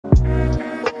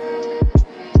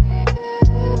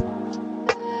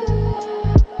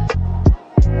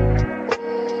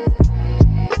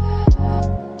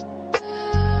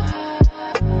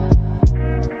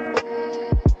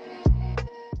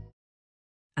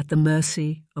at the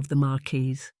mercy of the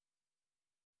Marquis.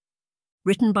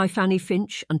 Written by Fanny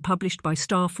Finch and published by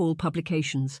Starfall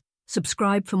Publications.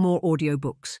 Subscribe for more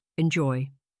audiobooks. Enjoy.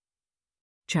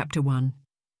 Chapter 1.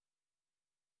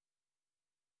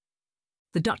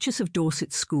 The Duchess of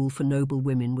Dorset's School for Noble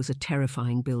Women was a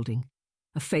terrifying building,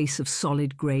 a face of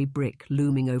solid grey brick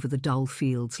looming over the dull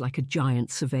fields like a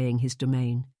giant surveying his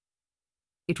domain.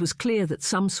 It was clear that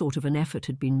some sort of an effort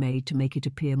had been made to make it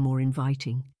appear more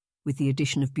inviting, with the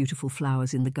addition of beautiful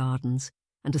flowers in the gardens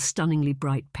and a stunningly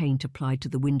bright paint applied to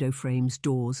the window frames,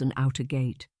 doors and outer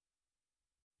gate.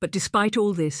 But despite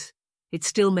all this, it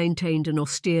still maintained an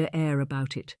austere air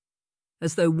about it,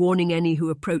 as though warning any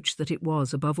who approached that it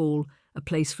was, above all, a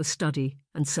place for study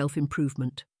and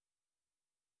self-improvement.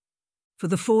 For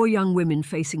the 4 young women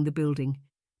facing the building,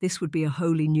 this would be a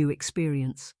wholly new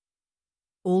experience.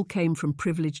 All came from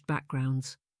privileged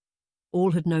backgrounds.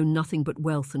 All had known nothing but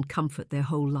wealth and comfort their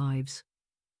whole lives.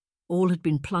 All had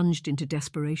been plunged into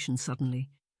desperation suddenly,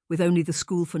 with only the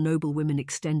School for Noble Women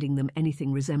extending them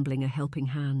anything resembling a helping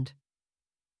hand.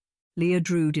 Leah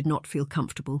Drew did not feel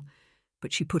comfortable,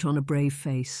 but she put on a brave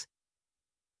face.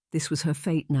 This was her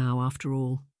fate now, after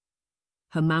all.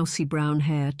 Her mousy brown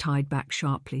hair tied back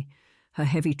sharply, her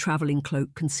heavy travelling cloak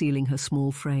concealing her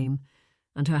small frame,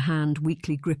 and her hand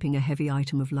weakly gripping a heavy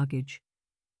item of luggage.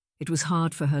 It was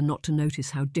hard for her not to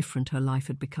notice how different her life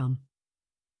had become.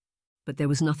 But there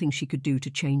was nothing she could do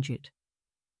to change it.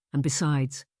 And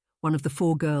besides, one of the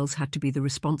 4 girls had to be the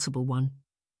responsible one.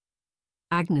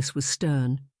 Agnes was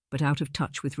stern, but out of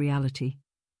touch with reality.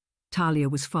 Talia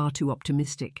was far too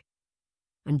optimistic.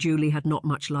 And Julie had not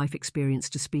much life experience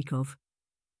to speak of.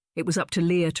 It was up to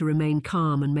Leah to remain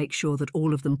calm and make sure that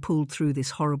all of them pulled through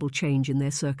this horrible change in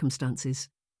their circumstances.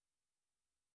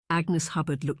 Agnes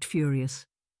Hubbard looked furious.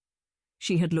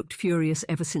 She had looked furious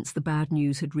ever since the bad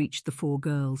news had reached the 4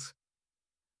 girls.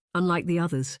 Unlike the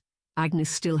others, Agnes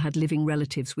still had living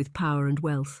relatives with power and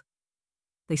wealth.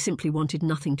 They simply wanted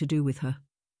nothing to do with her.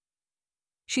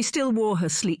 She still wore her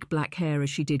sleek black hair as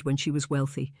she did when she was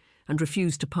wealthy, and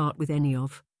refused to part with any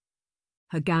of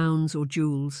her gowns or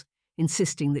jewels,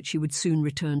 insisting that she would soon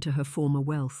return to her former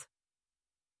wealth.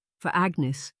 For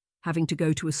Agnes, having to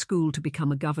go to a school to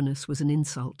become a governess was an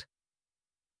insult.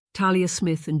 Talia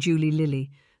Smith and Julie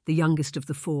Lilly, the youngest of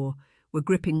the 4, were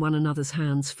gripping one another's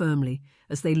hands firmly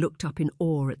as they looked up in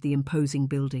awe at the imposing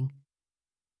building.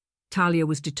 Talia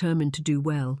was determined to do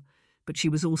well, but she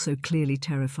was also clearly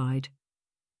terrified.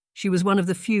 She was one of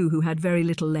the few who had very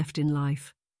little left in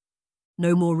life.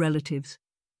 No more relatives,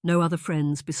 no other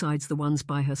friends besides the ones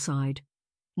by her side,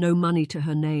 no money to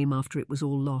her name after it was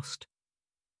all lost.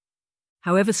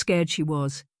 However scared she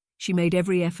was, she made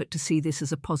every effort to see this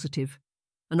as a positive,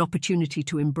 an opportunity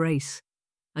to embrace,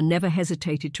 and never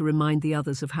hesitated to remind the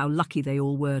others of how lucky they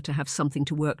all were to have something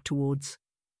to work towards.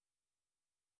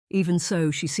 Even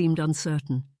so, she seemed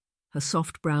uncertain, her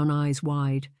soft brown eyes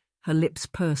wide, her lips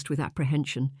pursed with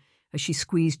apprehension, as she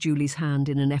squeezed Julie's hand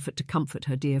in an effort to comfort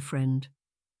her dear friend.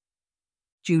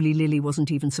 Julie Lilly wasn't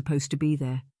even supposed to be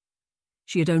there.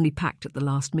 She had only packed at the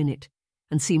last minute,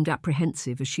 and seemed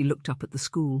apprehensive as she looked up at the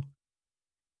school.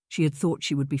 She had thought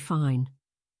she would be fine.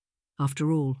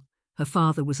 After all, her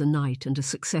father was a knight and a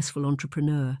successful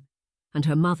entrepreneur, and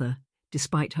her mother,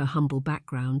 despite her humble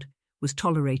background, was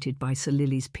tolerated by Sir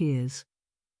Lily's peers.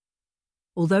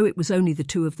 Although it was only the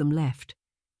 2 of them left,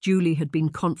 Julie had been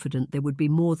confident there would be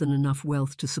more than enough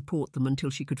wealth to support them until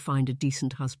she could find a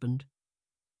decent husband.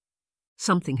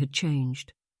 Something had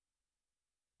changed.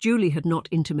 Julie had not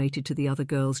intimated to the other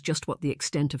girls just what the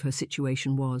extent of her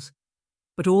situation was,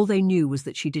 but all they knew was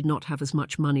that she did not have as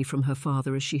much money from her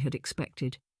father as she had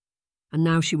expected, and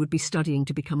now she would be studying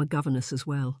to become a governess as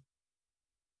well.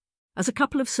 As a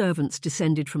couple of servants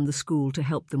descended from the school to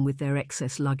help them with their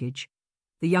excess luggage,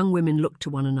 the young women looked to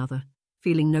one another,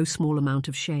 feeling no small amount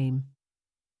of shame.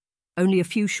 Only a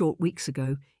few short weeks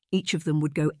ago, each of them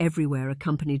would go everywhere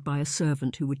accompanied by a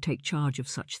servant who would take charge of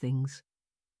such things.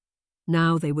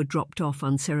 Now they were dropped off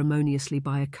unceremoniously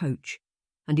by a coach,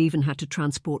 and even had to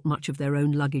transport much of their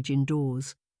own luggage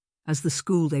indoors, as the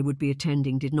school they would be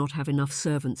attending did not have enough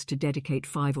servants to dedicate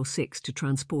 5 or 6 to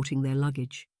transporting their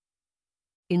luggage.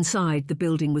 Inside, the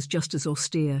building was just as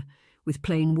austere, with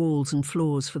plain walls and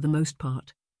floors for the most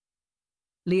part.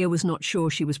 Leah was not sure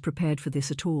she was prepared for this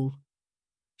at all.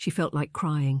 She felt like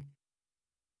crying.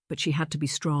 But she had to be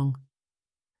strong,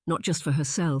 not just for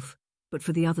herself, but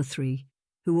for the other 3,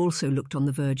 who also looked on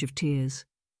the verge of tears.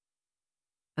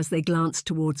 As they glanced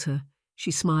towards her,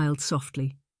 she smiled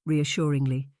softly,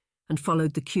 reassuringly, and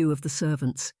followed the queue of the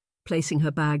servants, placing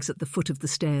her bags at the foot of the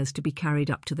stairs to be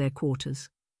carried up to their quarters.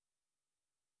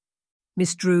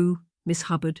 Miss Drew, Miss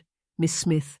Hubbard, Miss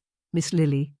Smith, Miss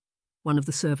Lily, one of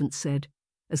the servants said,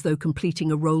 as though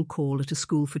completing a roll call at a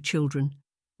school for children,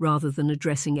 rather than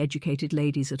addressing educated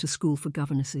ladies at a school for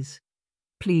governesses.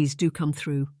 Please do come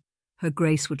through. Her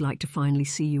Grace would like to finally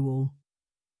see you all.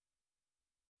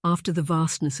 After the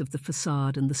vastness of the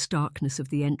facade and the starkness of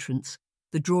the entrance,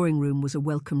 the drawing room was a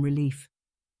welcome relief.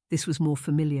 This was more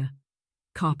familiar.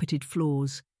 Carpeted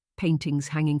floors, paintings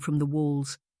hanging from the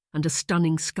walls, and a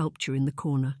stunning sculpture in the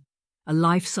corner, a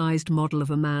life-sized model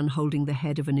of a man holding the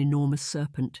head of an enormous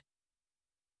serpent.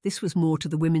 This was more to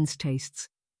the women's tastes,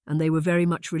 and they were very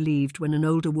much relieved when an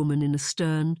older woman in a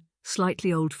stern,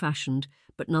 slightly old-fashioned,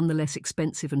 but nonetheless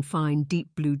expensive and fine deep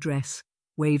blue dress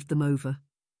waved them over.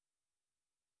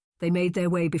 They made their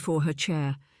way before her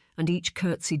chair, and each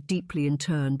curtsied deeply in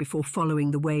turn before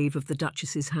following the wave of the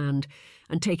Duchess's hand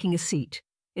and taking a seat,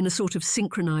 in a sort of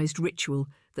synchronized ritual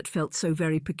that felt so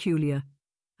very peculiar,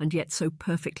 and yet so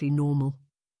perfectly normal.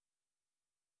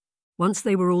 Once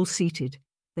they were all seated,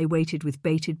 they waited with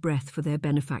bated breath for their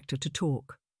benefactor to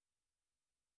talk.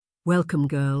 "Welcome,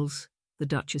 girls," the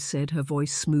Duchess said, her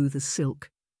voice smooth as silk,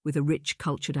 with a rich,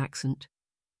 cultured accent.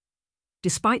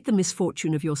 "Despite the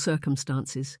misfortune of your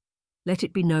circumstances, let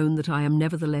it be known that I am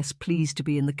nevertheless pleased to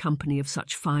be in the company of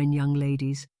such fine young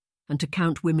ladies, and to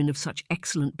count women of such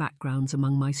excellent backgrounds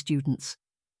among my students.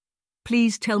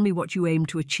 Please tell me what you aim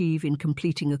to achieve in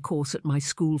completing a course at my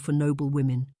school for noble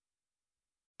women."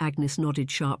 Agnes nodded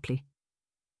sharply.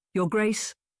 "Your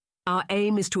Grace, our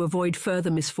aim is to avoid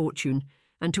further misfortune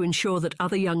and to ensure that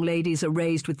other young ladies are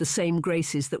raised with the same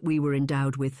graces that we were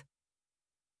endowed with."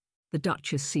 The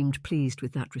Duchess seemed pleased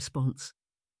with that response.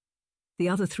 The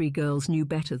other three girls knew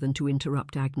better than to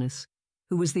interrupt Agnes,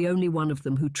 who was the only one of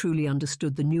them who truly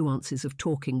understood the nuances of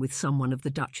talking with someone of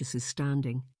the Duchess's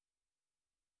standing.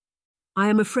 "I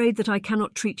am afraid that I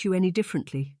cannot treat you any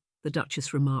differently," the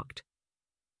Duchess remarked.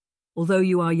 "Although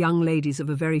you are young ladies of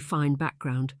a very fine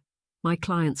background, my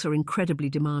clients are incredibly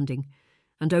demanding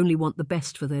and only want the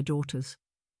best for their daughters.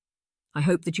 I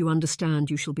hope that you understand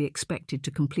you shall be expected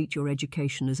to complete your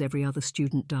education as every other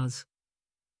student does."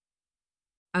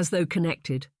 As though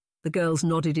connected, the girls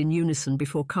nodded in unison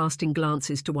before casting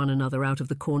glances to one another out of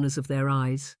the corners of their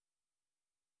eyes.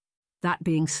 "That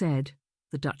being said,"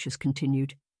 the Duchess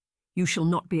continued, "you shall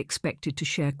not be expected to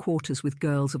share quarters with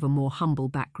girls of a more humble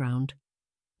background,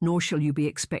 nor shall you be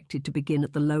expected to begin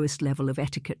at the lowest level of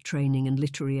etiquette training and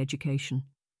literary education.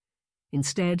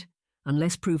 Instead,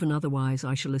 unless proven otherwise,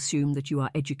 I shall assume that you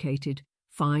are educated,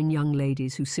 fine young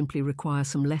ladies who simply require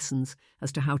some lessons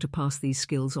as to how to pass these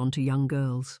skills on to young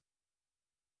girls."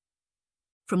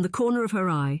 From the corner of her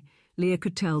eye, Leah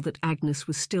could tell that Agnes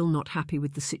was still not happy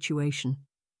with the situation.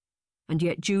 And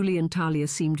yet Julie and Talia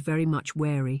seemed very much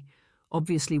wary,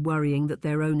 obviously worrying that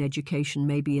their own education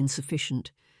may be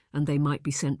insufficient and they might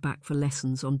be sent back for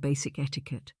lessons on basic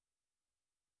etiquette.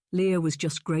 Leah was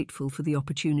just grateful for the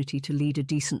opportunity to lead a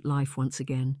decent life once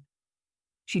again.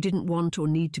 She didn't want or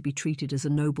need to be treated as a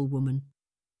noble woman.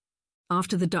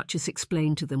 After the Duchess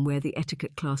explained to them where the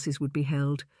etiquette classes would be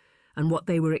held and what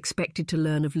they were expected to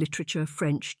learn of literature,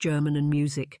 French, German and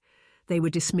music, they were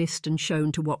dismissed and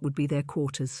shown to what would be their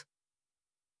quarters.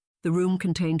 The room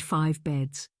contained 5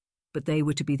 beds, but they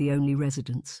were to be the only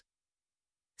residents.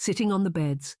 Sitting on the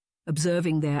beds,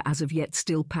 observing their as of yet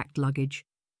still packed luggage,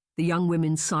 the young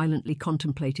women silently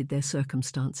contemplated their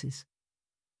circumstances.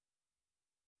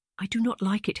 "I do not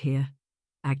like it here,"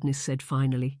 Agnes said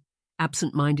finally,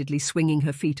 absent-mindedly swinging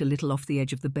her feet a little off the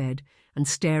edge of the bed and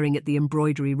staring at the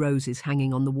embroidery roses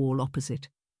hanging on the wall opposite.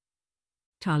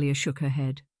 Talia shook her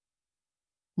head.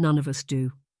 "None of us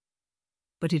do.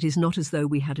 But it is not as though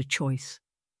we had a choice.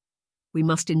 We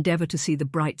must endeavour to see the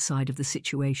bright side of the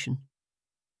situation.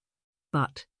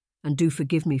 But, and do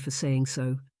forgive me for saying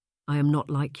so, I am not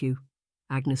like you,"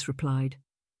 Agnes replied.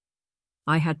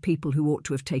 "I had people who ought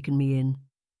to have taken me in,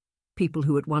 people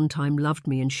who at one time loved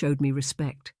me and showed me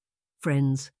respect,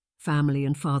 friends, family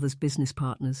and father's business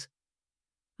partners.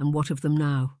 And what of them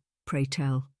now, pray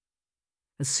tell?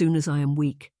 As soon as I am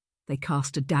weak, they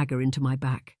cast a dagger into my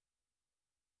back."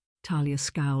 Talia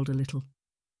scowled a little.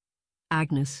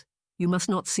 "Agnes, you must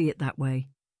not see it that way.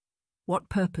 What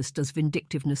purpose does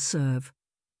vindictiveness serve?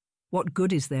 What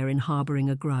good is there in harbouring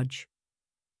a grudge?"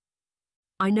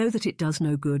 "I know that it does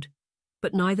no good,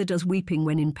 but neither does weeping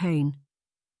when in pain.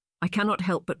 I cannot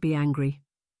help but be angry,"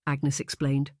 Agnes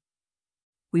explained.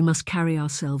 "We must carry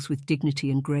ourselves with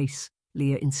dignity and grace,"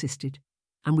 Leah insisted,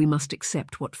 "and we must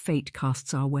accept what fate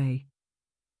casts our way."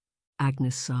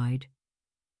 Agnes sighed.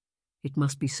 It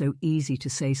must be so easy to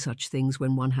say such things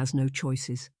when one has no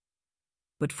choices.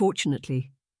 But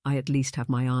fortunately, I at least have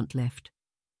my aunt left.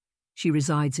 She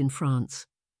resides in France,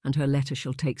 and her letter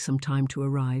shall take some time to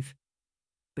arrive.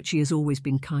 But she has always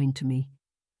been kind to me,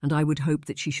 and I would hope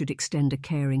that she should extend a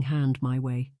caring hand my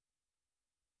way.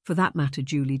 For that matter,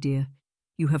 Julie dear,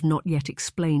 you have not yet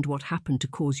explained what happened to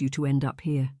cause you to end up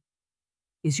here.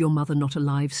 Is your mother not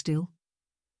alive still?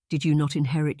 Did you not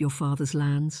inherit your father's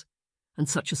lands, and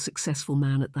such a successful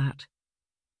man at that?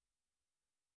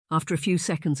 After a few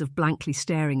seconds of blankly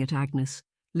staring at Agnes,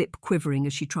 lip quivering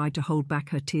as she tried to hold back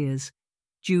her tears,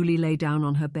 Julie lay down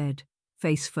on her bed,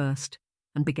 face first,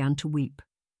 and began to weep.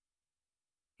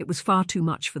 It was far too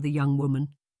much for the young woman,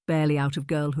 barely out of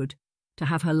girlhood, to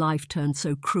have her life turned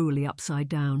so cruelly upside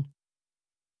down.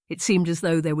 It seemed as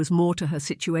though there was more to her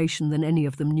situation than any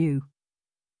of them knew.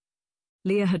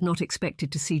 Leah had not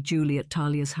expected to see Julie at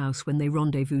Talia's house when they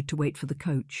rendezvoused to wait for the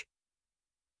coach.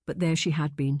 But there she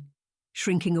had been,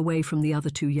 shrinking away from the other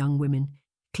two young women,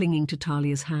 clinging to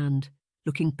Talia's hand,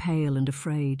 looking pale and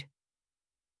afraid.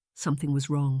 Something was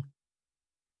wrong,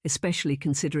 especially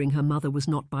considering her mother was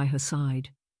not by her side.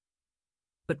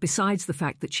 But besides the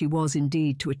fact that she was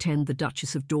indeed to attend the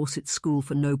Duchess of Dorset School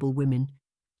for Noble Women,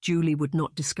 Julie would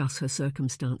not discuss her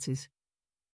circumstances.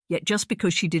 Yet just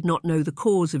because she did not know the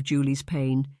cause of Julie's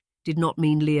pain did not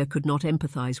mean Leah could not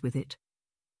empathise with it.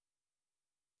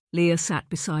 Leah sat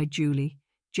beside Julie,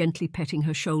 gently petting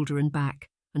her shoulder and back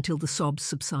until the sobs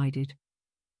subsided.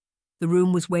 The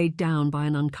room was weighed down by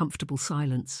an uncomfortable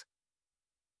silence.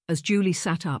 As Julie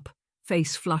sat up,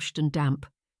 face flushed and damp,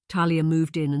 Talia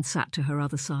moved in and sat to her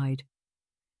other side.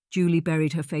 Julie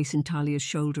buried her face in Talia's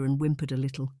shoulder and whimpered a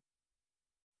little.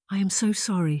 "I am so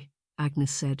sorry,"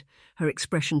 Agnes said, her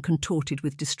expression contorted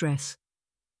with distress.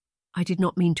 "I did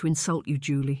not mean to insult you,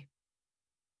 Julie."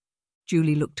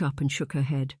 Julie looked up and shook her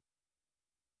head.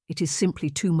 "It is simply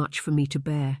too much for me to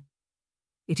bear.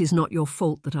 It is not your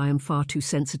fault that I am far too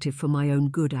sensitive for my own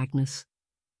good, Agnes."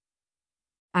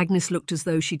 Agnes looked as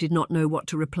though she did not know what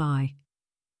to reply.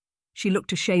 She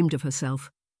looked ashamed of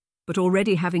herself, but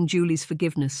already having Julie's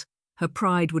forgiveness, her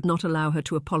pride would not allow her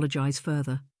to apologise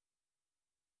further.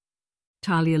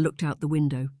 Talia looked out the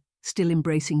window, still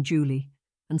embracing Julie,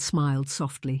 and smiled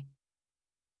softly.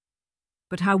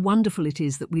 But how wonderful it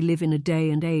is that we live in a day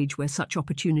and age where such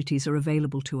opportunities are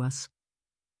available to us.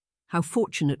 How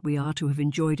fortunate we are to have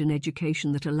enjoyed an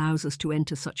education that allows us to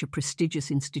enter such a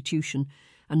prestigious institution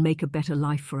and make a better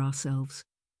life for ourselves.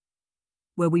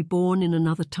 Were we born in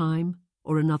another time,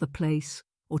 or another place,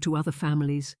 or to other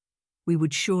families, we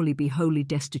would surely be wholly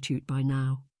destitute by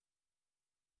now.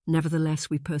 Nevertheless,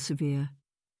 we persevere,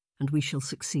 and we shall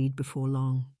succeed before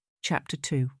long. Chapter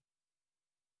 2.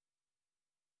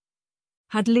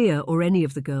 Had Leah, or any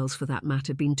of the girls for that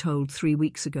matter, been told 3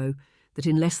 weeks ago that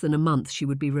in less than a month she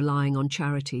would be relying on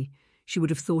charity, she would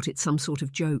have thought it some sort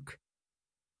of joke.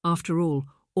 After all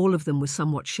of them were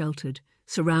somewhat sheltered,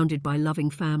 surrounded by loving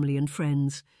family and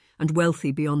friends, and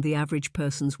wealthy beyond the average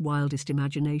person's wildest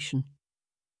imagination.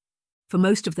 For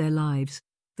most of their lives,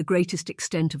 the greatest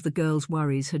extent of the girls'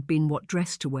 worries had been what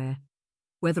dress to wear,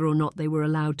 whether or not they were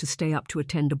allowed to stay up to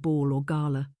attend a ball or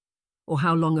gala, or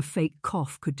how long a fake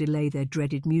cough could delay their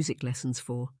dreaded music lessons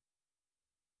for.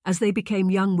 As they became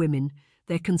young women,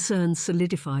 their concerns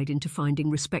solidified into finding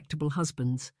respectable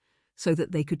husbands, so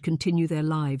that they could continue their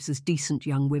lives as decent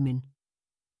young women.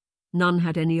 None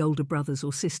had any older brothers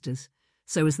or sisters,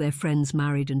 so as their friends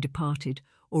married and departed,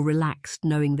 or relaxed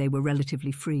knowing they were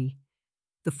relatively free,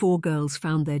 the 4 girls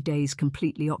found their days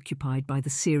completely occupied by the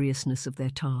seriousness of their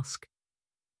task.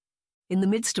 In the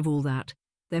midst of all that,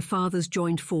 their fathers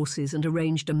joined forces and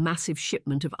arranged a massive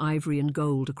shipment of ivory and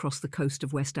gold across the coast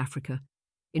of West Africa,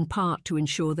 in part to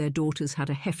ensure their daughters had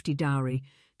a hefty dowry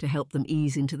to help them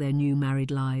ease into their new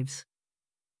married lives.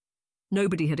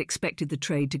 Nobody had expected the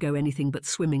trade to go anything but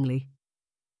swimmingly.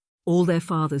 All their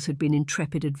fathers had been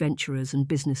intrepid adventurers and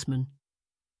businessmen.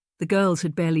 The girls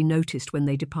had barely noticed when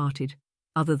they departed,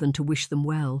 other than to wish them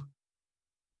well.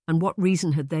 And what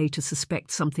reason had they to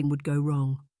suspect something would go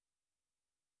wrong?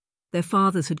 Their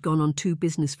fathers had gone on 2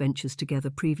 business ventures together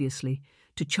previously,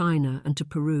 to China and to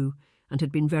Peru, and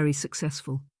had been very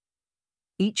successful.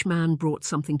 Each man brought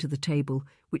something to the table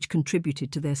which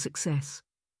contributed to their success.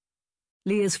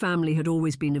 Leah's family had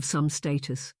always been of some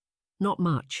status, not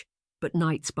much, but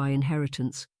knights by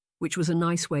inheritance, which was a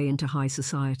nice way into high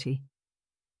society.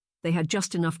 They had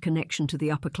just enough connection to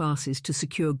the upper classes to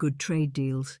secure good trade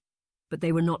deals, but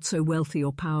they were not so wealthy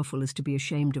or powerful as to be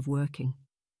ashamed of working.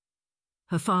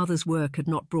 Her father's work had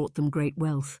not brought them great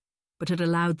wealth, but had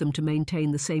allowed them to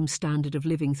maintain the same standard of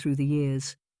living through the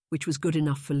years, which was good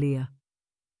enough for Leah.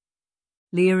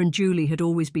 Leah and Julie had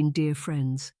always been dear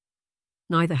friends,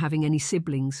 neither having any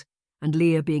siblings, and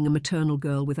Leah being a maternal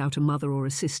girl without a mother or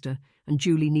a sister, and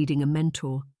Julie needing a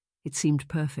mentor, it seemed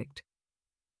perfect.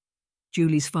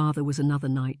 Julie's father was another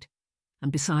knight,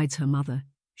 and besides her mother,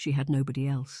 she had nobody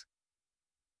else.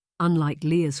 Unlike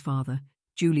Leah's father,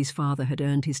 Julie's father had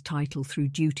earned his title through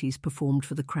duties performed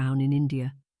for the crown in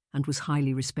India, and was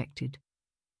highly respected.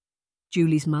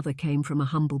 Julie's mother came from a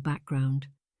humble background,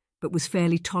 but was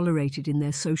fairly tolerated in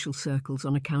their social circles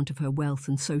on account of her wealth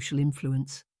and social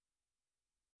influence.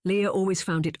 Leah always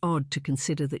found it odd to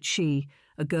consider that she,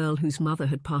 a girl whose mother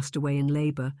had passed away in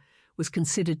labour, was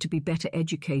considered to be better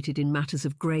educated in matters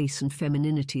of grace and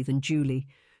femininity than Julie,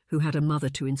 who had a mother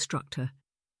to instruct her,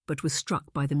 but was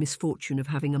struck by the misfortune of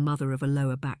having a mother of a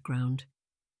lower background.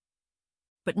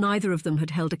 But neither of them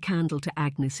had held a candle to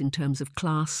Agnes in terms of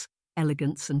class,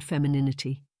 elegance and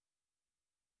femininity.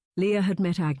 Leah had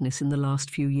met Agnes in the last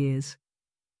few years.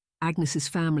 Agnes's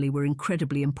family were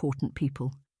incredibly important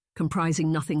people,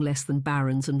 comprising nothing less than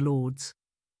barons and lords.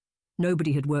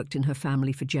 Nobody had worked in her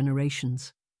family for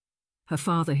generations. Her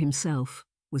father himself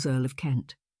was Earl of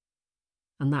Kent.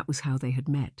 And that was how they had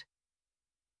met.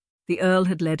 The Earl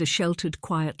had led a sheltered,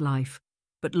 quiet life,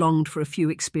 but longed for a few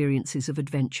experiences of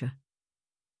adventure.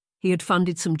 He had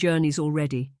funded some journeys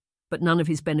already, but none of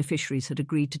his beneficiaries had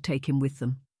agreed to take him with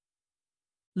them.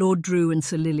 Lord Drew and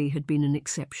Sir Lily had been an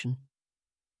exception.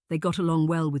 They got along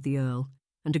well with the Earl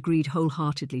and agreed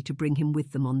wholeheartedly to bring him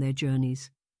with them on their journeys.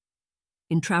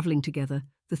 In travelling together,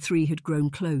 the three had grown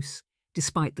close,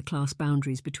 despite the class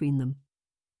boundaries between them.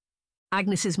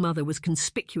 Agnes's mother was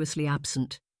conspicuously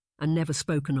absent and never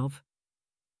spoken of.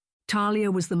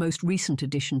 Talia was the most recent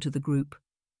addition to the group.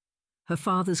 Her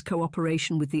father's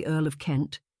cooperation with the Earl of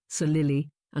Kent, Sir Lily,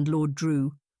 and Lord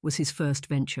Drew was his first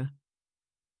venture.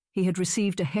 He had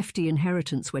received a hefty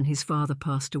inheritance when his father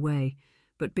passed away,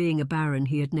 but being a baron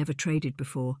he had never traded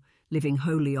before, living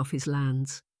wholly off his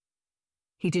lands.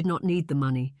 He did not need the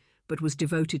money, but was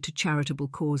devoted to charitable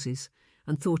causes,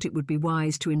 and thought it would be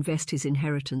wise to invest his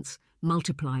inheritance,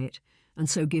 multiply it, and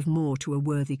so give more to a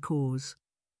worthy cause.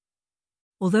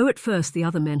 Although at first the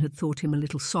other men had thought him a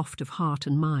little soft of heart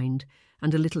and mind,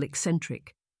 and a little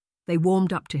eccentric, they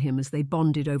warmed up to him as they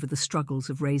bonded over the struggles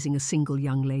of raising a single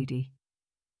young lady.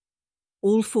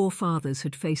 All four fathers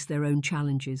had faced their own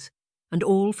challenges, and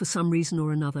all, for some reason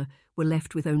or another, were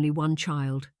left with only one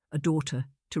child, a daughter,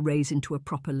 to raise into a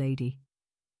proper lady.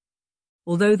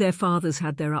 Although their fathers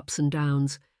had their ups and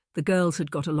downs, the girls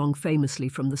had got along famously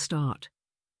from the start.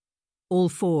 All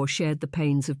four shared the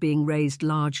pains of being raised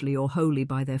largely or wholly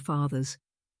by their fathers,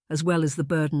 as well as the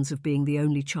burdens of being the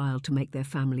only child to make their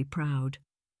family proud.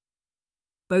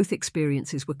 Both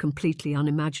experiences were completely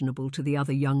unimaginable to the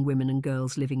other young women and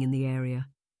girls living in the area.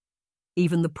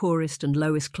 Even the poorest and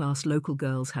lowest class local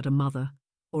girls had a mother,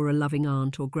 or a loving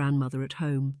aunt or grandmother at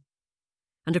home.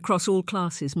 And across all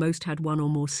classes most had one or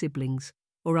more siblings,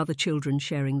 or other children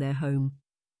sharing their home.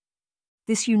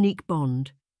 This unique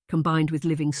bond, combined with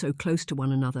living so close to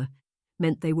one another,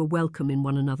 meant they were welcome in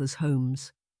one another's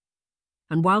homes.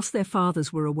 And whilst their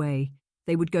fathers were away,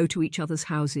 they would go to each other's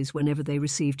houses whenever they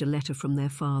received a letter from their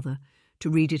father, to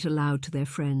read it aloud to their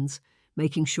friends,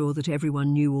 making sure that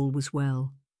everyone knew all was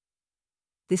well.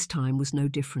 This time was no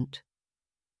different.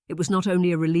 It was not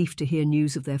only a relief to hear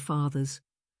news of their fathers,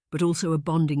 but also a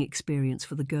bonding experience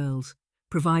for the girls,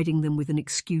 providing them with an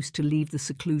excuse to leave the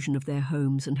seclusion of their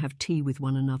homes and have tea with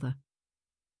one another.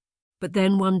 But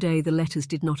then one day the letters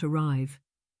did not arrive.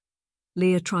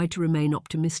 Leah tried to remain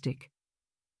optimistic.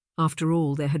 After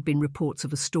all, there had been reports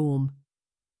of a storm.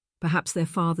 Perhaps their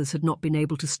fathers had not been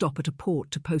able to stop at a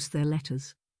port to post their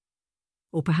letters.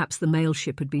 Or perhaps the mail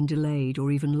ship had been delayed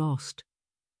or even lost.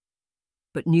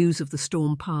 But news of the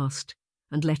storm passed,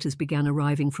 and letters began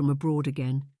arriving from abroad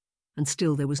again, and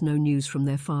still there was no news from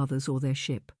their fathers or their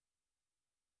ship.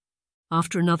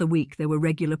 After another week there were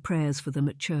regular prayers for them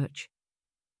at church.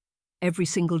 Every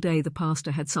single day the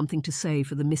pastor had something to say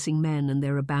for the missing men and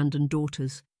their abandoned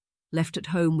daughters, left at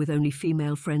home with only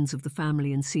female friends of the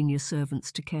family and senior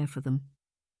servants to care for them.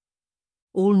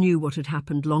 All knew what had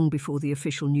happened long before the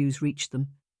official news reached them,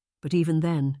 but even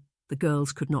then the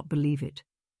girls could not believe it.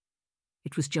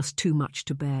 It was just too much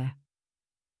to bear.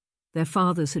 Their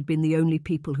fathers had been the only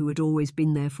people who had always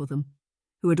been there for them,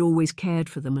 who had always cared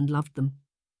for them and loved them.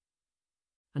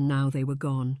 And now they were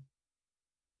gone.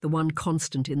 The one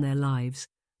constant in their lives,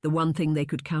 the one thing they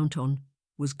could count on,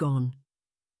 was gone.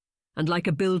 And like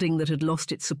a building that had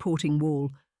lost its supporting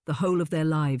wall, the whole of their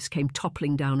lives came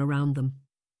toppling down around them.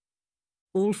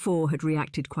 All four had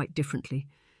reacted quite differently,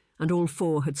 and all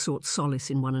four had sought solace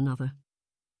in one another.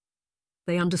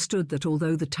 They understood that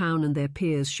although the town and their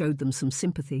peers showed them some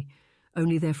sympathy,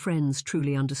 only their friends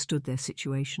truly understood their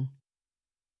situation.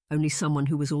 Only someone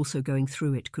who was also going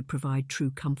through it could provide true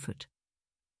comfort.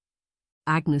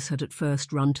 Agnes had at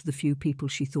first run to the few people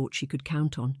she thought she could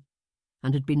count on,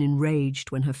 and had been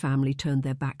enraged when her family turned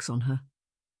their backs on her.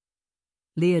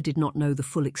 Leah did not know the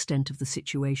full extent of the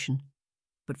situation,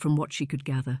 but from what she could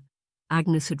gather,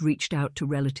 Agnes had reached out to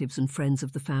relatives and friends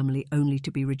of the family only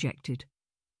to be rejected.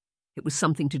 It was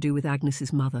something to do with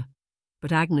Agnes's mother,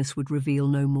 but Agnes would reveal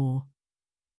no more.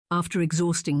 After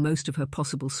exhausting most of her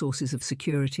possible sources of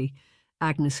security,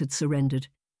 Agnes had surrendered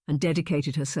and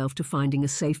dedicated herself to finding a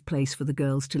safe place for the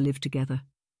girls to live together.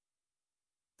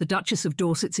 The Duchess of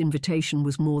Dorset's invitation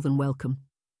was more than welcome.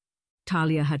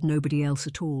 Talia had nobody else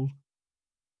at all.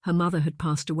 Her mother had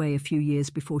passed away a few years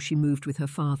before she moved with her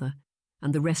father,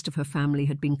 and the rest of her family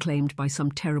had been claimed by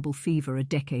some terrible fever a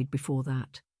decade before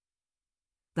that.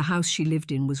 The house she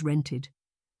lived in was rented,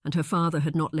 and her father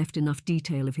had not left enough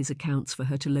detail of his accounts for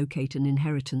her to locate an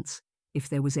inheritance, if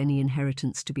there was any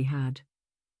inheritance to be had.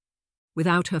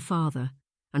 Without her father,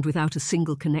 and without a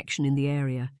single connection in the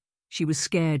area, she was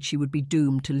scared she would be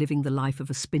doomed to living the life of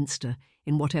a spinster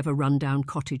in whatever run-down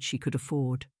cottage she could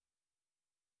afford.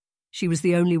 She was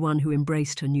the only one who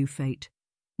embraced her new fate,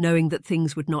 knowing that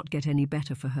things would not get any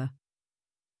better for her.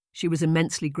 She was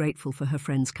immensely grateful for her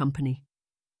friend's company.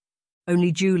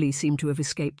 Only Julie seemed to have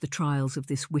escaped the trials of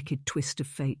this wicked twist of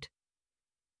fate.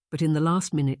 But in the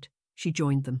last minute, she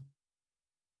joined them.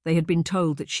 They had been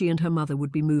told that she and her mother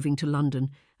would be moving to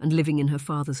London and living in her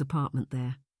father's apartment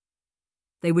there.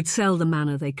 They would sell the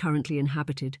manor they currently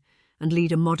inhabited and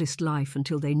lead a modest life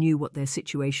until they knew what their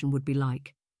situation would be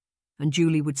like, and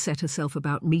Julie would set herself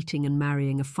about meeting and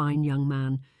marrying a fine young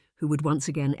man who would once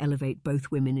again elevate both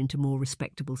women into more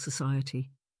respectable society.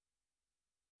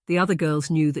 The other girls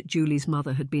knew that Julie's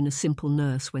mother had been a simple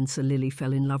nurse when Sir Lily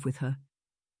fell in love with her,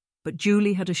 but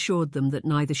Julie had assured them that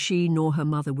neither she nor her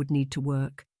mother would need to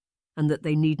work, and that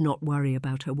they need not worry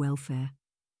about her welfare.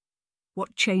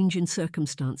 What change in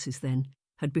circumstances, then,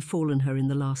 had befallen her in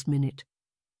the last minute?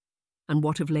 And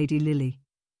what of Lady Lily?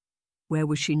 Where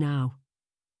was she now?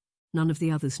 None of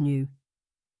the others knew.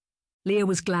 Leah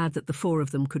was glad that the four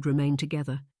of them could remain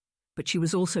together, but she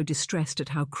was also distressed at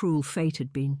how cruel fate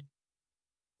had been.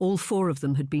 All four of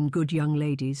them had been good young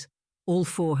ladies, all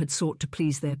four had sought to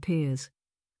please their peers,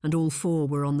 and all four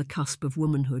were on the cusp of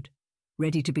womanhood,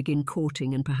 ready to begin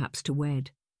courting and perhaps to wed.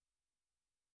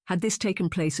 Had this taken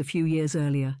place a few years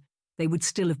earlier, they would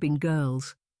still have been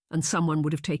girls, and someone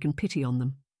would have taken pity on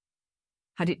them.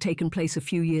 Had it taken place a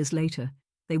few years later,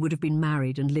 they would have been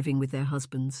married and living with their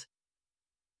husbands.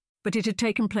 But it had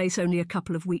taken place only a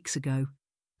couple of weeks ago,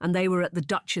 and they were at the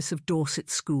Duchess of Dorset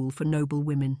School for Noble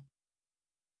Women.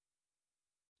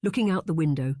 Looking out the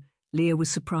window, Leah was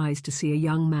surprised to see a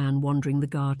young man wandering the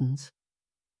gardens.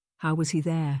 How was he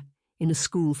there, in a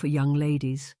school for young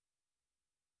ladies?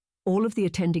 All of the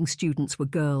attending students were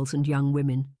girls and young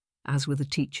women, as were the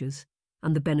teachers,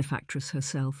 and the benefactress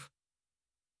herself.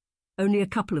 Only a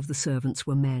couple of the servants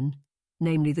were men,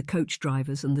 namely the coach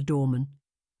drivers and the doorman,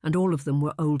 and all of them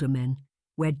were older men,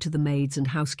 wed to the maids and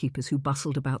housekeepers who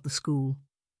bustled about the school.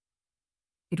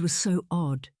 It was so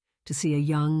odd to see a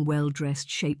young, well-dressed,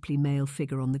 shapely male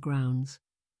figure on the grounds.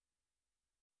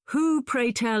 "Who,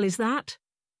 pray tell, is that?"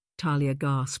 Talia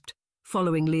gasped,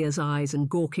 following Leah's eyes and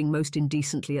gawking most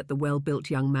indecently at the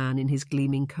well-built young man in his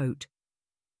gleaming coat.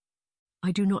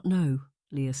 "I do not know,"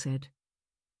 Leah said.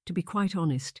 "To be quite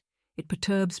honest, it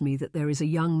perturbs me that there is a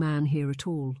young man here at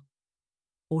all.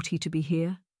 Ought he to be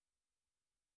here?"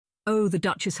 "Oh, the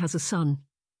Duchess has a son,"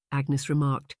 Agnes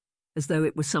remarked, as though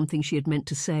it was something she had meant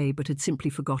to say but had simply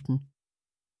forgotten.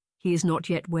 "He is not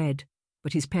yet wed,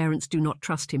 but his parents do not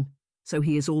trust him, so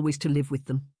he is always to live with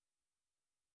them."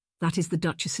 "That is the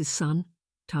Duchess's son?"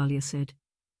 Talia said.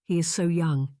 "He is so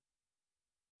young."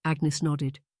 Agnes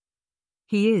nodded.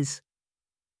 "He is.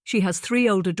 She has 3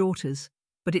 older daughters,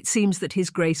 but it seems that His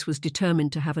Grace was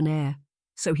determined to have an heir,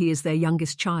 so he is their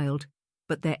youngest child,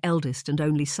 but their eldest and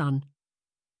only son."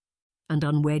 "And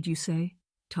unwed, you say?"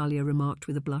 Talia remarked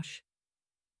with a blush.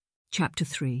 Chapter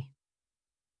 3.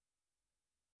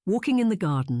 Walking in the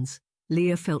gardens,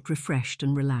 Leah felt refreshed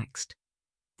and relaxed.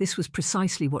 This was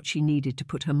precisely what she needed to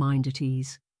put her mind at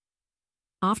ease.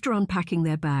 After unpacking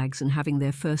their bags and having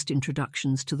their first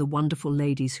introductions to the wonderful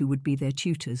ladies who would be their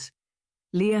tutors,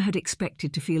 Leah had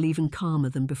expected to feel even calmer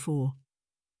than before.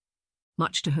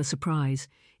 Much to her surprise,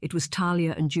 it was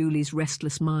Talia and Julie's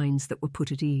restless minds that were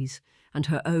put at ease, and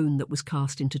her own that was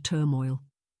cast into turmoil.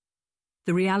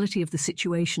 The reality of the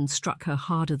situation struck her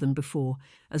harder than before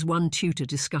as one tutor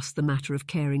discussed the matter of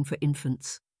caring for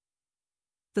infants.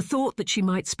 The thought that she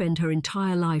might spend her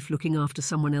entire life looking after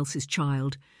someone else's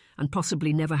child, and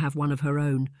possibly never have one of her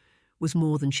own, was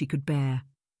more than she could bear.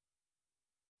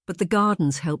 But the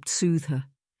gardens helped soothe her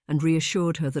and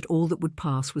reassured her that all that would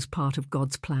pass was part of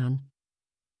God's plan.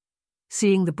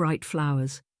 Seeing the bright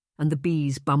flowers and the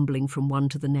bees bumbling from one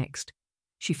to the next,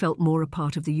 she felt more a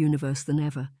part of the universe than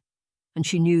ever, and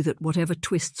she knew that whatever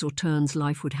twists or turns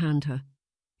life would hand her,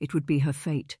 it would be her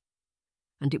fate,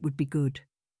 and it would be good.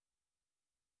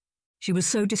 She was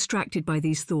so distracted by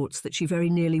these thoughts that she very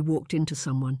nearly walked into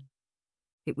someone.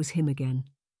 It was him again,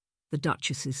 the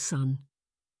Duchess's son.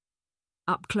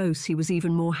 Up close, he was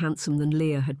even more handsome than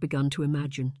Leah had begun to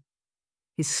imagine.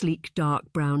 His sleek,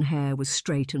 dark brown hair was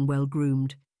straight and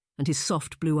well-groomed, and his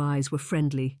soft blue eyes were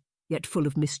friendly, yet full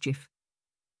of mischief.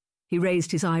 He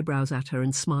raised his eyebrows at her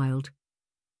and smiled.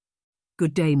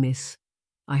 "Good day, miss.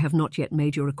 I have not yet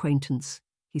made your acquaintance,"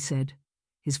 he said,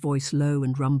 his voice low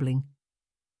and rumbling.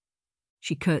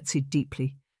 She curtsied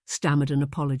deeply, stammered an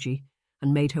apology,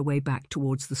 and made her way back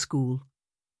towards the school.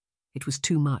 It was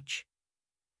too much.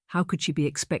 How could she be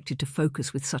expected to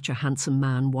focus with such a handsome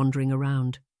man wandering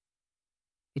around?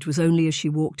 It was only as she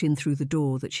walked in through the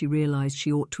door that she realized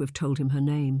she ought to have told him her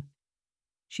name.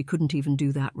 She couldn't even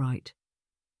do that right.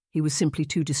 He was simply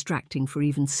too distracting for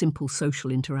even simple social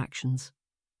interactions.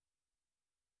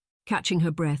 Catching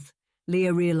her breath,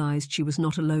 Leah realized she was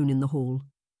not alone in the hall.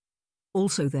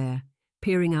 Also there,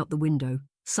 peering out the window,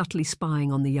 subtly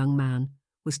spying on the young man,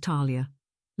 was Talia,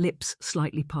 lips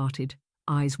slightly parted,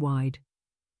 eyes wide.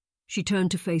 She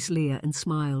turned to face Leah and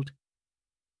smiled.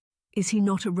 "Is he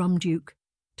not a rum duke?"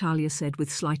 Talia said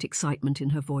with slight excitement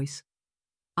in her voice.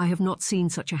 "I have not seen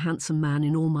such a handsome man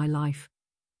in all my life.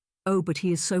 Oh, but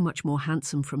he is so much more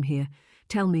handsome from here.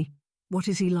 Tell me, what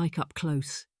is he like up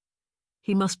close?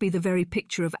 He must be the very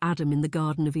picture of Adam in the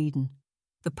Garden of Eden,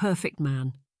 the perfect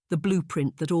man, the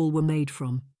blueprint that all were made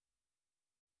from."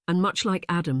 "And much like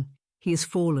Adam, he is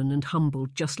fallen and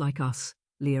humbled just like us,"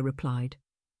 Leah replied.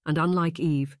 "And unlike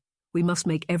Eve, we must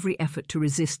make every effort to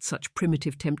resist such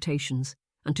primitive temptations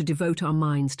and to devote our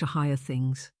minds to higher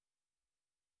things."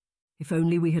 "If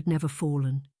only we had never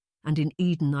fallen, and in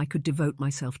Eden I could devote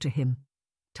myself to him,"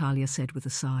 Talia said with a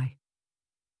sigh.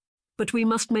 "But we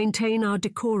must maintain our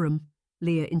decorum,"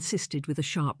 Leah insisted with a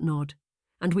sharp nod,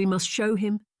 "and we must show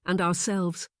him and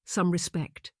ourselves some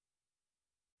respect."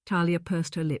 Talia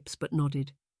pursed her lips but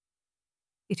nodded.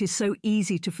 "It is so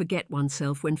easy to forget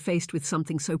oneself when faced with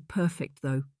something so perfect,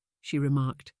 though," she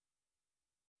remarked.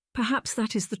 "Perhaps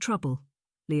that is the trouble,"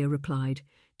 Leah replied,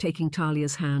 taking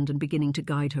Talia's hand and beginning to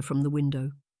guide her from the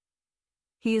window.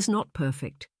 "He is not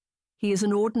perfect. He is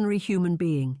an ordinary human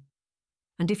being.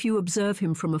 And if you observe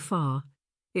him from afar,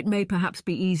 it may perhaps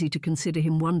be easy to consider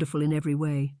him wonderful in every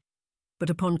way, but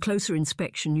upon closer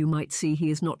inspection you might see he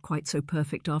is not quite so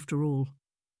perfect after all."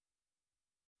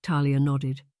 Talia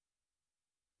nodded.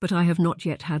 "But I have not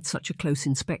yet had such a close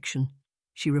inspection,"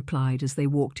 she replied as they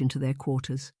walked into their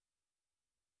quarters.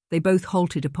 They both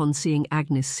halted upon seeing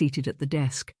Agnes seated at the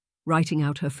desk, writing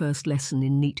out her first lesson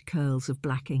in neat curls of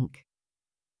black ink.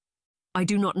 "I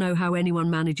do not know how anyone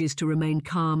manages to remain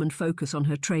calm and focus on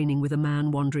her training with a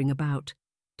man wandering about,"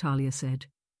 Talia said.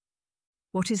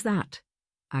 "What is that?"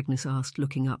 Agnes asked,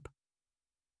 looking up.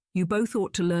 "You both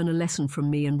ought to learn a lesson from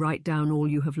me and write down all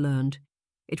you have learned.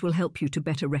 It will help you to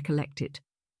better recollect it,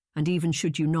 and even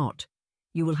should you not,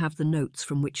 you will have the notes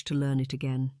from which to learn it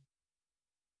again."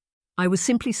 "I was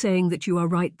simply saying that you are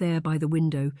right there by the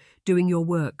window, doing your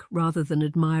work rather than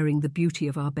admiring the beauty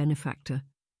of our benefactor,"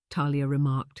 Talia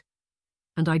remarked.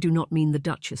 "And I do not mean the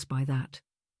Duchess by that."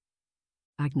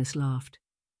 Agnes laughed.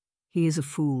 "He is a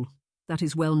fool. That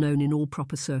is well known in all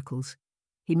proper circles.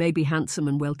 He may be handsome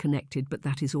and well-connected, but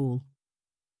that is all."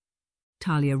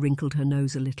 Talia wrinkled her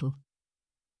nose a little.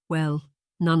 "Well,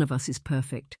 none of us is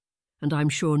perfect, and I'm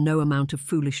sure no amount of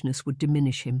foolishness would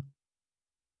diminish him."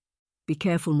 "Be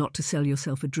careful not to sell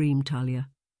yourself a dream, Talia,"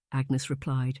 Agnes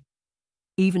replied.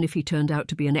 "Even if he turned out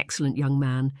to be an excellent young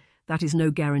man, that is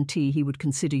no guarantee he would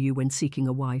consider you when seeking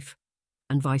a wife,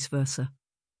 and vice versa."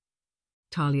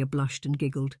 Talia blushed and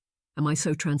giggled. "Am I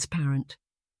so transparent?"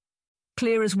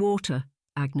 "Clear as water,"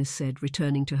 Agnes said,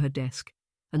 returning to her desk.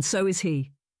 "And so is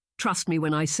he. Trust me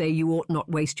when I say you ought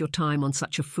not waste your time on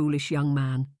such a foolish young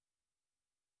man."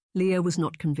 Leah was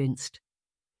not convinced.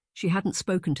 She hadn't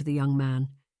spoken to the young man,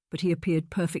 but he appeared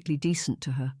perfectly decent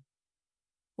to her.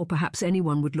 Or perhaps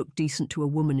anyone would look decent to a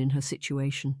woman in her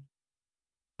situation.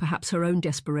 Perhaps her own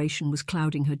desperation was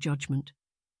clouding her judgment.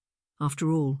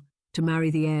 After all, to marry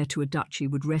the heir to a duchy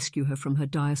would rescue her from her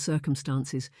dire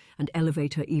circumstances and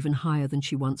elevate her even higher than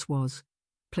she once was,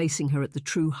 placing her at the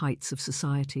true heights of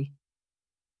society.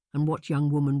 And what young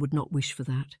woman would not wish for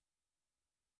that?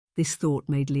 This thought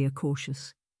made Leah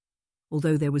cautious.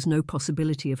 Although there was no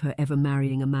possibility of her ever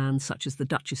marrying a man such as the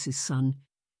Duchess's son,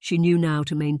 she knew now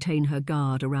to maintain her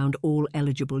guard around all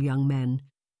eligible young men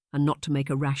and not to make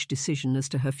a rash decision as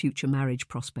to her future marriage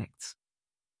prospects.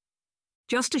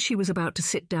 Just as she was about to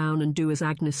sit down and do as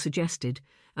Agnes suggested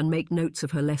and make notes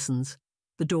of her lessons,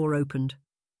 the door opened.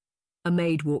 A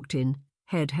maid walked in,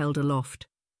 head held aloft.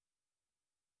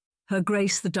 "Her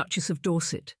Grace the Duchess of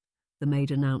Dorset," the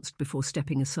maid announced before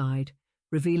stepping aside,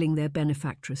 revealing their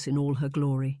benefactress in all her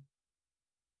glory.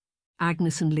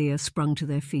 Agnes and Leah sprung to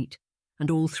their feet,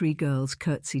 and all three girls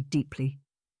curtsied deeply.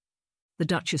 The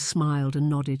Duchess smiled and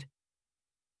nodded.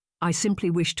 "I simply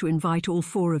wish to invite all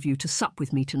four of you to sup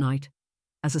with me tonight,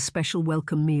 as a special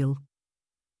welcome meal."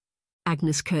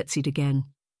 Agnes curtsied again.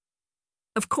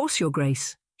 "Of course, Your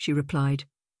Grace," she replied.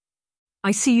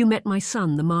 "I see you met my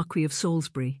son, the Marquis of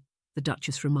Salisbury," the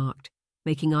Duchess remarked,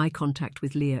 making eye contact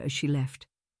with Leah as she left.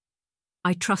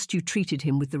 "I trust you treated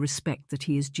him with the respect that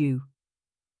he is due."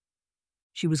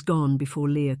 She was gone before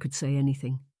Leah could say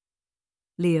anything.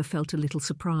 Leah felt a little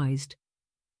surprised.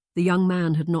 The young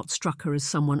man had not struck her as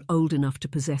someone old enough to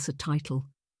possess a title.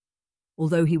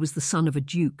 Although he was the son of a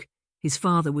duke, his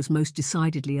father was most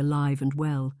decidedly alive and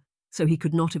well, so he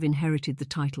could not have inherited the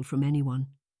title from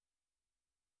anyone.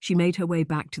 She made her way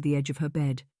back to the edge of her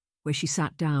bed, where she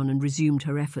sat down and resumed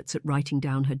her efforts at writing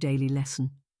down her daily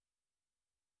lesson.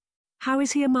 "How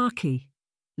is he a marquis?"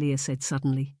 Leah said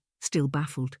suddenly, still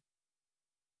baffled.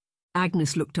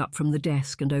 Agnes looked up from the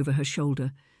desk and over her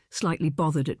shoulder, slightly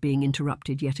bothered at being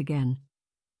interrupted yet again.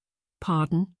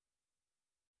 "Pardon?"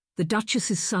 "The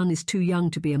Duchess's son is too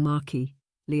young to be a marquis,"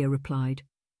 Leah replied.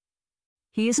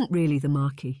 "He isn't really the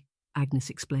marquis," Agnes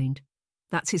explained.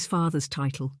 "That's his father's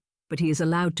title, but he is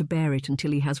allowed to bear it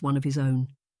until he has one of his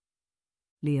own."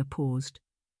 Leah paused.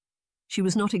 She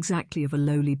was not exactly of a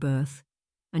lowly birth,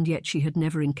 and yet she had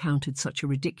never encountered such a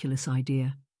ridiculous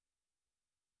idea.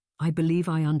 "I believe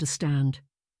I understand."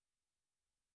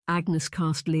 Agnes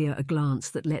cast Leah a glance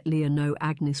that let Leah know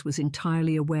Agnes was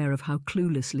entirely aware of how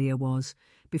clueless Leah was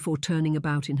before turning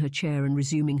about in her chair and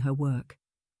resuming her work.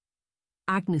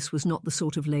 Agnes was not the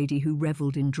sort of lady who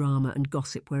revelled in drama and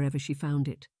gossip wherever she found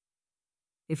it.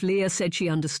 If Leah said she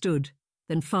understood,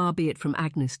 then far be it from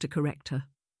Agnes to correct her.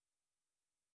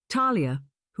 Talia,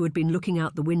 who had been looking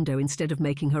out the window instead of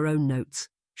making her own notes,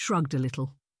 shrugged a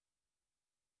little.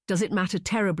 "Does it matter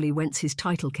terribly whence his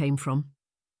title came from?"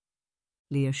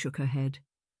 Leah shook her head.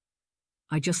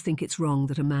 "I just think it's wrong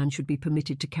that a man should be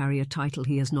permitted to carry a title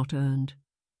he has not earned."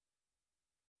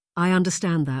 "I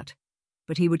understand that,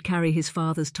 but he would carry his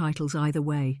father's titles either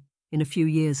way, in a few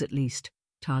years at least,"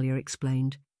 Talia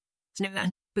explained.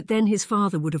 "But then his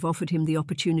father would have offered him the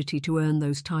opportunity to earn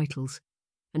those titles,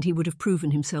 and he would have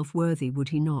proven himself worthy, would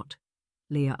he not?"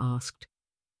 Leah asked.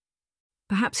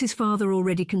 "Perhaps his father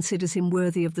already considers him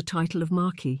worthy of the title of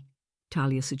Marquis,"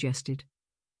 Talia suggested.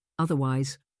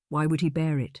 "Otherwise, why would he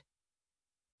bear it?"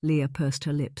 Leah pursed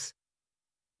her lips.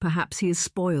 "Perhaps he is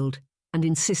spoiled and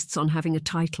insists on having a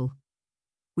title.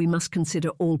 We must consider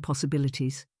all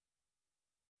possibilities."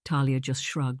 Talia just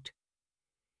shrugged.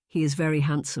 "He is very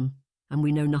handsome, and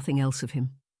we know nothing else of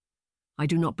him. I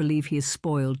do not believe he is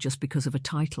spoiled just because of a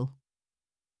title."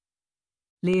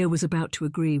 Leah was about to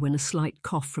agree when a slight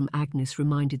cough from Agnes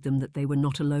reminded them that they were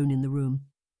not alone in the room,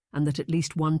 and that at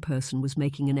least one person was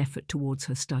making an effort towards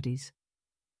her studies.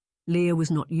 Leah was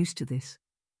not used to this.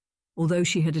 Although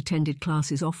she had attended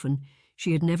classes often,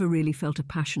 she had never really felt a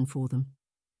passion for them.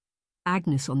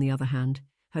 Agnes, on the other hand,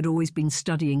 had always been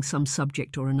studying some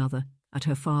subject or another, at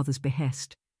her father's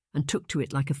behest, and took to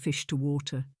it like a fish to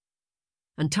water.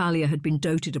 And Talia had been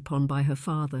doted upon by her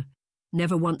father,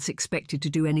 never once expected to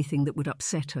do anything that would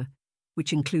upset her,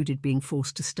 which included being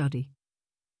forced to study.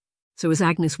 So as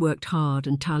Agnes worked hard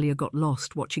and Talia got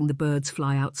lost watching the birds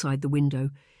fly outside the window,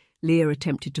 Leah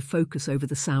attempted to focus over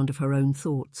the sound of her own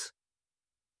thoughts.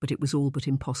 But it was all but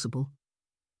impossible.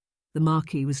 The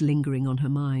Marquis was lingering on her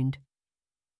mind.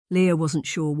 Leah wasn't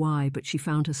sure why, but she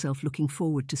found herself looking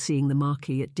forward to seeing the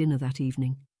Marquis at dinner that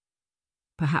evening.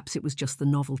 Perhaps it was just the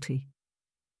novelty.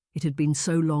 It had been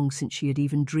so long since she had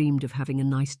even dreamed of having a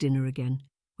nice dinner again,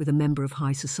 with a member of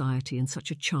high society and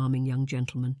such a charming young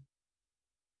gentleman.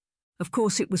 Of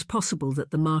course, it was possible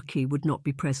that the Marquis would not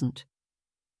be present,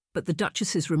 but the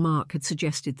Duchess's remark had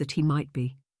suggested that he might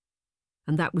be,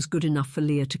 and that was good enough for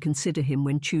Leah to consider him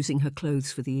when choosing her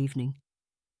clothes for the evening.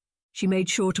 She made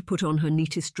sure to put on her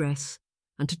neatest dress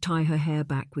and to tie her hair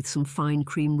back with some fine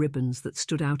cream ribbons that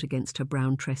stood out against her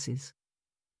brown tresses.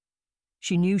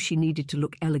 She knew she needed to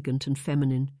look elegant and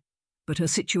feminine, but her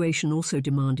situation also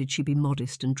demanded she be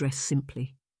modest and dress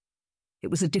simply. It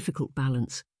was a difficult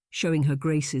balance, showing her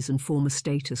graces and former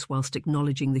status whilst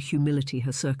acknowledging the humility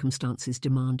her circumstances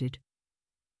demanded.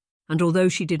 And although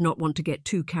she did not want to get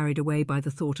too carried away by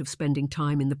the thought of spending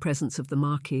time in the presence of the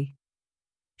Marquis,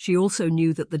 she also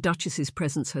knew that the Duchess's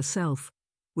presence herself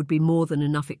would be more than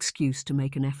enough excuse to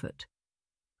make an effort.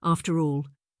 After all,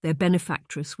 their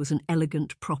benefactress was an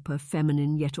elegant, proper,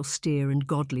 feminine, yet austere and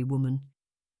godly woman.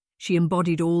 She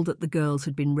embodied all that the girls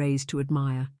had been raised to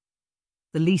admire.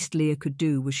 The least Leah could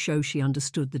do was show she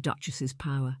understood the Duchess's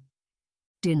power.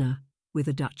 Dinner with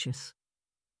a Duchess.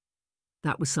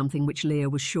 That was something which Leah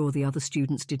was sure the other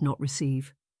students did not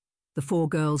receive. The 4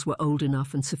 girls were old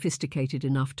enough and sophisticated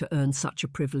enough to earn such a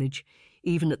privilege,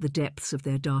 even at the depths of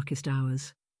their darkest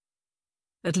hours.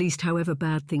 At least, however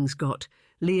bad things got,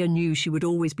 Leah knew she would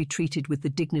always be treated with the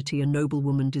dignity a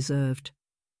noblewoman deserved.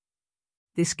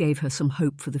 This gave her some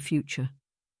hope for the future.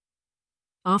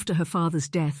 After her father's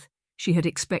death, she had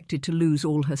expected to lose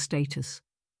all her status.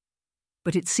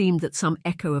 But it seemed that some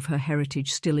echo of her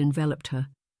heritage still enveloped her,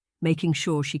 making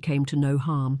sure she came to no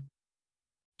harm.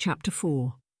 Chapter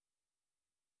 4.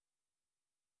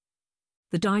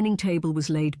 The dining table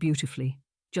was laid beautifully,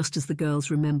 just as the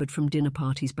girls remembered from dinner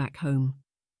parties back home.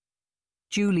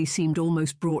 Julie seemed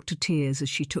almost brought to tears as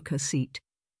she took her seat.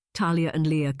 Talia and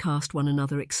Leah cast one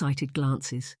another excited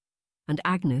glances, and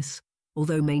Agnes,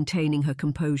 although maintaining her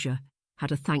composure,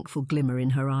 had a thankful glimmer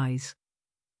in her eyes.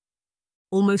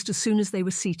 Almost as soon as they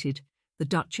were seated, the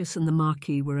Duchess and the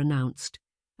Marquis were announced,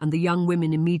 and the young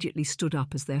women immediately stood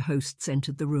up as their hosts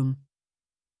entered the room.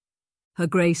 Her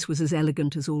Grace was as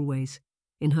elegant as always,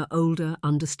 in her older,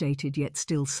 understated yet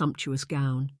still sumptuous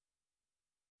gown.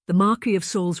 The Marquis of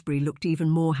Salisbury looked even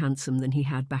more handsome than he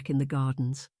had back in the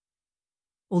gardens.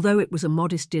 Although it was a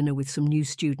modest dinner with some new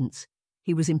students,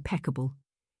 he was impeccable,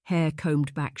 hair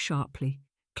combed back sharply,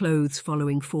 clothes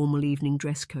following formal evening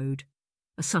dress code,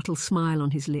 a subtle smile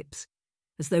on his lips,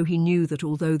 as though he knew that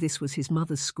although this was his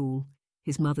mother's school,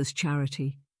 his mother's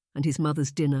charity, and his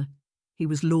mother's dinner, he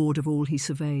was lord of all he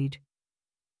surveyed.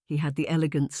 He had the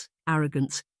elegance,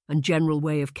 arrogance, and general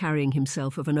way of carrying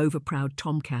himself of an overproud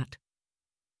tomcat.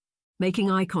 Making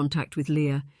eye contact with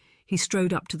Leah, he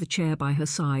strode up to the chair by her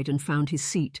side and found his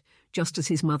seat just as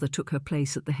his mother took her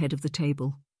place at the head of the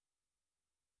table.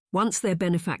 Once their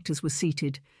benefactors were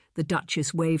seated, the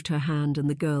Duchess waved her hand and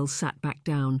the girls sat back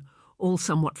down, all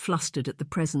somewhat flustered at the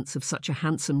presence of such a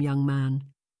handsome young man.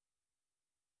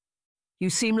 "You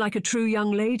seem like a true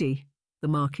young lady," the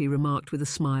Marquis remarked with a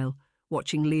smile,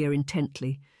 watching Leah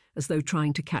intently, as though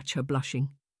trying to catch her blushing.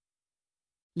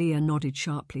 Leah nodded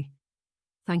sharply.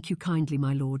 "Thank you kindly,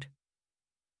 my lord."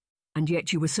 "And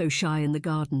yet you were so shy in the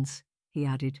gardens," he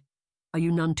added. "Are you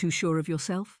none too sure of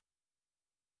yourself?"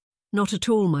 "Not at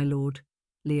all, my lord,"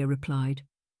 Leah replied.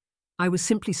 "I was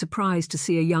simply surprised to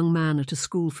see a young man at a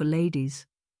school for ladies."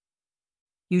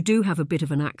 "You do have a bit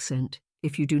of an accent,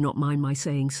 if you do not mind my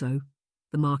saying so,"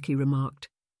 the Marquis remarked.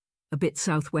 "A bit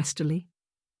southwesterly?"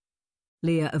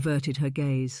 Leah averted her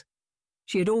gaze.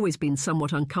 She had always been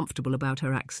somewhat uncomfortable about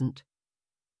her accent.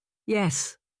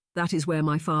 "Yes, that is where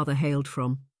my father hailed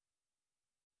from."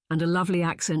 "And a lovely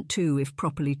accent too, if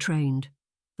properly trained,"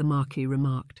 the Marquis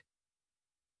remarked.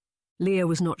 Leah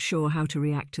was not sure how to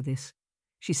react to this.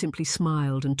 She simply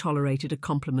smiled and tolerated a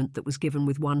compliment that was given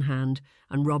with one hand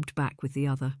and robbed back with the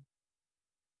other.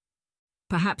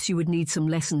 "Perhaps you would need some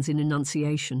lessons in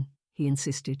enunciation," he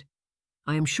insisted.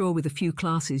 "I am sure with a few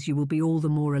classes you will be all the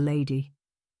more a lady."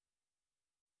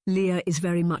 "Leah is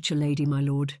very much a lady, my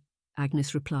lord,"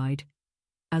 Agnes replied,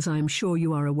 "as I am sure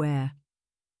you are aware."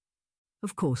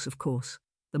 Of course,"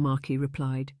 the Marquis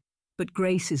replied. "But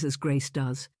grace is as grace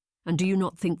does, and do you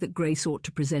not think that grace ought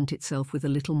to present itself with a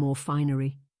little more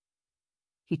finery?"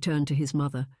 He turned to his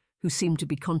mother, who seemed to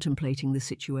be contemplating the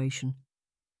situation.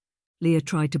 Leah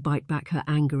tried to bite back her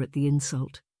anger at the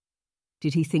insult.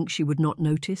 Did he think she would not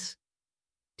notice?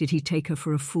 Did he take her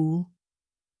for a fool?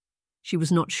 She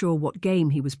was not sure what game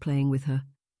he was playing with her,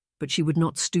 but she would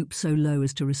not stoop so low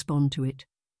as to respond to it.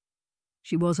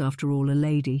 She was, after all, a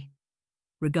lady,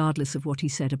 regardless of what he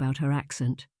said about her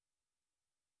accent.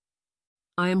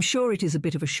 "I am sure it is a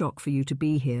bit of a shock for you to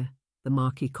be here," the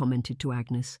Marquis commented to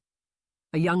Agnes.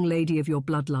 "A young lady of your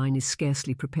bloodline is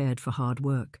scarcely prepared for hard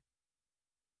work."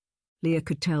 Leah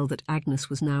could tell that Agnes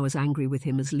was now as angry with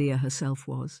him as Leah herself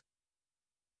was.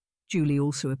 Julie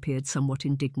also appeared somewhat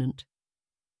indignant.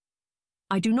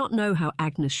 "I do not know how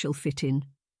Agnes shall fit in,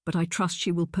 but I trust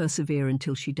she will persevere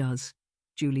until she does,"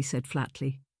 Julie said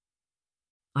flatly.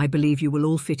 "I believe you will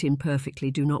all fit in perfectly,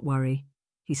 do not worry,"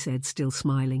 he said, still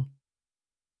smiling.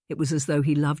 It was as though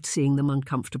he loved seeing them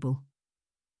uncomfortable.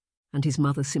 And his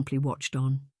mother simply watched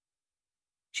on.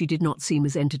 She did not seem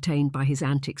as entertained by his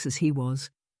antics as he was,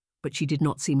 but she did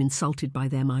not seem insulted by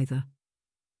them either.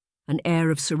 An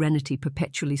air of serenity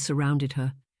perpetually surrounded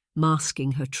her,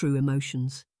 masking her true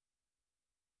emotions.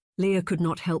 Leah could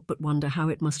not help but wonder how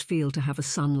it must feel to have a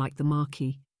son like the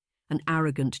Marquis, an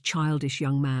arrogant, childish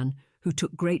young man who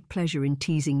took great pleasure in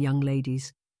teasing young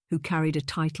ladies, who carried a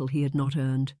title he had not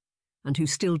earned, and who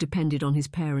still depended on his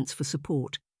parents for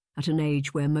support at an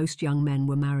age where most young men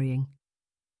were marrying.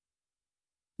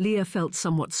 Leah felt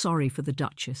somewhat sorry for the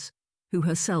Duchess, who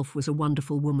herself was a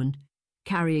wonderful woman,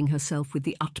 carrying herself with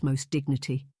the utmost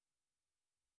dignity.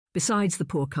 Besides the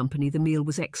poor company, the meal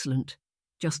was excellent,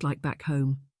 just like back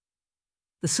home.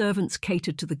 The servants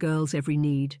catered to the girls' every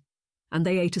need, and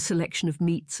they ate a selection of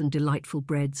meats and delightful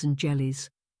breads and jellies,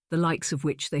 the likes of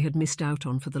which they had missed out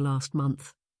on for the last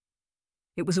month.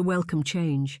 It was a welcome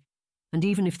change, and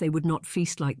even if they would not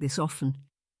feast like this often,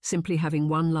 simply having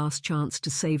one last chance to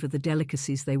savour the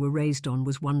delicacies they were raised on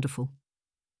was wonderful.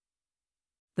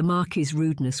 The Marquis's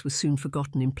rudeness was soon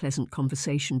forgotten in pleasant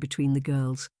conversation between the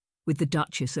girls, with the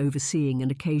Duchess overseeing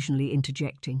and occasionally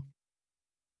interjecting.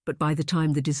 But by the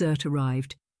time the dessert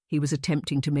arrived, he was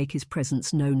attempting to make his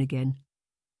presence known again.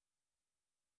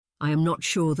 "I am not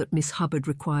sure that Miss Hubbard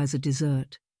requires a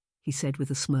dessert," he said with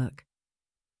a smirk.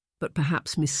 "But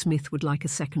perhaps Miss Smith would like a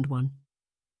second one."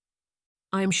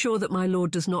 "I am sure that my lord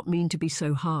does not mean to be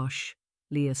so harsh,"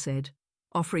 Leah said,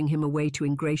 offering him a way to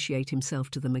ingratiate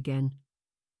himself to them again.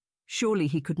 Surely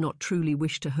he could not truly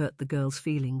wish to hurt the girl's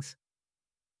feelings.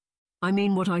 "I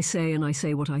mean what I say, and I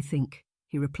say what I think,"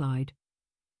 he replied.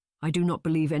 "I do not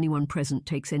believe anyone present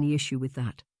takes any issue with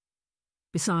that.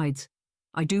 Besides,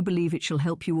 I do believe it shall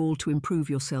help you all to improve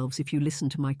yourselves if you listen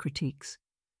to my critiques,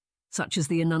 such as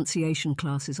the enunciation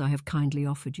classes I have kindly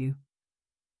offered you."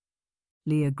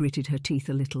 Leah gritted her teeth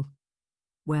a little.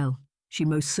 Well, she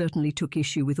most certainly took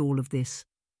issue with all of this,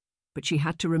 but she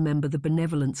had to remember the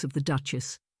benevolence of the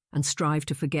Duchess and strive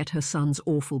to forget her son's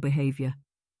awful behaviour.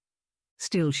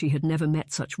 Still, she had never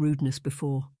met such rudeness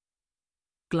before.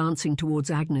 Glancing towards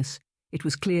Agnes, it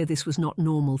was clear this was not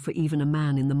normal for even a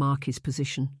man in the Marquis's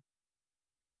position.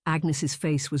 Agnes's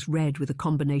face was red with a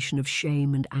combination of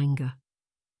shame and anger.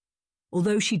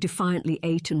 Although she defiantly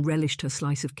ate and relished her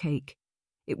slice of cake,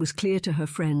 it was clear to her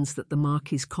friends that the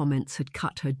Marquis's comments had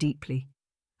cut her deeply,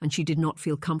 and she did not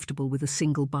feel comfortable with a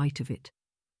single bite of it.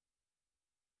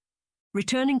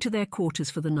 Returning to their quarters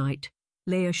for the night,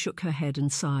 Leah shook her head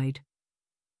and sighed.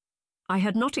 "I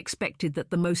had not expected that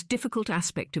the most difficult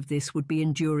aspect of this would be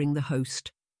enduring the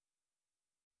host."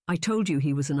 "I told you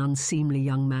he was an unseemly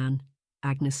young man,"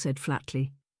 Agnes said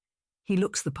flatly. "He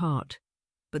looks the part,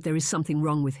 but there is something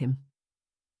wrong with him.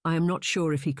 I am not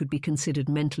sure if he could be considered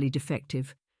mentally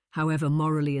defective, however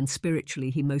morally and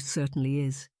spiritually he most certainly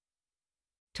is."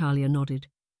 Talia nodded.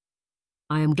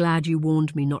 "I am glad you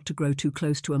warned me not to grow too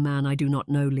close to a man I do not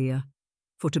know, Leah,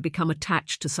 for to become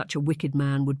attached to such a wicked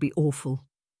man would be awful."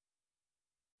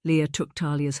 Leah took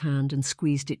Talia's hand and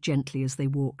squeezed it gently as they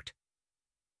walked.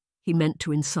 "He meant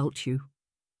to insult you.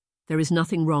 There is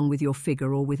nothing wrong with your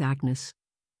figure or with Agnes.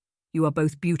 You are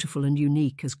both beautiful and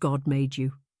unique as God made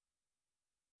you."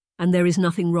 "And there is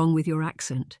nothing wrong with your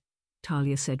accent,"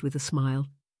 Talia said with a smile.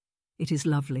 "It is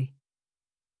lovely."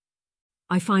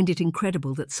 "I find it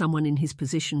incredible that someone in his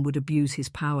position would abuse his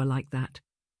power like that,"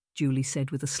 Julie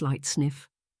said with a slight sniff.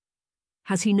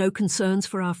 "Has he no concerns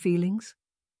for our feelings?"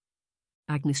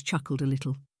 Agnes chuckled a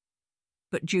little.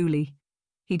 "But Julie,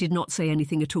 he did not say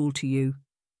anything at all to you."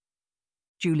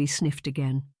 Julie sniffed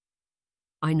again.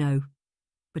 "I know,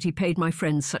 but he paid my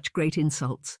friends such great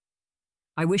insults.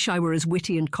 I wish I were as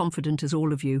witty and confident as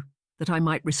all of you, that I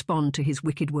might respond to his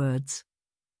wicked words."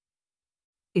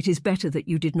 "It is better that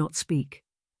you did not speak,"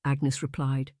 Agnes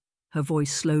replied, her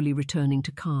voice slowly returning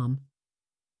to calm.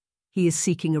 "He is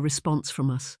seeking a response from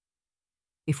us.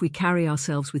 If we carry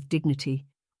ourselves with dignity,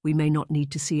 we may not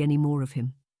need to see any more of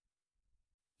him."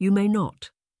 "You may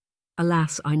not.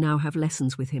 Alas, I now have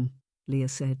lessons with him," Leah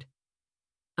said.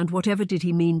 "And whatever did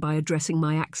he mean by addressing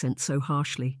my accent so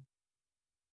harshly?"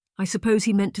 "I suppose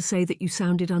he meant to say that you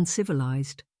sounded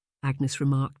uncivilized," Agnes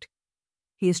remarked.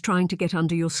 "He is trying to get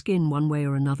under your skin one way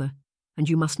or another, and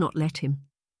you must not let him."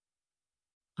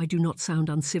 "I do not sound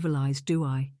uncivilized, do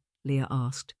I?" Leah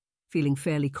asked, feeling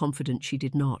fairly confident she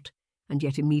did not, and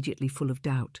yet immediately full of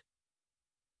doubt.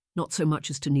 "Not so much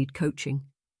as to need coaching."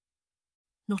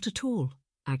 "Not at all,"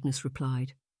 Agnes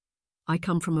replied. "I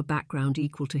come from a background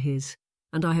equal to his,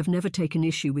 and I have never taken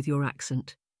issue with your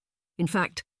accent. In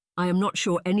fact, I am not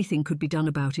sure anything could be done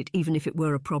about it even if it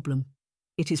were a problem.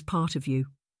 It is part of you."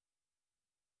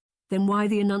 "Then why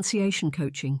the enunciation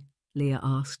coaching?" Leah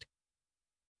asked.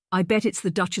 "I bet it's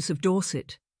the Duchess of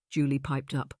Dorset," Julie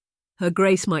piped up. "Her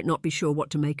Grace might not be sure what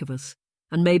to make of us,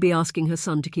 and may be asking her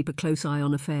son to keep a close eye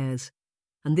on affairs,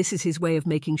 and this is his way of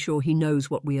making sure he knows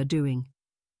what we are doing."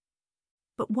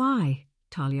 "But why?"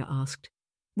 Talia asked.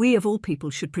 "We of all people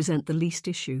should present the least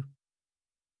issue."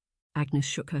 Agnes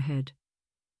shook her head.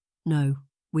 "No,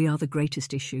 we are the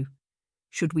greatest issue.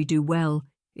 Should we do well,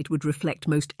 it would reflect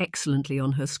most excellently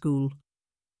on her school.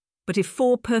 But if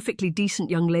 4 perfectly decent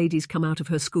young ladies come out of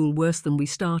her school worse than we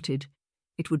started,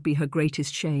 it would be her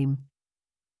greatest shame."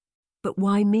 "But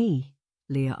why me?"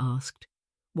 Leah asked.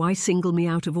 "Why single me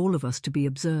out of all of us to be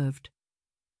observed?"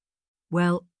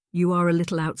 "Well, you are a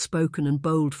little outspoken and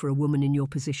bold for a woman in your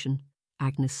position,"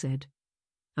 Agnes said.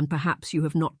 "And perhaps you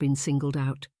have not been singled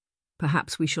out.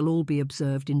 Perhaps we shall all be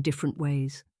observed in different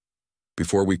ways."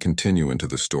 Before we continue into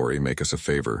the story, make us a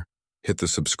favor. Hit the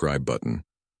subscribe button.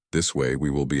 This way we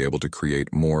will be able to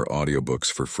create more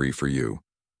audiobooks for free for you.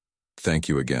 Thank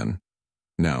you again.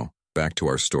 Now, back to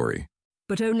our story.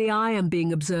 "But only I am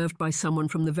being observed by someone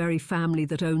from the very family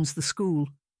that owns the school,"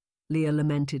 Leah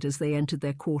lamented as they entered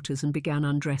their quarters and began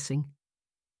undressing.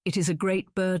 "It is a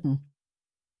great burden."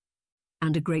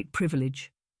 "And a great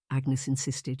privilege," Agnes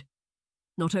insisted.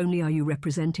 "Not only are you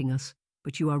representing us,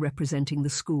 but you are representing the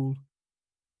school.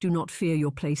 Do not fear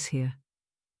your place here.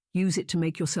 Use it to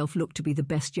make yourself look to be the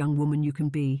best young woman you can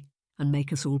be, and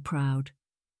make us all proud."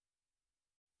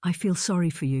 "I feel sorry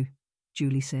for you,"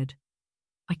 Julie said.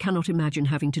 "I cannot imagine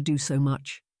having to do so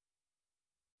much."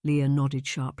 Leah nodded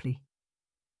sharply.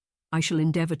 "I shall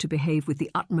endeavour to behave with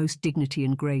the utmost dignity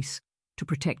and grace, to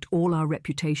protect all our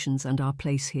reputations and our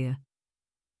place here.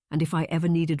 And if I ever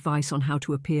need advice on how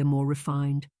to appear more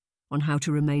refined, on how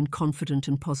to remain confident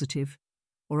and positive,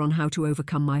 or on how to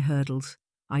overcome my hurdles,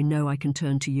 I know I can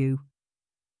turn to you."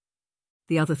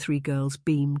 The other 3 girls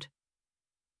beamed.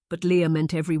 But Leah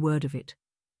meant every word of it.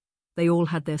 They all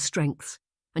had their strengths,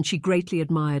 and she greatly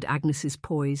admired Agnes's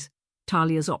poise,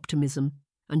 Talia's optimism,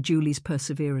 and Julie's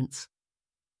perseverance.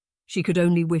 She could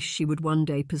only wish she would one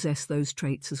day possess those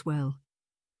traits as well.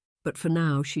 But for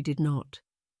now she did not.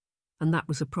 And that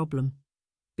was a problem,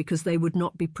 because they would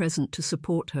not be present to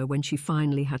support her when she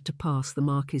finally had to pass the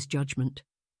Marquis' judgment.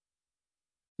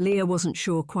 Leah wasn't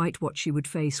sure quite what she would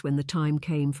face when the time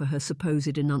came for her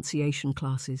supposed enunciation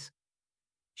classes.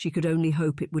 She could only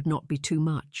hope it would not be too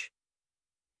much.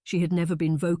 She had never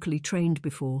been vocally trained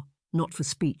before, not for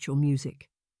speech or music.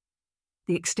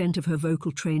 The extent of her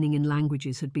vocal training in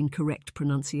languages had been correct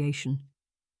pronunciation.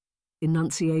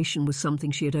 Enunciation was something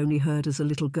she had only heard as a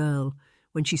little girl,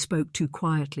 when she spoke too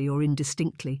quietly or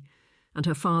indistinctly, and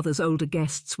her father's older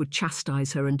guests would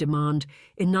chastise her and demand,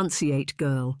 "Enunciate,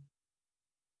 girl."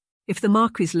 If the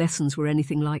Marquis' lessons were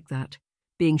anything like that,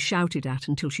 being shouted at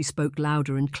until she spoke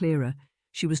louder and clearer,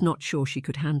 she was not sure she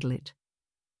could handle it.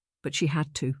 But she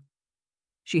had to.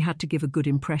 She had to give a good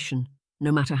impression,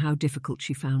 no matter how difficult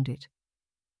she found it.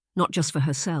 Not just for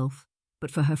herself,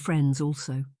 but for her friends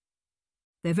also.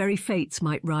 Their very fates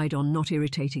might ride on not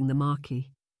irritating the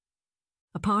Marquis.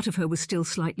 A part of her was still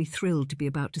slightly thrilled to be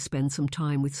about to spend some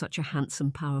time with such a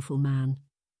handsome, powerful man.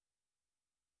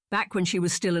 Back when she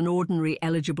was still an ordinary,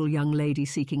 eligible young lady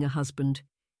seeking a husband,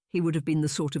 he would have been the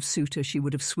sort of suitor she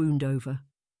would have swooned over.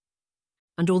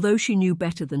 And although she knew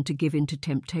better than to give in to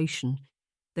temptation,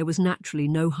 there was naturally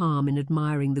no harm in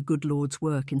admiring the good Lord's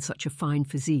work in such a fine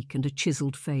physique and a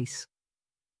chiselled face.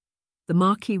 The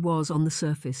Marquis was, on the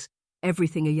surface,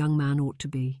 everything a young man ought to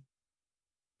be.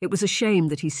 It was a shame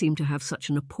that he seemed to have such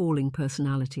an appalling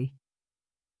personality.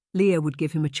 Leah would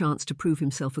give him a chance to prove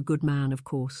himself a good man, of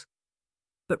course,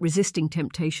 but resisting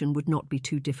temptation would not be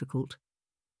too difficult.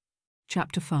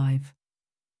 Chapter 5.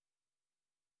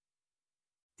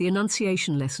 The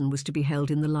enunciation lesson was to be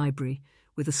held in the library,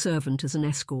 with a servant as an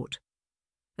escort.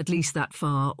 At least that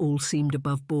far all seemed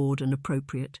above board and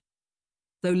appropriate.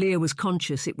 Though Leah was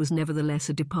conscious it was nevertheless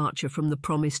a departure from the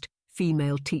promised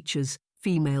female teachers,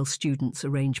 female students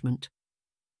arrangement.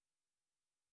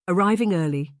 Arriving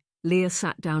early, Leah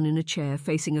sat down in a chair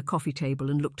facing a coffee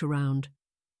table and looked around.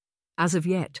 As of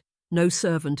yet, no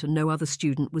servant and no other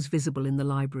student was visible in the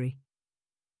library.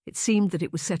 It seemed that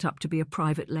it was set up to be a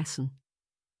private lesson.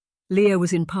 Leah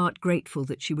was in part grateful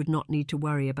that she would not need to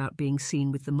worry about being seen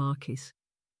with the Marquis.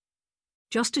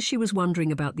 Just as she was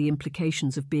wondering about the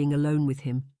implications of being alone with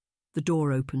him, the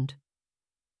door opened.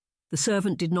 The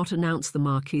servant did not announce the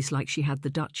Marquis like she had the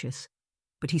Duchess,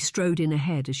 but he strode in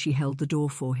ahead as she held the door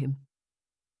for him.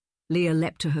 Leah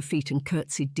leapt to her feet and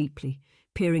curtsied deeply,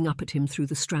 peering up at him through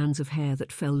the strands of hair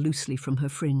that fell loosely from her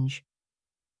fringe.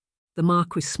 The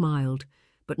Marquis smiled,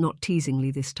 but not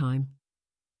teasingly this time.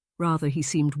 Rather, he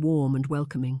seemed warm and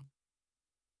welcoming.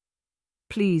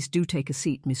 Please do take a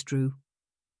seat, Miss Drew."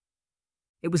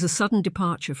 It was a sudden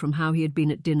departure from how he had been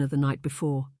at dinner the night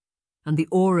before, and the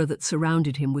aura that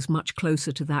surrounded him was much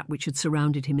closer to that which had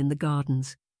surrounded him in the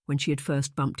gardens when she had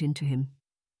first bumped into him.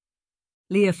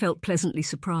 Leah felt pleasantly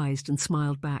surprised and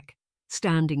smiled back,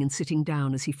 standing and sitting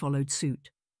down as he followed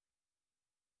suit.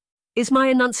 "Is my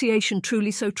enunciation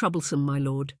truly so troublesome, my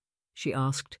lord?" she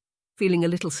asked, feeling a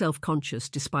little self-conscious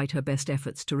despite her best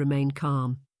efforts to remain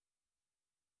calm.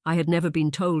 "I had never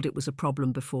been told it was a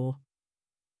problem before."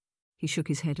 He shook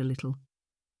his head a little.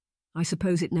 "I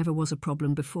suppose it never was a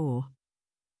problem before.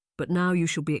 But now you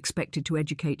shall be expected to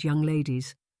educate young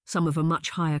ladies, some of a much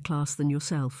higher class than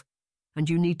yourself, and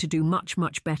you need to do much,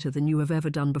 much better than you have ever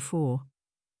done before."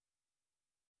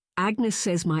 "Agnes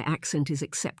says my accent is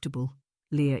acceptable,"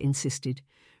 Leah insisted,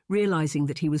 realizing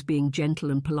that he was being gentle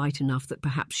and polite enough that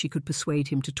perhaps she could persuade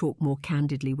him to talk more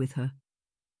candidly with her.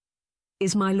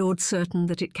 "Is my lord certain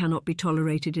that it cannot be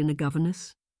tolerated in a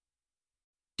governess?"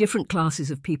 "Different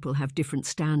classes of people have different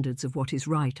standards of what is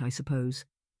right, I suppose,"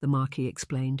 the Marquis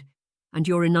explained, "and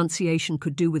your enunciation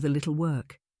could do with a little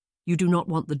work. You do not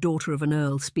want the daughter of an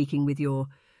earl speaking with your,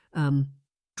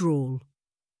 drawl."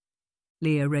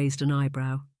 Leah raised an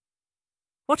eyebrow.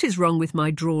 "What is wrong with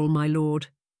my drawl, my lord?"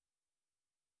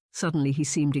 Suddenly he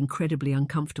seemed incredibly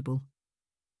uncomfortable.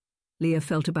 Leah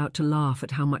felt about to laugh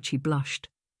at how much he blushed,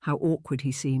 how awkward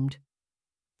he seemed.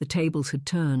 The tables had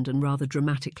turned, and rather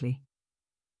dramatically.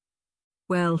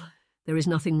 "Well, there is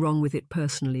nothing wrong with it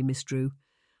personally, Miss Drew.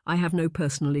 I have no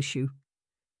personal issue.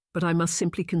 But I must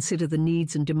simply consider the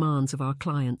needs and demands of our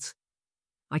clients.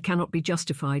 I cannot be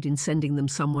justified in sending them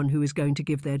someone who is going to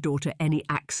give their daughter any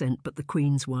accent but the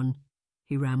Queen's one,"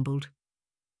 he rambled.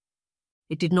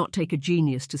 It did not take a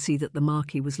genius to see that the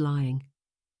Marquis was lying.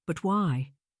 But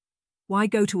why? Why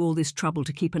go to all this trouble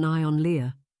to keep an eye on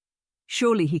Leah?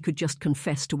 Surely he could just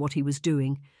confess to what he was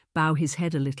doing, bow his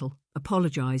head a little,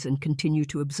 apologize, and continue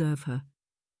to observe her.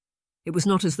 It was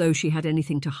not as though she had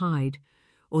anything to hide,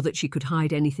 or that she could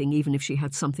hide anything even if she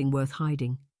had something worth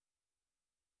hiding.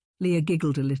 Leah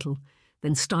giggled a little,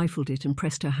 then stifled it and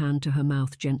pressed her hand to her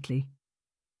mouth gently.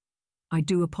 "I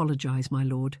do apologize, my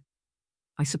lord.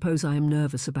 I suppose I am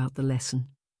nervous about the lesson."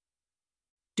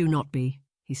 "Do not be,"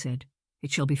 he said.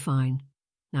 "It shall be fine.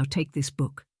 Now take this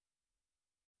book."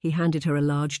 He handed her a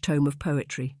large tome of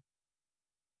poetry.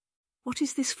 "What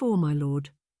is this for, my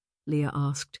lord?" Leah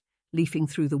asked, leafing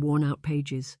through the worn-out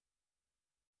pages.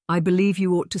 "I believe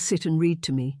you ought to sit and read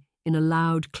to me, in a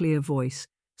loud, clear voice,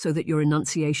 so that your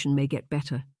enunciation may get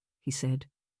better," he said.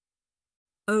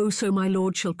 "Oh, so my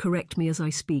lord shall correct me as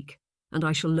I speak, and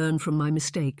I shall learn from my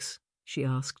mistakes?" she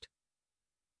asked.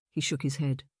 He shook his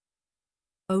head.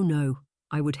 "Oh no,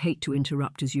 I would hate to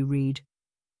interrupt as you read.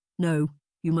 No,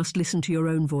 you must listen to your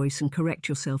own voice and correct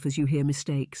yourself as you hear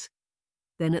mistakes.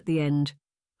 Then at the end,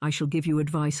 I shall give you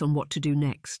advice on what to do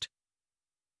next."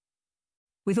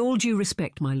 "With all due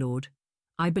respect, my lord,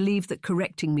 I believe that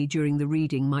correcting me during the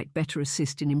reading might better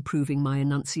assist in improving my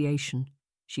enunciation,"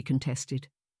 she contested.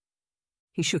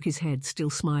 He shook his head, still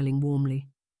smiling warmly.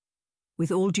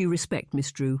 "With all due respect,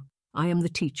 Miss Drew, I am the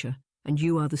teacher, and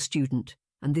you are the student,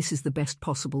 and this is the best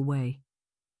possible way."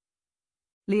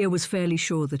 Leah was fairly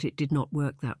sure that it did not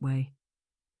work that way.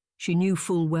 She knew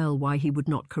full well why he would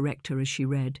not correct her as she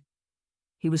read.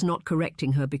 He was not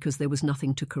correcting her because there was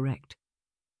nothing to correct.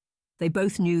 They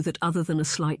both knew that other than a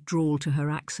slight drawl to her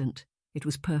accent, it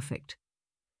was perfect.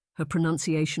 Her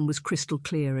pronunciation was crystal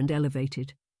clear and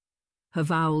elevated. Her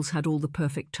vowels had all the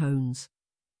perfect tones.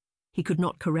 He could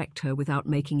not correct her without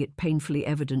making it painfully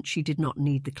evident she did not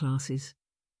need the classes.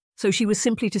 So she was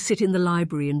simply to sit in the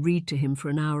library and read to him for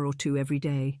an hour or two every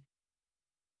day.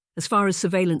 As far as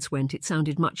surveillance went, it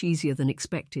sounded much easier than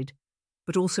expected,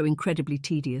 but also incredibly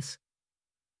tedious.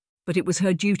 But it was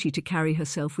her duty to carry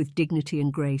herself with dignity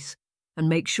and grace and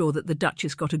make sure that the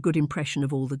Duchess got a good impression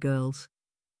of all the girls.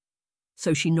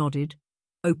 So she nodded,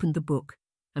 opened the book,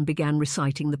 and began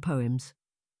reciting the poems.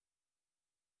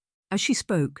 As she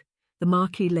spoke, the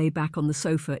Marquis lay back on the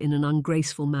sofa in an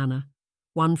ungraceful manner,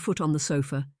 one foot on the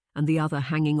sofa and the other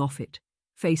hanging off it,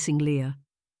 facing Leah,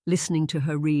 listening to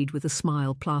her read with a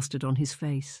smile plastered on his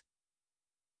face.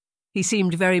 He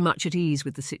seemed very much at ease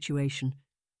with the situation,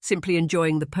 simply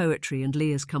enjoying the poetry and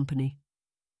Leah's company.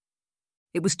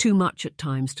 It was too much at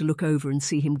times to look over and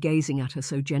see him gazing at her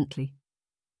so gently.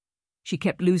 She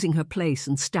kept losing her place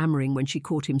and stammering when she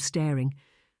caught him staring,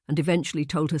 and eventually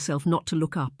told herself not to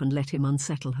look up and let him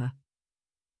unsettle her.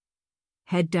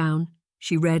 Head down,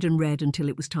 she read and read until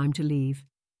it was time to leave,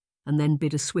 and then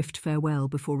bid a swift farewell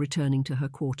before returning to her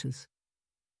quarters.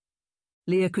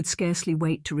 Leah could scarcely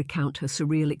wait to recount her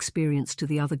surreal experience to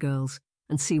the other girls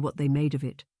and see what they made of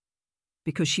it,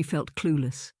 because she felt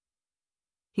clueless.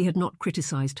 He had not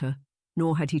criticised her,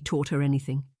 nor had he taught her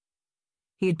anything.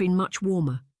 He had been much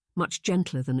warmer, much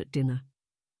gentler than at dinner.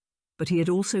 But he had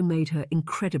also made her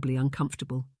incredibly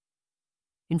uncomfortable.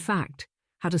 In fact,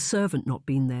 had a servant not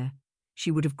been there,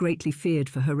 she would have greatly feared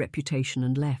for her reputation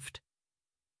and left.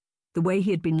 The way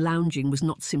he had been lounging was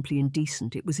not simply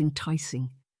indecent, it was enticing,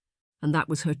 and that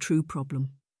was her true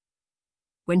problem.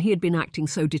 When he had been acting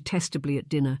so detestably at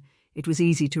dinner, it was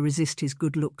easy to resist his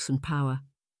good looks and power.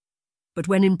 But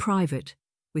when in private,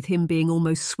 with him being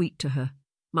almost sweet to her,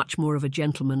 much more of a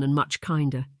gentleman and much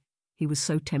kinder, he was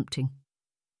so tempting.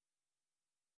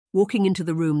 Walking into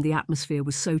the room, the atmosphere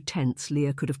was so tense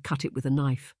Leah could have cut it with a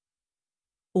knife.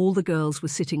 All the girls were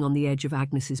sitting on the edge of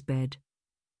Agnes's bed.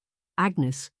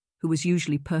 Agnes, who was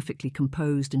usually perfectly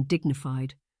composed and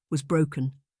dignified, was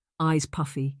broken, eyes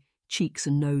puffy, cheeks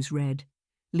and nose red,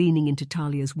 leaning into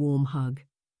Talia's warm hug.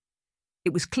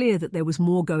 It was clear that there was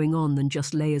more going on than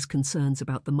just Leah's concerns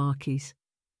about the Marquis,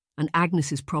 and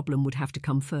Agnes's problem would have to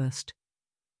come first.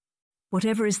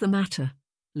 "Whatever is the matter?"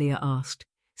 Leah asked,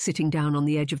 sitting down on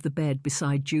the edge of the bed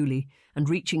beside Julie and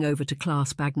reaching over to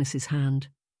clasp Agnes's hand.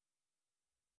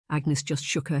 Agnes just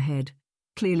shook her head,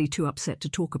 clearly too upset to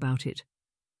talk about it,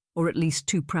 or at least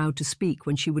too proud to speak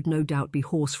when she would no doubt be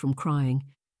hoarse from crying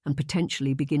and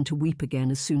potentially begin to weep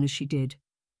again as soon as she did.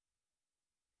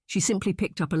 She simply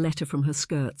picked up a letter from her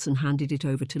skirts and handed it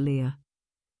over to Leah.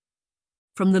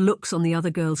 From the looks on the other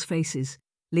girls' faces,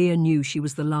 Leah knew she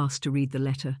was the last to read the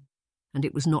letter, and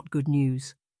it was not good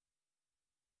news.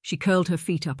 She curled her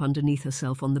feet up underneath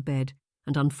herself on the bed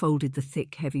and unfolded the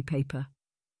thick, heavy paper.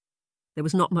 There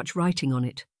was not much writing on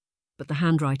it, but the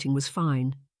handwriting was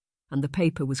fine, and the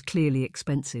paper was clearly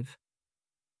expensive.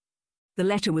 The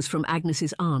letter was from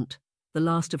Agnes's aunt, the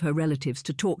last of her relatives,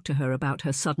 to talk to her about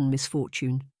her sudden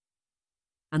misfortune.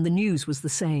 And the news was the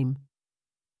same.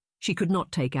 She could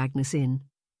not take Agnes in.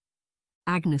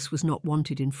 Agnes was not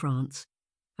wanted in France,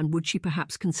 and would she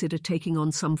perhaps consider taking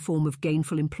on some form of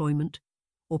gainful employment,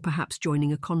 or perhaps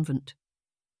joining a convent?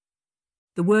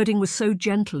 The wording was so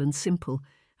gentle and simple,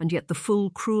 and yet the full,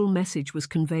 cruel message was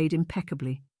conveyed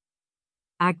impeccably.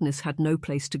 Agnes had no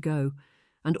place to go,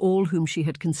 and all whom she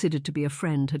had considered to be a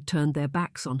friend had turned their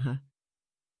backs on her.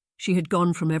 She had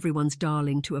gone from everyone's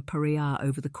darling to a pariah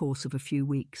over the course of a few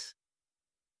weeks.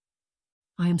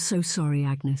 "I am so sorry,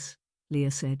 Agnes,"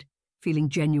 Leah said, feeling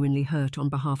genuinely hurt on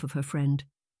behalf of her friend.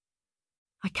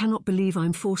 "I cannot believe I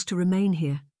am forced to remain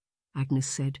here," Agnes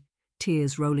said,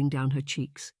 tears rolling down her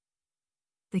cheeks.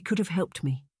 "They could have helped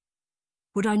me.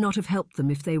 Would I not have helped them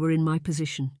if they were in my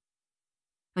position?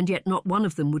 And yet not one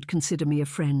of them would consider me a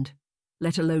friend,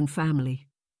 let alone family."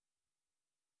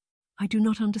 "I do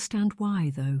not understand why,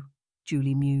 though,"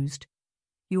 Julie mused.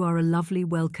 "You are a lovely,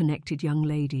 well-connected young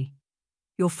lady.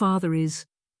 Your father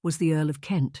was the Earl of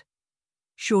Kent.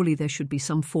 Surely there should be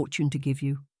some fortune to give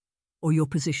you, or your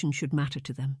position should matter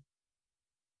to them."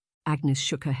 Agnes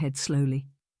shook her head slowly.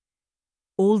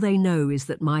 "All they know is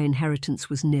that my inheritance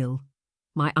was nil.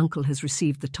 My uncle has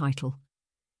received the title,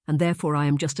 and therefore I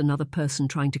am just another person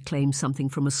trying to claim something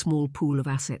from a small pool of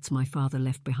assets my father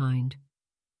left behind.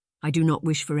 I do not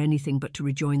wish for anything but to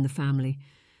rejoin the family,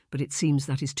 but it seems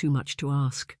that is too much to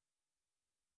ask."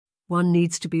 "One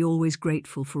needs to be always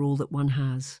grateful for all that one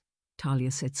has,"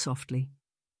 Talia said softly.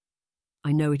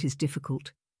 "I know it is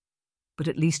difficult, but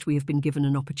at least we have been given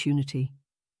an opportunity.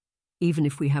 Even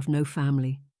if we have no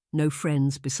family, no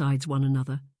friends besides one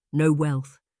another, no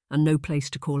wealth, and no place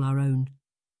to call our own,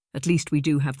 at least we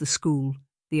do have the school,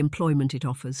 the employment it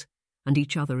offers, and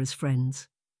each other as friends."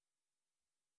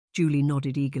 Julie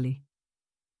nodded eagerly.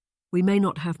 "We may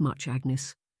not have much,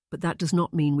 Agnes, but that does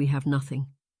not mean we have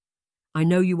nothing. I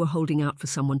know you were holding out for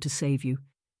someone to save you,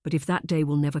 but if that day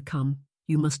will never come,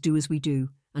 you must do as we do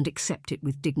and accept it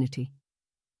with dignity.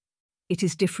 It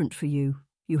is different for you.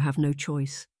 You have no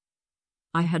choice.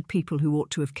 I had people who ought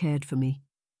to have cared for me,"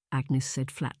 Agnes said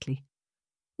flatly.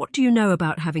 "What do you know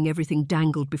about having everything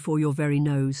dangled before your very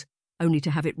nose, only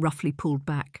to have it roughly pulled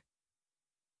back?"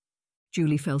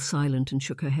 Julie fell silent and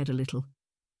shook her head a little.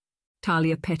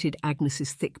 Talia petted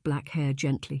Agnes's thick black hair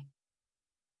gently.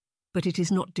 "But it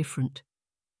is not different.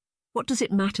 What does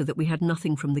it matter that we had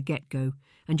nothing from the get-go,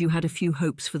 and you had a few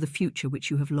hopes for the future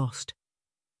which you have lost?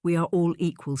 We are all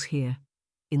equals here,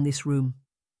 in this room."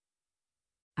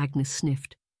 Agnes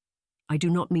sniffed. "I do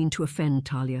not mean to offend,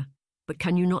 Talia, but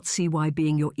can you not see why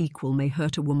being your equal may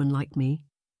hurt a woman like me?"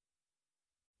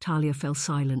 Talia fell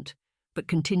silent, but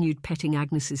continued petting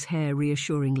Agnes's hair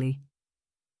reassuringly.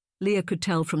 Leah could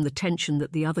tell from the tension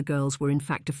that the other girls were in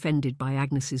fact offended by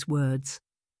Agnes's words.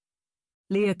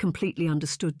 Leah completely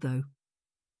understood, though.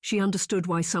 She understood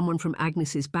why someone from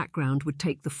Agnes's background would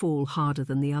take the fall harder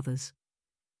than the others.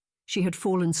 She had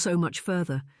fallen so much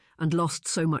further and lost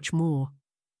so much more.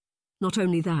 Not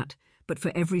only that, but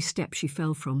for every step she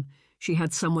fell from, she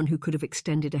had someone who could have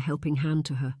extended a helping hand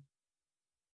to her.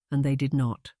 And they did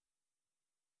not.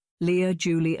 Leah,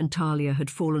 Julie and Talia had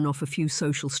fallen off a few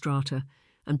social strata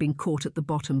and been caught at the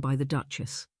bottom by the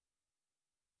Duchess.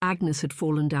 Agnes had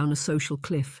fallen down a social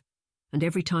cliff, and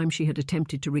every time she had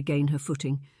attempted to regain her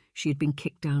footing, she had been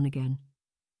kicked down again.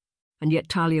 And yet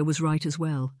Talia was right as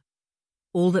well.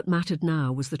 All that mattered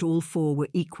now was that all four were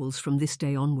equals from this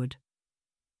day onward.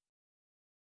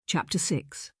 Chapter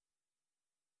 6.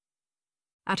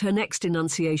 At her next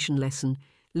enunciation lesson,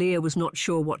 Leah was not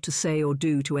sure what to say or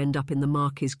do to end up in the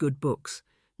Marquis's good books,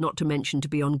 not to mention to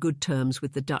be on good terms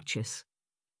with the Duchess.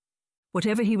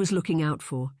 Whatever he was looking out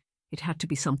for, it had to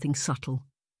be something subtle.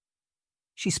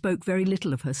 She spoke very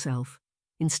little of herself,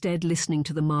 instead listening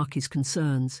to the Marquis's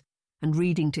concerns and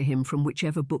reading to him from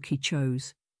whichever book he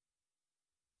chose.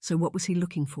 So what was he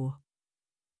looking for?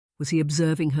 Was he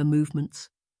observing her movements,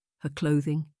 her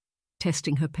clothing,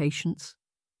 testing her patience?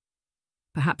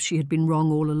 Perhaps she had been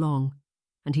wrong all along,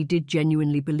 and he did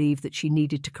genuinely believe that she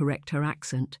needed to correct her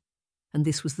accent, and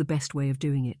this was the best way of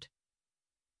doing it.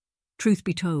 Truth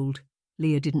be told,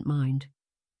 Leah didn't mind.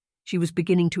 She was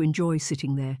beginning to enjoy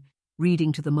sitting there,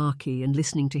 reading to the Marquis and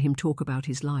listening to him talk about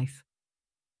his life.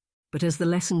 But as the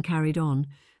lesson carried on,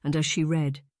 and as she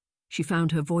read, she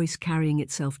found her voice carrying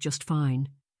itself just fine,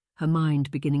 her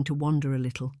mind beginning to wander a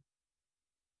little.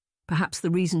 Perhaps the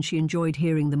reason she enjoyed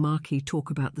hearing the Marquis talk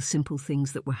about the simple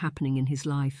things that were happening in his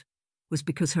life was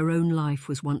because her own life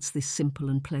was once this simple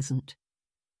and pleasant.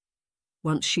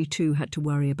 Once she too had to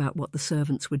worry about what the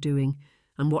servants were doing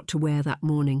and what to wear that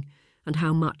morning, and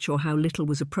how much or how little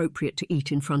was appropriate to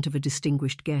eat in front of a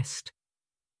distinguished guest.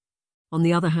 On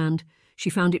the other hand,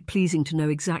 she found it pleasing to know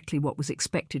exactly what was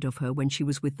expected of her when she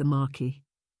was with the Marquis.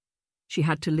 She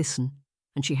had to listen,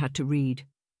 and she had to read.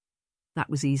 That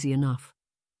was easy enough.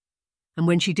 And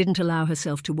when she didn't allow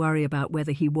herself to worry about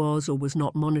whether he was or was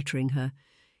not monitoring her,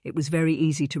 it was very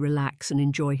easy to relax and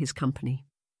enjoy his company.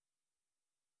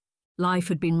 Life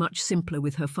had been much simpler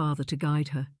with her father to guide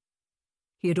her.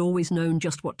 He had always known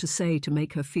just what to say to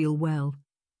make her feel well,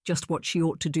 just what she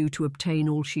ought to do to obtain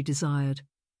all she desired,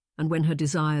 and when her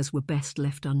desires were best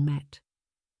left unmet.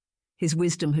 His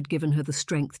wisdom had given her the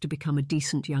strength to become a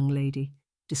decent young lady,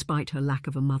 despite her lack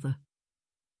of a mother.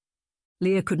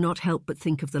 Leah could not help but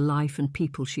think of the life and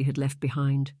people she had left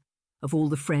behind, of all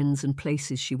the friends and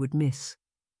places she would miss.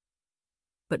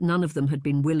 But none of them had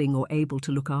been willing or able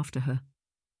to look after her.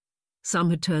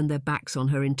 Some had turned their backs on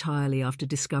her entirely after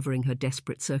discovering her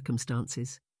desperate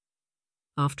circumstances.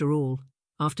 After all,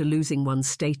 after losing one's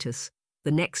status,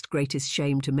 the next greatest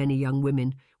shame to many young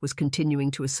women was continuing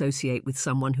to associate with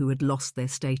someone who had lost their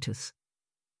status.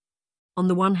 On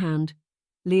the one hand,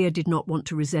 Leah did not want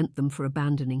to resent them for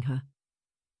abandoning her.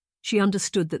 She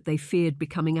understood that they feared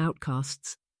becoming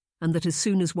outcasts, and that as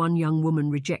soon as one young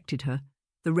woman rejected her,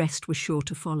 the rest was sure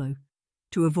to follow,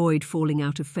 to avoid falling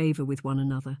out of favour with one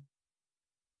another.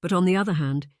 But on the other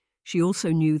hand, she also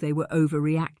knew they were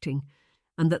overreacting,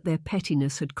 and that their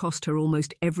pettiness had cost her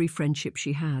almost every friendship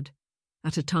she had,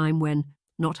 at a time when,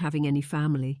 not having any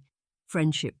family,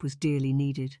 friendship was dearly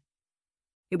needed.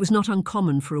 It was not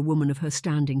uncommon for a woman of her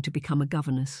standing to become a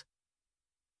governess,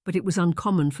 but it was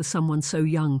uncommon for someone so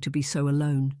young to be so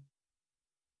alone.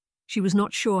 She was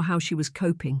not sure how she was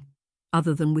coping,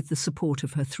 other than with the support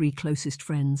of her 3 closest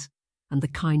friends and the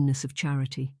kindness of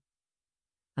Charity.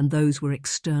 And those were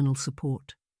external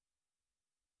support.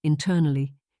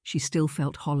 Internally, she still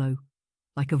felt hollow,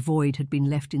 like a void had been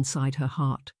left inside her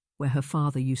heart where her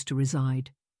father used to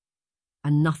reside,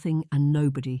 and nothing and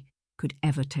nobody could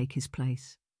ever take his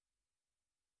place.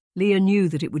 Leah knew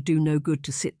that it would do no good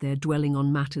to sit there dwelling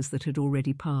on matters that had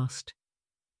already passed.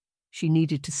 She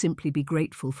needed to simply be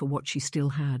grateful for what she still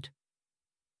had.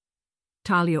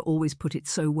 Talia always put it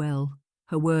so well,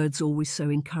 her words always so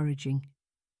encouraging,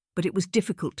 but it was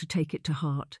difficult to take it to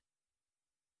heart.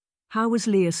 How was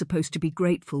Leah supposed to be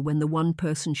grateful when the one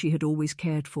person she had always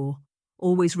cared for,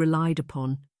 always relied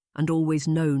upon, and always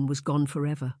known was gone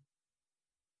forever?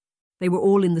 They were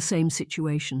all in the same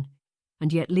situation,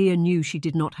 and yet Leah knew she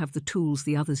did not have the tools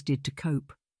the others did to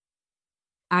cope.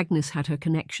 Agnes had her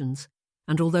connections,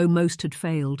 and although most had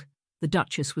failed, the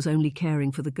Duchess was only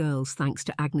caring for the girls thanks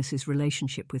to Agnes's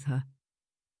relationship with her.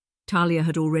 Talia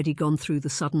had already gone through the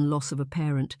sudden loss of a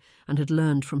parent and had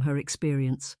learned from her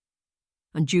experience.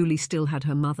 And Julie still had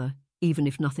her mother, even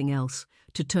if nothing else,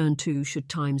 to turn to should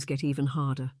times get even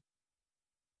harder.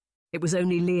 It was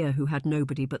only Leah who had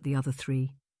nobody but the other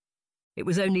 3. It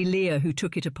was only Leah who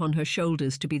took it upon her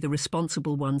shoulders to be the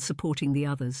responsible one supporting the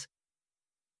others.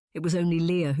 It was only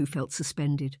Leah who felt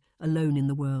suspended, alone in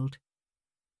the world.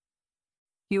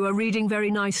 "You are reading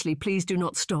very nicely, please do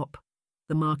not stop,"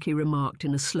 the Marquis remarked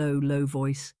in a slow, low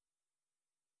voice.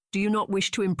 "Do you not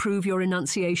wish to improve your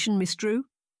enunciation, Miss Drew?"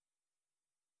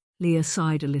 Leah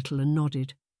sighed a little and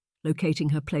nodded, locating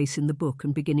her place in the book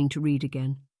and beginning to read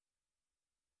again.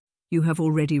 "You have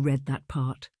already read that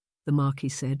part," the Marquis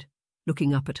said,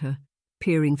 looking up at her,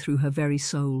 peering through her very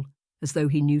soul, as though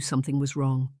he knew something was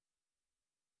wrong.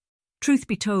 "Truth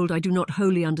be told, I do not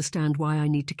wholly understand why I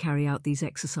need to carry out these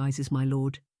exercises, my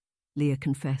lord," Leah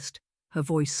confessed, her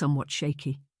voice somewhat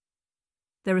shaky.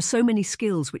 "There are so many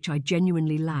skills which I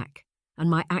genuinely lack, and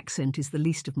my accent is the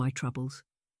least of my troubles.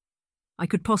 I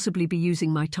could possibly be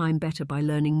using my time better by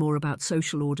learning more about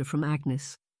social order from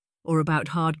Agnes, or about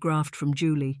hard graft from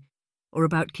Julie, or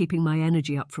about keeping my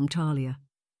energy up from Talia.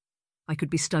 I could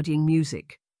be studying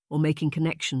music, or making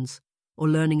connections, or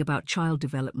learning about child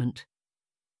development.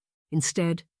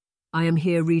 Instead, I am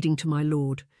here reading to my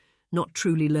lord, not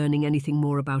truly learning anything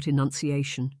more about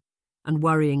enunciation, and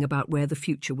worrying about where the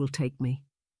future will take me."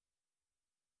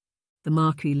 The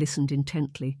Marquis listened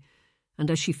intently,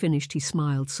 and as she finished he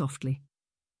smiled softly.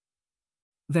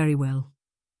 "Very well.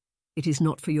 It is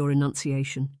not for your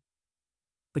enunciation.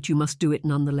 But you must do it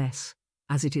nonetheless,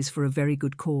 as it is for a very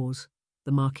good cause,"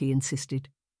 the Marquis insisted.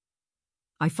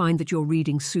 "I find that your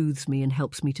reading soothes me and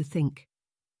helps me to think.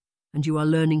 And you are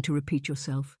learning to repeat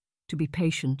yourself, to be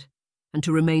patient, and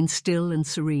to remain still and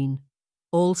serene,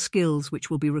 all skills which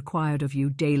will be required of you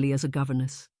daily as a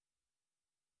governess."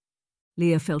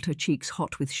 Leah felt her cheeks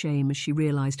hot with shame as she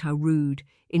realized how rude,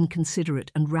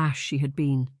 inconsiderate, and rash she had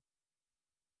been.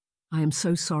 "I am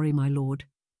so sorry, my lord.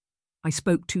 I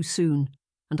spoke too soon,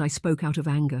 and I spoke out of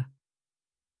anger.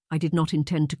 I did not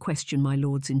intend to question my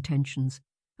lord's intentions,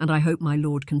 and I hope my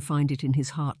lord can find it in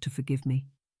his heart to forgive me."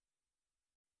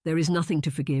 "There is nothing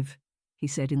to forgive," he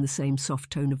said in the same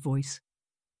soft tone of voice.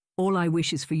 "All I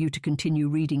wish is for you to continue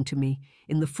reading to me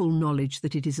in the full knowledge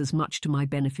that it is as much to my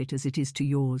benefit as it is to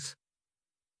yours."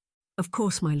 "Of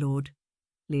course, my lord,"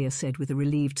 Leah said with a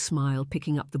relieved smile,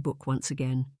 picking up the book once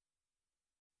again.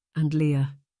 "And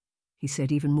Leah," he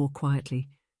said even more quietly,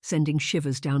 sending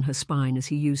shivers down her spine as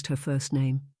he used her first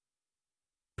name.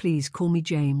 "Please call me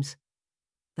James.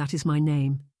 That is my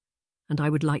name, and I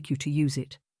would like you to use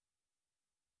it."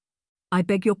 "I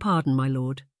beg your pardon, my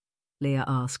lord," Leah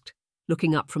asked,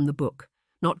 looking up from the book,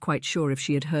 not quite sure if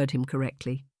she had heard him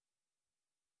correctly.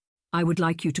 "I would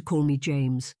like you to call me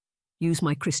James. Use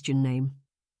my Christian name.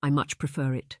 I much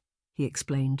prefer it," he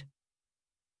explained.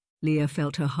 Leah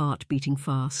felt her heart beating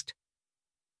fast.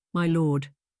 "My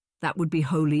lord, that would be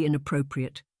wholly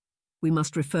inappropriate. We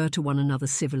must refer to one another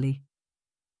civilly.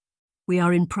 We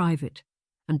are in private,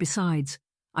 and besides,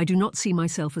 I do not see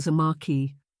myself as a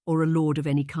marquis or a lord of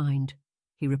any kind,"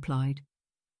 he replied.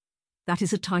 "That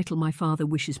is a title my father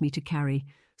wishes me to carry,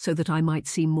 so that I might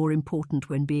seem more important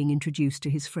when being introduced to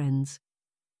his friends.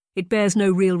 It bears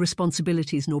no real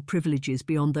responsibilities nor privileges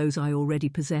beyond those I already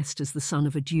possessed as the son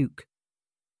of a duke."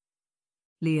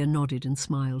 Leah nodded and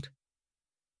smiled.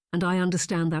 "And I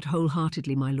understand that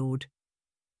wholeheartedly, my lord.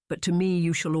 But to me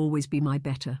you shall always be my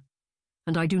better,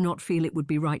 and I do not feel it would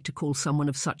be right to call someone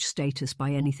of such status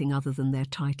by anything other than their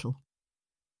title.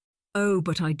 Oh,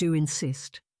 but I do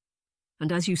insist.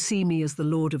 And as you see me as the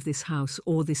lord of this house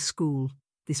or this school,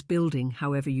 this building,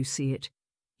 however you see it,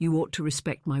 you ought to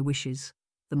respect my wishes,"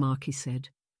 the Marquis said.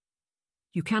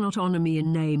 "You cannot honour me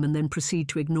in name and then proceed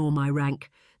to ignore my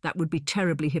rank. That would be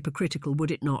terribly hypocritical,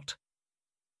 would it not?"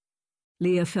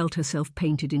 Leah felt herself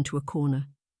painted into a corner.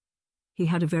 He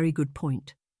had a very good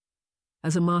point.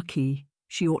 As a Marquis,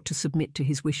 she ought to submit to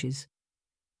his wishes.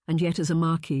 And yet as a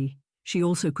Marquis, she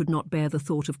also could not bear the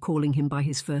thought of calling him by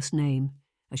his first name,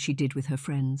 as she did with her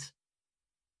friends.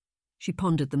 She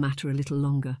pondered the matter a little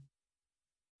longer.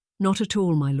 "Not at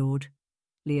all, my lord,"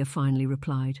 Leah finally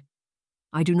replied.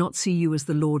 "I do not see you as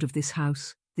the lord of this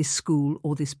house, this school,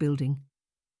 or this building.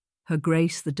 Her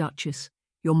Grace, the Duchess,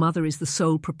 your mother is the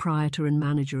sole proprietor and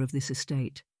manager of this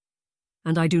estate.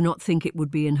 And I do not think it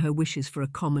would be in her wishes for a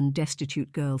common,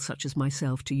 destitute girl such as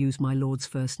myself to use my lord's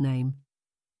first name.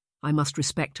 I must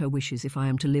respect her wishes if I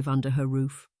am to live under her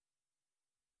roof.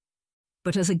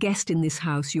 But as a guest in this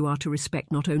house you are to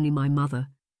respect not only my mother,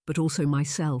 but also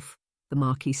myself," the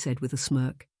Marquis said with a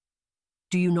smirk.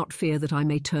 "Do you not fear that I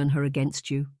may turn her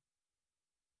against you?"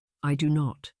 "I do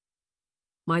not.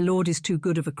 My lord is too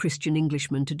good of a Christian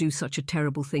Englishman to do such a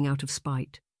terrible thing out of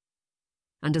spite.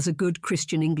 And as a good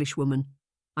Christian Englishwoman,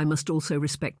 I must also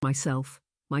respect myself,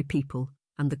 my people,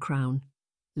 and the crown,"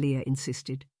 Leah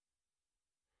insisted.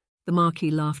 The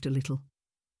Marquis laughed a little.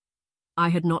 "I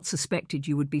had not suspected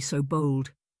you would be so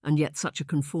bold, and yet such a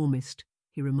conformist,"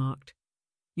 he remarked.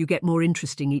 "You get more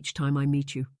interesting each time I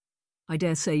meet you. I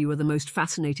dare say you are the most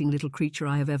fascinating little creature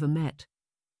I have ever met."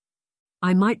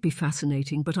 "I might be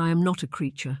fascinating, but I am not a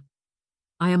creature.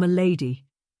 I am a lady,"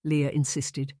 Leah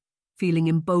insisted, feeling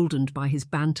emboldened by his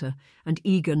banter and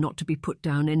eager not to be put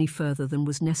down any further than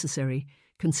was necessary,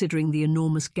 considering the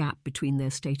enormous gap between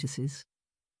their statuses.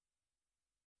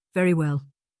 "Very well.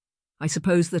 I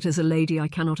suppose that as a lady I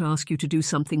cannot ask you to do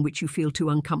something which you feel too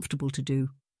uncomfortable to do,"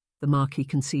 the Marquis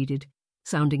conceded,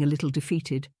 sounding a little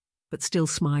defeated, but still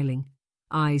smiling,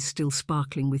 eyes still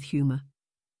sparkling with humour.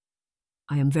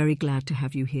 "I am very glad to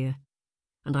have you here,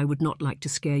 and I would not like to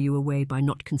scare you away by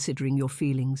not considering your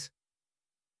feelings."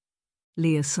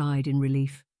 Leah sighed in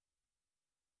relief.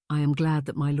 "I am glad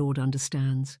that my lord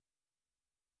understands.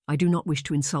 I do not wish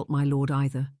to insult my lord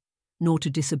either, nor to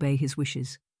disobey his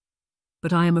wishes.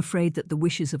 But I am afraid that the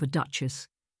wishes of a duchess,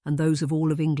 and those of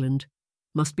all of England,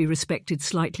 must be respected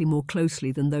slightly more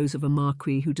closely than those of a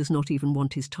marquis who does not even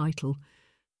want his title.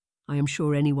 I am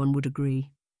sure anyone would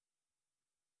agree.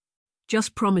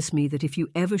 Just promise me that if you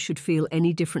ever should feel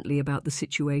any differently about the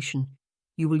situation,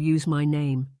 you will use my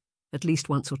name, at least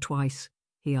once or twice,"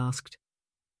 he asked.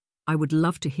 "I would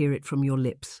love to hear it from your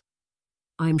lips.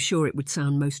 I am sure it would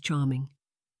sound most charming."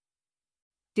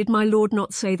 "Did my lord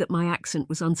not say that my accent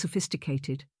was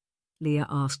unsophisticated?" Leah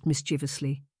asked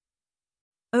mischievously.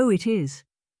 "Oh, it is.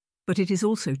 But it is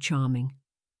also charming.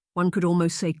 One could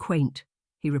almost say quaint,"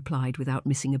 he replied without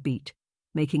missing a beat,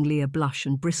 making Leah blush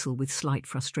and bristle with slight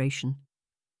frustration.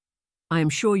 "I am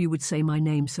sure you would say my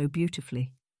name so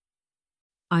beautifully."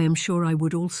 "I am sure I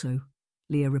would also,"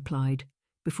 Leah replied,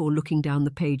 before looking down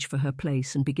the page for her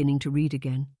place and beginning to read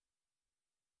again.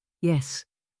 Yes,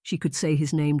 she could say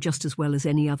his name just as well as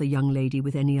any other young lady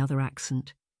with any other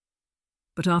accent.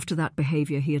 But after that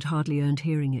behaviour he had hardly earned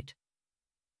hearing it.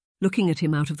 Looking at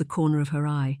him out of the corner of her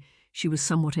eye, she was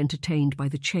somewhat entertained by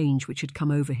the change which had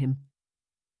come over him.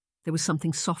 There was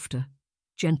something softer,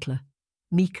 gentler,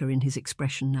 meeker in his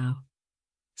expression now,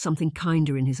 something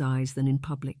kinder in his eyes than in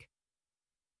public.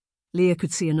 Leah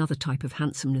could see another type of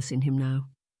handsomeness in him now.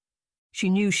 She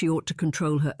knew she ought to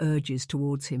control her urges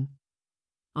towards him.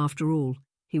 After all,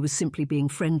 he was simply being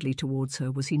friendly towards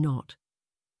her, was he not?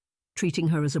 Treating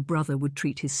her as a brother would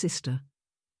treat his sister.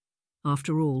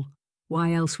 After all,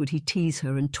 why else would he tease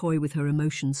her and toy with her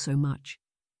emotions so much?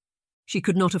 She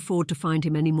could not afford to find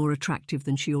him any more attractive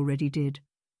than she already did.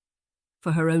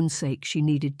 For her own sake, she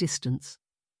needed distance.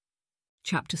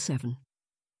 Chapter 7.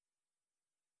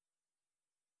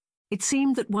 It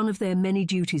seemed that one of their many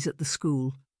duties at the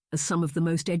school, as some of the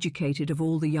most educated of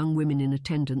all the young women in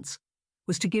attendance,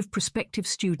 was to give prospective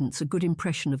students a good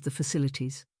impression of the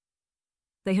facilities.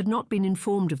 They had not been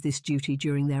informed of this duty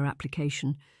during their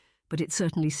application, but it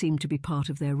certainly seemed to be part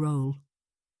of their role.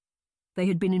 They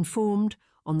had been informed,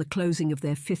 on the closing of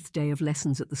their 5th day of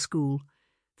lessons at the school,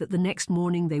 that the next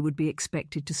morning they would be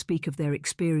expected to speak of their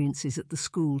experiences at the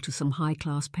school to some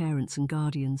high-class parents and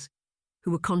guardians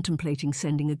who were contemplating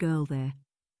sending a girl there.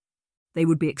 They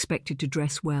would be expected to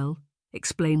dress well,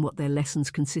 explain what their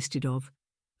lessons consisted of,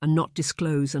 and not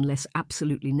disclose unless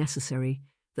absolutely necessary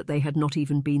that they had not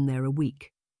even been there a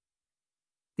week.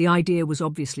 The idea was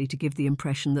obviously to give the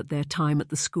impression that their time at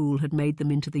the school had made them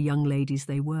into the young ladies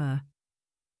they were.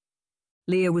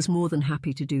 Leah was more than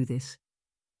happy to do this.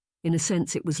 In a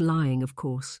sense it was lying, of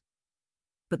course.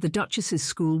 But the Duchess's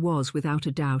school was, without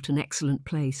a doubt, an excellent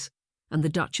place, and the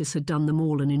Duchess had done them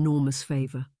all an enormous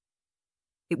favour.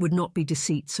 It would not be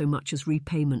deceit so much as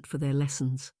repayment for their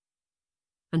lessons.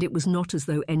 And it was not as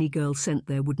though any girl sent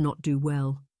there would not do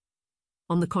well.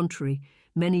 On the contrary,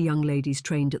 many young ladies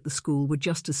trained at the school were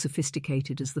just as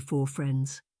sophisticated as the 4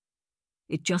 friends.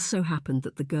 It just so happened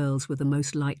that the girls were the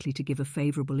most likely to give a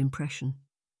favourable impression.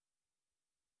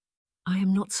 "I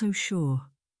am not so sure,"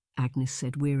 Agnes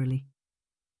said wearily.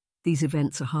 "These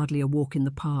events are hardly a walk in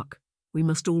the park. We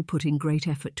must all put in great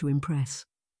effort to impress."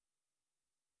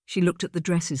 She looked at the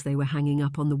dresses they were hanging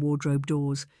up on the wardrobe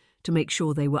doors to make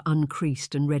sure they were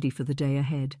uncreased and ready for the day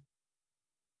ahead.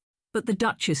 "But the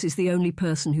Duchess is the only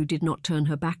person who did not turn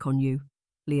her back on you,"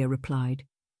 Leah replied.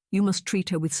 "You must treat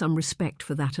her with some respect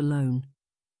for that alone."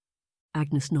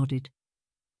 Agnes nodded.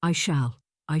 I shall.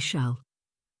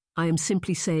 I am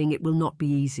simply saying it will not be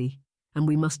easy, and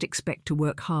we must expect to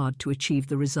work hard to achieve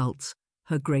the results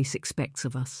Her Grace expects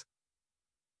of us."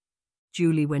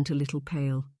 Julie went a little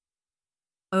pale.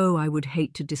 "Oh, I would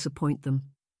hate to disappoint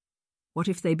them. What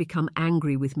if they become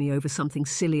angry with me over something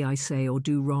silly I say or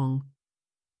do wrong?"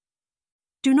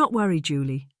 "Do not worry,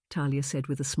 Julie," Talia said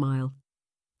with a smile.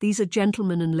 These are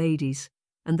gentlemen and ladies,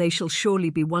 and they shall surely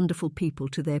be wonderful people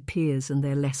to their peers and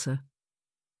their lesser."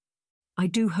 "I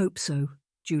do hope so,"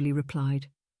 Julie replied.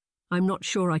 "I'm not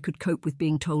sure I could cope with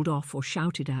being told off or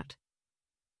shouted at."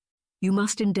 "You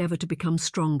must endeavour to become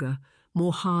stronger,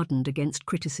 more hardened against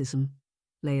criticism,"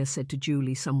 Leah said to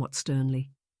Julie somewhat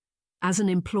sternly. "As an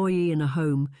employee in a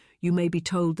home, you may be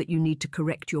told that you need to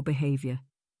correct your behaviour.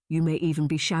 You may even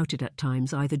be shouted at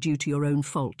times, either due to your own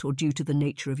fault or due to the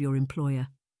nature of your employer."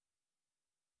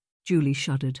 Julie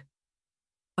shuddered.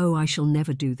 "Oh, I shall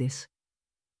never do this.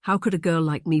 How could a girl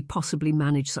like me possibly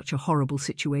manage such a horrible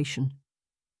situation?"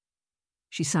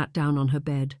 She sat down on her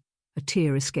bed, a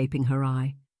tear escaping her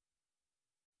eye.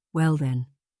 "Well then,"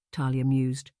 Talia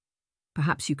mused,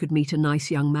 "perhaps you could meet a nice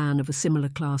young man of a similar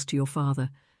class to your father,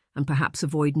 and perhaps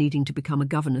avoid needing to become a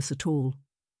governess at all."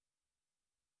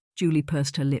 Julie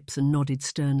pursed her lips and nodded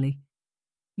sternly.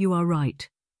 "You are right.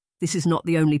 This is not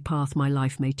the only path my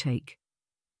life may take."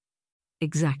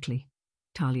 "Exactly,"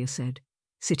 Talia said,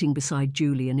 sitting beside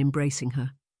Julie and embracing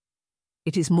her.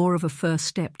 "It is more of a first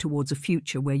step towards a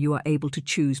future where you are able to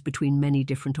choose between many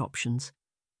different options,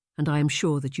 and I am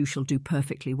sure that you shall do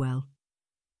perfectly well."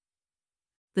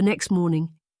 The next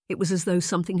morning, it was as though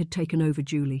something had taken over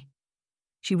Julie.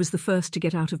 She was the first to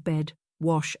get out of bed,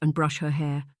 wash and brush her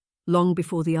hair, long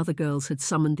before the other girls had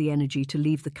summoned the energy to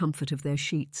leave the comfort of their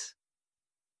sheets.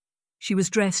 She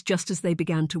was dressed just as they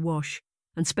began to wash,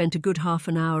 and spent a good half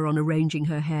an hour on arranging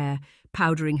her hair,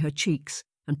 powdering her cheeks,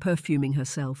 and perfuming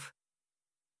herself.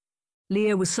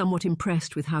 Leah was somewhat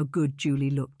impressed with how good Julie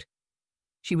looked.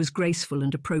 She was graceful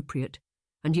and appropriate,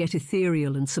 and yet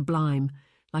ethereal and sublime,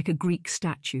 like a Greek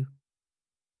statue.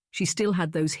 She still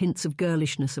had those hints of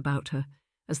girlishness about her,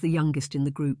 as the youngest in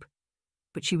the group,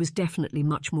 but she was definitely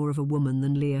much more of a woman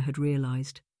than Leah had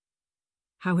realised.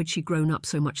 How had she grown up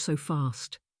so much so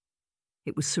fast?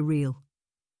 It was surreal.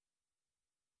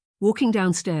 Walking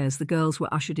downstairs, the girls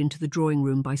were ushered into the drawing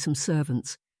room by some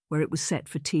servants, where it was set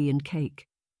for tea and cake.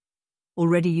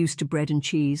 Already used to bread and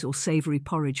cheese or savoury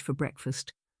porridge for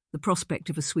breakfast, the prospect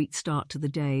of a sweet start to the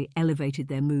day elevated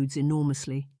their moods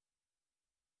enormously.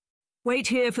 "Wait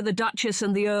here for the Duchess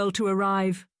and the Earl to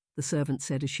arrive," the servant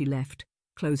said as she left,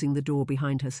 closing the door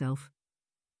behind herself.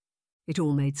 It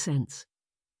all made sense.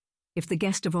 If the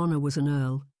guest of honour was an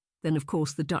earl, then of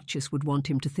course the Duchess would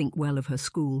want him to think well of her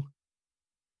school.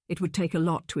 It would take a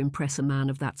lot to impress a man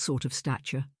of that sort of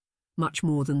stature, much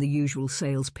more than the usual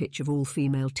sales pitch of all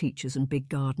female teachers and big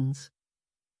gardens.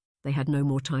 They had no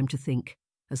more time to think,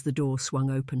 as the door swung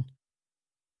open.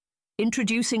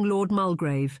 "Introducing Lord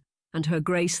Mulgrave, and Her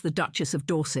Grace the Duchess of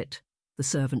Dorset," the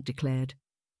servant declared.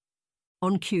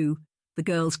 On cue, the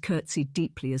girls curtsied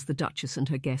deeply as the Duchess and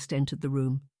her guest entered the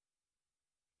room.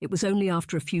 It was only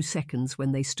after a few seconds,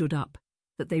 when they stood up,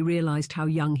 that they realised how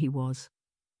young he was.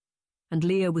 And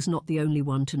Leah was not the only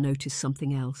one to notice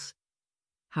something else: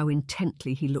 how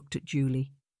intently he looked at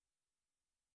Julie.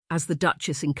 As the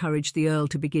Duchess encouraged the Earl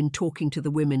to begin talking to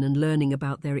the women and learning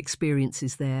about their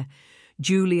experiences there,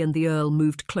 Julie and the Earl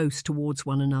moved close towards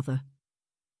one another.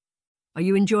 "Are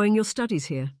you enjoying your studies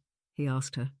here?" he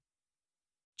asked her.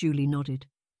 Julie nodded.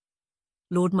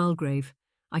 "Lord Mulgrave,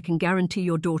 I can guarantee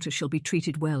your daughter shall be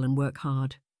treated well and work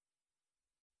hard."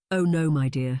 "Oh no, my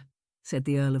dear," said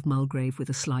the Earl of Mulgrave with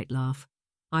a slight laugh.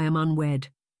 "I am unwed.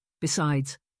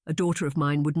 Besides, a daughter of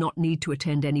mine would not need to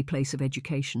attend any place of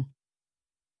education."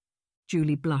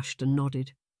 Julie blushed and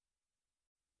nodded.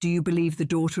 "Do you believe the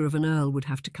daughter of an earl would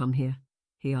have to come here?"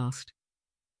 he asked.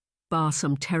 "Bar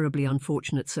some terribly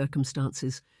unfortunate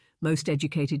circumstances, most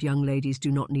educated young ladies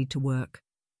do not need to work.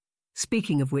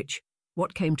 Speaking of which,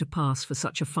 what came to pass for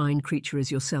such a fine creature as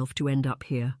yourself to end up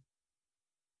here?"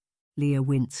 Leah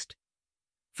winced.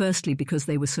 Firstly, because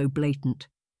they were so blatant,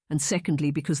 and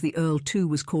secondly, because the Earl too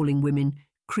was calling women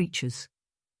creatures.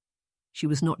 She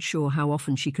was not sure how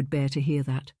often she could bear to hear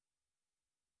that.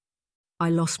 "I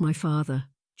lost my father,"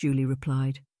 Julie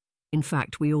replied. "In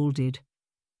fact, we all did.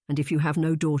 And if you have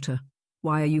no daughter,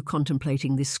 why are you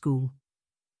contemplating this school?"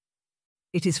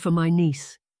 "It is for my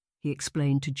niece," he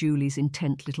explained to Julie's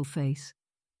intent little face.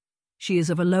 "She is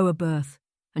of a lower birth,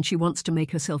 and she wants to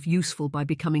make herself useful by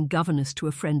becoming governess to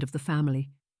a friend of the family.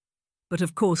 But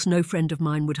of course no friend of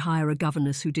mine would hire a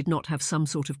governess who did not have some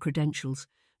sort of credentials,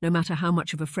 no matter how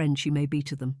much of a friend she may be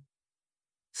to them.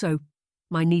 So,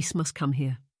 my niece must come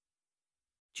here."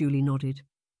 Julie nodded.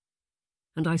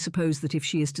 "And I suppose that if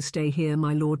she is to stay here,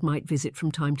 my lord might visit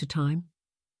from time to time?"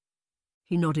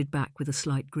 He nodded back with a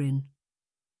slight grin.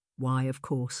 "Why, of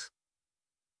course."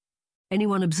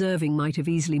 Anyone observing might have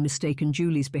easily mistaken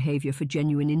Julie's behaviour for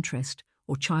genuine interest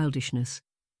or childishness,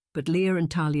 but Leah and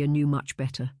Talia knew much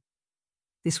better.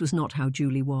 This was not how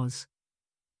Julie was.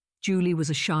 Julie was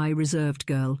a shy, reserved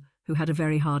girl who had a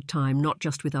very hard time not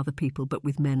just with other people but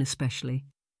with men especially.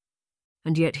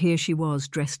 And yet here she was,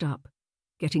 dressed up,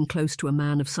 getting close to a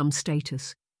man of some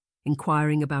status,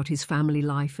 inquiring about his family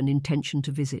life and intention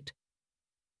to visit.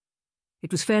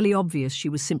 It was fairly obvious she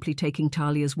was simply taking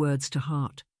Talia's words to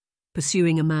heart,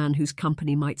 pursuing a man whose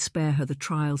company might spare her the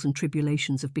trials and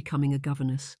tribulations of becoming a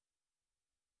governess.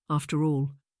 After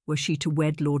all, were she to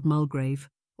wed Lord Mulgrave,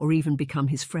 or even become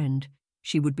his friend,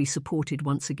 she would be supported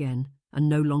once again and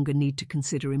no longer need to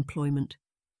consider employment.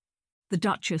 The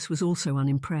Duchess was also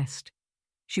unimpressed.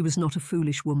 She was not a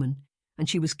foolish woman, and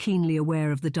she was keenly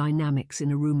aware of the dynamics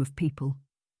in a room of people.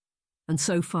 And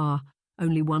so far,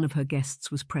 only one of her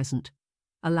guests was present,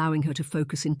 allowing her to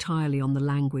focus entirely on the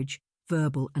language,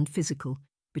 verbal and physical,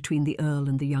 between the Earl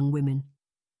and the young women.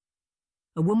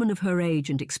 A woman of her age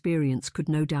and experience could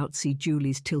no doubt see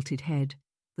Julie's tilted head,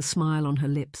 the smile on her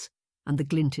lips, and the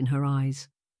glint in her eyes.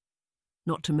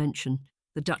 Not to mention,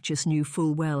 the Duchess knew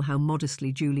full well how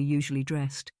modestly Julie usually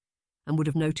dressed, and would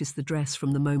have noticed the dress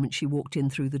from the moment she walked in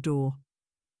through the door.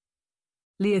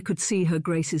 Leah could see her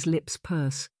Grace's lips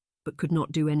purse, but could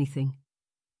not do anything.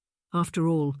 After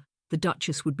all, the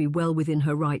Duchess would be well within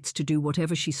her rights to do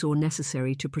whatever she saw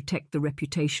necessary to protect the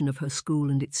reputation of her school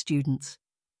and its students.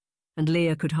 And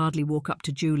Leah could hardly walk up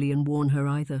to Julie and warn her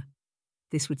either.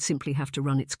 This would simply have to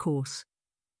run its course.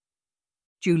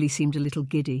 Julie seemed a little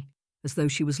giddy, as though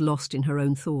she was lost in her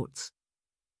own thoughts.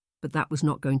 But that was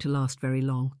not going to last very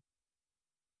long.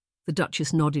 The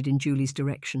Duchess nodded in Julie's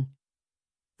direction.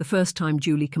 The first time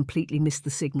Julie completely missed the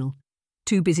signal,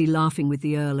 too busy laughing with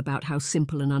the Earl about how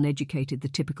simple and uneducated the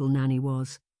typical nanny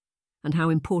was, and how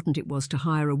important it was to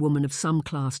hire a woman of some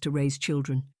class to raise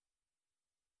children.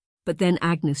 But then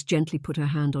Agnes gently put her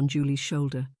hand on Julie's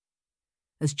shoulder.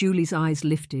 As Julie's eyes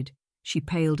lifted, she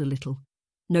paled a little,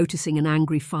 noticing an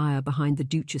angry fire behind the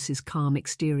Duchess's calm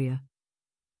exterior.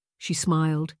 She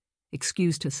smiled,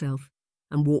 excused herself,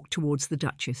 and walked towards the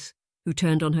Duchess, who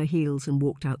turned on her heels and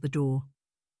walked out the door.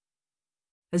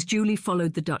 As Julie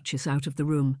followed the Duchess out of the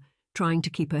room, trying to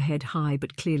keep her head high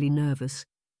but clearly nervous,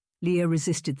 Leah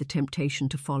resisted the temptation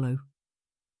to follow.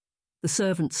 The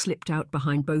servant slipped out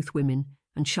behind both women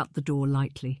and shut the door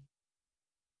lightly.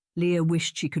 Leah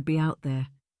wished she could be out there,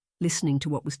 listening to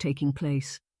what was taking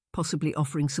place, possibly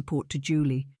offering support to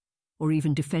Julie, or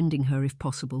even defending her if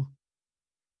possible.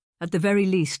 At the very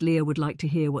least, Leah would like to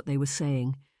hear what they were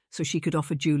saying, so she could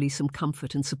offer Julie some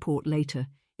comfort and support later,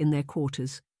 in their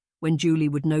quarters, when Julie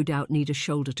would no doubt need a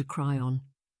shoulder to cry on.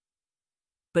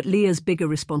 But Leah's bigger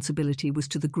responsibility was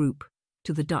to the group,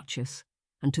 to the Duchess,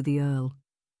 and to the Earl.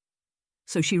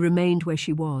 So she remained where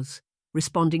she was,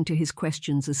 responding to his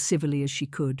questions as civilly as she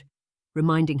could,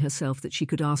 reminding herself that she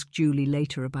could ask Julie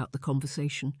later about the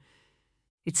conversation.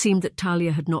 It seemed that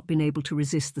Talia had not been able to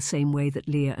resist the same way that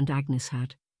Leah and Agnes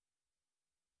had.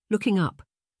 Looking up,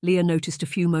 Leah noticed a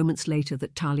few moments later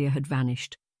that Talia had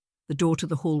vanished, the door to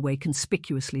the hallway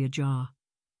conspicuously ajar.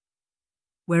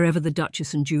 Wherever the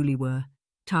Duchess and Julie were,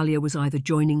 Talia was either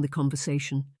joining the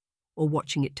conversation or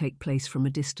watching it take place from a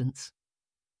distance.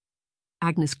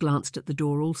 Agnes glanced at the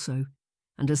door also,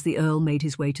 and as the Earl made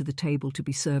his way to the table to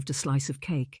be served a slice of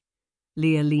cake,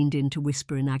 Leah leaned in to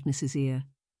whisper in Agnes's ear.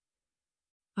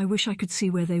 "I wish I could see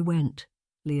where they went,"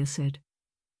 Leah said.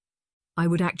 "I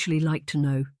would actually like to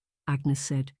know," Agnes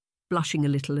said, blushing a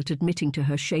little at admitting to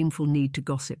her shameful need to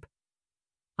gossip.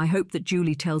 "I hope that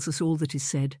Julie tells us all that is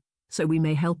said, so we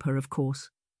may help her, of course."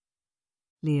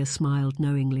 Leah smiled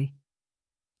knowingly.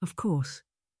 "Of course."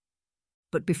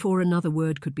 But before another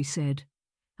word could be said,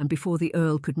 and before the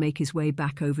Earl could make his way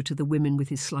back over to the women with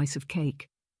his slice of cake,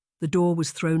 the door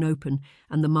was thrown open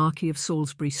and the Marquis of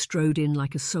Salisbury strode in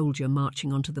like a soldier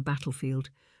marching onto the battlefield,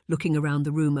 looking around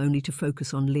the room only to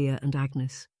focus on Leah and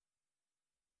Agnes.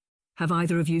 "Have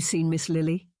either of you seen Miss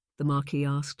Lily?" the Marquis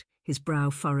asked, his brow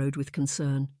furrowed with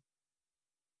concern.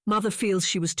 "Mother feels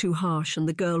she was too harsh and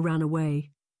the girl ran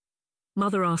away.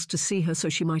 Mother asked to see her so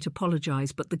she might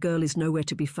apologize, but the girl is nowhere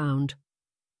to be found."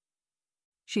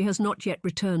 "She has not yet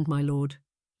returned, my lord,"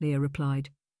 Leah replied.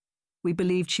 "We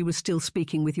believed she was still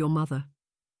speaking with your mother."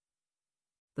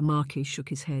 The Marquis shook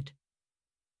his head.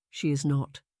 "She is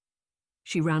not.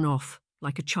 She ran off,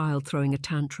 like a child throwing a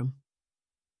tantrum."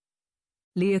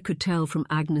 Leah could tell from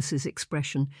Agnes's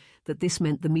expression that this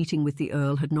meant the meeting with the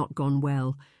Earl had not gone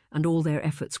well, and all their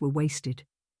efforts were wasted.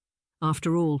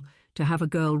 After all, to have a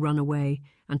girl run away,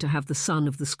 and to have the son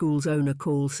of the school's owner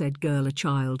call said girl a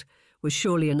child, was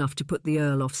surely enough to put the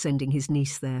Earl off sending his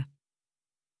niece there.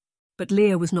 But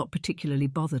Leah was not particularly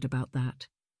bothered about that.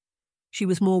 She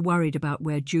was more worried about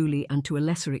where Julie and, to a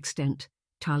lesser extent,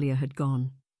 Talia had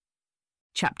gone.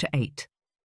 Chapter 8.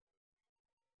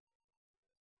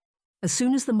 As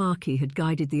soon as the Marquis had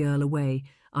guided the Earl away,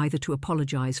 either to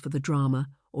apologise for the drama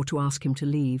or to ask him to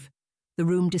leave, the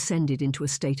room descended into a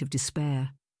state of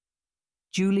despair.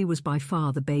 Julie was by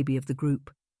far the baby of the group,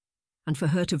 and for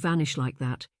her to vanish like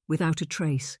that, without a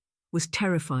trace, was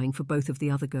terrifying for both of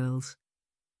the other girls.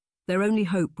 Their only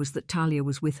hope was that Talia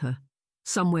was with her,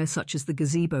 somewhere such as the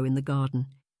gazebo in the garden,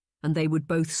 and they would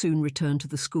both soon return to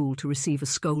the school to receive a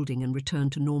scolding and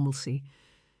return to normalcy.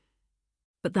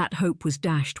 But that hope was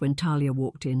dashed when Talia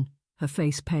walked in, her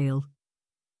face pale.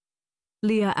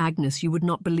 "Leah, Agnes, you would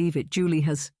not believe it. Julie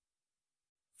has—"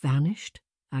 "Vanished?"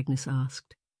 Agnes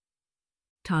asked.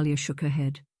 Talia shook her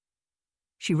head.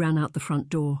 "She ran out the front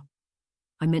door.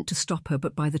 I meant to stop her,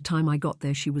 but by the time I got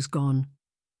there she was gone.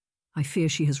 I fear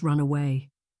she has run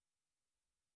away."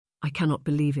 "I cannot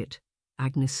believe it,"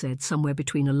 Agnes said, somewhere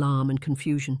between alarm and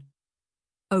confusion.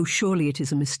 "Oh, surely it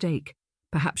is a mistake.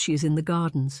 Perhaps she is in the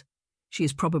gardens. She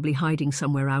is probably hiding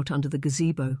somewhere out under the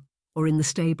gazebo, or in the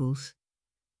stables."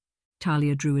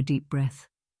 Talia drew a deep breath.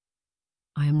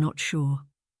 "I am not sure.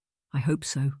 I hope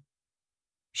so.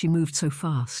 She moved so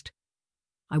fast.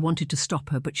 I wanted to stop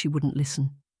her, but she wouldn't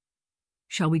listen.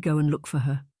 Shall we go and look for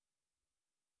her?"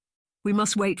 "We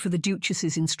must wait for the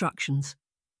Duchess's instructions.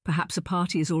 Perhaps a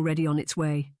party is already on its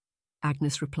way,"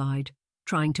 Agnes replied,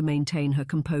 trying to maintain her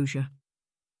composure.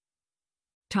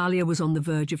 Talia was on the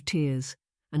verge of tears,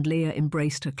 and Leah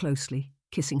embraced her closely,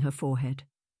 kissing her forehead.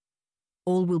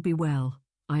 "All will be well.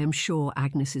 I am sure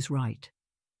Agnes is right."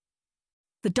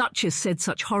 "The Duchess said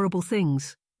such horrible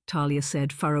things," Talia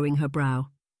said, furrowing her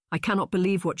brow. "I cannot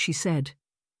believe what she said."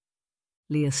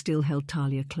 Leah still held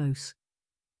Talia close.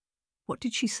 "What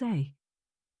did she say?"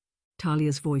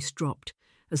 Talia's voice dropped,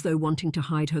 as though wanting to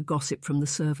hide her gossip from the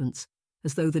servants,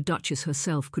 as though the Duchess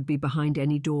herself could be behind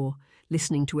any door,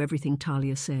 listening to everything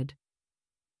Talia said.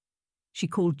 "She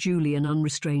called Julie an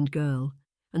unrestrained girl,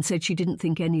 and said she didn't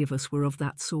think any of us were of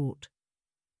that sort.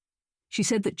 She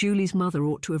said that Julie's mother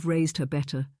ought to have raised her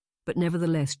better, but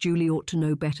nevertheless Julie ought to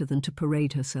know better than to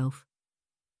parade herself.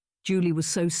 Julie was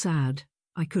so sad,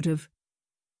 I could have—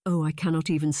 Oh, I cannot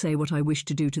even say what I wished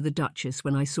to do to the Duchess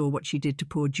when I saw what she did to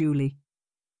poor Julie."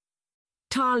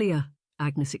 "Talia,"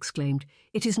 Agnes exclaimed,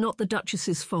 "it is not the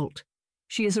Duchess's fault.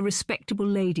 She is a respectable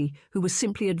lady who was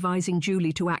simply advising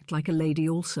Julie to act like a lady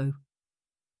also."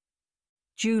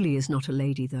 "Julie is not a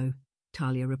lady, though,"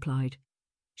 Talia replied.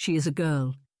 "She is a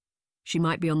girl. She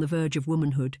might be on the verge of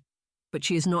womanhood, but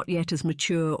she is not yet as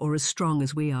mature or as strong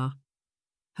as we are.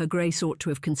 Her Grace ought to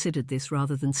have considered this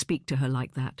rather than speak to her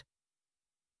like that."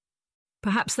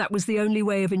 "Perhaps that was the only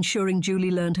way of ensuring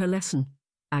Julie learned her lesson,"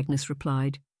 Agnes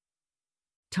replied.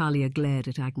 Talia glared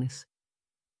at Agnes.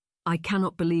 "I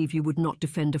cannot believe you would not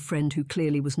defend a friend who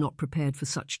clearly was not prepared for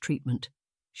such treatment,"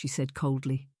 she said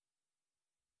coldly.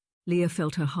 Leah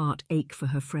felt her heart ache for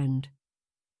her friend.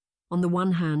 On the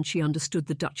one hand, she understood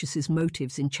the Duchess's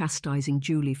motives in chastising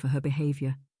Julie for her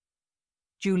behaviour.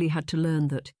 Julie had to learn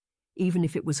that, even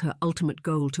if it was her ultimate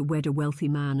goal to wed a wealthy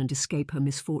man and escape her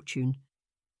misfortune,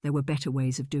 there were better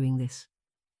ways of doing this.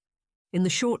 In the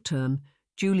short term,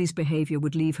 Julie's behaviour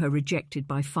would leave her rejected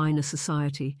by finer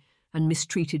society and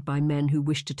mistreated by men who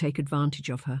wished to take advantage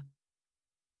of her.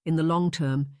 In the long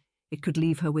term, it could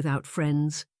leave her without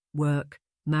friends, work,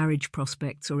 marriage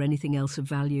prospects, or anything else of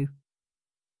value.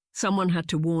 Someone had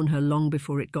to warn her long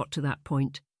before it got to that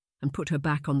point and put her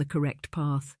back on the correct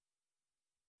path.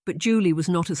 But Julie was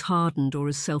not as hardened or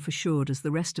as self-assured as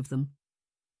the rest of them.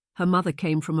 Her mother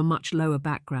came from a much lower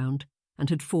background and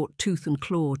had fought tooth and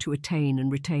claw to attain and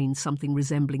retain something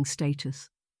resembling status.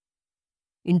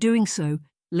 In doing so,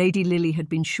 Lady Lily had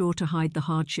been sure to hide the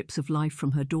hardships of life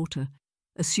from her daughter,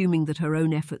 assuming that her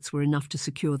own efforts were enough to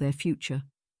secure their future.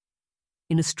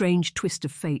 In a strange twist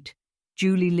of fate,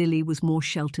 Julie Lily was more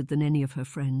sheltered than any of her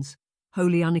friends,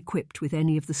 wholly unequipped with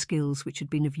any of the skills which had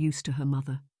been of use to her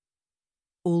mother.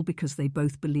 All because they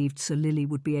both believed Sir Lily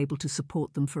would be able to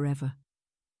support them forever.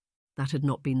 That had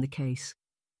not been the case.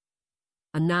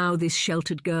 And now this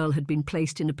sheltered girl had been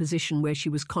placed in a position where she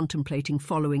was contemplating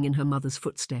following in her mother's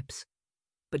footsteps,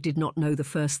 but did not know the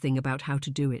first thing about how to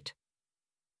do it.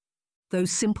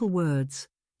 Those simple words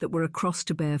that were a cross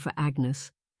to bear for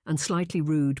Agnes, and slightly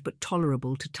rude but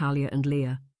tolerable to Talia and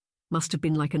Leah, must have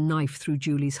been like a knife through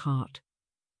Julie's heart.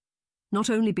 Not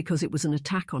only because it was an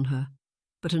attack on her,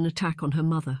 but an attack on her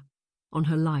mother, on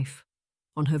her life,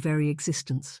 on her very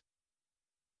existence.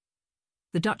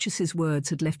 The Duchess's words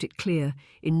had left it clear,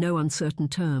 in no uncertain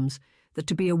terms, that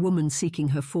to be a woman seeking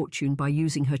her fortune by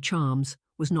using her charms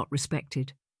was not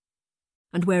respected.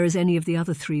 And whereas any of the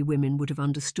other three women would have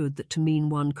understood that to mean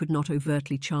one could not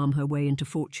overtly charm her way into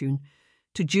fortune,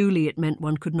 to Julie it meant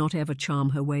one could not ever charm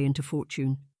her way into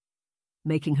fortune,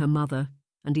 making her mother,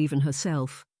 and even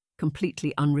herself,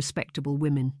 completely unrespectable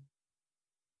women.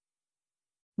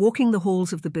 Walking the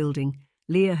halls of the building,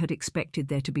 Leah had expected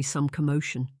there to be some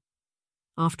commotion.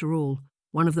 After all,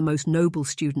 one of the most noble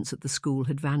students at the school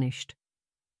had vanished.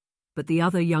 But the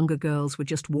other younger girls were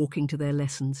just walking to their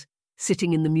lessons,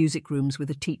 sitting in the music rooms with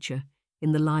a teacher,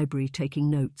 in the library taking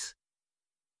notes.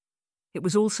 It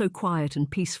was all so quiet and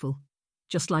peaceful,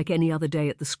 just like any other day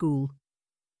at the school.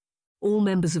 All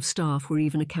members of staff were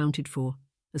even accounted for,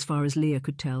 as far as Leah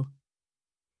could tell.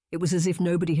 It was as if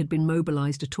nobody had been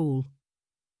mobilised at all,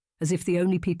 as if the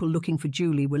only people looking for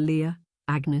Julie were Leah,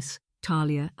 Agnes,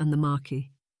 Talia and the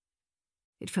Marquis.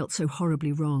 It felt so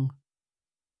horribly wrong.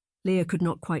 Leah could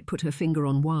not quite put her finger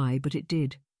on why, but it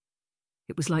did.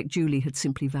 It was like Julie had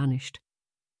simply vanished,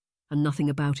 and nothing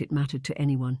about it mattered to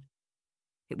anyone.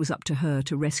 It was up to her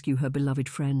to rescue her beloved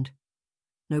friend.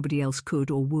 Nobody else could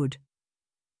or would.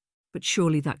 But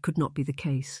surely that could not be the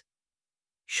case.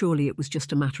 Surely it was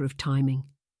just a matter of timing.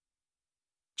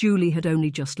 Julie had only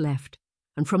just left,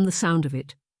 and from the sound of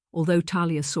it, although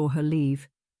Talia saw her leave,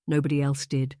 nobody else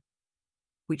did,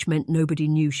 which meant nobody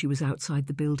knew she was outside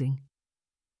the building.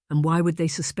 And why would they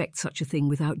suspect such a thing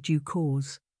without due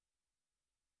cause?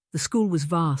 The school was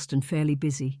vast and fairly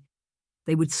busy.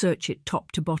 They would search it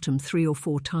top to bottom 3 or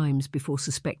 4 times before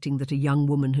suspecting that a young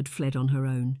woman had fled on her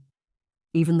own.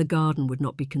 Even the garden would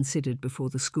not be considered before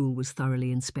the school was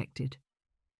thoroughly inspected.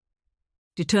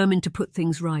 Determined to put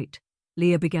things right,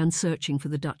 Leah began searching for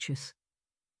the Duchess.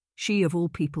 She, of all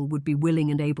people, would be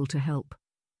willing and able to help.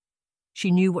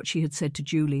 She knew what she had said to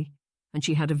Julie, and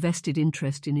she had a vested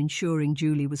interest in ensuring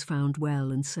Julie was found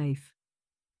well and safe.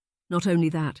 Not only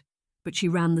that, but she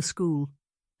ran the school,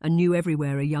 and knew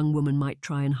everywhere a young woman might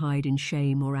try and hide in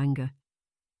shame or anger.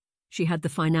 She had the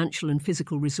financial and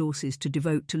physical resources to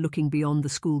devote to looking beyond the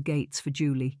school gates for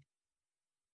Julie.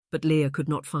 But Leah could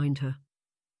not find her.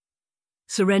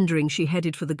 Surrendering, she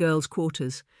headed for the girls'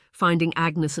 quarters, finding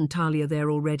Agnes and Talia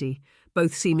there already,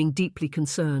 both seeming deeply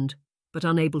concerned, but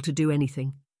unable to do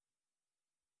anything.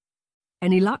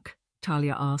 "Any luck?"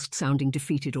 Talia asked, sounding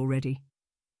defeated already.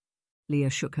 Leah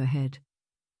shook her head.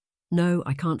 "No,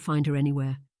 I can't find her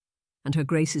anywhere, and her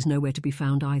Grace is nowhere to be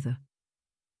found either.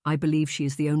 I believe she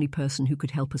is the only person who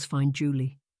could help us find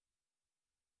Julie."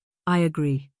 "I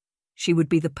agree. She would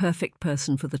be the perfect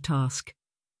person for the task,"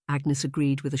 Agnes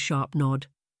agreed with a sharp nod.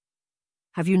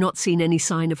 "Have you not seen any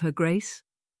sign of her Grace?"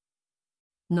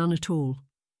 "None at all.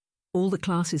 All the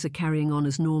classes are carrying on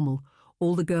as normal.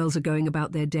 All the girls are going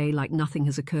about their day like nothing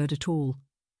has occurred at all,"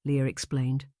 Leah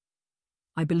explained.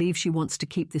 "I believe she wants to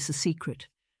keep this a secret,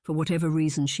 for whatever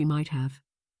reason she might have.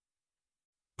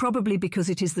 Probably because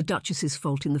it is the Duchess's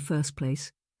fault in the first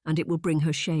place, and it will bring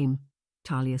her shame,"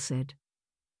 Talia said.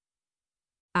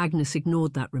 Agnes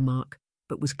ignored that remark,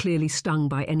 but was clearly stung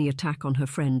by any attack on her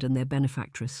friend and their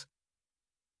benefactress.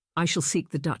 "I shall seek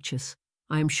the Duchess.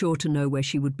 I am sure to know where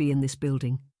she would be in this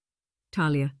building.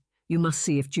 Talia, you must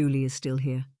see if Julie is still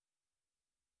here."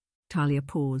 Talia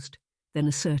paused, then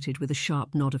asserted with a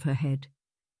sharp nod of her head.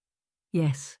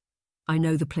 "Yes, I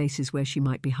know the places where she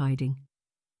might be hiding.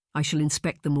 I shall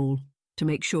inspect them all, to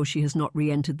make sure she has not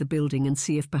re-entered the building and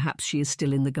see if perhaps she is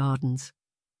still in the gardens."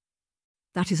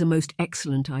 "That is a most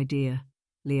excellent idea,"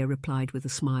 Leah replied with a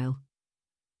smile.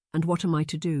 "And what am I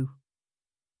to do?"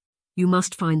 "You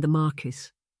must find the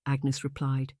Marquis," Agnes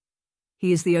replied.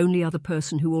 "He is the only other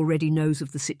person who already knows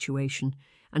of the situation,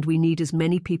 and we need as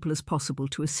many people as possible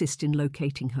to assist in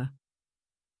locating her."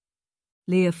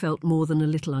 Leah felt more than a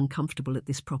little uncomfortable at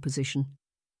this proposition.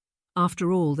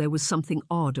 After all, there was something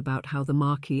odd about how the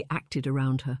Marquis acted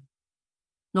around her.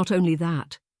 Not only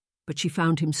that, but she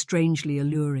found him strangely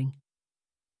alluring.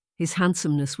 His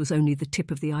handsomeness was only the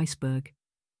tip of the iceberg.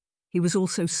 He was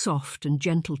also soft and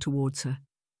gentle towards her.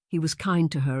 He was kind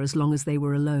to her as long as they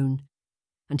were alone,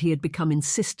 and he had become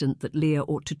insistent that Leah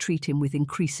ought to treat him with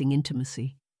increasing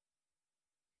intimacy.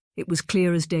 It was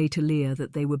clear as day to Leah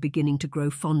that they were beginning to grow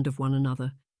fond of one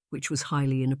another, which was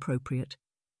highly inappropriate.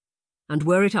 And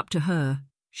were it up to her,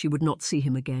 she would not see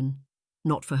him again,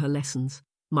 not for her lessons,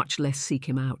 much less seek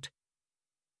him out.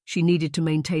 She needed to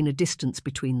maintain a distance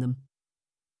between them.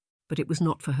 But it was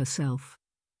not for herself.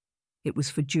 It was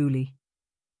for Julie.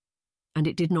 And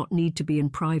it did not need to be in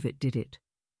private, did it?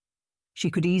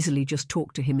 She could easily just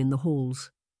talk to him in the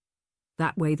halls.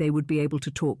 That way they would be able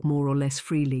to talk more or less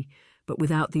freely, but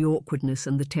without the awkwardness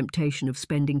and the temptation of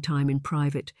spending time in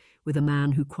private with a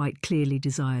man who quite clearly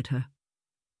desired her.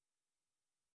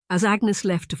 As Agnes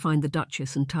left to find the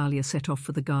Duchess and Talia set off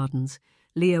for the gardens,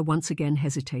 Leah once again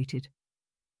hesitated.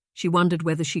 She wondered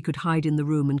whether she could hide in the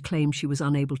room and claim she was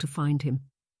unable to find him.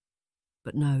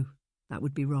 But no, that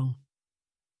would be wrong.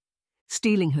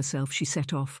 Steeling herself, she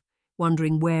set off,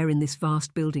 wondering where in this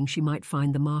vast building she might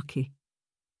find the Marquis.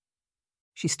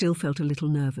 She still felt a little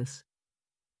nervous.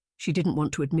 She didn't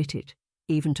want to admit it,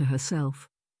 even to herself.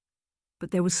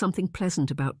 But there was something pleasant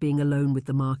about being alone with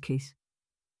the Marquis.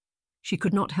 She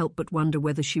could not help but wonder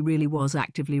whether she really was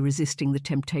actively resisting the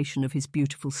temptation of his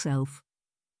beautiful self,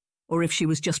 or if she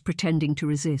was just pretending to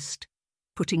resist,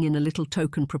 putting in a little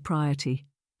token propriety,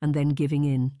 and then giving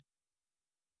in.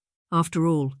 After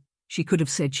all, she could have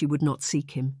said she would not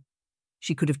seek him.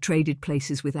 She could have traded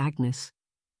places with Agnes.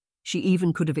 She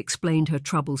even could have explained her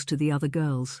troubles to the other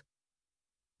girls.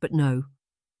 But no,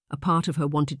 a part of her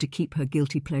wanted to keep her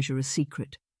guilty pleasure a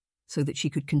secret, so that she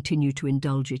could continue to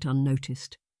indulge it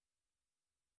unnoticed.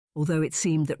 Although it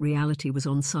seemed that reality was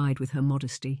on side with her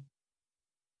modesty.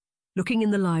 Looking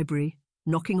in the library,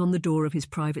 knocking on the door of his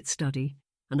private study,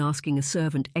 and asking a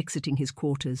servant exiting his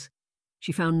quarters,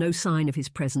 she found no sign of his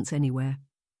presence anywhere.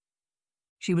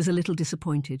 She was a little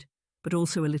disappointed, but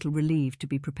also a little relieved to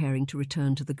be preparing to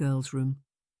return to the girls' room.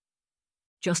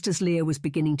 Just as Leah was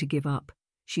beginning to give up,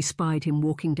 she spied him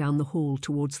walking down the hall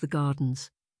towards the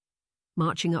gardens.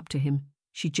 Marching up to him,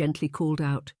 she gently called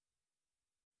out,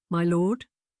 "My lord?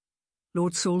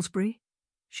 Lord Salisbury?"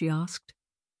 she asked.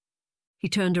 He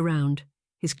turned around,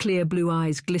 his clear blue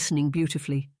eyes glistening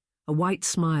beautifully, a white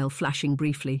smile flashing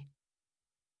briefly.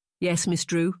 "Yes, Miss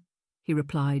Drew," he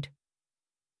replied.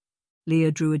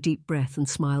 Leah drew a deep breath and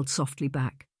smiled softly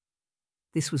back.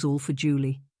 This was all for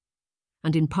Julie.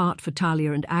 And in part for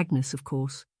Talia and Agnes, of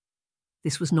course.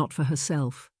 This was not for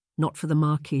herself, not for the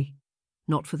Marquis,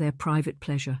 not for their private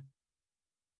pleasure.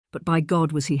 But by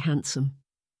God was he handsome.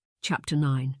 Chapter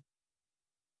 9.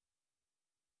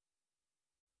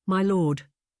 "My lord,"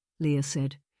 Leah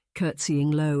said, curtsying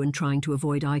low and trying to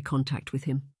avoid eye contact with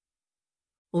him.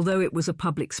 Although it was a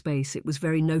public space, it was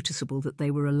very noticeable that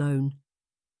they were alone.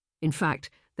 In fact,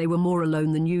 they were more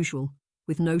alone than usual,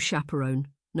 with no chaperone,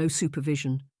 no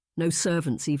supervision, no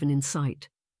servants even in sight.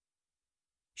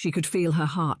 She could feel her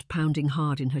heart pounding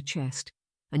hard in her chest,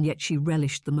 and yet she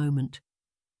relished the moment.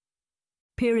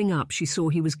 Peering up, she saw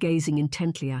he was gazing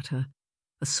intently at her,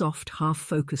 a soft,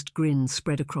 half-focused grin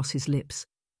spread across his lips,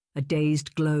 a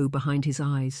dazed glow behind his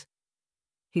eyes.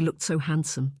 He looked so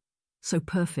handsome, so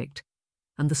perfect,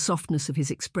 and the softness of his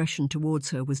expression towards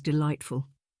her was delightful.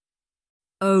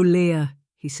 "Oh, Leah,"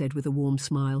 he said with a warm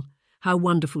smile, "how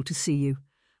wonderful to see you.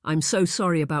 I'm so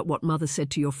sorry about what Mother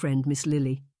said to your friend, Miss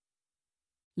Lily."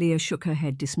 Leah shook her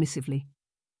head dismissively.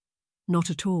 "Not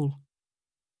at all.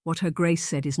 What Her Grace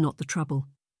said is not the trouble.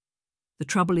 The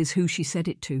trouble is who she said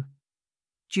it to.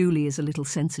 Julie is a little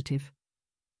sensitive."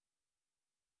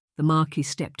 The Marquis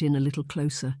stepped in a little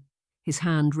closer, his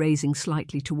hand raising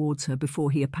slightly towards her before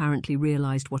he apparently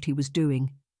realised what he was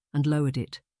doing, and lowered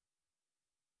it.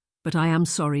 "But I am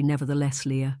sorry nevertheless,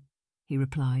 Leah," he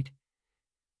replied.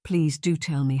 "Please do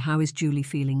tell me, how is Julie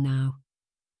feeling now?"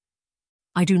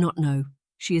 "I do not know.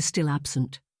 She is still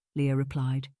absent," Leah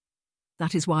replied.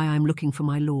 "That is why I am looking for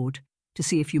my lord, to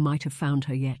see if you might have found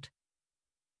her yet."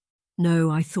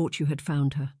 "No, I thought you had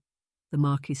found her," the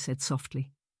Marquis said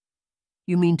softly.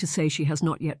 "You mean to say she has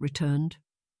not yet returned?"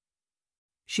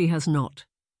 "She has not,"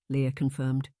 Leah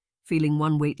confirmed, feeling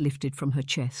one weight lifted from her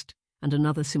chest and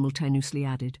another simultaneously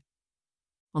added.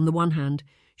 On the one hand,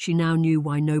 she now knew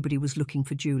why nobody was looking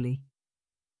for Julie.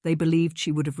 They believed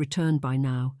she would have returned by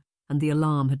now, and the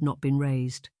alarm had not been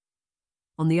raised.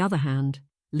 On the other hand,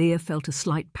 Leah felt a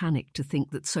slight panic to think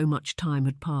that so much time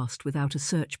had passed without a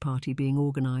search party being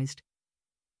organised.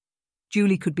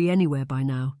 Julie could be anywhere by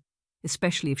now,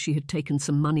 especially if she had taken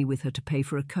some money with her to pay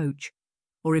for a coach,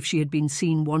 or if she had been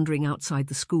seen wandering outside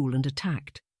the school and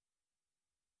attacked.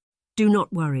 "Do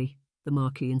not worry," the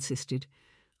Marquis insisted.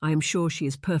 "I am sure she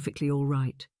is perfectly all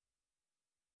right."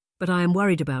 "But I am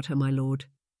worried about her, my lord,"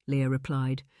 Leah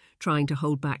replied, trying to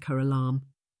hold back her alarm.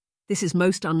 "This is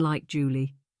most unlike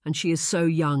Julie, and she is so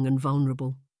young and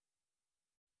vulnerable."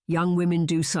 "Young women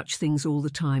do such things all the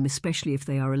time, especially if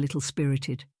they are a little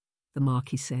spirited," the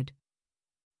Marquis said.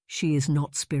 "She is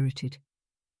not spirited,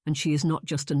 and she is not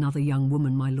just another young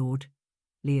woman, my lord,"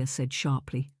 Leah said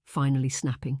sharply, finally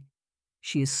snapping.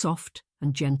 "She is soft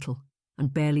and gentle,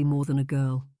 and barely more than a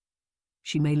girl.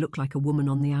 She may look like a woman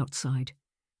on the outside,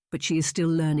 but she is still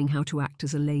learning how to act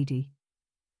as a lady.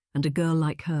 And a girl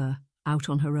like her, out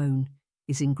on her own,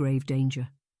 is in grave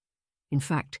danger. In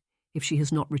fact, if she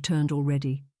has not returned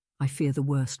already, I fear the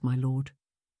worst, my lord."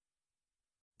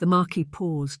 The Marquis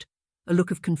paused, a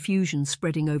look of confusion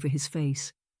spreading over his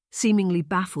face, seemingly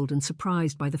baffled and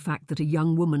surprised by the fact that a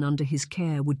young woman under his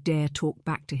care would dare talk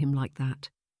back to him like that.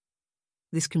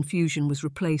 This confusion was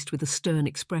replaced with a stern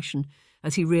expression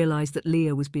as he realized that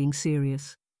Leah was being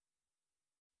serious.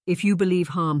 "If you believe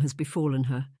harm has befallen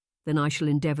her, then I shall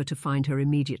endeavour to find her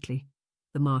immediately,"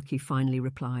 the Marquis finally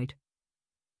replied.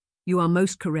 "You are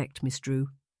most correct, Miss Drew.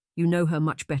 You know her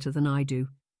much better than I do,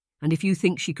 and if you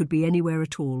think she could be anywhere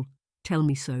at all, tell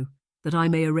me so, that I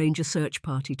may arrange a search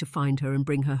party to find her and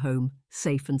bring her home,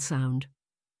 safe and sound."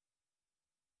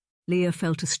 Leah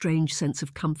felt a strange sense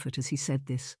of comfort as he said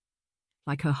this,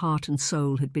 like her heart and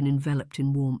soul had been enveloped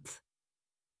in warmth.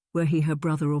 Were he her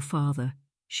brother or father,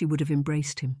 she would have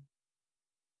embraced him.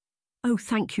 "Oh,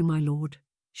 thank you, my lord,"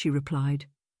 she replied.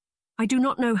 "I do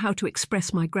not know how to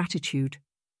express my gratitude."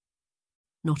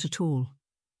 "Not at all.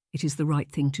 It is the right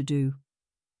thing to do.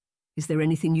 Is there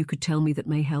anything you could tell me that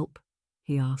may help?"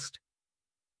 he asked.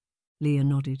 Leah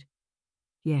nodded.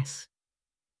 "Yes.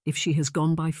 If she has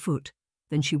gone by foot,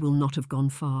 then she will not have gone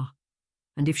far.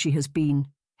 And if she has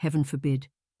been, heaven forbid,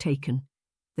 taken,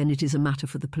 then it is a matter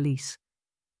for the police.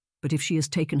 But if she has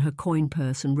taken her coin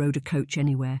purse and rode a coach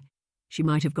anywhere, she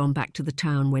might have gone back to the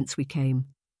town whence we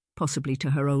came, possibly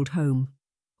to her old home,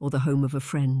 or the home of a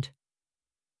friend."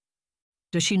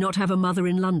 "Does she not have a mother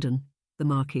in London?" the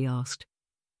Marquis asked.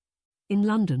 "In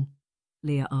London?"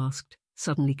 Leah asked,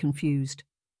 suddenly confused.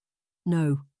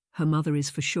 "No, her mother is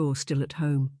for sure still at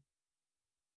home."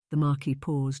 The Marquis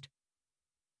paused.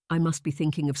 "I must be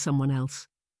thinking of someone else.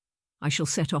 I shall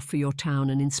set off for your town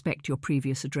and inspect your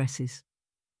previous addresses."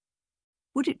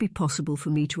 "Would it be possible for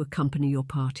me to accompany your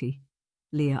party?"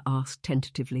 Leah asked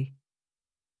tentatively.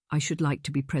 "I should like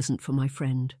to be present for my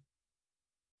friend."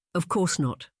 "Of course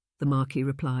not," the Marquis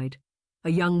replied. "A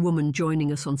young woman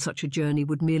joining us on such a journey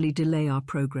would merely delay our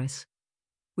progress.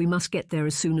 We must get there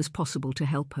as soon as possible to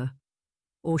help her,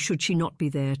 or should she not be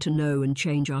there, to know and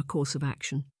change our course of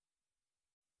action."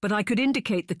 "But I could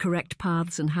indicate the correct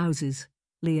paths and houses,"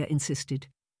 Leah insisted.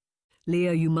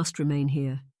 "Leah, you must remain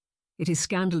here. It is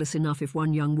scandalous enough if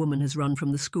one young woman has run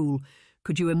from the school.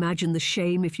 Could you imagine the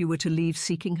shame if you were to leave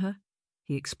seeking her?"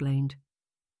 he explained.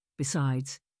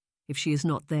 "Besides, if she is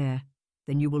not there,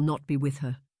 then you will not be with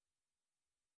her."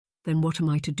 "Then what am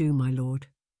I to do, my lord?"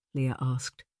 Leah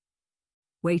asked.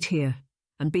 "Wait here,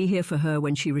 and be here for her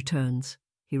when she returns,"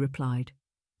 he replied.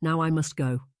 "Now I must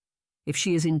go. If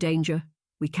she is in danger,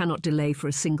 we cannot delay for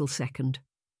a single second."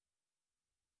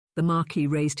 The Marquis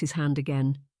raised his hand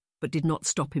again, but did not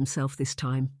stop himself this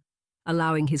time,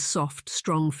 allowing his soft,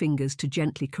 strong fingers to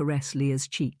gently caress Leah's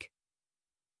cheek.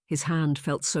 His hand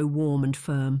felt so warm and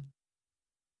firm.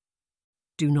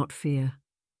 "Do not fear.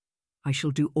 I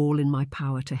shall do all in my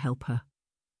power to help her,"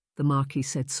 the Marquis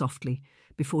said softly,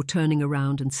 before turning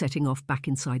around and setting off back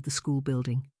inside the school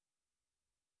building.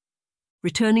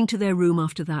 Returning to their room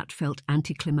after that felt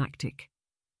anticlimactic,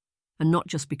 and not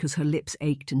just because her lips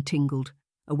ached and tingled,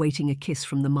 awaiting a kiss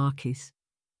from the Marquis.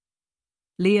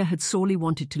 Leah had sorely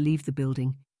wanted to leave the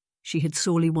building. She had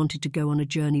sorely wanted to go on a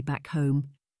journey back home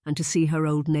and to see her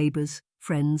old neighbours,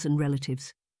 friends and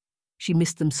relatives. She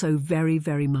missed them so very,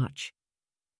 very much.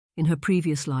 In her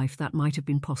previous life, that might have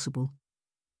been possible.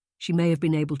 She may have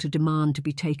been able to demand to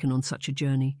be taken on such a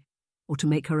journey, or to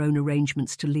make her own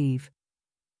arrangements to leave.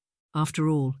 After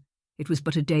all, it was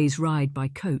but a day's ride by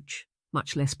coach,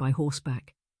 much less by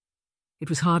horseback. It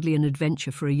was hardly an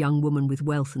adventure for a young woman with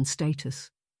wealth and status.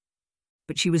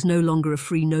 But she was no longer a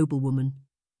free noblewoman,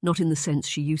 not in the sense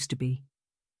she used to be.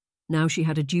 Now she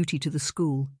had a duty to the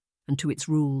school and to its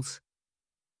rules.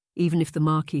 Even if the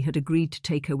Marquis had agreed to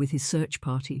take her with his search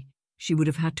party, she would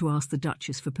have had to ask the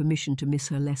Duchess for permission to miss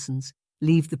her lessons,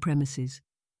 leave the premises,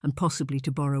 and possibly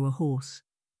to borrow a horse.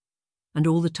 And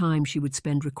all the time she would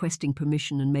spend requesting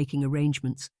permission and making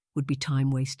arrangements would be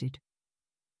time wasted.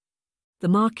 The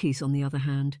Marquis, on the other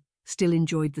hand, still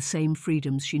enjoyed the same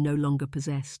freedoms she no longer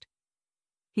possessed.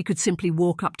 He could simply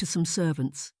walk up to some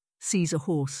servants, seize a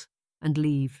horse, and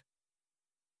leave.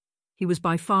 He was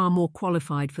by far more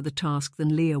qualified for the task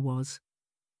than Leah was.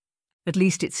 At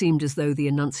least it seemed as though the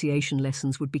enunciation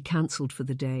lessons would be cancelled for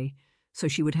the day, so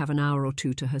she would have an hour or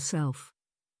two to herself.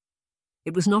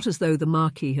 It was not as though the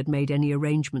Marquis had made any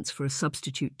arrangements for a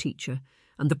substitute teacher,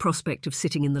 and the prospect of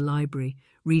sitting in the library,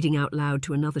 reading out loud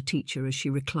to another teacher as she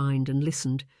reclined and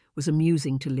listened, was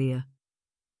amusing to Leah.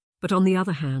 But on the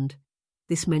other hand,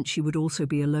 this meant she would also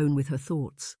be alone with her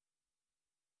thoughts.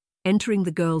 Entering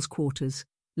the girls' quarters,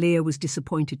 Leah was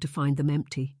disappointed to find them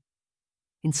empty.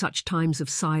 In such times of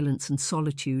silence and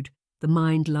solitude, the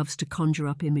mind loves to conjure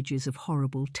up images of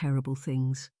horrible, terrible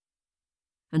things.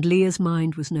 And Leah's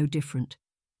mind was no different,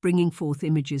 bringing forth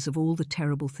images of all the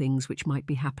terrible things which might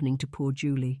be happening to poor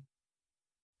Julie.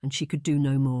 And she could do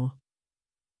no more.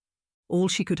 All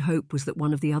she could hope was that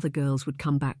one of the other girls would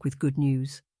come back with good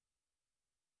news.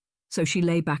 So she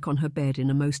lay back on her bed in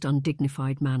a most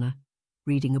undignified manner,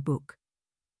 reading a book.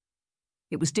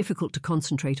 It was difficult to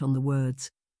concentrate on the words,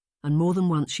 and more than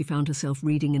once she found herself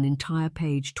reading an entire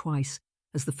page twice,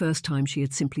 as the first time she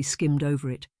had simply skimmed over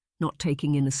it, not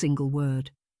taking in a single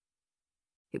word.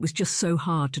 It was just so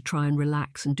hard to try and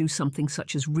relax and do something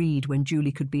such as read when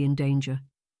Julie could be in danger.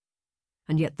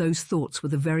 And yet those thoughts were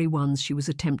the very ones she was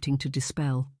attempting to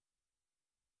dispel.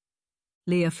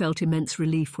 Leah felt immense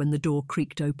relief when the door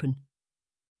creaked open.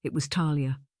 It was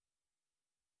Talia.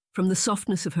 From the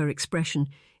softness of her expression,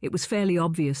 it was fairly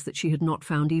obvious that she had not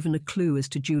found even a clue as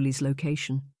to Julie's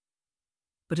location.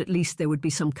 But at least there would be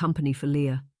some company for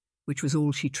Leah, which was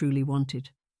all she truly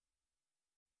wanted.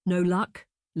 "No luck?"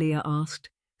 Leah asked,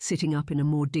 sitting up in a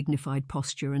more dignified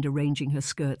posture and arranging her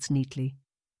skirts neatly.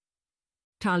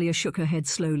 Talia shook her head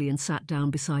slowly and sat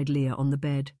down beside Leah on the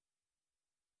bed.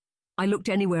 "I looked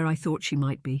anywhere I thought she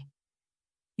might be.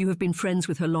 You have been friends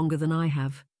with her longer than I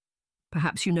have.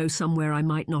 Perhaps you know somewhere I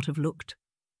might not have looked."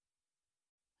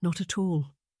 "Not at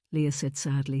all," Leah said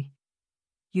sadly.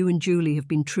 "You and Julie have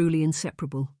been truly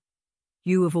inseparable.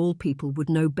 You of all people would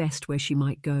know best where she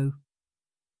might go."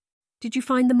 "Did you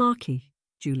find the Marquis?"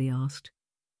 Julie asked.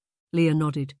 Leah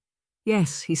nodded.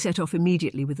 "Yes, he set off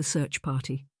immediately with a search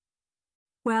party."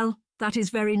 "Well, that is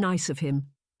very nice of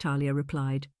him," Talia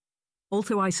replied,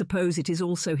 "although I suppose it is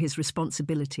also his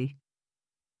responsibility.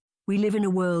 We live in a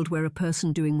world where a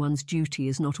person doing one's duty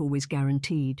is not always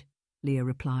guaranteed," Leah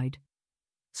replied.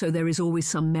 "So there is always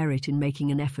some merit in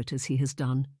making an effort as he has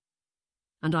done.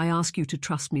 And I ask you to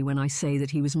trust me when I say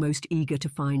that he was most eager to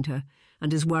find her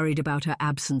and as worried about her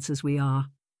absence as we are."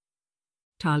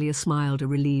 Talia smiled a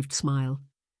relieved smile.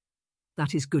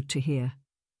 "That is good to hear."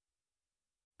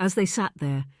 As they sat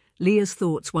there, Leah's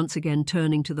thoughts once again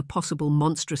turning to the possible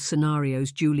monstrous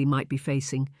scenarios Julie might be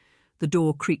facing, the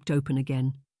door creaked open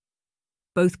again.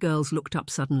 Both girls looked up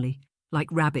suddenly,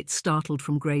 like rabbits startled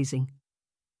from grazing.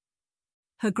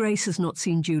 "Her Grace has not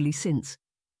seen Julie since,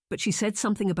 but she said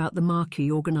something about the Marquis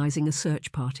organising a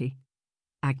search party,"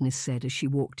 Agnes said as she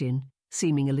walked in,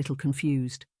 seeming a little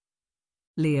confused.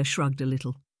 Leah shrugged a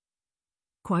little.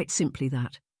 "Quite simply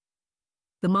that.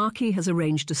 The Marquis has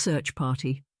arranged a search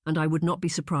party, and I would not be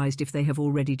surprised if they have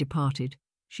already departed,"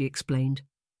 she explained.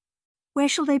 "Where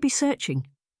shall they be searching?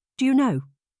 Do you know?"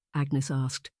 Agnes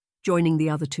asked, joining the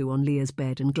other two on Leah's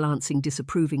bed and glancing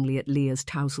disapprovingly at Leah's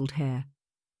tousled hair.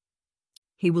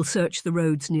 "He will search the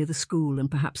roads near the school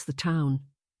and perhaps the town,"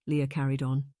 Leah carried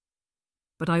on.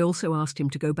 "But I also asked him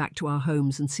to go back to our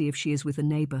homes and see if she is with a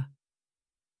neighbour."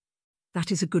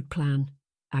 "That is a good plan,"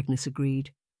 Agnes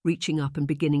agreed, reaching up and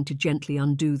beginning to gently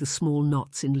undo the small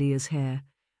knots in Leah's hair,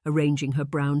 arranging her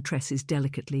brown tresses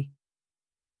delicately.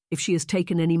 "If she has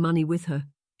taken any money with her,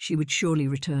 she would surely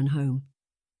return home."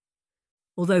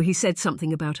 "Although he said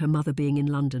something about her mother being in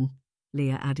London,"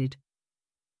 Leah added.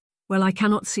 "Well, I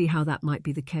cannot see how that might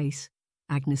be the case,"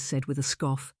 Agnes said with a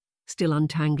scoff, still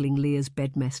untangling Leah's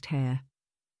bedmessed hair.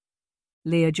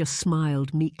 Leah just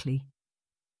smiled meekly.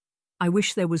 "I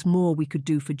wish there was more we could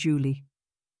do for Julie.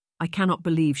 I cannot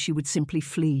believe she would simply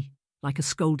flee, like a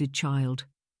scolded child."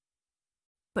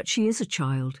 "But she is a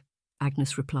child,"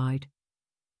 Agnes replied.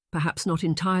 "Perhaps not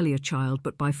entirely a child,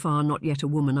 but by far not yet a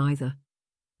woman either.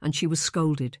 And she was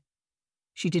scolded.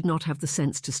 She did not have the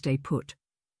sense to stay put."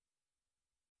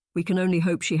 "We can only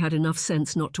hope she had enough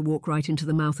sense not to walk right into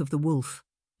the mouth of the wolf,"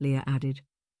 Leah added.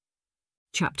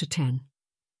 Chapter 10.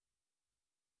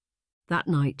 That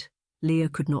night, Leah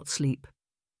could not sleep.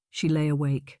 She lay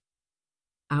awake.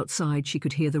 Outside she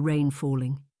could hear the rain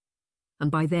falling.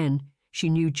 And by then, she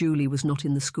knew Julie was not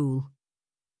in the school.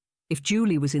 If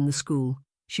Julie was in the school,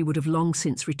 she would have long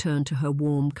since returned to her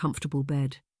warm, comfortable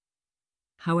bed.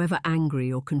 However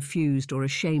angry or confused or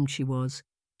ashamed she was,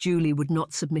 Julie would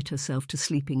not submit herself to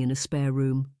sleeping in a spare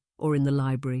room, or in the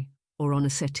library, or on a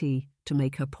settee to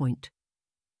make her point.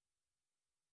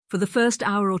 For the first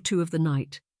hour or two of the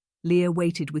night, Leah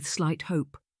waited with slight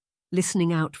hope,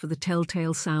 listening out for the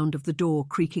telltale sound of the door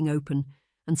creaking open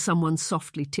and someone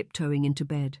softly tiptoeing into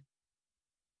bed.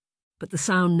 But the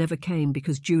sound never came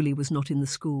because Julie was not in the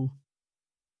school.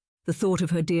 The thought of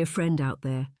her dear friend out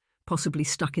there, possibly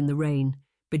stuck in the rain,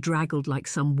 bedraggled like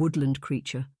some woodland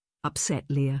creature, upset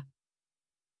Leah.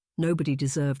 Nobody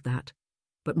deserved that,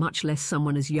 but much less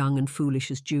someone as young and foolish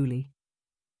as Julie.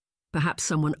 Perhaps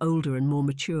someone older and more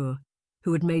mature,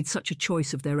 who had made such a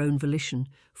choice of their own volition,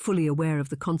 fully aware of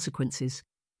the consequences,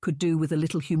 could do with a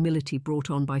little humility brought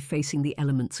on by facing the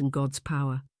elements and God's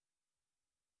power.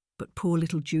 But poor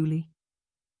little Julie.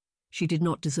 She did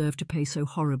not deserve to pay so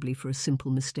horribly for a simple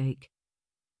mistake.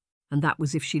 And that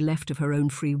was if she left of her own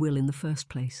free will in the first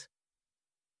place.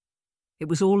 It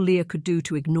was all Leah could do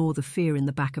to ignore the fear in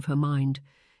the back of her mind,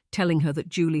 telling her that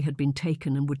Julie had been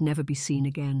taken and would never be seen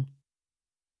again.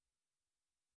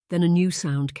 Then a new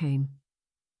sound came,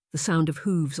 the sound of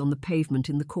hooves on the pavement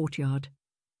in the courtyard.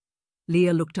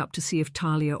 Leah looked up to see if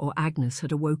Talia or Agnes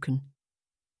had awoken.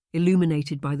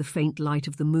 Illuminated by the faint light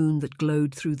of the moon that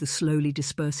glowed through the slowly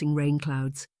dispersing rain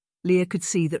clouds, Leah could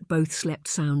see that both slept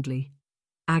soundly,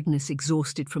 Agnes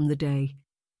exhausted from the day,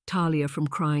 Talia from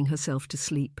crying herself to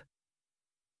sleep.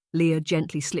 Leah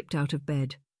gently slipped out of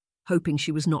bed, hoping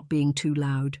she was not being too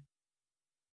loud.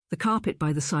 The carpet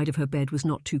by the side of her bed was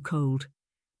not too cold,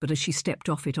 but as she stepped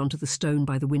off it onto the stone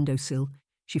by the windowsill,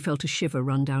 she felt a shiver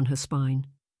run down her spine.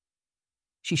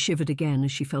 She shivered again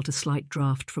as she felt a slight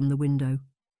draught from the window.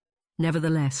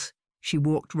 Nevertheless, she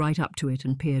walked right up to it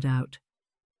and peered out.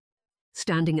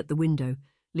 Standing at the window,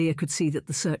 Leah could see that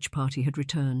the search party had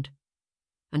returned,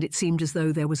 and it seemed as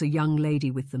though there was a young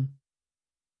lady with them.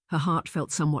 Her heart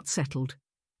felt somewhat settled,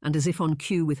 and as if on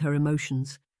cue with her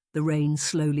emotions, the rain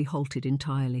slowly halted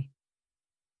entirely.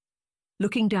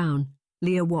 Looking down,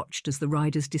 Leah watched as the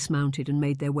riders dismounted and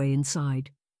made their way inside,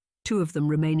 2 of them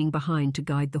remaining behind to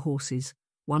guide the horses,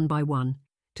 one by one,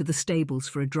 to the stables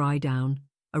for a dry down,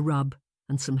 a rub,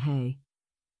 and some hay.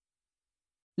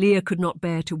 Leah could not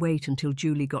bear to wait until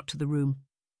Julie got to the room.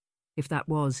 If that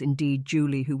was indeed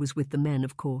Julie who was with the men,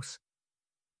 of course.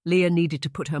 Leah needed to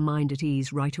put her mind at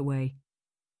ease right away.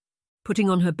 Putting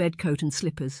on her bedcoat and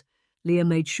slippers, Leah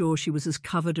made sure she was as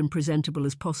covered and presentable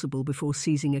as possible before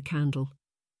seizing a candle.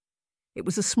 It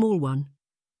was a small one,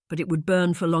 but it would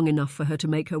burn for long enough for her to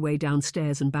make her way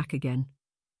downstairs and back again.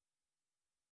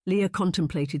 Leah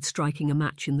contemplated striking a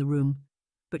match in the room,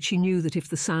 but she knew that if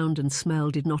the sound and smell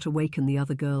did not awaken the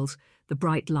other girls, the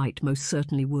bright light most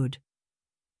certainly would.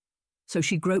 So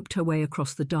she groped her way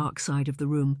across the dark side of the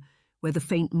room, where the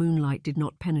faint moonlight did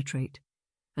not penetrate,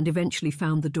 and eventually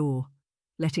found the door,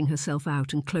 letting herself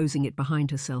out and closing it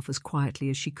behind herself as quietly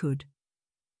as she could.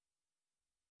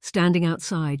 Standing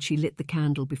outside, she lit the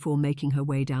candle before making her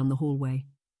way down the hallway.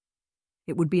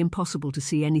 It would be impossible to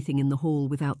see anything in the hall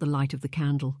without the light of the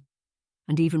candle,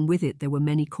 and even with it there were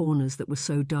many corners that were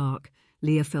so dark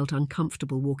Leah felt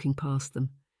uncomfortable walking past them,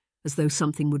 as though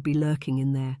something would be lurking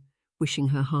in there, wishing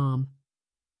her harm.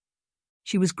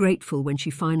 She was grateful when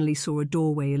she finally saw a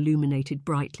doorway illuminated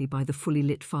brightly by the fully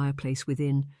lit fireplace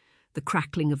within, the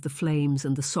crackling of the flames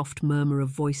and the soft murmur of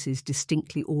voices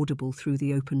distinctly audible through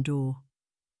the open door.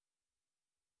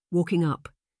 Walking up,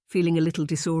 feeling a little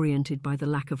disoriented by the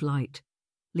lack of light,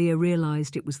 Leah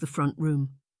realized it was the front room.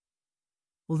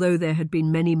 Although there had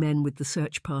been many men with the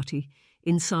search party,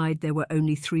 inside there were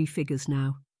only 3 figures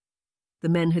now. The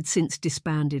men had since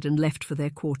disbanded and left for their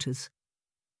quarters.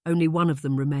 Only one of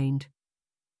them remained.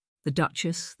 The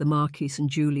Duchess, the Marquis and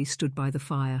Julie stood by the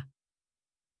fire.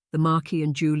 The Marquis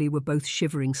and Julie were both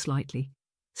shivering slightly,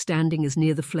 standing as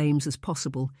near the flames as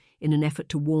possible in an effort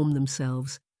to warm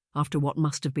themselves after what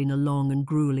must have been a long and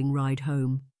grueling ride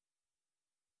home.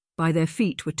 By their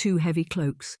feet were 2 heavy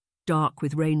cloaks, dark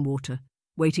with rainwater,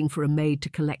 waiting for a maid to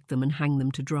collect them and hang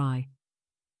them to dry.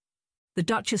 The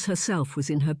Duchess herself was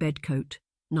in her bedcoat,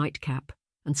 nightcap,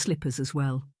 and slippers as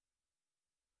well.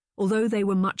 Although they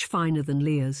were much finer than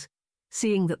Leah's,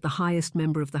 seeing that the highest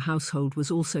member of the household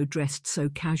was also dressed so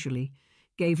casually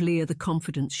gave Leah the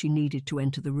confidence she needed to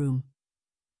enter the room.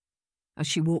 As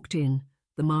she walked in,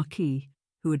 the Marquis,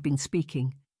 who had been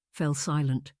speaking, fell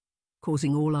silent,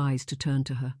 causing all eyes to turn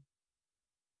to her.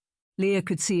 Leah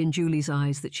could see in Julie's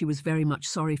eyes that she was very much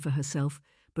sorry for herself,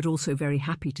 but also very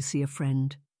happy to see a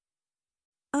friend.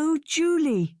 "Oh,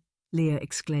 Julie!" Leah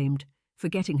exclaimed,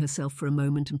 forgetting herself for a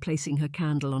moment and placing her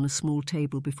candle on a small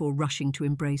table before rushing to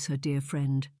embrace her dear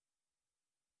friend.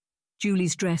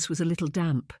 Julie's dress was a little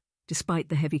damp, despite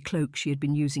the heavy cloak she had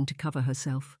been using to cover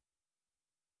herself.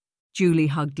 Julie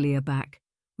hugged Leah back,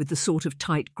 with the sort of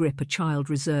tight grip a child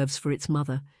reserves for its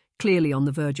mother, clearly on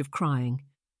the verge of crying,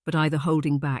 but either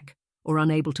holding back or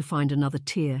unable to find another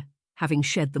tear, having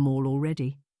shed them all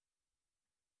already.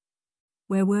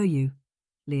 "Where were you?"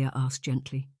 Leah asked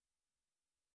gently.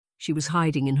 "She was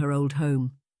hiding in her old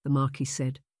home," the Marquis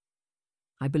said.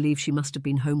 "I believe she must have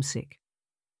been homesick."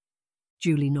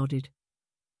 Julie nodded.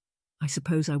 "I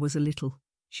suppose I was a little,"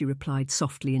 she replied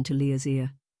softly into Leah's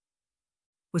ear.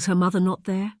 "Was her mother not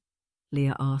there?"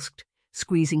 Leah asked,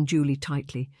 squeezing Julie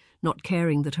tightly, not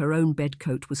caring that her own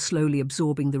bedcoat was slowly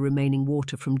absorbing the remaining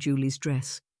water from Julie's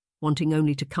dress, wanting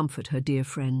only to comfort her dear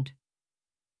friend.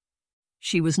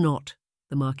 "She was not,"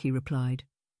 the Marquis replied.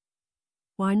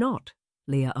 Why not?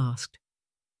 Leah asked.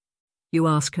 You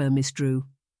ask her, Miss Drew,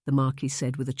 the Marquis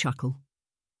said with a chuckle.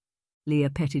 Leah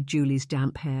petted Julie's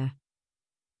damp hair.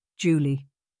 Julie,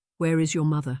 where is your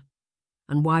mother?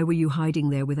 And why were you hiding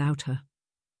there without her?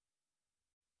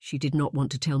 She did not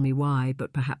want to tell me why,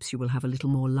 but perhaps you will have a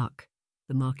little more luck,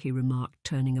 the Marquis remarked,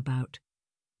 turning about.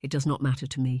 It does not matter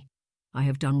to me. I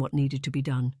have done what needed to be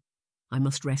done. I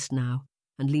must rest now,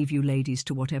 and leave you ladies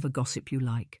to whatever gossip you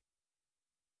like.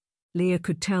 Leah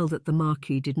could tell that the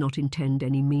Marquis did not intend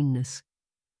any meanness,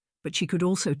 but she could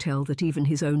also tell that even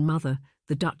his own mother,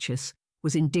 the Duchess,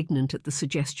 was indignant at the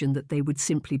suggestion that they would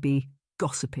simply be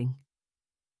gossiping.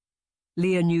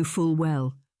 Leah knew full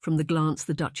well, from the glance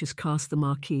the Duchess cast the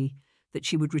Marquis, that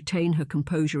she would retain her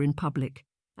composure in public,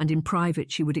 and in private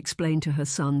she would explain to her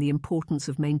son the importance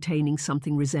of maintaining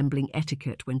something resembling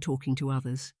etiquette when talking to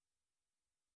others.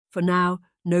 For now,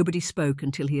 nobody spoke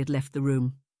until he had left the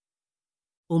room.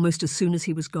 Almost as soon as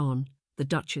he was gone, the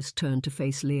Duchess turned to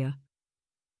face Leah.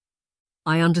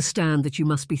 I understand that you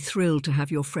must be thrilled to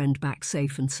have your friend back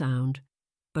safe and sound,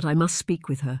 but I must speak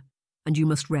with her, and you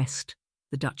must rest,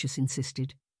 the Duchess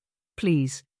insisted.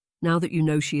 Please, now that you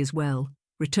know she is well,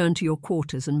 return to your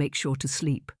quarters and make sure to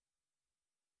sleep.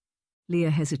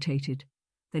 Leah hesitated,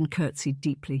 then curtsied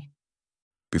deeply.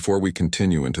 Before we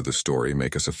continue into the story,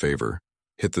 make us a favor.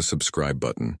 Hit the subscribe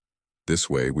button. This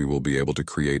way we will be able to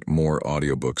create more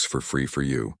audiobooks for free for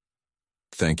you.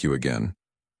 Thank you again.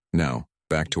 Now,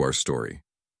 back to our story.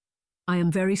 I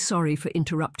am very sorry for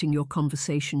interrupting your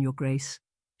conversation, Your Grace,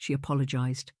 she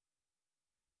apologized.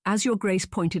 As Your Grace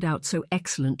pointed out so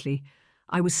excellently,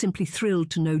 I was simply thrilled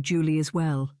to know Julie as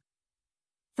well.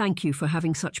 Thank you for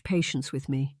having such patience with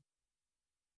me.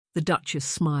 The Duchess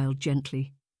smiled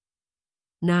gently.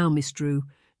 Now, Miss Drew,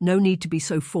 no need to be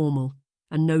so formal,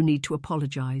 and no need to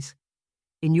apologize.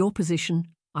 In your position,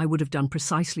 I would have done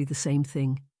precisely the same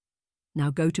thing.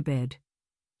 Now go to bed.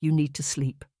 You need to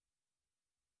sleep.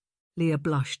 Leah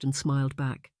blushed and smiled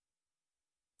back.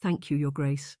 Thank you, Your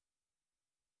Grace.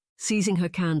 Seizing her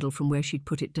candle from where she'd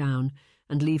put it down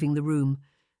and leaving the room,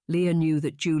 Leah knew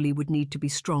that Julie would need to be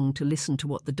strong to listen to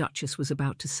what the Duchess was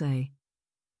about to say.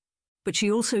 But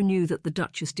she also knew that the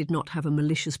Duchess did not have a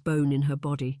malicious bone in her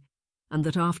body, and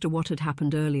that after what had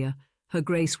happened earlier, Her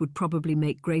Grace would probably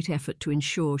make great effort to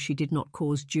ensure she did not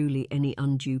cause Julie any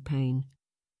undue pain.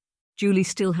 Julie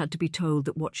still had to be told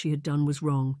that what she had done was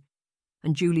wrong,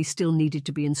 and Julie still needed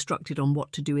to be instructed on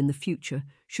what to do in the future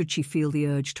should she feel the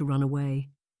urge to run away.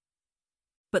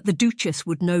 But the Duchess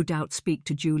would no doubt speak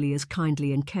to Julie as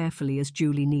kindly and carefully as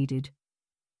Julie needed.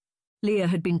 Leah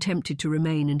had been tempted to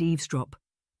remain and eavesdrop,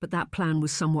 but that plan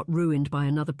was somewhat ruined by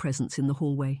another presence in the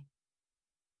hallway.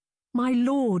 "My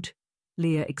lord!"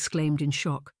 Leah exclaimed in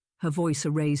shock, her voice a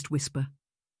raised whisper.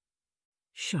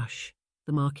 "Shush,"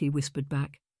 the Marquis whispered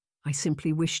back. "I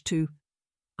simply wished to.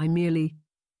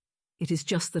 It is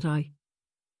just that I—"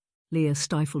 Leah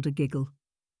stifled a giggle.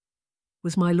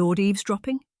 "Was my lord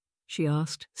eavesdropping?" she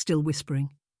asked, still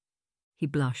whispering. He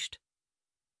blushed.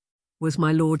 "Was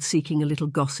my lord seeking a little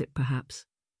gossip, perhaps?"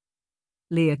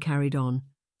 Leah carried on,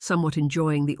 somewhat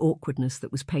enjoying the awkwardness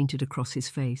that was painted across his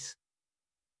face.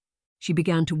 She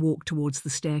began to walk towards the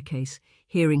staircase,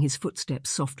 hearing his footsteps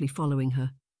softly following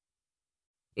her.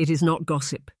 "It is not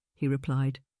gossip," he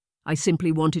replied. "I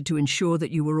simply wanted to ensure that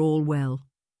you were all well."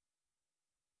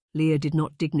 Leah did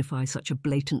not dignify such a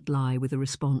blatant lie with a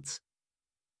response.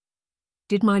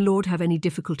 "Did my lord have any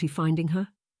difficulty finding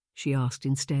her?" she asked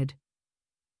instead.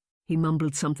 He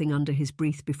mumbled something under his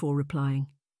breath before replying.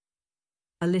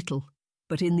 "A little,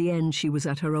 but in the end she was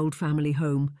at her old family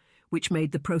home, which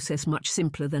made the process much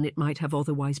simpler than it might have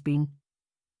otherwise been.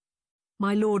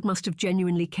 My lord must have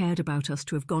genuinely cared about us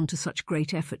to have gone to such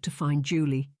great effort to find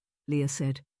Julie," Leah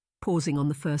said, pausing on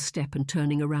the first step and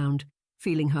turning around,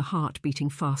 feeling her heart beating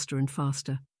faster and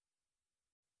faster.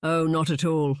 "Oh, not at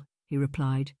all," he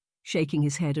replied, shaking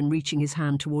his head and reaching his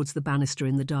hand towards the banister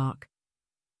in the dark.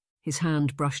 His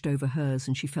hand brushed over hers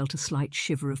and she felt a slight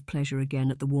shiver of pleasure again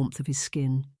at the warmth of his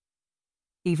skin.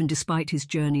 Even despite his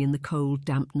journey in the cold,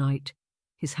 damp night,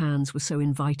 his hands were so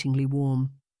invitingly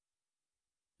warm.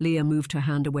 Leah moved her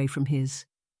hand away from his.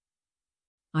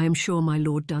 "I am sure my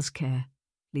lord does care,"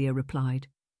 Leah replied.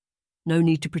 "No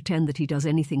need to pretend that he does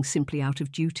anything simply out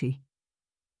of duty.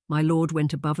 My lord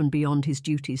went above and beyond his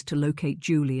duties to locate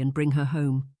Julie and bring her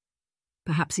home,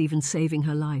 perhaps even saving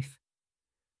her life.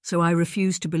 So I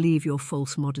refuse to believe your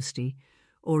false modesty,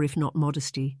 or if not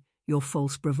modesty, your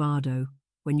false bravado,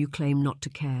 when you claim not to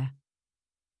care."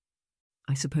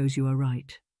 "I suppose you are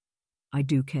right. I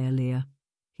do care, Leah,"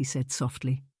 he said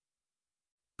softly.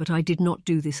 "But I did not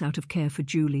do this out of care for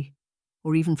Julie,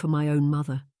 or even for my own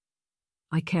mother.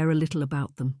 I care a little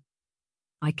about them.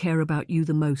 I care about you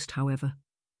the most, however.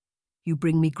 You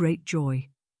bring me great joy,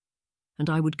 and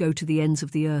I would go to the ends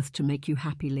of the earth to make you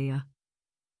happy, Leah."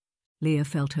 Leah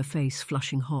felt her face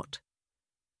flushing hot.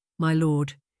 "My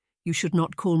lord, you should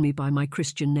not call me by my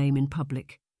Christian name in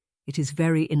public. It is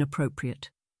very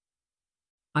inappropriate."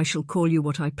 "I shall call you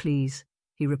what I please,"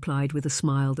 he replied with a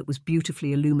smile that was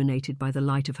beautifully illuminated by the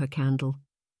light of her candle.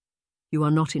 "You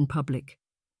are not in public.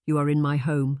 You are in my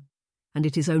home, and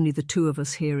it is only the two of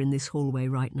us here in this hallway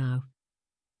right now."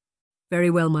 "Very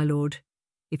well, my lord.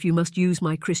 If you must use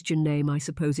my Christian name, I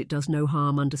suppose it does no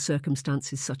harm under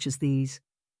circumstances such as these,"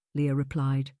 Leah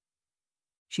replied.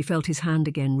 She felt his hand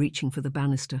again reaching for the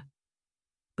banister.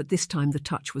 But this time the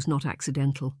touch was not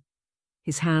accidental.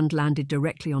 His hand landed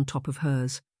directly on top of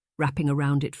hers, wrapping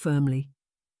around it firmly.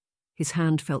 His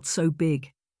hand felt so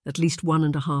big, at least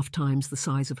 1.5 times the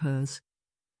size of hers,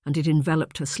 and it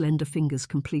enveloped her slender fingers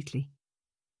completely.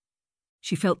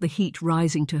 She felt the heat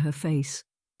rising to her face,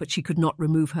 but she could not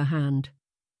remove her hand.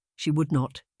 She would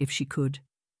not, if she could.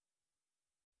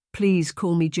 "Please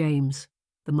call me James,"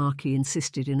 the Marquis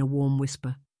insisted in a warm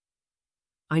whisper.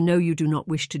 "I know you do not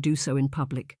wish to do so in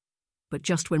public, but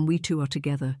just when we two are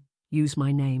together, use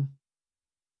my name."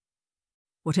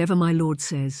 "Whatever my lord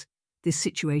says, this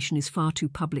situation is far too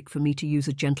public for me to use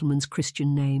a gentleman's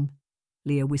Christian name,"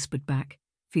 Leah whispered back,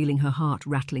 feeling her heart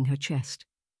rattling her chest.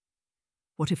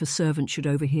 What if a servant should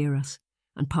overhear us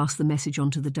and pass the message on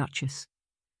to the Duchess?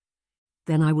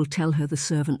 "Then I will tell her the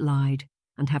servant lied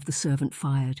and have the servant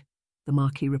fired," the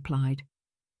Marquis replied.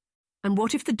 "And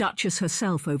what if the Duchess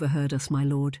herself overheard us, my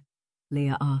lord?"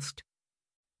 Leah asked.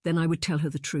 "Then I would tell her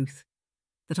the truth,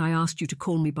 that I asked you to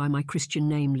call me by my Christian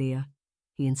name, Leah,"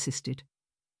 he insisted.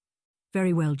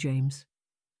 "Very well, James."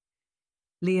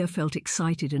 Leah felt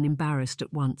excited and embarrassed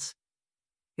at once.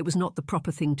 It was not the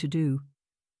proper thing to do.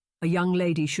 A young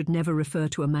lady should never refer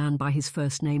to a man by his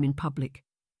first name in public.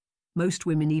 Most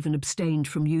women even abstained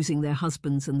from using their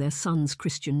husbands' and their sons'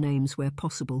 Christian names where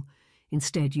possible,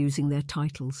 instead using their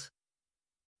titles.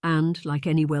 And, like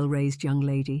any well-raised young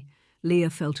lady, Leah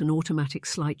felt an automatic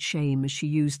slight shame as she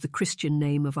used the Christian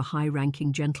name of a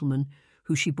high-ranking gentleman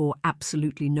who she bore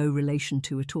absolutely no relation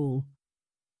to at all.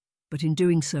 But in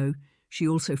doing so, she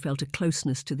also felt a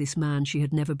closeness to this man she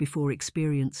had never before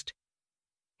experienced.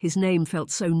 His name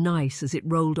felt so nice as it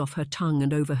rolled off her tongue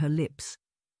and over her lips,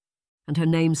 and her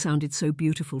name sounded so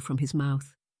beautiful from his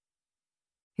mouth.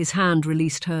 His hand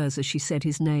released hers as she said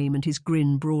his name, and his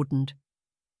grin broadened.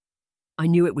 "I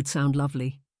knew it would sound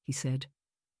lovely," he said.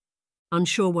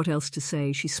 Unsure what else to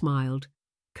say, she smiled,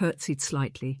 curtsied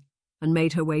slightly, and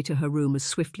made her way to her room as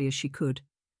swiftly as she could,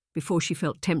 before she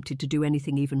felt tempted to do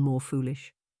anything even more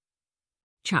foolish.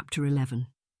 Chapter 11.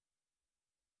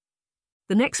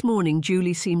 The next morning,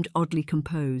 Julie seemed oddly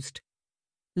composed.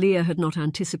 Leah had not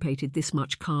anticipated this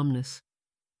much calmness.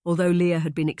 Although Leah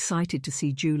had been excited to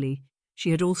see Julie,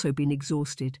 she had also been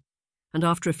exhausted, and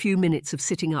after a few minutes of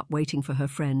sitting up waiting for her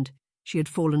friend, she had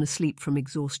fallen asleep from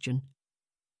exhaustion.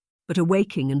 But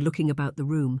awaking and looking about the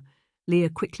room, Leah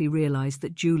quickly realized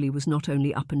that Julie was not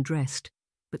only up and dressed,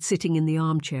 but sitting in the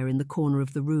armchair in the corner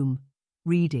of the room,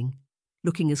 reading,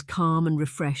 looking as calm and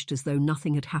refreshed as though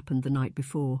nothing had happened the night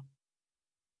before.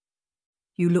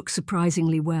 "You look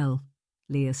surprisingly well,"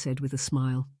 Leah said with a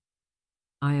smile.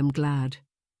 "I am glad."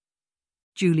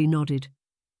 Julie nodded.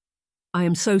 "I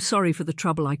am so sorry for the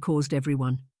trouble I caused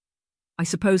everyone. I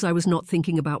suppose I was not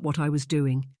thinking about what I was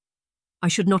doing. I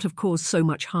should not have caused so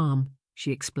much harm,"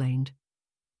 she explained.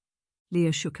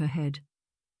 Leah shook her head.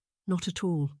 "Not at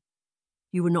all.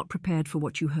 You were not prepared for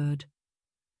what you heard.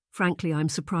 Frankly, I am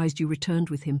surprised you returned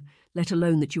with him, let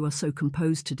alone that you are so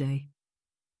composed today."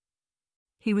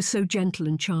 "He was so gentle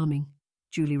and charming,"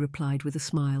 Julie replied with a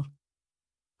smile.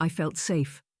 "I felt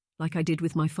safe, like I did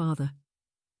with my father.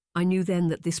 I knew then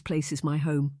that this place is my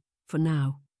home, for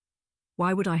now.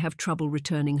 Why would I have trouble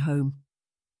returning home?"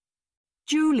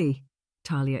 "Julie!"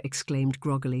 Talia exclaimed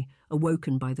groggily,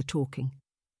 awoken by the talking.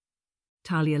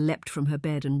 Talia leapt from her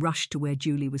bed and rushed to where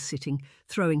Julie was sitting,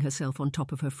 throwing herself on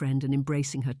top of her friend and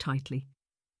embracing her tightly.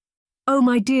 "Oh,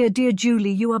 my dear, dear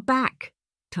Julie, you are back!"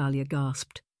 Talia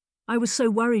gasped. "I was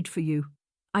so worried for you.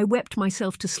 I wept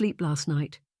myself to sleep last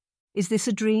night. Is this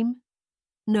a dream?"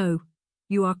 "No,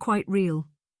 you are quite real.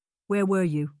 Where were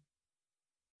you?"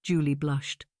 Julie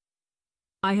blushed.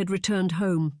 "I had returned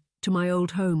home, to my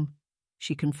old home,"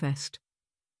 she confessed.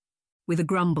 With a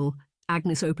grumble,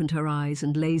 Agnes opened her eyes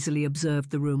and lazily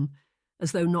observed the room,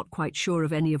 as though not quite sure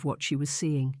of any of what she was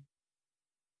seeing.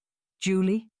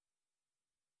 "Julie?"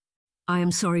 "I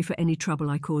am sorry for any trouble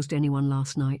I caused anyone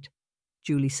last night,"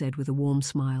 Julie said with a warm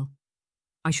smile.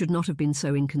 "I should not have been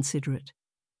so inconsiderate.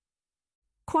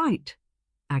 Quite,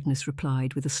 Agnes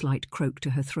replied with a slight croak to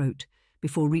her throat,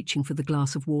 before reaching for the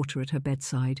glass of water at her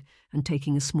bedside and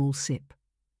taking a small sip.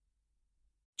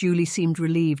 Julie seemed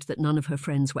relieved that none of her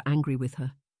friends were angry with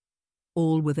her.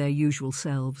 All were their usual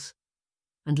selves,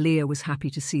 and Leah was happy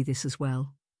to see this as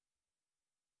well.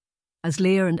 As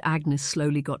Leah and Agnes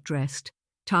slowly got dressed,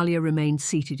 Talia remained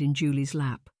seated in Julie's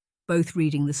lap, both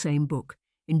reading the same book,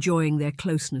 enjoying their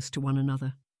closeness to one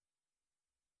another.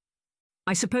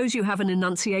 "I suppose you have an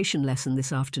enunciation lesson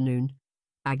this afternoon,"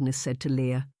 Agnes said to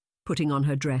Leah, putting on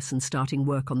her dress and starting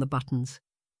work on the buttons.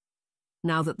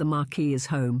 "Now that the Marquis is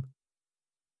home."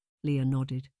 Leah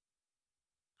nodded.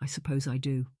 "I suppose I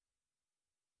do."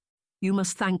 "You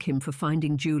must thank him for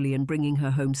finding Julie and bringing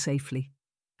her home safely,"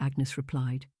 Agnes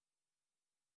replied.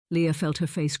 Leah felt her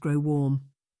face grow warm.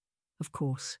 Of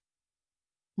course.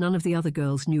 None of the other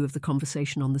girls knew of the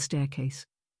conversation on the staircase.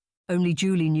 Only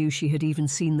Julie knew she had even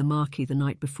seen the Marquis the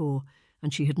night before,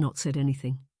 and she had not said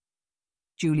anything.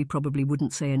 Julie probably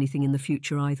wouldn't say anything in the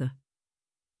future either.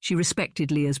 She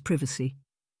respected Leah's privacy.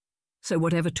 So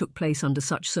whatever took place under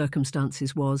such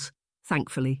circumstances was,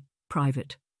 thankfully,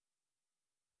 private.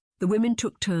 The women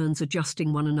took turns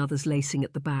adjusting one another's lacing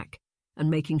at the back and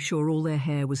making sure all their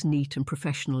hair was neat and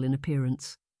professional in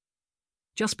appearance.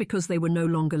 Just because they were no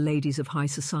longer ladies of high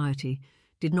society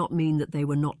did not mean that they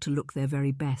were not to look their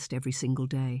very best every single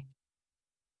day.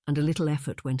 And a little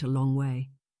effort went a long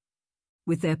way.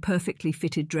 With their perfectly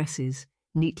fitted dresses,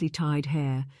 neatly tied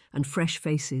hair, and fresh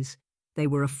faces, they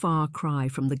were a far cry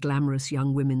from the glamorous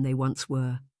young women they once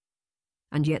were.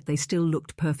 And yet they still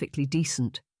looked perfectly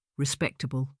decent,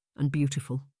 respectable, and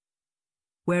beautiful.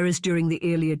 Whereas during the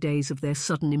earlier days of their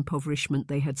sudden impoverishment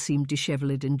they had seemed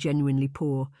dishevelled and genuinely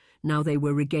poor, now they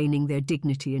were regaining their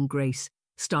dignity and grace,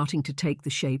 starting to take the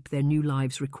shape their new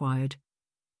lives required.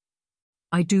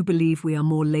 "I do believe we are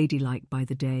more ladylike by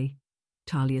the day,"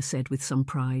 Talia said with some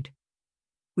pride.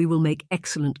 "We will make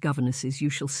excellent governesses, you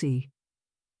shall see.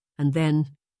 And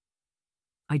then,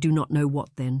 I do not know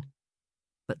what then,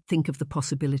 but think of the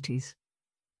possibilities."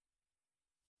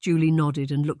 Julie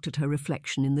nodded and looked at her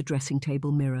reflection in the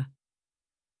dressing-table mirror.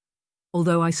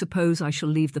 "Although I suppose I shall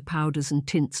leave the powders and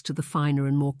tints to the finer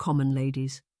and more common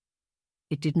ladies.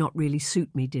 It did not really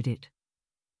suit me, did it?"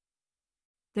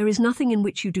 "There is nothing in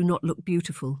which you do not look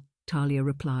beautiful," Talia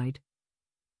replied.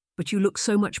 "But you look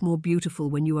so much more beautiful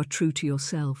when you are true to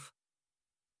yourself."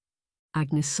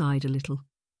 Agnes sighed a little.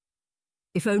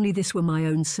 "If only this were my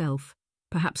own self,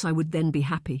 perhaps I would then be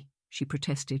happy," she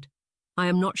protested. "I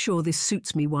am not sure this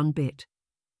suits me one bit."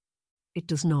 "It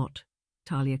does not,"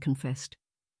 Talia confessed.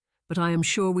 "But I am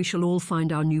sure we shall all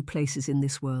find our new places in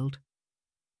this world."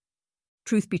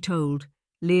 Truth be told,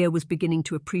 Leah was beginning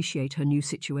to appreciate her new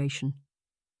situation.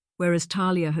 Whereas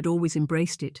Talia had always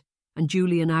embraced it, and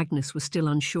Julie and Agnes were still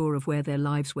unsure of where their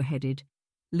lives were headed,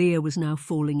 Leah was now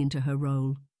falling into her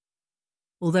role.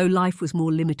 Although life was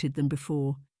more limited than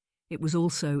before, it was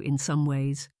also, in some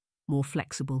ways, more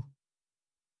flexible.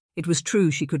 It was true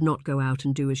she could not go out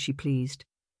and do as she pleased,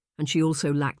 and she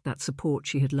also lacked that support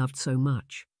she had loved so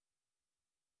much.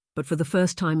 But for the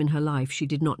first time in her life she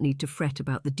did not need to fret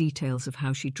about the details of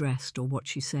how she dressed or what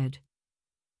she said.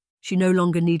 She no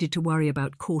longer needed to worry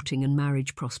about courting and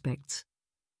marriage prospects.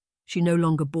 She no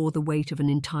longer bore the weight of an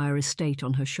entire estate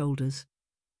on her shoulders.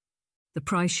 The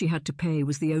price she had to pay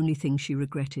was the only thing she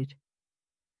regretted.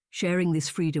 Sharing this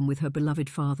freedom with her beloved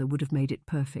father would have made it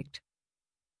perfect.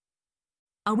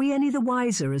 "Are we any the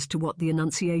wiser as to what the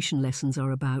enunciation lessons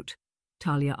are about?"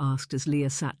 Talia asked as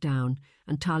Leah sat down,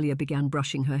 and Talia began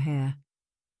brushing her hair.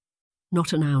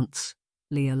 "Not an ounce,"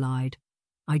 Leah lied.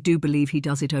 "I do believe he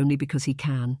does it only because he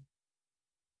can."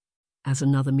 "As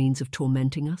another means of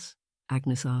tormenting us?"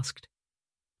 Agnes asked.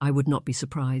 "I would not be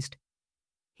surprised.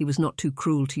 He was not too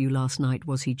cruel to you last night,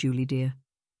 was he, Julie dear?"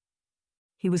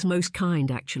 "He was most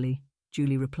kind, actually,"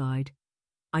 Julie replied.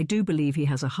 "I do believe he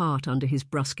has a heart under his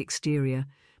brusque exterior,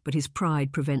 but his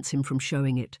pride prevents him from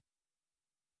showing it."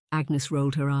 Agnes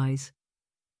rolled her eyes.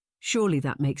 "Surely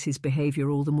that makes his behaviour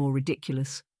all the more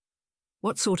ridiculous.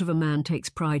 What sort of a man takes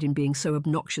pride in being so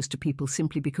obnoxious to people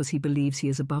simply because he believes he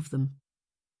is above them?"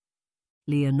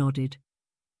 Leah nodded.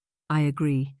 "I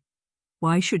agree.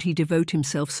 Why should he devote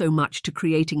himself so much to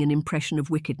creating an impression of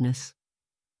wickedness?"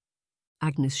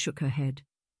 Agnes shook her head.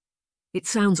 "It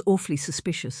sounds awfully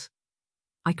suspicious.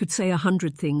 I could say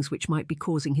 100 things which might be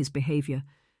causing his behaviour,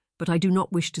 but I do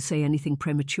not wish to say anything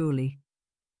prematurely.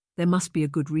 There must be a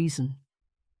good reason."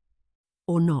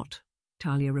 "Or not,"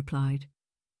 Talia replied.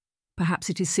 "Perhaps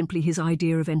it is simply his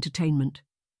idea of entertainment."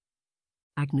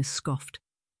 Agnes scoffed.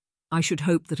 I should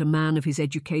hope that a man of his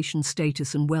education,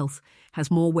 status and wealth has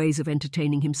more ways of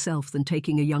entertaining himself than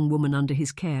taking a young woman under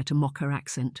his care to mock her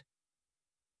accent.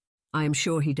 I am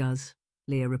sure he does,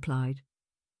 Leah replied.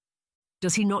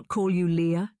 Does he not call you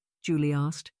Leah? Julie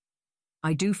asked.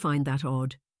 I do find that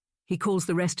odd. He calls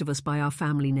the rest of us by our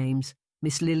family names,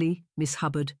 Miss Lily, Miss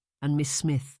Hubbard, and Miss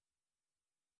Smith.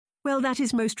 Well, that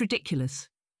is most ridiculous,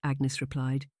 Agnes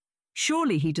replied.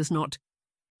 Surely he does not.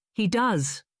 He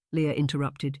does, Leah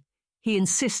interrupted. He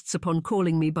insists upon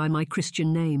calling me by my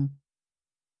Christian name.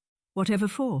 Whatever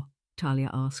for? Talia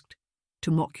asked.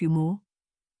 To mock you more?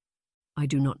 I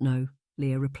do not know,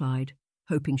 Leah replied,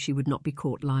 hoping she would not be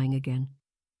caught lying again.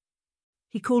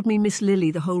 He called me Miss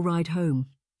Lily the whole ride home,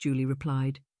 Julie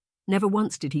replied. Never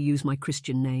once did he use my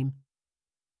Christian name.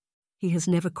 He has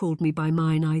never called me by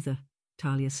mine either,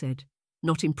 Talia said,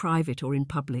 not in private or in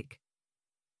public.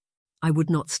 I would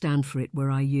not stand for it were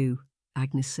I you,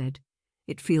 Agnes said.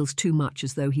 It feels too much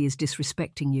as though he is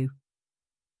disrespecting you.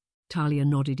 Talia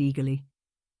nodded eagerly.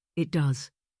 It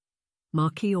does.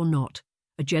 Marquis or not,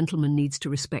 a gentleman needs to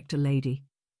respect a lady,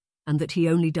 and that he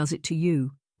only does it to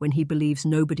you when he believes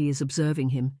nobody is observing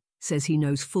him, says he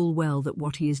knows full well that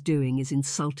what he is doing is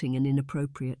insulting and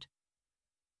inappropriate.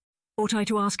 Ought I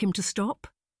to ask him to stop?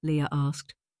 Leah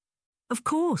asked. Of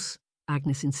course,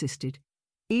 Agnes insisted.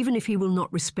 Even if he will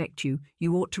not respect you,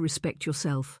 you ought to respect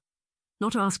yourself.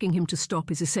 Not asking him to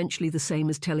stop is essentially the same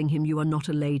as telling him you are not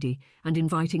a lady and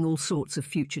inviting all sorts of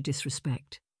future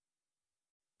disrespect.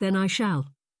 Then I shall,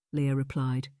 Leah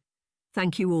replied.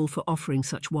 Thank you all for offering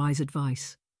such wise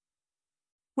advice.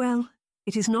 Well,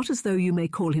 it is not as though you may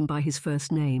call him by his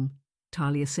first name,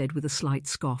 Talia said with a slight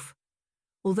scoff,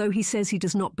 although he says he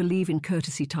does not believe in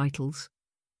courtesy titles.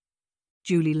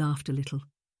 Julie laughed a little.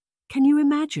 Can you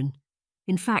imagine?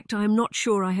 In fact, I am not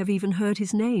sure I have even heard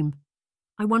his name.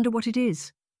 I wonder what it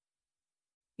is.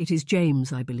 It is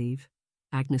James, I believe,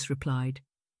 Agnes replied.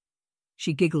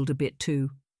 She giggled a bit too.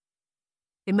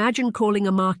 Imagine calling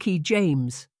a Marquis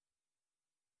James.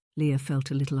 Leah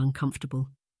felt a little uncomfortable.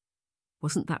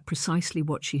 Wasn't that precisely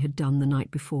what she had done the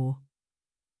night before?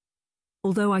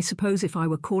 Although I suppose if I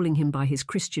were calling him by his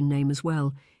Christian name as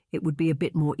well, it would be a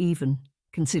bit more even,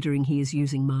 considering he is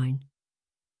using mine.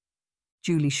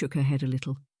 Julie shook her head a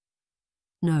little.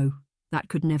 No, that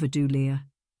could never do, Leah.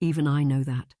 Even I know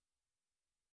that.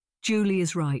 Julie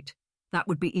is right. That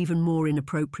would be even more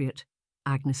inappropriate,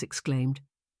 Agnes exclaimed.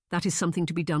 That is something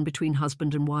to be done between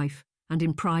husband and wife, and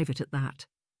in private at that.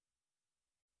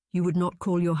 You would not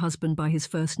call your husband by his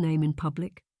first name in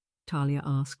public? Talia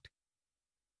asked.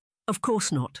 Of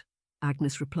course not,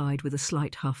 Agnes replied with a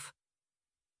slight huff.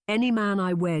 Any man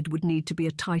I wed would need to be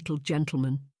a titled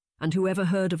gentleman, and whoever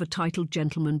heard of a titled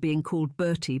gentleman being called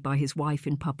Bertie by his wife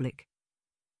in public?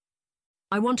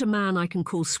 I want a man I can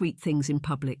call sweet things in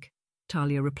public,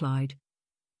 Talia replied.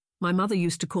 My mother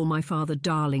used to call my father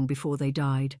darling before they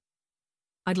died.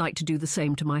 I'd like to do the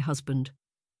same to my husband.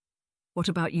 What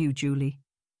about you, Julie?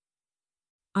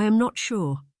 I am not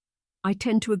sure. I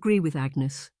tend to agree with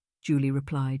Agnes, Julie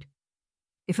replied.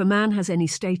 If a man has any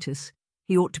status,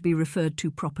 he ought to be referred to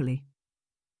properly.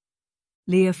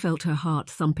 Leah felt her heart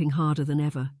thumping harder than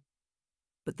ever.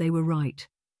 But they were right.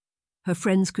 Her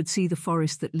friends could see the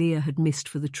forest that Leah had missed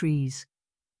for the trees.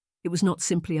 It was not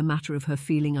simply a matter of her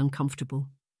feeling uncomfortable.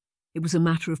 It was a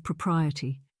matter of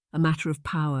propriety, a matter of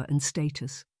power and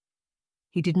status.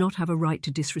 He did not have a right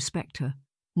to disrespect her,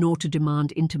 nor to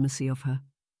demand intimacy of her.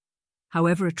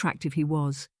 However attractive he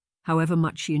was, however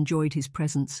much she enjoyed his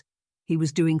presence, he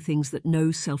was doing things that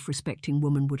no self-respecting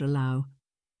woman would allow.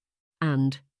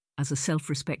 And, as a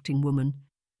self-respecting woman,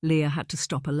 Leah had to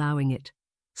stop allowing it,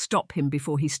 stop him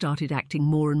before he started acting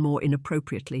more and more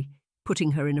inappropriately,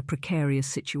 putting her in a precarious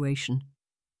situation.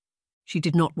 She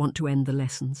did not want to end the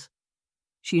lessons.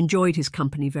 She enjoyed his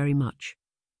company very much,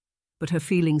 but her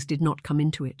feelings did not come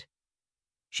into it.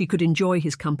 She could enjoy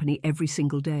his company every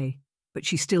single day, but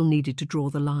she still needed to draw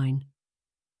the line.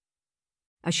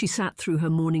 As she sat through her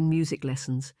morning music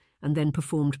lessons and then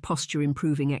performed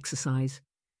posture-improving exercise,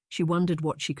 she wondered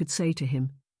what she could say to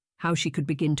him, how she could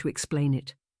begin to explain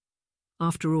it.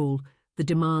 After all, the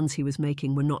demands he was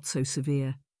making were not so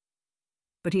severe.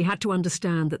 But he had to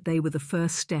understand that they were the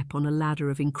first step on a ladder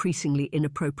of increasingly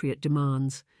inappropriate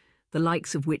demands, the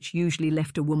likes of which usually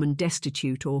left a woman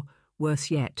destitute or, worse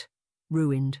yet,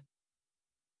 ruined.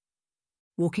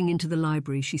 Walking into the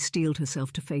library, she steeled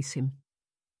herself to face him.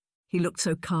 He looked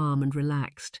so calm and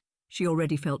relaxed, she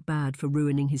already felt bad for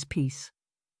ruining his peace.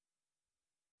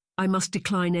 I must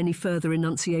decline any further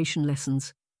enunciation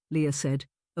lessons, Leah said,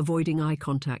 avoiding eye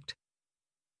contact.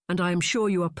 And I am sure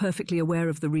you are perfectly aware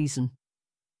of the reason.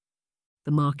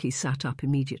 The Marquis sat up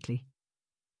immediately.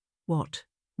 What?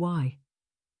 Why?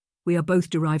 We are both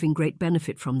deriving great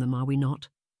benefit from them, are we not?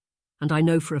 And I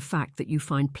know for a fact that you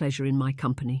find pleasure in my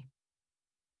company.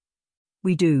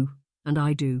 We do, and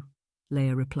I do,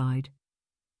 Leah replied.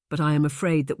 But I am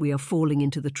afraid that we are falling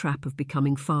into the trap of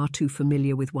becoming far too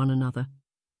familiar with one another,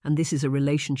 and this is a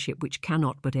relationship which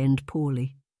cannot but end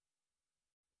poorly.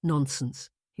 Nonsense,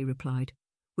 he replied.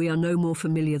 We are no more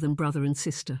familiar than brother and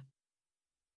sister.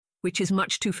 Which is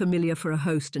much too familiar for a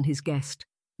host and his guest,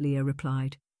 Leah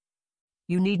replied.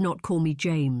 You need not call me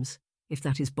James, if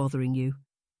that is bothering you,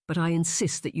 but I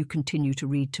insist that you continue to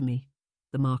read to me,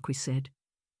 the Marquis said.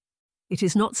 It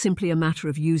is not simply a matter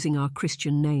of using our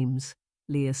Christian names,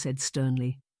 Leah said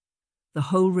sternly. The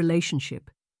whole relationship,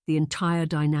 the entire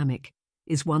dynamic,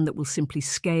 is one that will simply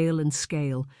scale and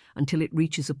scale until it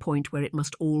reaches a point where it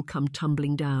must all come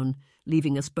tumbling down,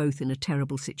 leaving us both in a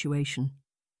terrible situation.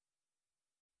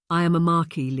 I am a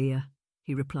Marquis, Leah,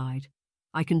 he replied.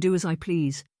 I can do as I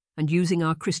please, and using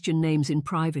our Christian names in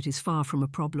private is far from a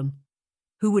problem.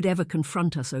 Who would ever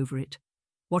confront us over it?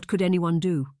 What could anyone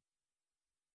do?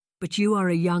 But you are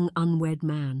a young unwed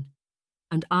man,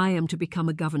 and I am to become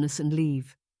a governess and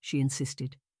leave, she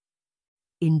insisted.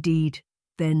 Indeed,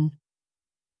 then,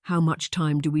 how much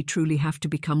time do we truly have to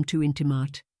become too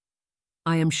intimate?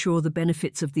 I am sure the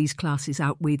benefits of these classes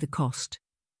outweigh the cost.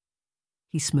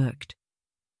 He smirked.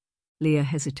 Leah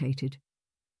hesitated.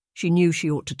 She knew she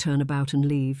ought to turn about and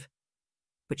leave,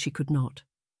 but she could not.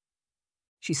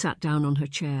 She sat down on her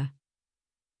chair.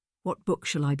 What book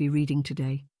shall I be reading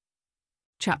today?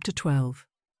 Chapter 12.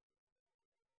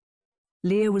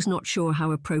 Leah was not sure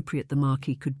how appropriate the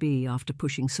Marquis could be after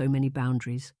pushing so many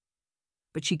boundaries,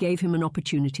 but she gave him an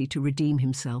opportunity to redeem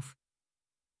himself.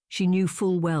 She knew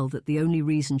full well that the only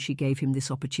reason she gave him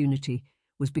this opportunity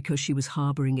was because she was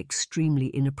harbouring extremely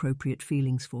inappropriate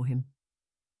feelings for him.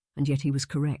 And yet he was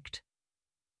correct.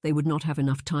 They would not have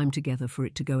enough time together for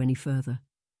it to go any further.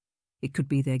 It could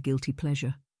be their guilty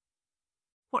pleasure.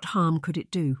 What harm could it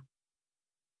do?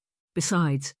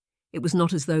 Besides, it was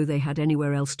not as though they had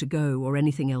anywhere else to go or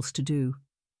anything else to do.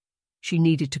 She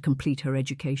needed to complete her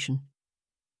education.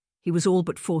 He was all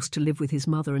but forced to live with his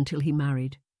mother until he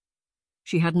married.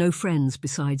 She had no friends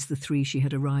besides the 3 she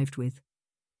had arrived with.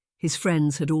 His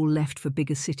friends had all left for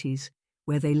bigger cities,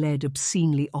 where they led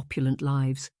obscenely opulent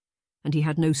lives, and he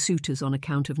had no suitors on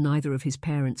account of neither of his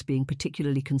parents being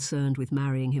particularly concerned with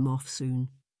marrying him off soon.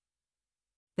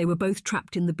 They were both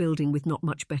trapped in the building with not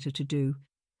much better to do,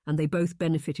 and they both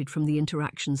benefited from the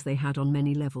interactions they had on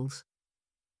many levels.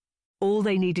 All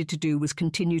they needed to do was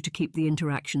continue to keep the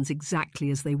interactions exactly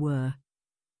as they were.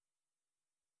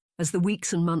 As the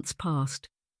weeks and months passed,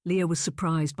 Leah was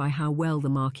surprised by how well the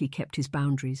Marquis kept his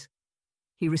boundaries.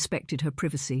 He respected her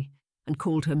privacy and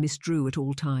called her Miss Drew at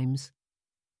all times.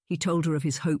 He told her of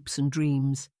his hopes and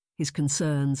dreams, his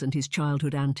concerns and his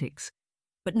childhood antics,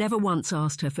 but never once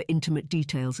asked her for intimate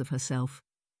details of herself.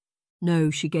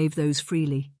 No, she gave those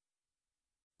freely.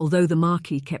 Although the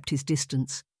Marquis kept his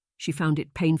distance, she found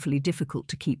it painfully difficult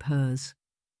to keep hers.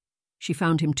 She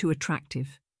found him too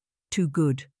attractive, too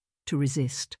good, to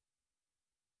resist.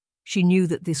 She knew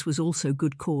that this was also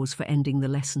good cause for ending the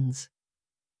lessons.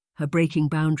 Her breaking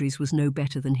boundaries was no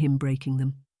better than him breaking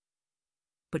them.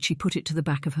 But she put it to the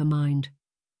back of her mind.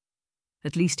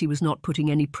 At least he was not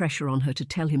putting any pressure on her to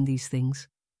tell him these things.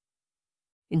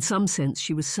 In some sense,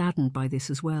 she was saddened by this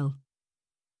as well.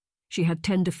 She had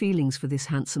tender feelings for this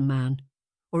handsome man,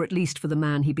 or at least for the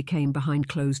man he became behind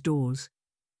closed doors.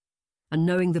 And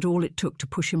knowing that all it took to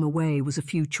push him away was a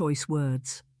few choice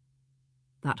words.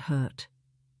 That hurt.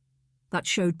 That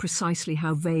showed precisely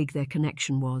how vague their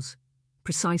connection was,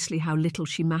 precisely how little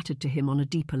she mattered to him on a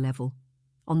deeper level,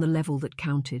 on the level that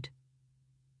counted.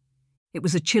 It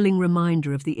was a chilling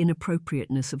reminder of the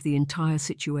inappropriateness of the entire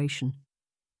situation,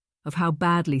 of how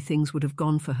badly things would have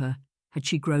gone for her had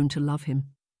she grown to love him.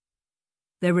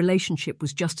 Their relationship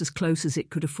was just as close as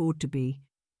it could afford to be,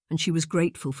 and she was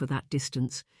grateful for that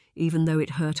distance, even though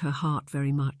it hurt her heart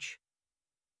very much.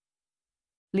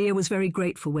 Leah was very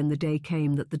grateful when the day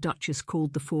came that the Duchess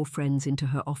called the 4 friends into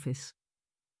her office.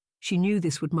 She knew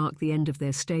this would mark the end of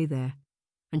their stay there,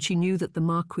 and she knew that the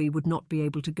Marquis would not be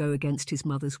able to go against his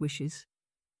mother's wishes.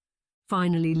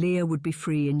 Finally, Leah would be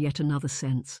free in yet another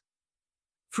sense,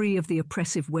 free of the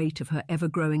oppressive weight of her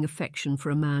ever-growing affection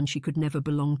for a man she could never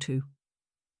belong to.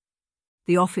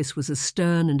 The office was as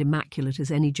stern and immaculate as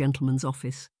any gentleman's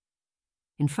office.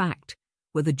 In fact,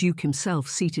 were the Duke himself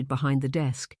seated behind the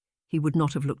desk, he would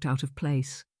not have looked out of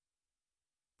place.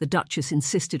 The Duchess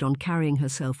insisted on carrying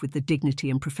herself with the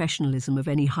dignity and professionalism of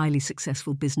any highly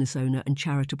successful business owner and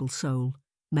charitable soul,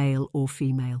 male or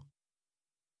female.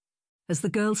 As the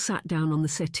girl sat down on the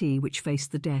settee which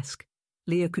faced the desk,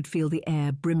 Leah could feel the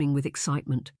air brimming with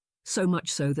excitement, so much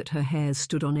so that her hairs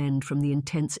stood on end from the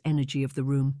intense energy of the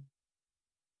room.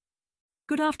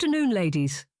 "Good afternoon,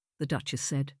 ladies," the Duchess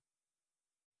said.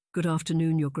 "Good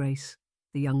afternoon, Your Grace,"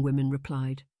 the young women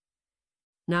replied.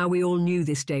 "Now we all knew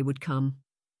this day would come.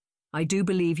 I do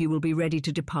believe you will be ready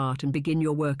to depart and begin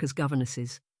your work as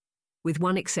governesses. With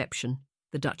one exception,"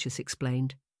 the Duchess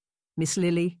explained. "Miss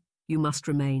Lily, you must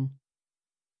remain."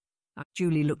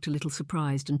 Julie looked a little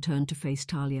surprised and turned to face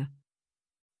Talia.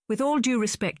 "With all due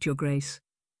respect, Your Grace,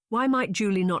 why might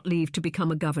Julie not leave to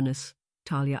become a governess?"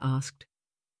 Talia asked.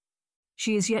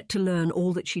 "She is yet to learn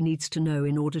all that she needs to know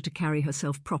in order to carry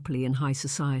herself properly in high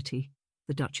society,"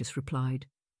 the Duchess replied.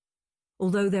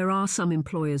 "Although there are some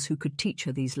employers who could teach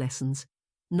her these lessons,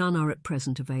 none are at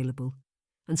present available,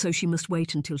 and so she must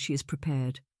wait until she is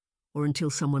prepared, or until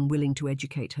someone willing to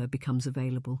educate her becomes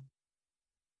available."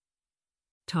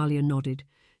 Talia nodded,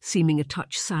 seeming a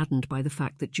touch saddened by the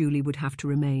fact that Julie would have to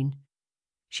remain.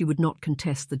 She would not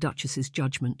contest the Duchess's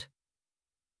judgment.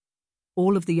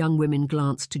 All of the young women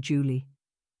glanced to Julie.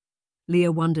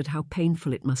 Leah wondered how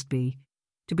painful it must be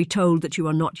to be told that you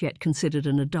are not yet considered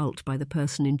an adult by the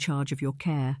person in charge of your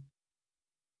care.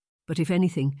 But if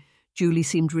anything, Julie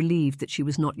seemed relieved that she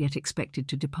was not yet expected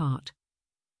to depart.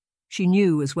 She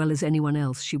knew, as well as anyone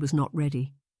else, she was not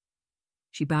ready.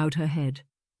 She bowed her head,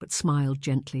 but smiled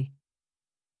gently.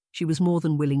 She was more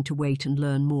than willing to wait and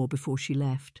learn more before she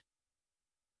left.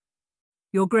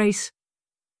 "Your Grace,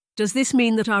 does this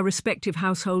mean that our respective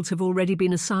households have already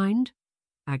been assigned?"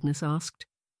 Agnes asked.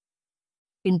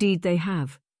 "Indeed they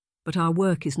have, but our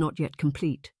work is not yet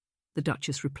complete," the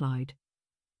Duchess replied.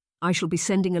 "I shall be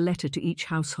sending a letter to each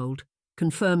household,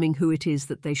 confirming who it is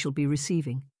that they shall be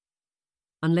receiving.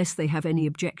 Unless they have any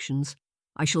objections,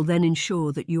 I shall then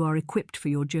ensure that you are equipped for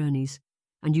your journeys,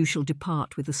 and you shall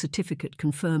depart with a certificate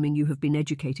confirming you have been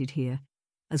educated here,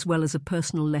 as well as a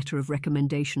personal letter of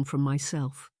recommendation from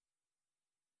myself."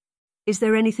 "Is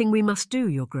there anything we must do,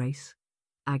 Your Grace?"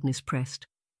 Agnes pressed,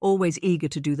 always eager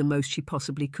to do the most she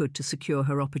possibly could to secure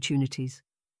her opportunities.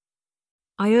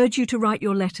 "I urge you to write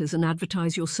your letters and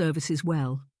advertise your services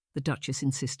well," the Duchess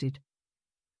insisted.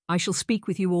 "I shall speak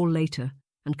with you all later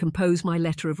and compose my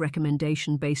letter of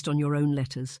recommendation based on your own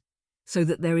letters, so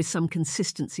that there is some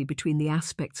consistency between the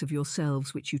aspects of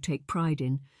yourselves which you take pride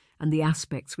in and the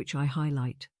aspects which I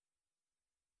highlight."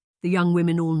 The young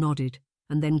women all nodded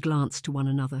and then glanced to one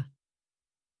another.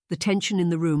 The tension in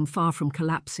the room, far from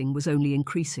collapsing, was only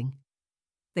increasing.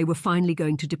 They were finally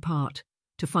going to depart,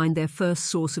 to find their first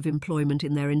source of employment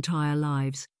in their entire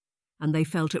lives, and they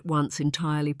felt at once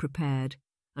entirely prepared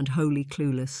and wholly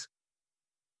clueless.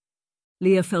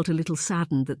 Leah felt a little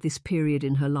saddened that this period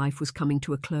in her life was coming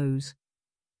to a close,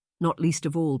 not least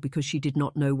of all because she did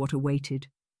not know what awaited.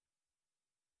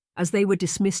 As they were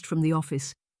dismissed from the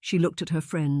office, she looked at her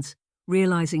friends,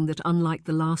 realizing that unlike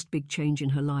the last big change in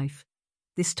her life,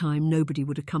 this time nobody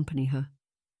would accompany her.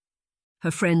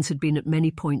 Her friends had been at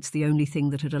many points the only thing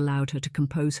that had allowed her to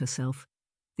compose herself,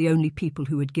 the only people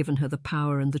who had given her the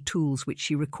power and the tools which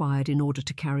she required in order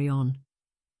to carry on.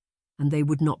 And they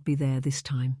would not be there this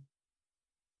time.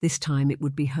 This time it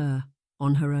would be her,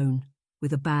 on her own,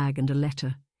 with a bag and a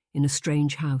letter, in a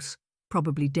strange house,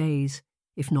 probably days,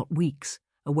 if not weeks,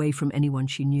 away from anyone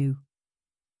she knew.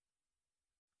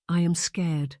 "I am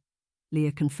scared,"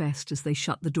 Leah confessed as they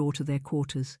shut the door to their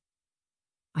quarters.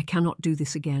 "I cannot do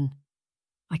this again.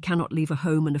 I cannot leave a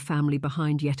home and a family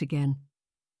behind yet again.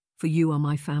 For you are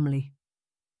my family."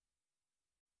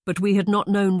 "But we had not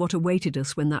known what awaited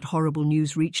us when that horrible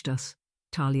news reached us,"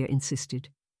 Talia insisted.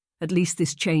 "At least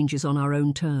this change is on our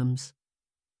own terms."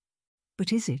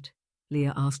 "But is it?"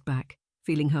 Leah asked back,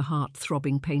 feeling her heart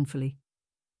throbbing painfully.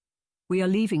 "We are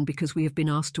leaving because we have been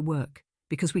asked to work,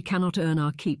 because we cannot earn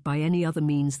our keep by any other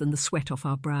means than the sweat off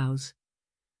our brows.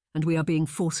 And we are being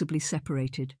forcibly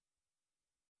separated."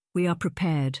 "We are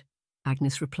prepared,"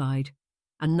 Agnes replied,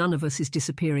 "and none of us is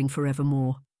disappearing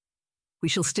forevermore. We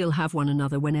shall still have one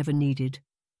another whenever needed."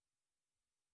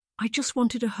 "I just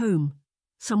wanted a home,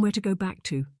 somewhere to go back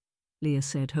to," Leah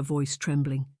said, her voice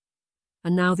trembling.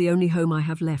 "And now the only home I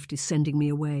have left is sending me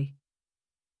away.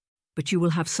 But you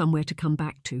will have somewhere to come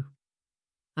back to.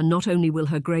 And not only will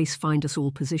Her Grace find us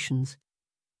all positions,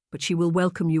 but she will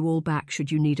welcome you all back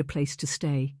should you need a place to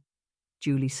stay,"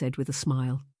 Julie said with a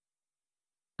smile.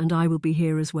 "And I will be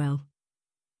here as well.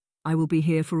 I will be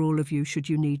here for all of you should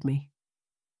you need me."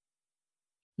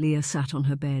 Leah sat on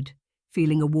her bed,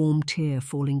 feeling a warm tear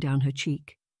falling down her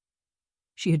cheek.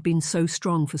 She had been so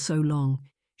strong for so long,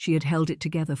 she had held it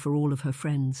together for all of her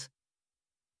friends.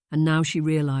 And now she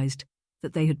realized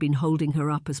that they had been holding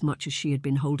her up as much as she had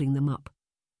been holding them up.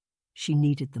 She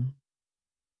needed them.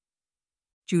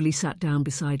 Julie sat down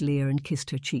beside Leah and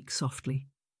kissed her cheek softly.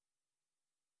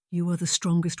 "You are the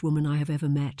strongest woman I have ever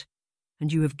met,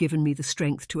 and you have given me the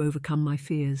strength to overcome my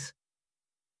fears.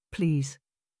 Please,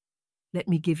 let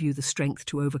me give you the strength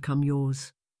to overcome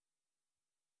yours."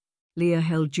 Leah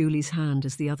held Julie's hand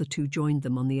as the other two joined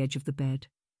them on the edge of the bed.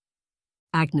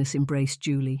 Agnes embraced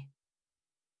Julie.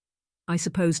 "I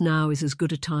suppose now is as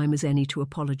good a time as any to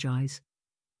apologize.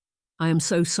 I am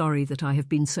so sorry that I have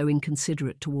been so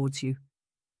inconsiderate towards you.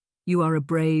 You are a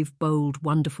brave, bold,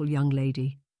 wonderful young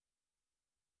lady.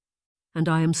 And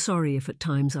I am sorry if at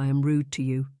times I am rude to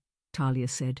you," Talia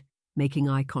said, making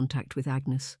eye contact with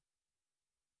Agnes.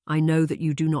 "I know that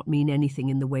you do not mean anything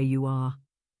in the way you are,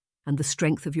 and the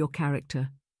strength of your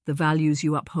character, the values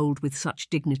you uphold with such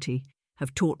dignity,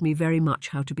 have taught me very much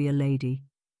how to be a lady.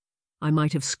 I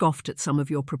might have scoffed at some of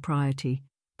your propriety,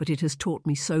 but it has taught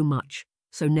me so much,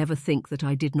 so never think that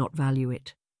I did not value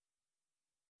it."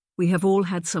 "We have all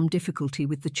had some difficulty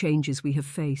with the changes we have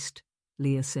faced,"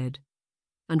 Leah said,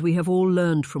 "and we have all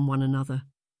learned from one another,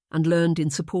 and learned in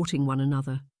supporting one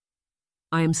another.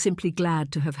 I am simply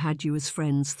glad to have had you as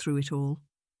friends through it all.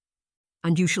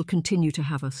 And you shall continue to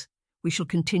have us. We shall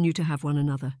continue to have one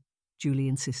another," Julie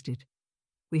insisted.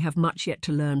 "We have much yet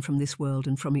to learn from this world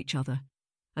and from each other,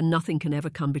 and nothing can ever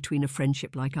come between a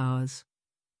friendship like ours."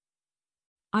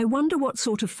 "I wonder what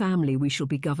sort of family we shall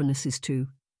be governesses to,"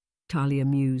 Talia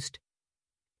mused.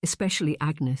 "Especially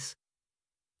Agnes.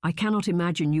 I cannot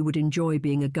imagine you would enjoy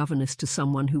being a governess to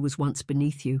someone who was once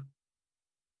beneath you."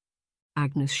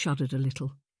 Agnes shuddered a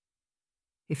little.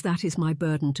 "If that is my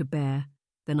burden to bear,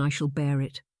 then I shall bear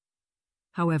it.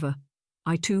 However,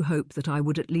 I too hope that I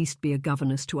would at least be a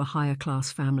governess to a higher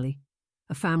class family,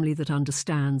 a family that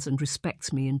understands and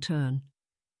respects me in turn.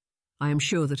 I am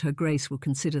sure that Her Grace will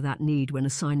consider that need when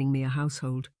assigning me a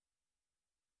household.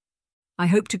 I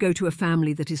hope to go to a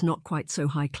family that is not quite so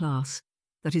high class,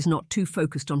 that is not too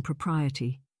focused on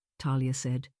propriety," Talia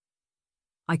said.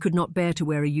 "I could not bear to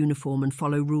wear a uniform and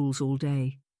follow rules all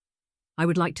day. I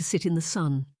would like to sit in the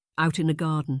sun, out in a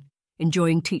garden,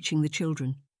 enjoying teaching the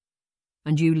children.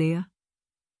 And you, Leah?"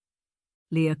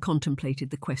 Leah contemplated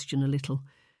the question a little.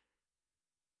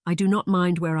 "I do not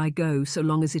mind where I go so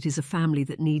long as it is a family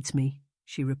that needs me,"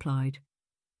 she replied.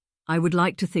 "I would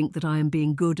like to think that I am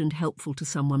being good and helpful to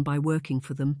someone by working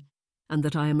for them, and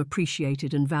that I am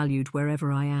appreciated and valued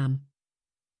wherever I am."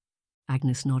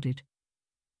 Agnes nodded.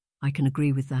 "I can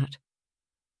agree with that.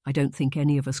 I don't think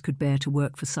any of us could bear to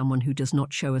work for someone who does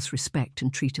not show us respect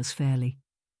and treat us fairly.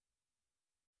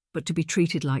 But to be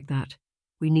treated like that,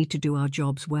 we need to do our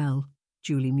jobs well,"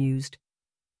 Julie mused.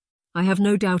 "I have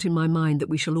no doubt in my mind that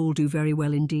we shall all do very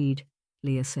well indeed,"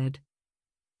 Leah said,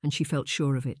 and she felt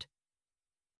sure of it.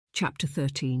 Chapter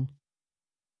 13.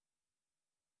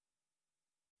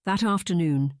 That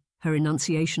afternoon, her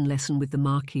enunciation lesson with the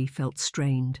Marquis felt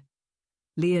strained.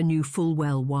 Leah knew full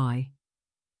well why.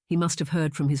 He must have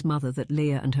heard from his mother that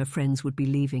Leah and her friends would be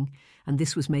leaving, and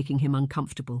this was making him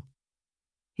uncomfortable.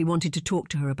 He wanted to talk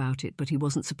to her about it, but he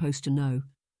wasn't supposed to know,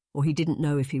 or he didn't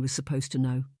know if he was supposed to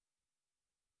know.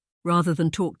 Rather than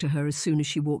talk to her as soon as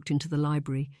she walked into the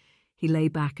library, he lay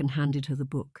back and handed her the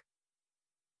book.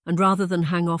 And rather than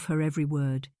hang off her every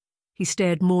word, he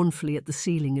stared mournfully at the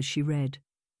ceiling as she read,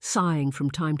 sighing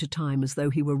from time to time as though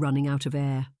he were running out of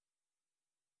air.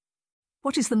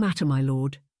 "What is the matter, my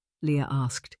lord?" Leah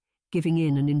asked, giving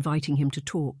in and inviting him to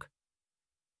talk.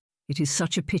 "It is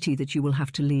such a pity that you will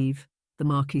have to leave," the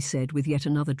Marquis said with yet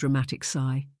another dramatic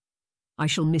sigh. "I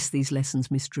shall miss these lessons,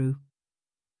 Miss Drew."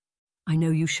 "I know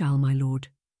you shall, my lord,"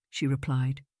 she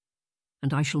replied,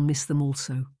 "and I shall miss them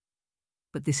also.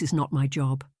 But this is not my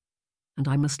job, and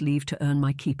I must leave to earn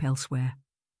my keep elsewhere."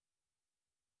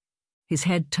 His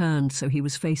head turned so he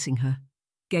was facing her,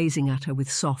 gazing at her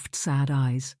with soft, sad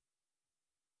eyes.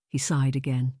 He sighed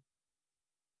again.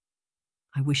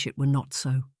 "I wish it were not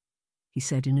so," he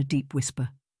said in a deep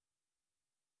whisper.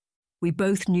 "We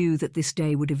both knew that this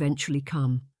day would eventually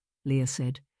come," Leah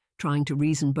said, trying to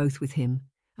reason both with him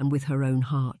and with her own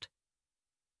heart.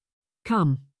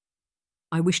 "Come.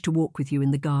 I wish to walk with you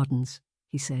in the gardens,"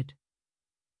 he said.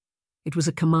 It was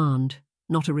a command,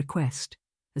 not a request,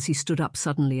 as he stood up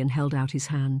suddenly and held out his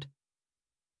hand.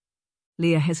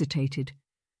 Leah hesitated,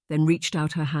 then reached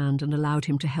out her hand and allowed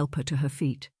him to help her to her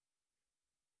feet.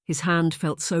 His hand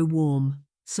felt so warm,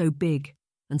 so big,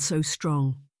 and so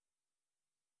strong.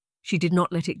 She did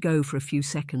not let it go for a few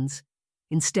seconds,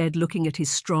 instead looking at his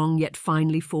strong yet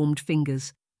finely formed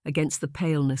fingers against the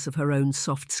paleness of her own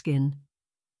soft skin.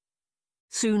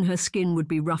 Soon her skin would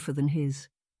be rougher than his,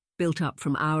 built up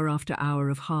from hour after hour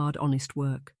of hard, honest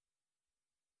work.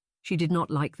 She did not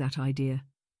like that idea,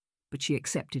 but she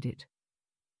accepted it.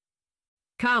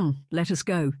 "Come, let us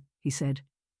go," he said,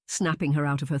 snapping her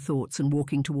out of her thoughts and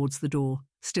walking towards the door,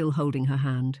 still holding her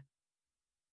hand.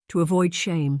 To avoid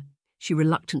shame, she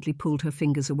reluctantly pulled her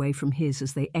fingers away from his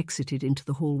as they exited into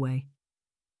the hallway.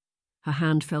 Her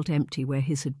hand felt empty where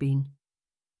his had been.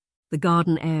 The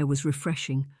garden air was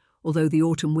refreshing, although the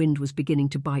autumn wind was beginning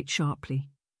to bite sharply.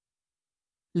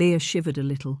 Leah shivered a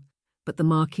little, but the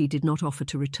Marquis did not offer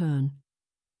to return.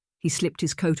 He slipped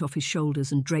his coat off his shoulders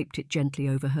and draped it gently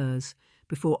over hers,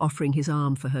 before offering his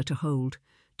arm for her to hold,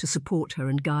 to support her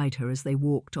and guide her as they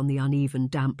walked on the uneven,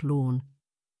 damp lawn.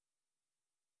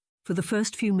 For the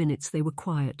first few minutes they were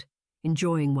quiet,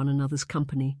 enjoying one another's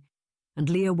company, and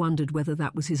Leah wondered whether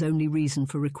that was his only reason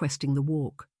for requesting the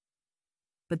walk.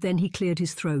 But then he cleared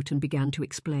his throat and began to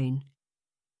explain.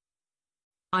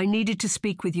 "I needed to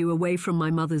speak with you away from my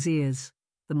mother's ears,"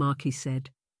 the Marquis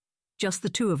said. "Just the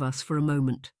two of us for a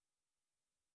moment."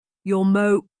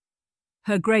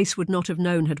 Her Grace would not have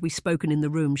known had we spoken in the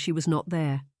room. She was not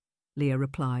there," Leah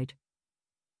replied.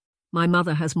 "My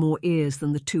mother has more ears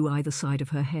than the two either side of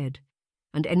her head,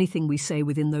 and anything we say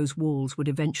within those walls would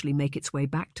eventually make its way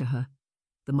back to her,"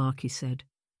 the Marquis said.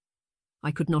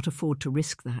 "I could not afford to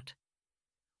risk that.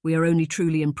 We are only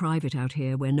truly in private out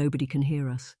here where nobody can hear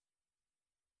us."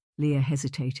 Leah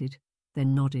hesitated,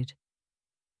 then nodded.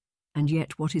 "And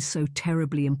yet what is so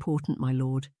terribly important, my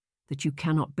lord, that you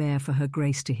cannot bear for her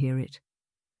Grace to hear it?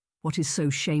 What is so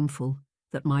shameful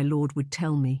that my lord would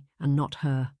tell me and not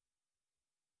her?"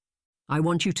 "I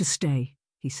want you to stay,"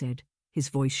 he said, his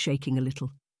voice shaking a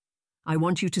little. "I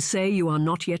want you to say you are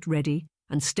not yet ready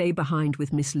and stay behind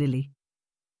with Miss Lily."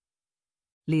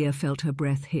 Leah felt her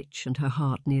breath hitch and her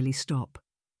heart nearly stop.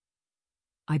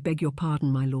 "I beg your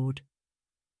pardon, my lord.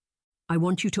 I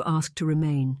want you to ask to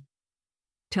remain.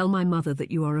 Tell my mother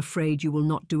that you are afraid you will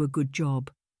not do a good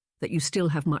job, that you still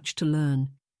have much to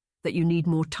learn, that you need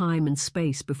more time and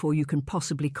space before you can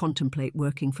possibly contemplate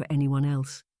working for anyone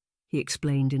else," he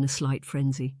explained in a slight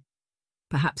frenzy.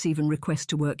 "Perhaps even request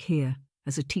to work here,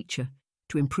 as a teacher,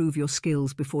 to improve your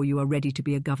skills before you are ready to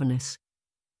be a governess.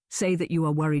 Say that you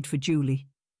are worried for Julie.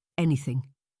 Anything."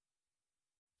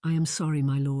 "I am sorry,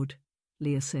 my lord,"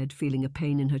 Leah said, feeling a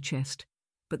pain in her chest,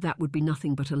 "but that would be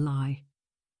nothing but a lie."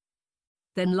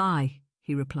 "Then lie,"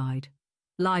 he replied.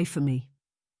 "Lie for me.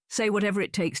 Say whatever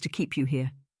it takes to keep you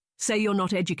here. Say you're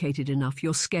not educated enough,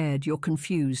 you're scared, you're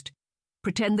confused.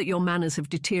 Pretend that your manners have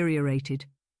deteriorated.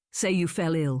 Say you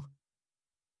fell ill."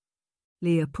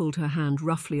 Leah pulled her hand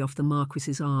roughly off the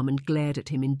Marquis's arm and glared at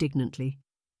him indignantly.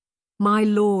 "My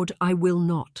lord, I will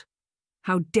not.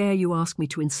 How dare you ask me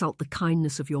to insult the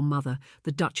kindness of your mother,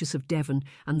 the Duchess of Devon,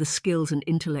 and the skills and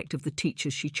intellect of the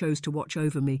teachers she chose to watch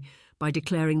over me, by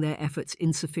declaring their efforts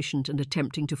insufficient and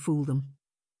attempting to fool them?"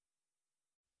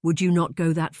 "Would you not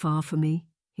go that far for me?"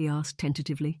 he asked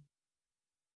tentatively.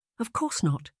 "Of course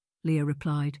not," Leah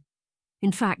replied.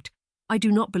 "In fact, I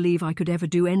do not believe I could ever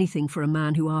do anything for a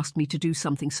man who asked me to do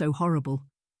something so horrible.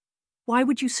 Why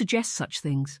would you suggest such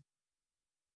things?"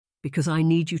 "Because I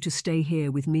need you to stay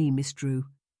here with me, Miss Drew.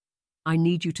 I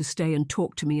need you to stay and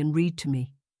talk to me and read to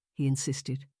me," he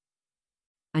insisted.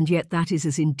 "And yet that is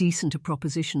as indecent a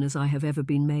proposition as I have ever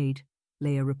been made,"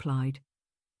 Leah replied.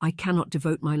 "I cannot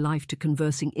devote my life to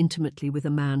conversing intimately with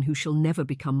a man who shall never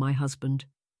become my husband."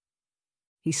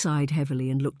 He sighed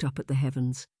heavily and looked up at the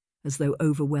heavens, as though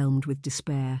overwhelmed with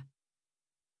despair.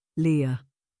 "Leah,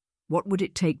 what would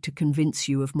it take to convince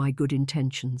you of my good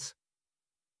intentions?"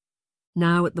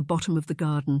 Now at the bottom of the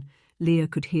garden, Leah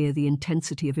could hear the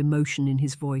intensity of emotion in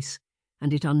his voice,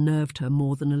 and it unnerved her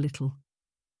more than a little.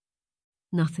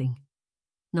 "Nothing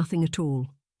at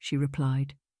all," she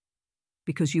replied.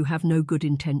 "Because you have no good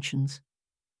intentions.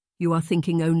 You are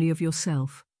thinking only of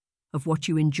yourself, of what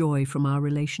you enjoy from our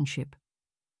relationship.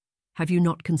 Have you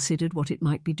not considered what it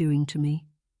might be doing to me?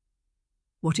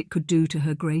 What it could do to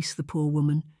her Grace, the poor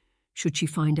woman, should she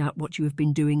find out what you have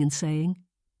been doing and saying?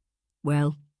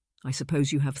 Well, I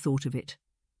suppose you have thought of it,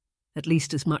 at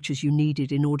least as much as you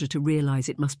needed in order to realize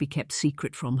it must be kept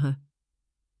secret from her."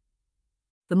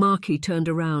 The Marquis turned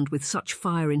around with such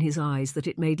fire in his eyes that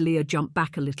it made Leah jump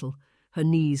back a little, her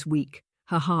knees weak,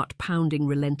 her heart pounding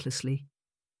relentlessly.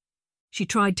 She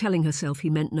tried telling herself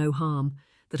he meant no harm,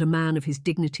 that a man of his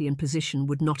dignity and position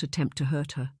would not attempt to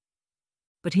hurt her.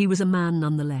 But he was a man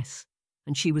nonetheless,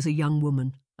 and she was a young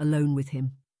woman, alone with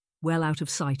him, well out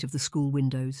of sight of the school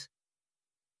windows.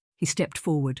 He stepped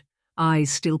forward,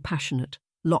 eyes still passionate,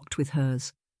 locked with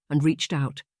hers, and reached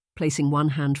out, placing one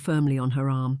hand firmly on her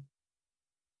arm.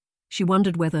 She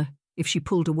wondered whether, if she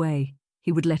pulled away,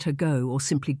 He would let her go or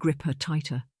simply grip her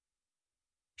tighter.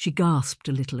 She gasped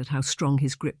a little at how strong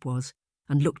his grip was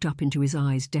and looked up into his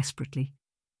eyes desperately.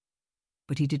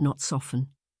 But he did not soften.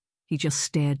 He just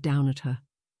stared down at her.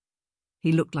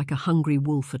 He looked like a hungry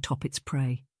wolf atop its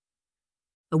prey.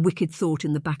 A wicked thought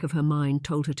in the back of her mind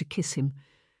told her to kiss him,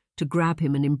 to grab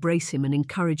him and embrace him and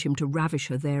encourage him to ravish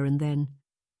her there and then.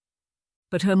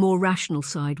 But her more rational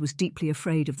side was deeply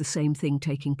afraid of the same thing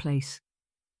taking place.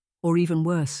 Or even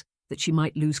worse, that she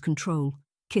might lose control,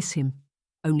 kiss him,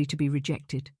 only to be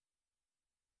rejected.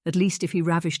 At least if he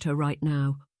ravished her right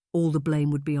now, all the blame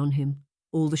would be on him,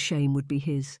 all the shame would be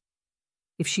his.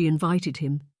 If she invited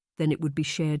him, then it would be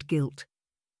shared guilt.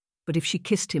 But if she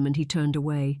kissed him and he turned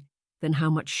away, then how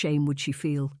much shame would she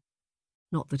feel?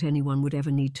 Not that anyone would ever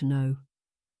need to know.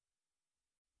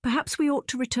 "Perhaps we ought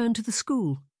to return to the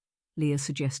school," Leah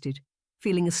suggested,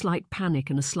 feeling a slight panic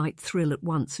and a slight thrill at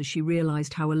once as she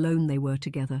realized how alone they were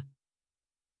together.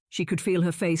 She could feel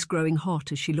her face growing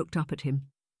hot as she looked up at him.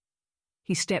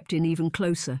 He stepped in even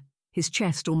closer, his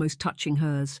chest almost touching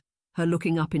hers, her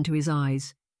looking up into his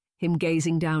eyes, him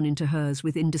gazing down into hers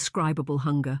with indescribable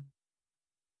hunger.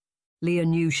 Leah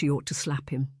knew she ought to slap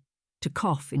him, to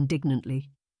cough indignantly,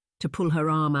 to pull her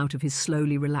arm out of his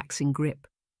slowly relaxing grip,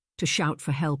 to shout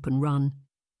for help and run,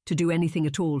 to do anything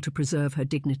at all to preserve her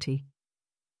dignity.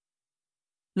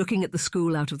 Looking at the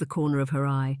school out of the corner of her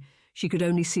eye, she could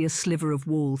only see a sliver of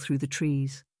wall through the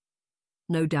trees.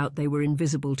 No doubt they were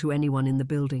invisible to anyone in the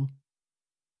building.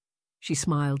 She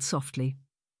smiled softly.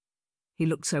 He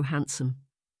looked so handsome,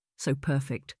 so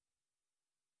perfect.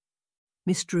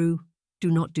 "Miss Drew,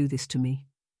 do not do this to me.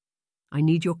 I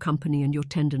need your company and your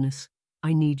tenderness.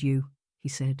 I need you," he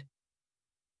said.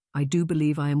 "I do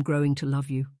believe I am growing to love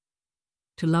you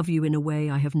in a way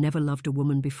I have never loved a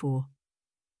woman before.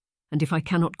 And if I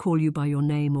cannot call you by your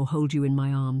name or hold you in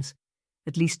my arms,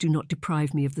 at least do not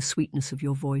deprive me of the sweetness of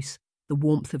your voice, the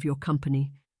warmth of your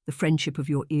company, the friendship of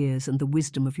your ears, and the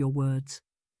wisdom of your words.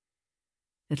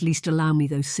 At least allow me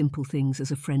those simple things as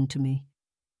a friend to me.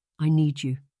 I need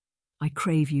you. I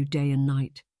crave you day and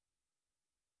night."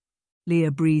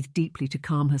 Leah breathed deeply to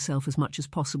calm herself as much as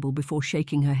possible before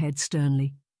shaking her head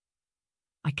sternly.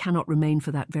 "I cannot remain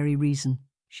for that very reason,"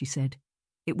 she said.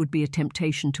 "It would be a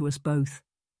temptation to us both."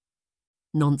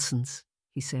 "Nonsense,"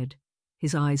 he said,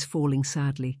 his eyes falling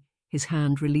sadly, his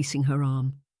hand releasing her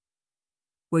arm.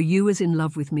 "Were you as in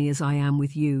love with me as I am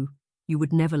with you, you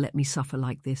would never let me suffer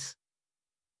like this.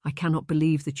 I cannot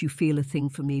believe that you feel a thing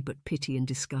for me but pity and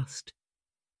disgust."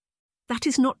 "That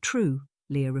is not true,"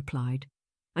 Leah replied,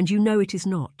 "and you know it is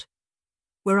not.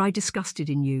 Were I disgusted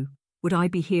in you, would I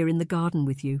be here in the garden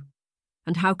with you?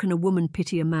 And how can a woman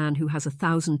pity a man who has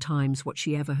 1,000 times what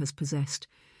she ever has possessed,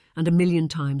 and 1,000,000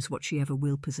 times what she ever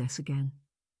will possess again?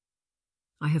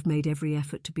 I have made every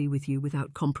effort to be with you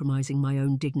without compromising my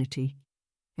own dignity,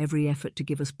 every effort to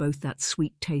give us both that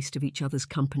sweet taste of each other's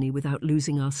company without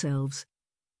losing ourselves,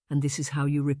 and this is how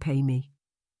you repay me."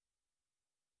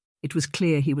 It was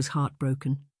clear he was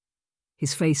heartbroken.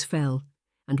 His face fell,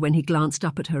 and when he glanced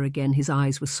up at her again, his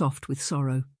eyes were soft with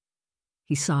sorrow.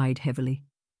 He sighed heavily.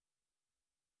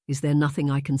 "Is there nothing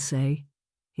I can say?"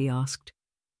 he asked.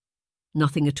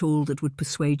 "Nothing at all that would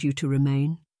persuade you to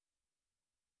remain?"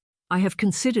 "I have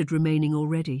considered remaining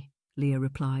already," Leah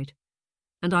replied,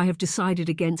 "and I have decided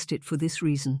against it for this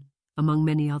reason, among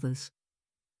many others."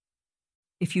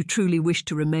 "If you truly wished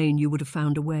to remain, you would have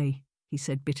found a way," he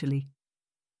said bitterly.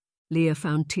 Leah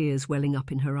found tears welling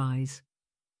up in her eyes.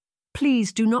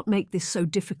 "Please do not make this so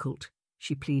difficult,"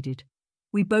 she pleaded.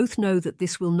 "We both know that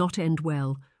this will not end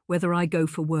well, whether I go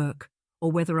for work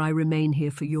or whether I remain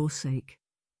here for your sake."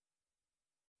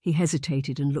 He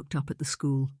hesitated and looked up at the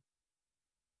school.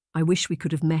 "I wish we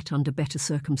could have met under better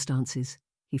circumstances,"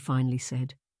 he finally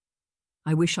said.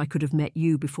 "I wish I could have met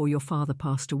you before your father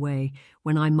passed away,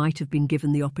 when I might have been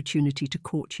given the opportunity to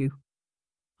court you.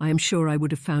 I am sure I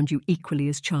would have found you equally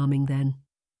as charming then."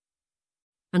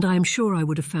 "And I am sure I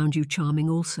would have found you charming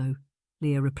also,"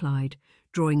 Leah replied,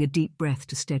 drawing a deep breath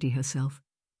to steady herself.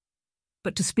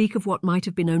 "But to speak of what might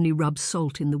have been only rubbed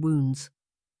salt in the wounds."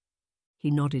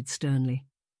 He nodded sternly.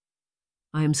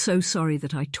 "I am so sorry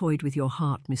that I toyed with your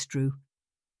heart, Miss Drew.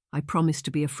 I promise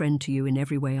to be a friend to you in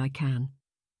every way I can."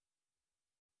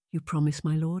 "You promise,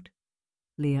 my lord?"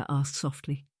 Leah asked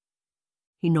softly.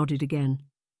 He nodded again.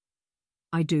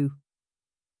 "I do.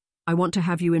 I want to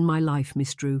have you in my life,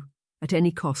 Miss Drew, at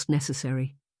any cost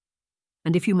necessary.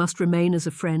 And if you must remain as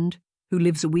a friend, who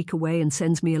lives a week away and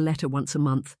sends me a letter once a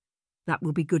month, that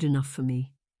will be good enough for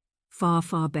me. Far,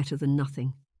 far better than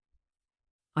nothing."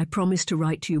 "I promise to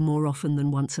write to you more often than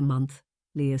once a month,"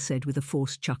 Leah said with a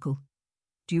forced chuckle.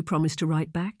 "Do you promise to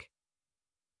write back?"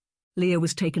 Leah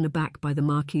was taken aback by the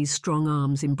Marquis's strong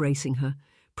arms embracing her,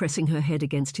 pressing her head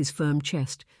against his firm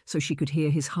chest so she could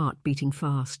hear his heart beating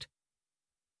fast.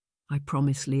 "I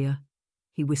promise, Leah,"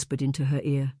 he whispered into her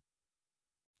ear.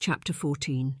 Chapter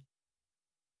 14.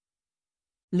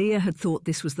 Leah had thought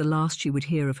this was the last she would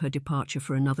hear of her departure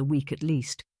for another week at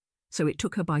least, so it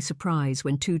took her by surprise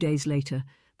when 2 days later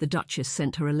the Duchess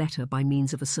sent her a letter by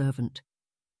means of a servant.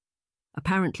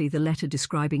 Apparently the letter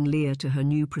describing Leah to her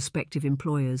new prospective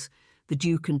employers, the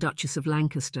Duke and Duchess of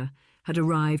Lancaster, had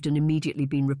arrived and immediately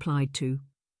been replied to.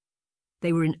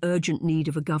 They were in urgent need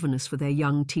of a governess for their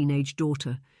young teenage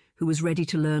daughter, who was ready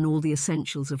to learn all the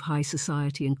essentials of high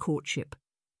society and courtship,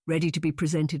 ready to be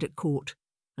presented at court,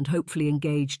 and hopefully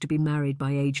engaged to be married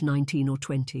by age 19 or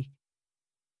 20.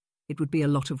 It would be a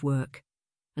lot of work,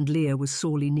 and Leah was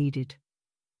sorely needed.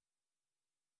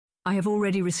 "I have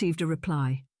already received a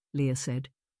reply," Leah said,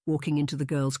 walking into the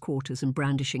girls' quarters and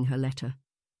brandishing her letter.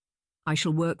 "I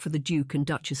shall work for the Duke and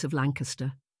Duchess of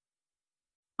Lancaster."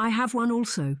 "I have one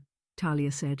also,"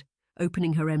 Talia said,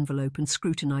 opening her envelope and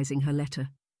scrutinizing her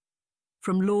letter.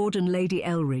 "From Lord and Lady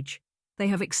Elridge. They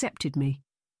have accepted me.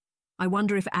 I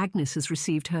wonder if Agnes has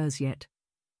received hers yet."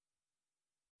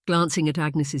 Glancing at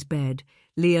Agnes's bed,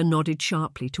 Leah nodded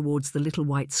sharply towards the little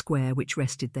white square which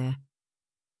rested there.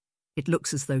 "It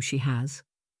looks as though she has."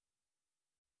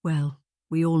 "Well,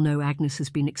 we all know Agnes has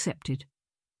been accepted.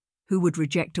 Who would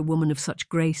reject a woman of such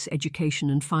grace, education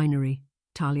and finery?"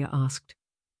 Talia asked.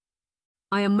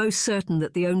 "I am most certain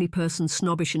that the only person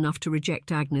snobbish enough to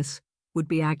reject Agnes would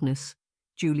be Agnes,"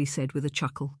 Julie said with a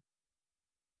chuckle.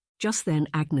 Just then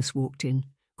Agnes walked in,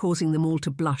 causing them all to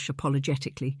blush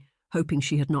apologetically, hoping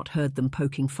she had not heard them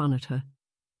poking fun at her.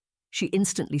 She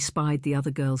instantly spied the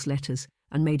other girls' letters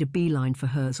and made a beeline for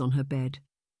hers on her bed.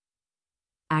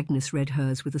 Agnes read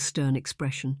hers with a stern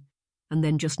expression, and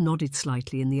then just nodded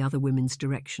slightly in the other women's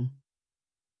direction.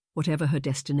 Whatever her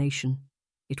destination,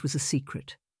 it was a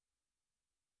secret.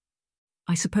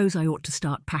 "I suppose I ought to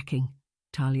start packing,"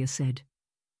 Talia said.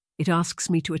 "It asks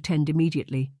me to attend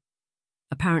immediately.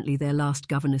 Apparently their last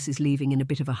governess is leaving in a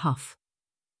bit of a huff."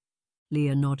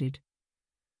 Leah nodded.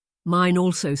 "Mine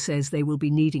also says they will be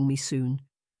needing me soon,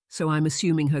 so I'm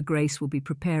assuming Her Grace will be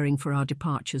preparing for our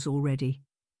departures already."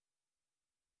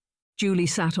 Julie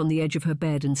sat on the edge of her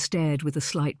bed and stared with a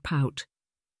slight pout.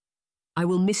 "I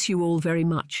will miss you all very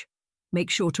much. Make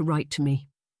sure to write to me."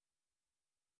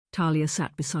 Talia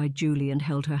sat beside Julie and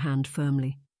held her hand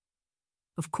firmly.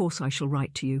 "Of course I shall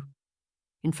write to you.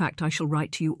 In fact, I shall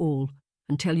write to you all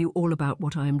and tell you all about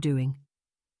what I am doing.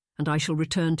 And I shall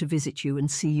return to visit you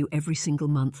and see you every single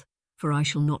month, for I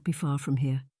shall not be far from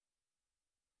here."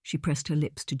 She pressed her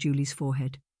lips to Julie's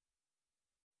forehead.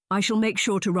 "I shall make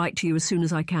sure to write to you as soon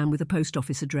as I can with a post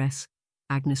office address,"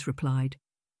 Agnes replied.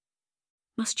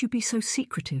 "Must you be so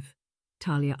secretive?"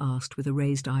 Talia asked with a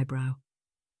raised eyebrow.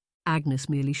 Agnes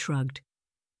merely shrugged.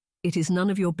 "It is none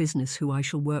of your business who I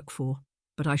shall work for,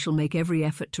 but I shall make every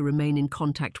effort to remain in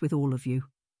contact with all of you."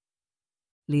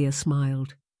 Leah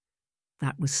smiled.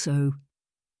 That was so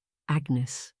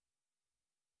Agnes.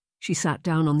 She sat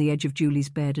down on the edge of Julie's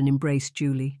bed and embraced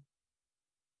Julie.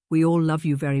 "We all love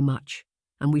you very much,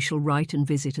 and we shall write and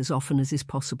visit as often as is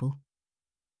possible."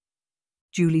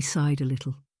 Julie sighed a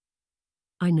little.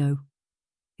 "I know.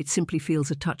 It simply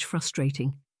feels a touch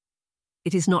frustrating.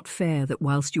 It is not fair that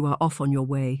whilst you are off on your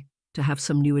way to have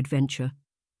some new adventure,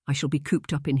 I shall be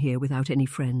cooped up in here without any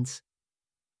friends."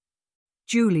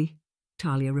 "Julie,"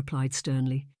 Talia replied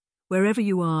sternly, "wherever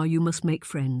you are, you must make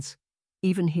friends,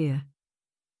 even here.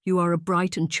 You are a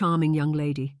bright and charming young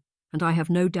lady, and I have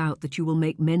no doubt that you will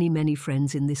make many, many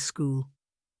friends in this school."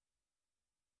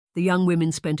 The young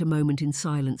women spent a moment in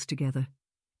silence together,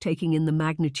 taking in the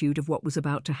magnitude of what was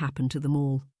about to happen to them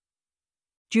all.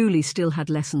 Julie still had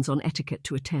lessons on etiquette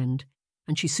to attend,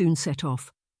 and she soon set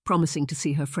off, promising to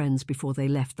see her friends before they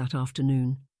left that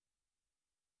afternoon.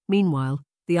 Meanwhile,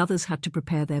 the others had to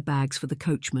prepare their bags for the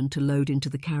coachman to load into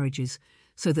the carriages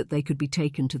so that they could be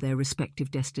taken to their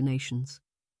respective destinations.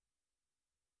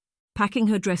 Packing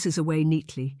her dresses away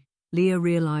neatly, Leah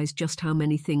realized just how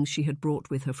many things she had brought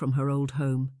with her from her old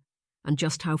home, and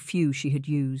just how few she had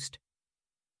used.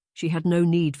 She had no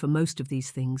need for most of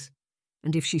these things,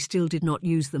 and if she still did not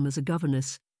use them as a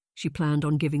governess, she planned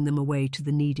on giving them away to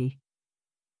the needy.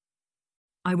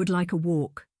 "I would like a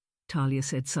walk," Talia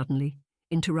said suddenly,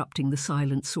 interrupting the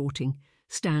silent sorting,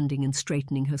 standing and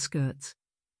straightening her skirts.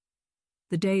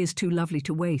 "The day is too lovely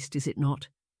to waste, is it not?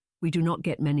 We do not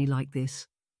get many like this."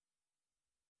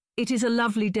 "It is a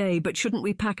lovely day, but shouldn't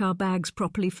we pack our bags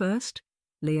properly first?"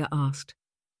 Leah asked.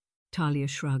 Talia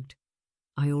shrugged.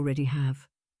 "I already have."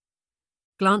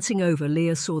 Glancing over,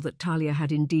 Leah saw that Talia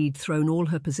had indeed thrown all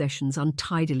her possessions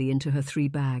untidily into her 3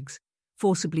 bags,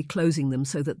 forcibly closing them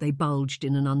so that they bulged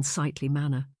in an unsightly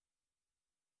manner.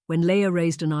 When Leah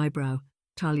raised an eyebrow,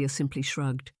 Talia simply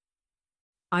shrugged.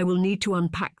 "I will need to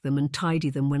unpack them and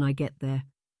tidy them when I get there.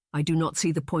 I do not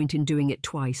see the point in doing it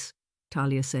twice,"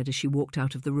 Talia said as she walked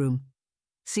out of the room.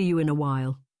 "See you in a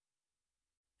while."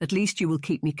 "At least you will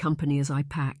keep me company as I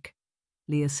pack,"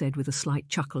 Leah said with a slight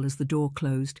chuckle as the door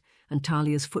closed and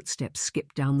Talia's footsteps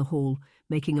skipped down the hall,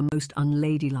 making a most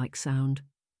unladylike sound.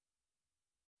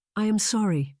 "I am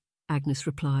sorry," Agnes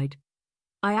replied.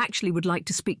 "I actually would like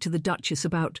to speak to the Duchess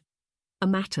about a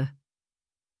matter."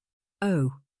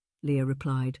 "Oh," Leah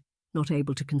replied, not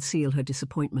able to conceal her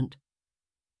disappointment.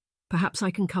 "Perhaps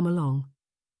I can come along."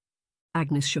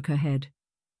 Agnes shook her head.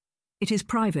 "It is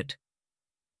private.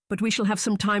 But we shall have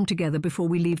some time together before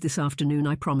we leave this afternoon,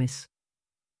 I promise."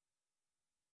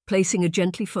 Placing a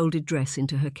gently folded dress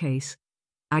into her case,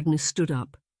 Agnes stood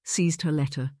up, seized her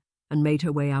letter, and made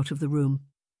her way out of the room.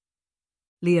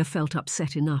 Leah felt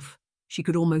upset enough. She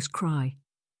could almost cry.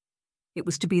 It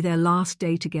was to be their last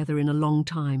day together in a long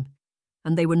time,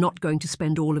 and they were not going to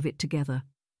spend all of it together.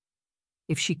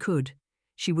 If she could,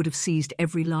 she would have seized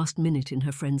every last minute in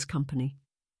her friend's company.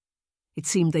 It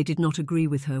seemed they did not agree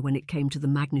with her when it came to the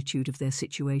magnitude of their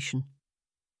situation.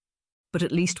 But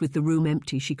at least with the room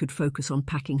empty, she could focus on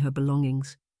packing her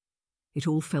belongings. It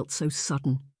all felt so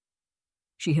sudden.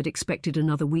 She had expected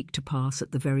another week to pass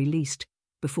at the very least,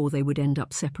 before they would end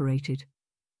up separated.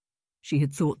 She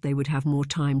had thought they would have more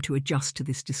time to adjust to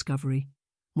this discovery,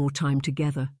 more time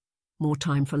together, more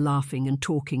time for laughing and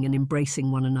talking and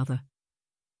embracing one another.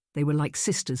 They were like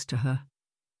sisters to her.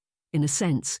 In a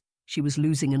sense, she was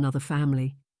losing another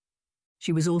family.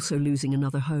 She was also losing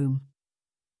another home.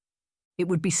 It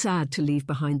would be sad to leave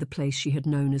behind the place she had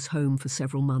known as home for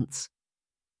several months.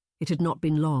 It had not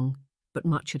been long, but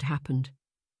much had happened.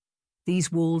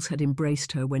 These walls had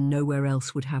embraced her when nowhere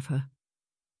else would have her.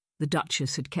 The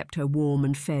Duchess had kept her warm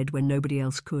and fed when nobody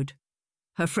else could.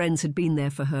 Her friends had been there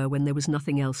for her when there was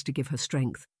nothing else to give her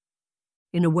strength.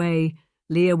 In a way,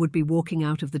 Leah would be walking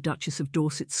out of the Duchess of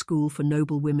Dorset School for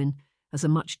Noble Women as a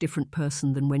much different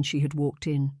person than when she had walked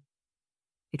in.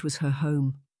 It was her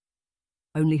home.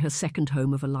 Only her second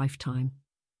home of a lifetime.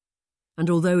 And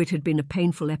although it had been a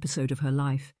painful episode of her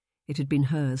life, it had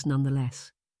been hers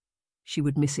nonetheless. She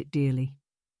would miss it dearly.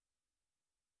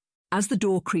 As the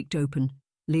door creaked open,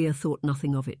 Leah thought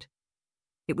nothing of it.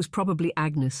 It was probably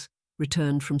Agnes,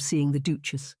 returned from seeing the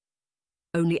Duchess.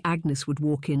 Only Agnes would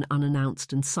walk in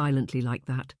unannounced and silently like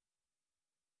that.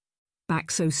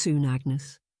 "Back so soon,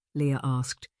 Agnes?" Leah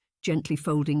asked, gently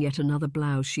folding yet another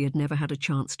blouse she had never had a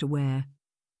chance to wear.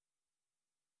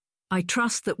 "I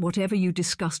trust that whatever you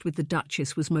discussed with the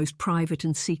Duchess was most private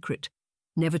and secret,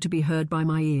 never to be heard by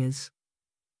my ears."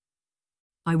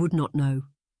 "I would not know,"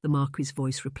 the Marquis's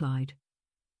voice replied.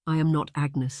 "I am not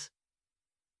Agnes."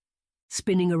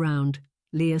 Spinning around,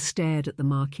 Leah stared at the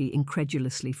Marquis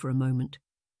incredulously for a moment.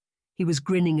 He was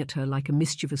grinning at her like a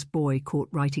mischievous boy caught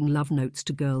writing love notes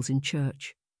to girls in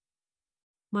church.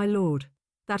 "My lord,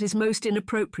 that is most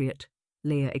inappropriate,"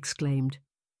 Leah exclaimed.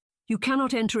 "You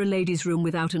cannot enter a lady's room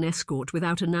without an escort,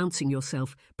 without announcing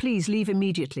yourself. Please leave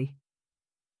immediately."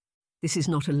 "This is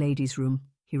not a lady's room,"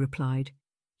 he replied.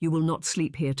 "You will not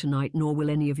sleep here tonight, nor will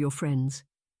any of your friends.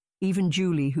 Even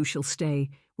Julie, who shall stay,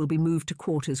 will be moved to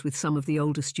quarters with some of the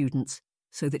older students,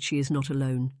 so that she is not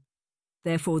alone.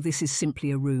 Therefore this is simply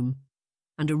a room,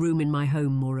 and a room in my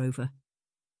home, moreover.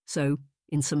 So,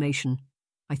 in summation,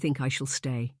 I think I shall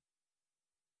stay."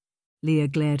 Leah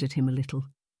glared at him a little,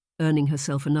 earning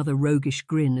herself another roguish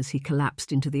grin as he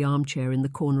collapsed into the armchair in the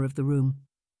corner of the room.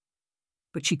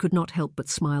 But she could not help but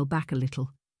smile back a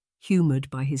little, humoured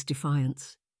by his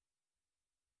defiance.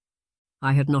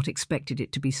 "I had not expected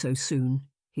it to be so soon,"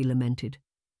 he lamented.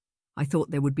 "I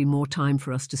thought there would be more time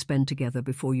for us to spend together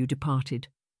before you departed."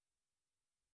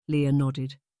 Leah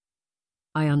nodded.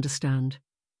 "I understand.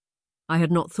 I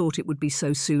had not thought it would be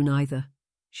so soon either,"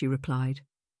 she replied.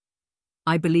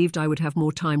 "I believed I would have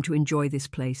more time to enjoy this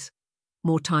place,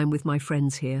 more time with my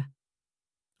friends here.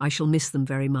 I shall miss them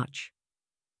very much."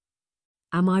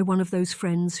 "Am I one of those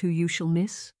friends who you shall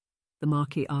miss?" the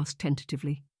Marquis asked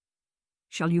tentatively.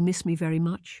 "Shall you miss me very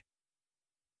much?"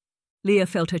 Leah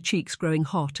felt her cheeks growing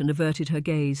hot and averted her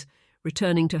gaze,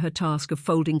 returning to her task of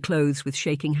folding clothes with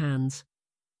shaking hands.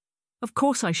 "Of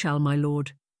course I shall, my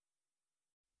lord."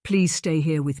 "Please stay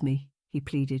here with me," he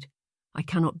pleaded. "I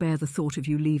cannot bear the thought of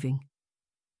you leaving."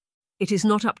 "It is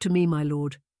not up to me, my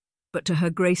lord, but to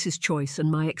Her Grace's choice and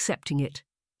my accepting it,"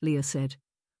 Leah said.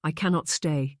 "I cannot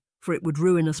stay, for it would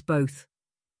ruin us both."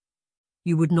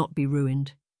 You would not be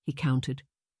ruined, he countered.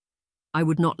 I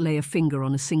would not lay a finger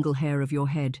on a single hair of your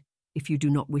head if you do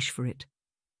not wish for it.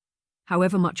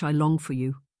 However much I long for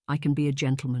you, I can be a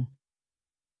gentleman.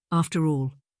 After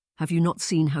all, have you not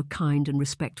seen how kind and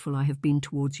respectful I have been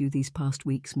towards you these past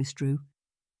weeks, Miss Drew?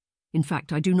 In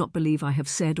fact, I do not believe I have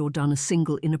said or done a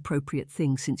single inappropriate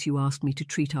thing since you asked me to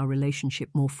treat our relationship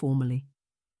more formally.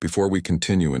 Before we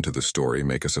continue into the story,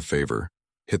 make us a favor.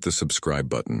 Hit the subscribe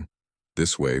button.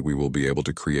 This way we will be able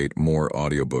to create more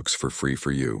audiobooks for free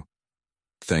for you.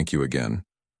 Thank you again.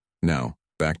 Now,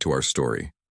 back to our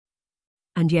story.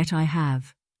 And yet I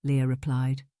have, Leah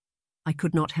replied. I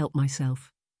could not help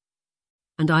myself.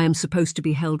 And I am supposed to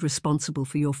be held responsible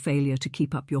for your failure to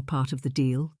keep up your part of the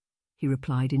deal, he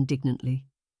replied indignantly.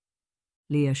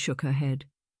 Leah shook her head.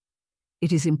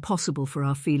 It is impossible for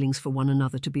our feelings for one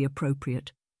another to be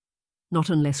appropriate, not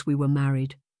unless we were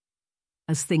married.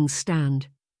 As things stand,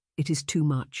 it is too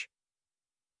much.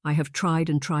 I have tried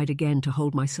and tried again to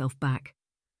hold myself back,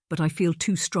 but I feel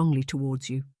too strongly towards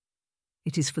you.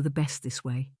 It is for the best this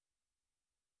way.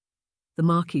 The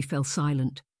Marquis fell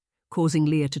silent, causing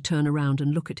Leah to turn around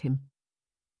and look at him.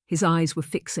 His eyes were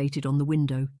fixated on the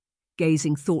window,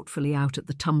 gazing thoughtfully out at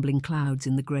the tumbling clouds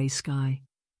in the grey sky.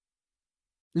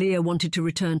 Leah wanted to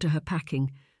return to her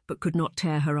packing, but could not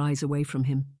tear her eyes away from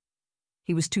him.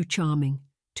 He was too charming,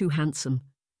 too handsome,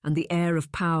 and the air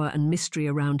of power and mystery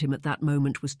around him at that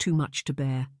moment was too much to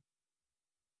bear.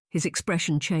 His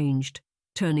expression changed,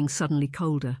 turning suddenly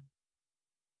colder.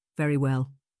 Very well,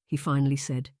 he finally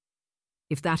said.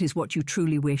 If that is what you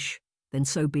truly wish, then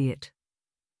so be it.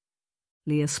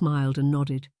 Leah smiled and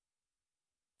nodded.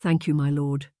 Thank you, my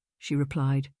lord, she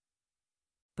replied.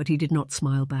 But he did not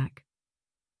smile back.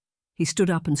 He stood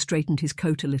up and straightened his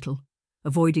coat a little,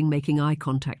 avoiding making eye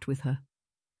contact with her.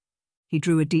 He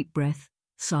drew a deep breath,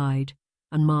 sighed,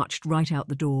 and marched right out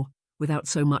the door, without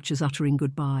so much as uttering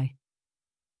goodbye.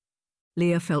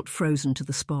 Leah felt frozen to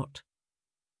the spot.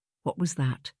 What was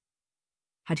that?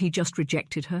 Had he just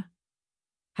rejected her?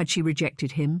 Had she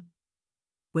rejected him?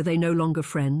 Were they no longer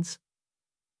friends?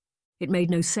 It made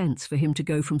no sense for him to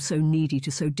go from so needy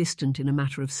to so distant in a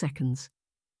matter of seconds.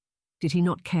 Did he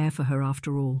not care for her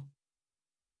after all?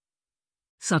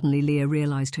 Suddenly Leah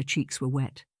realized her cheeks were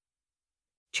wet.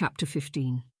 Chapter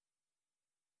 15.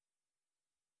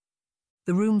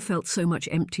 The room felt so much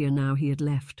emptier now he had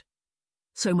left,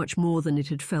 so much more than it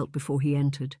had felt before he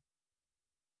entered.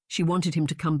 She wanted him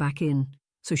to come back in,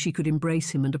 so she could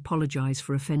embrace him and apologize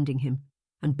for offending him,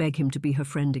 and beg him to be her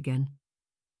friend again.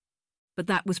 But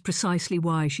that was precisely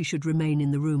why she should remain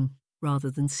in the room,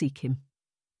 rather than seek him.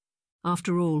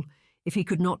 After all, if he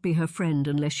could not be her friend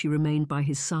unless she remained by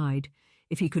his side,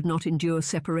 if he could not endure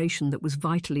separation that was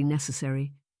vitally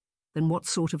necessary, then what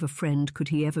sort of a friend could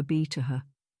he ever be to her?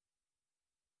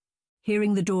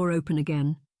 Hearing the door open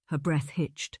again, her breath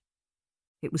hitched.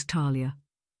 It was Talia.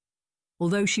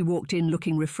 Although she walked in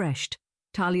looking refreshed,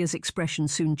 Talia's expression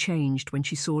soon changed when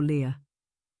she saw Leah.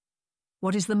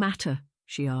 "What is the matter?"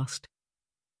 she asked.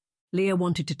 Leah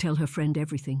wanted to tell her friend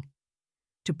everything,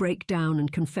 to break down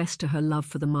and confess to her love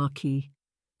for the Marquis,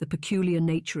 the peculiar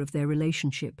nature of their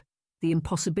relationship, the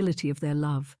impossibility of their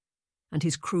love, and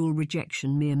his cruel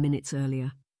rejection mere minutes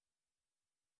earlier.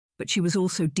 But she was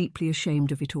also deeply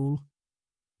ashamed of it all.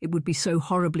 It would be so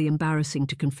horribly embarrassing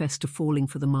to confess to falling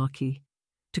for the Marquis,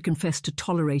 to confess to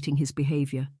tolerating his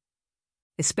behaviour,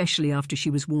 especially after she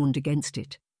was warned against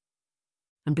it.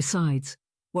 And besides,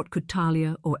 what could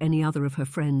Talia or any other of her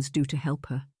friends do to help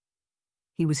her?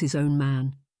 He was his own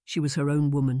man, she was her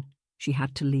own woman, she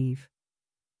had to leave.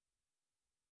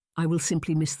 "I will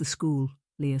simply miss the school,"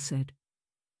 Leah said.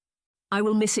 "I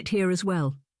will miss it here as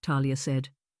well," Talia said.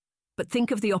 "But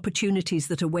think of the opportunities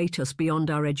that await us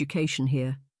beyond our education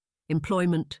here.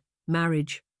 Employment,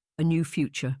 marriage, a new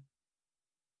future."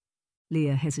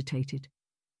 Leah hesitated.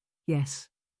 Yes,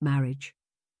 marriage.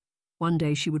 One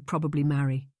day she would probably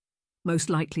marry, most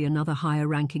likely another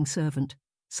higher-ranking servant,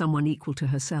 someone equal to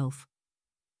herself,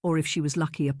 or if she was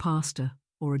lucky, a pastor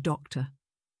or a doctor.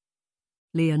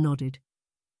 Leah nodded.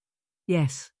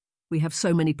 Yes, we have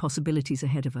so many possibilities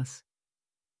ahead of us.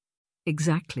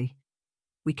 Exactly.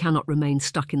 We cannot remain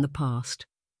stuck in the past.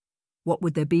 What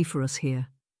would there be for us here?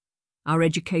 Our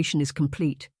education is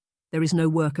complete. There is no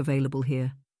work available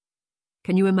here.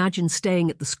 Can you imagine staying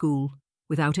at the school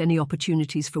without any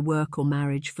opportunities for work or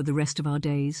marriage for the rest of our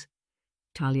days?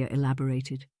 Talia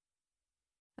elaborated.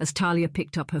 As Talia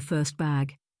picked up her first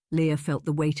bag, Leah felt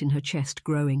the weight in her chest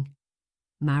growing.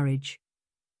 Marriage.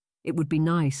 It would be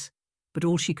nice, but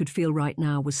all she could feel right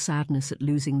now was sadness at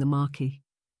losing the Marquis.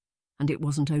 And it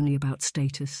wasn't only about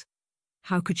status.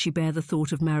 How could she bear the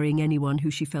thought of marrying anyone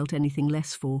who she felt anything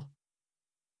less for?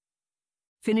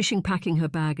 Finishing packing her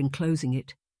bag and closing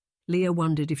it, Leah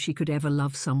wondered if she could ever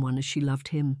love someone as she loved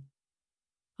him.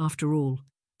 After all,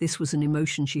 this was an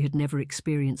emotion she had never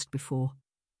experienced before,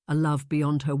 a love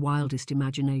beyond her wildest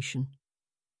imagination.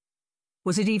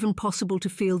 Was it even possible to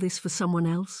feel this for someone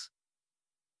else?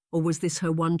 Or was this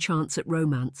her one chance at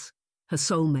romance, her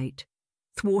soulmate,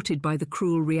 thwarted by the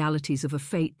cruel realities of a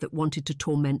fate that wanted to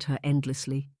torment her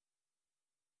endlessly?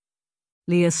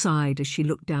 Leah sighed as she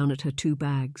looked down at her 2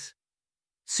 bags.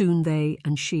 Soon they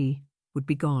and she would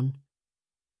be gone,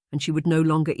 and she would no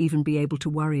longer even be able to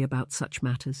worry about such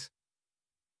matters.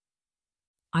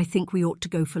 "I think we ought to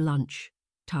go for lunch,"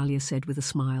 Talia said with a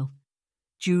smile.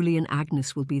 "Julie and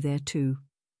Agnes will be there too."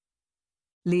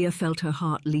 Leah felt her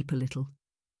heart leap a little,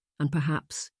 and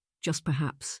perhaps, just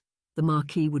perhaps, the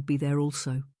Marquis would be there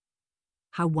also.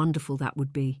 How wonderful that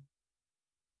would be.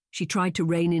 She tried to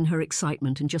rein in her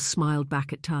excitement and just smiled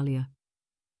back at Talia.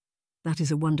 "That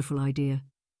is a wonderful idea.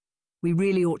 We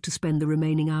really ought to spend the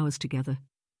remaining hours together.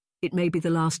 It may be the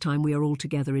last time we are all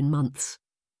together in months."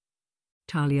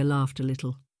 Talia laughed a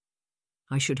little.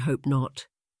 "I should hope not,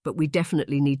 but we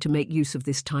definitely need to make use of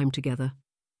this time together.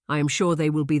 I am sure they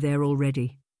will be there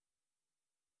already."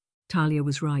 Talia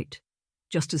was right.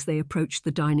 Just as they approached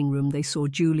the dining room, they saw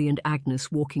Julie and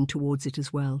Agnes walking towards it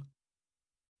as well.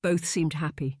 Both seemed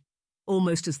happy,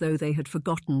 almost as though they had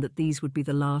forgotten that these would be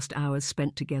the last hours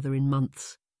spent together in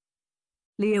months.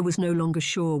 Leah was no longer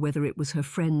sure whether it was her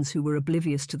friends who were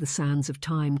oblivious to the sands of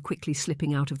time quickly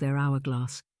slipping out of their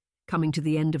hourglass, coming to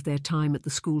the end of their time at the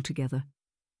school together,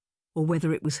 or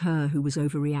whether it was her who was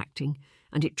overreacting,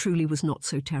 and it truly was not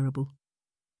so terrible.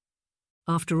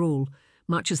 After all,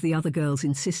 much as the other girls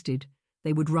insisted,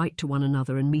 they would write to one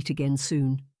another and meet again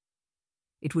soon.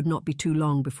 It would not be too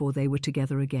long before they were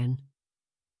together again.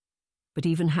 But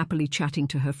even happily chatting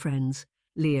to her friends,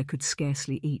 Leah could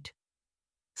scarcely eat.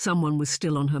 Someone was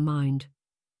still on her mind.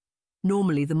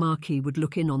 Normally the Marquis would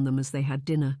look in on them as they had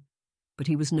dinner, but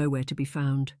he was nowhere to be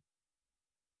found.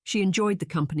 She enjoyed the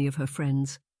company of her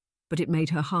friends, but it made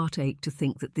her heart ache to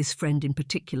think that this friend in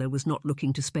particular was not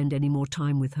looking to spend any more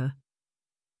time with her.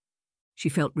 She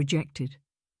felt rejected,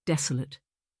 desolate,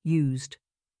 used.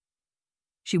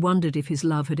 She wondered if his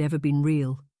love had ever been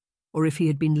real, or if he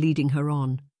had been leading her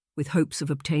on, with hopes of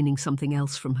obtaining something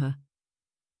else from her.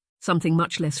 Something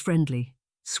much less friendly,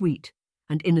 sweet,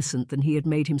 and innocent than he had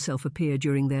made himself appear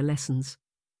during their lessons.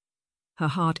 Her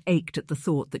heart ached at the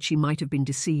thought that she might have been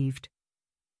deceived.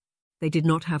 They did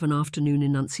not have an afternoon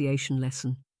enunciation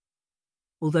lesson,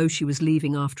 although she was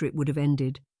leaving after it would have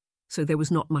ended, so there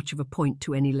was not much of a point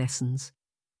to any lessons.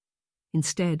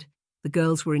 Instead, the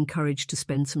girls were encouraged to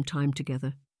spend some time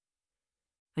together.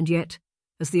 And yet,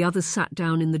 as the others sat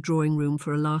down in the drawing room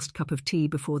for a last cup of tea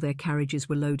before their carriages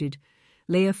were loaded,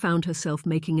 Leah found herself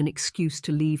making an excuse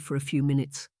to leave for a few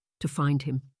minutes, to find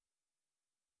him.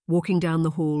 Walking down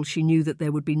the hall, she knew that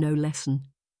there would be no lesson,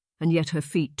 and yet her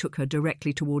feet took her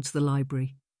directly towards the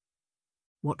library.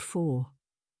 What for?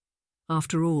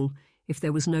 After all, if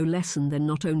there was no lesson, then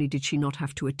not only did she not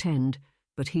have to attend,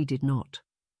 but he did not.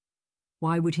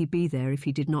 Why would he be there if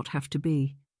he did not have to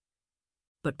be?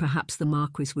 But perhaps the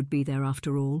Marquis would be there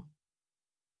after all.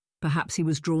 Perhaps he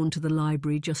was drawn to the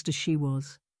library just as she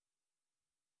was.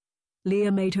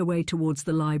 Leah made her way towards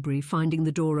the library, finding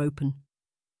the door open.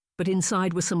 But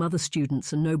inside were some other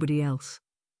students and nobody else.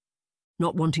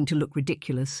 Not wanting to look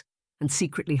ridiculous, and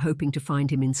secretly hoping to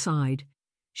find him inside,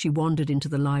 she wandered into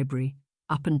the library,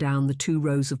 up and down the 2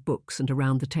 rows of books and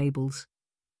around the tables.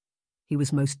 He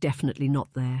was most definitely not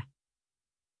there.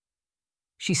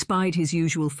 She spied his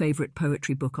usual favourite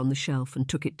poetry book on the shelf and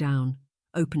took it down,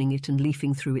 opening it and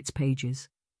leafing through its pages.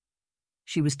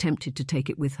 She was tempted to take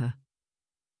it with her.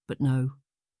 But no,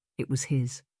 it was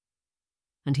his.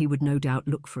 And he would no doubt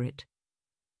look for it.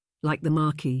 Like the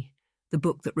Marquis, the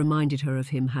book that reminded her of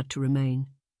him had to remain.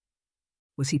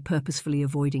 Was he purposefully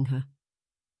avoiding her?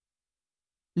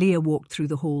 Leah walked through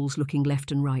the halls looking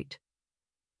left and right.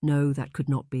 No, that could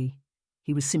not be.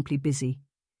 He was simply busy.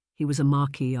 He was a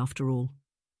Marquis after all.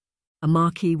 A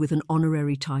Marquis with an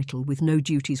honorary title, with no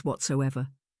duties whatsoever,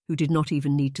 who did not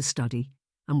even need to study,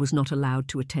 and was not allowed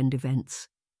to attend events.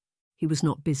 He was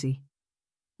not busy.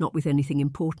 Not with anything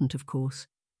important, of course.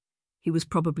 He was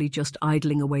probably just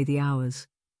idling away the hours.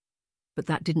 But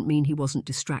that didn't mean he wasn't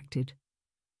distracted.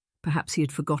 Perhaps he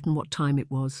had forgotten what time it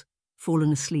was,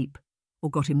 fallen asleep, or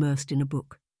got immersed in a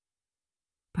book.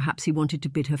 Perhaps he wanted to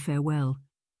bid her farewell,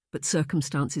 but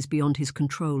circumstances beyond his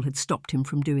control had stopped him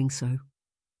from doing so.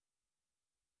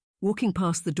 Walking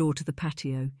past the door to the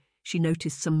patio, she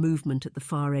noticed some movement at the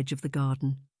far edge of the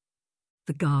garden.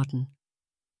 The garden.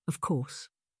 Of course.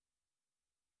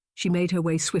 She made her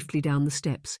way swiftly down the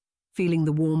steps, feeling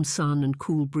the warm sun and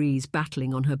cool breeze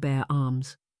battling on her bare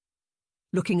arms.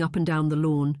 Looking up and down the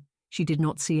lawn, she did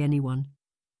not see anyone.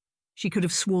 She could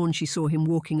have sworn she saw him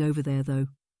walking over there, though.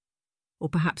 Or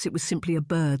perhaps it was simply a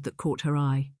bird that caught her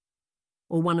eye.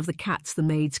 Or one of the cats the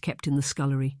maids kept in the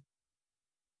scullery.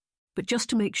 But just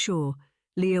to make sure,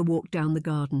 Leah walked down the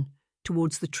garden,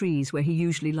 towards the trees where he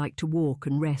usually liked to walk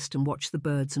and rest and watch the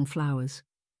birds and flowers.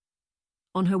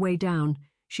 On her way down,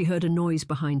 she heard a noise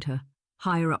behind her,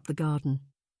 higher up the garden.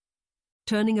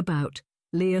 Turning about,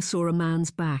 Leah saw a man's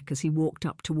back as he walked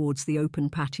up towards the open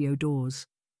patio doors.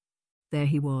 There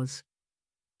he was.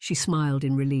 She smiled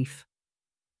in relief.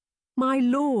 "My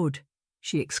lord!"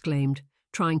 she exclaimed,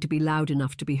 trying to be loud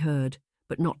enough to be heard,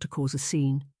 but not to cause a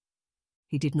scene.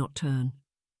 He did not turn.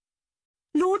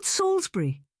 "Lord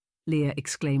Salisbury!" Leah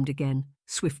exclaimed again,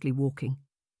 swiftly walking.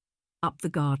 Up the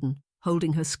garden,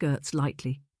 holding her skirts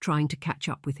lightly, trying to catch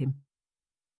up with him.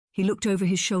 He looked over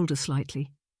his shoulder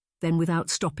slightly, then without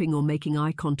stopping or making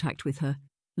eye contact with her,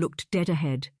 looked dead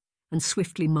ahead and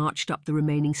swiftly marched up the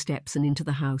remaining steps and into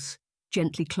the house,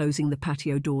 gently closing the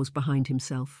patio doors behind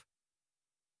himself.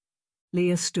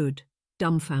 Leah stood,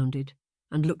 dumbfounded,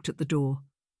 and looked at the door,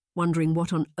 wondering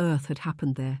what on earth had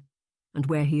happened there, and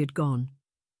where he had gone.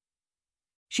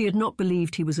 She had not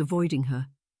believed he was avoiding her,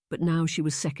 but now she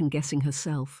was second-guessing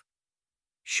herself.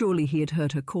 Surely he had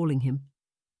heard her calling him.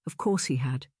 Of course he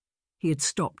had. He had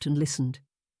stopped and listened.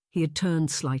 He had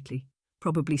turned slightly,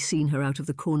 probably seen her out of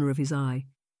the corner of his eye.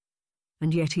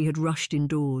 And yet he had rushed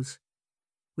indoors,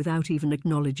 without even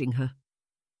acknowledging her.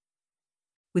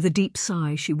 With a deep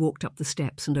sigh, she walked up the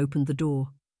steps and opened the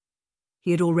door.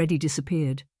 He had already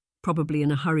disappeared, probably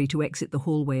in a hurry to exit the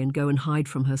hallway and go and hide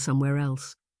from her somewhere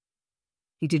else.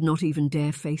 He did not even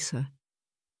dare face her.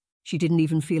 She didn't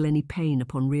even feel any pain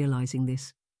upon realizing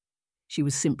this. She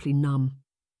was simply numb.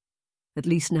 At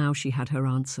least now she had her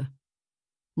answer.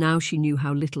 Now she knew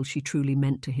how little she truly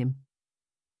meant to him.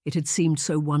 It had seemed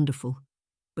so wonderful,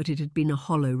 but it had been a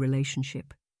hollow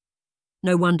relationship.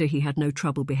 No wonder he had no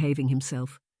trouble behaving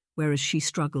himself, whereas she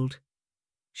struggled.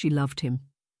 She loved him.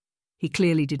 He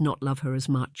clearly did not love her as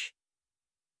much.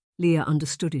 Leah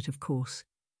understood it, of course.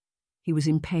 He was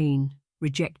in pain,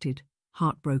 rejected,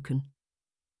 heartbroken.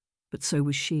 But so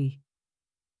was she.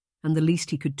 And the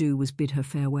least he could do was bid her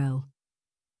farewell.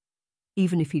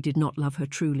 Even if he did not love her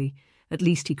truly, at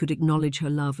least he could acknowledge her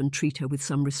love and treat her with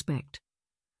some respect.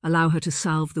 Allow her to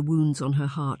salve the wounds on her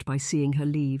heart by seeing her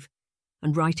leave,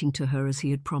 and writing to her as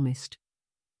he had promised.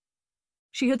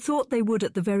 She had thought they would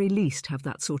at the very least have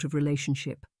that sort of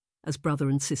relationship, as brother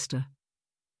and sister.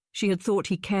 She had thought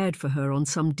he cared for her on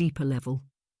some deeper level.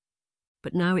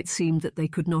 But now it seemed that they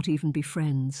could not even be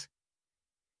friends.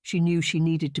 She knew she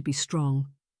needed to be strong,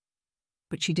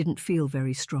 but she didn't feel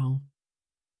very strong.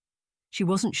 She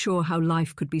wasn't sure how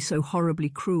life could be so horribly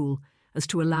cruel as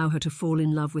to allow her to fall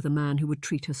in love with a man who would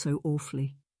treat her so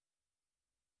awfully.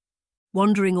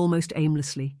 Wandering almost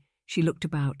aimlessly, she looked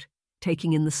about,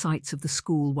 taking in the sights of the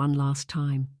school one last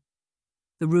time.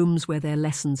 The rooms where their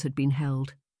lessons had been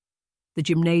held. The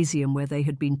gymnasium where they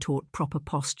had been taught proper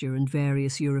posture and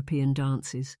various European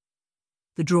dances.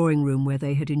 The drawing room where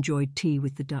they had enjoyed tea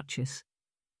with the Duchess.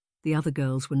 The other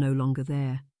girls were no longer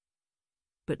there.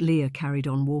 But Leah carried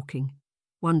on walking,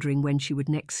 wondering when she would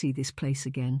next see this place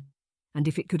again, and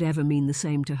if it could ever mean the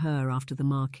same to her after the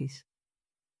Marquis.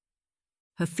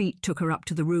 Her feet took her up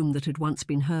to the room that had once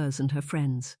been hers and her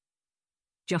friends'.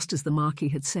 Just as the Marquis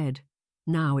had said,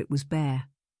 now it was bare.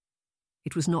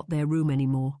 It was not their room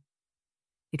anymore.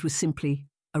 It was simply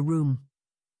a room.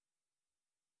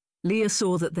 Leah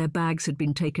saw that their bags had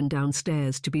been taken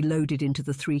downstairs to be loaded into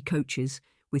the 3 coaches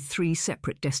with 3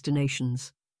 separate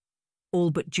destinations.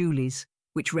 All but Julie's,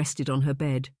 which rested on her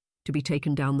bed, to be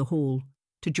taken down the hall,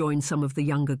 to join some of the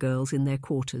younger girls in their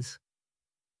quarters.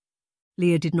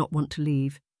 Leah did not want to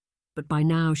leave, but by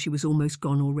now she was almost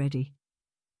gone already.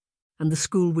 And the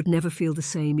school would never feel the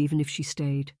same even if she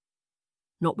stayed.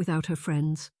 Not without her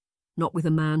friends, not with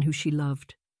a man who she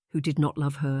loved, who did not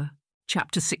love her.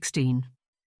 Chapter 16.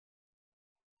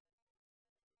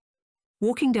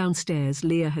 Walking downstairs,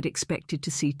 Leah had expected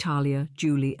to see Talia,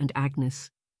 Julie and Agnes.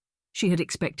 She had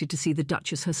expected to see the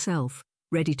Duchess herself,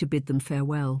 ready to bid them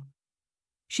farewell.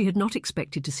 She had not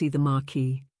expected to see the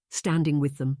Marquis, standing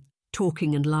with them,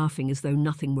 talking and laughing as though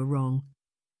nothing were wrong.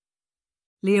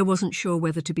 Leah wasn't sure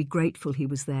whether to be grateful he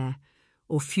was there,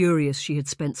 or furious she had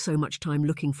spent so much time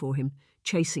looking for him,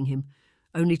 chasing him,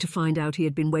 only to find out he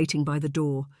had been waiting by the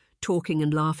door, talking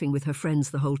and laughing with her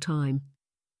friends the whole time.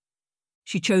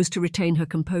 She chose to retain her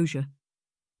composure,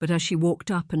 But as she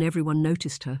walked up and everyone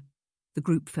noticed her, the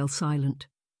group fell silent.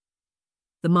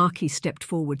 The Marquis stepped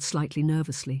forward slightly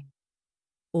nervously.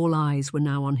 All eyes were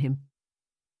now on him.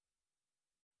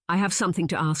 "I have something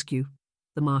to ask you,"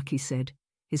 the Marquis said,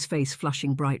 his face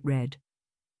flushing bright red.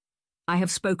 "I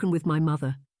have spoken with my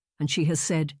mother, and she has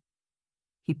said—"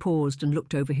 He paused and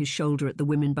looked over his shoulder at the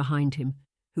women behind him,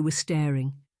 who were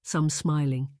staring, some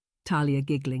smiling, Talia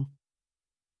giggling.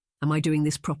 "Am I doing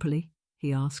this properly?"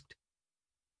 he asked.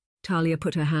 Talia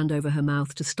put her hand over her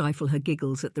mouth to stifle her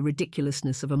giggles at the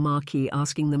ridiculousness of a Marquis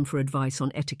asking them for advice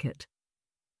on etiquette.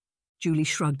 Julie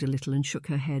shrugged a little and shook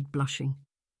her head, blushing.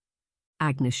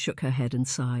 Agnes shook her head and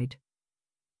sighed.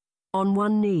 "On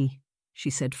one knee," she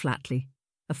said flatly,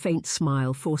 a faint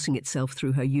smile forcing itself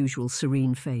through her usual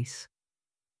serene face.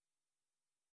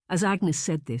 As Agnes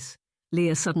said this,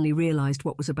 Leah suddenly realized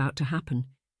what was about to happen,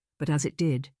 but as it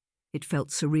did, it felt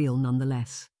surreal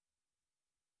nonetheless.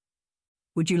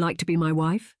 "Would you like to be my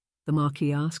wife?" the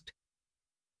Marquis asked.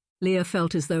 Leah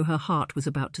felt as though her heart was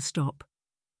about to stop.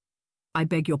 "I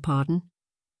beg your pardon?"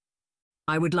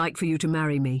 "I would like for you to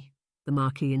marry me," the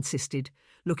Marquis insisted,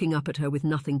 looking up at her with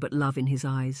nothing but love in his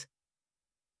eyes.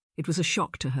 It was a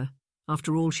shock to her,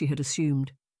 after all she had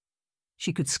assumed.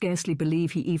 She could scarcely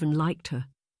believe he even liked her,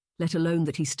 let alone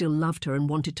that he still loved her and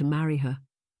wanted to marry her.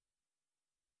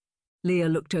 Leah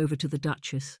looked over to the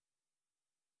Duchess.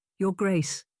 "Your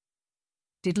Grace,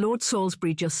 did Lord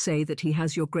Salisbury just say that he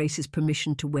has your Grace's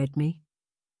permission to wed me?"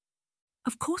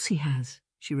 "Of course he has,"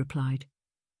 she replied.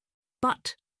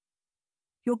 "But,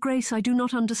 Your Grace, I do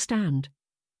not understand.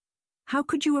 How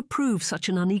could you approve such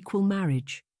an unequal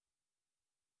marriage?"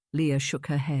 Leah shook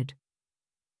her head.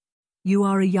 "You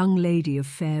are a young lady of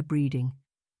fair breeding,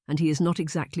 and he is not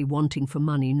exactly wanting for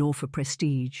money nor for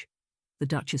prestige," the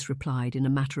Duchess replied in a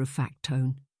matter-of-fact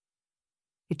tone.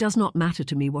 "It does not matter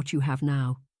to me what you have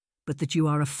now, but that you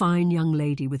are a fine young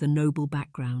lady with a noble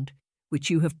background,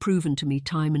 which you have proven to me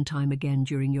time and time again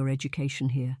during your education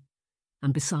here.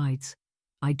 And besides,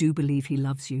 I do believe he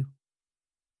loves you."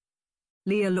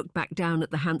 Leah looked back down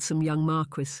at the handsome young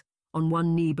Marquis, on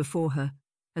one knee before her,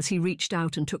 as he reached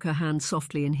out and took her hand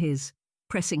softly in his,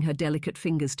 pressing her delicate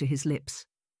fingers to his lips.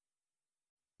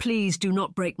 "Please do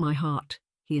not break my heart,"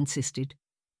 he insisted.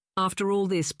 "After all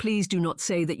this, please do not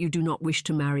say that you do not wish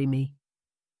to marry me."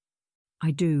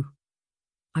 I do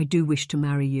wish to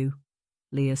marry you,"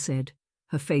 Leah said,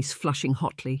 her face flushing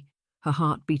hotly, her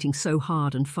heart beating so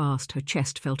hard and fast her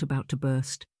chest felt about to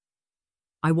burst.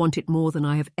 "I want it more than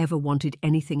I have ever wanted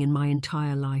anything in my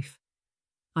entire life.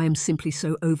 I am simply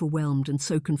so overwhelmed and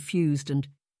so confused and—"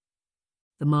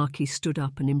 The Marquis stood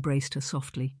up and embraced her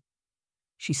softly.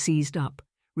 She seized up,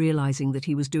 realizing that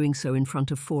he was doing so in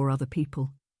front of 4 other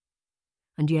people.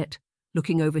 And yet,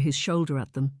 looking over his shoulder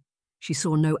at them, she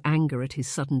saw no anger at his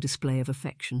sudden display of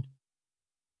affection.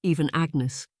 Even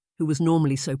Agnes, who was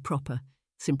normally so proper,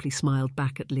 simply smiled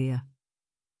back at Leah.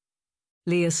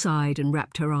 Leah sighed and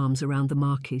wrapped her arms around the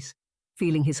Marquis,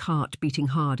 feeling his heart beating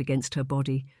hard against her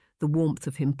body, the warmth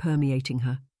of him permeating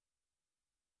her.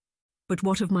 "But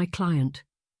what of my client?"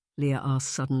 Leah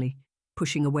asked suddenly,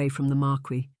 pushing away from the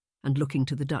Marquis and looking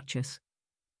to the Duchess.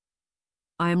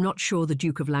 "I am not sure the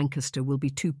Duke of Lancaster will be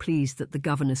too pleased that the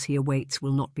governess he awaits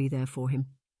will not be there for him.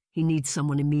 He needs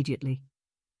someone immediately."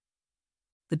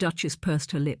 The Duchess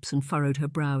pursed her lips and furrowed her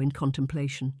brow in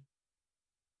contemplation.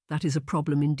 "That is a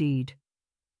problem indeed.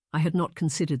 I had not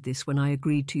considered this when I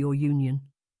agreed to your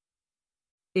union.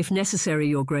 If necessary,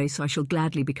 Your Grace, I shall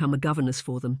gladly become a governess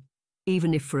for them,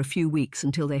 even if for a few weeks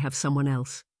until they have someone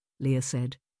else," Leah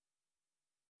said.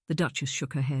 The Duchess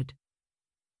shook her head.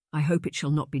 "I hope it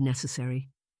shall not be necessary.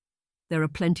 There are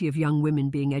plenty of young women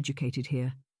being educated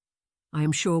here. I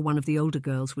am sure one of the older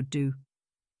girls would do."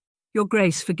 "Your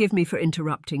Grace, forgive me for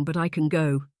interrupting, but I can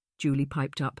go," Julie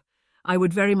piped up. "I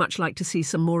would very much like to see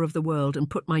some more of the world and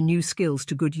put my new skills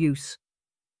to good use."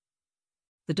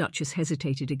 The Duchess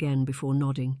hesitated again before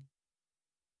nodding.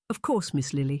 "Of course,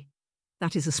 Miss Lily.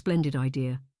 That is a splendid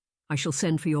idea. I shall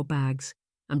send for your bags,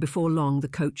 and before long the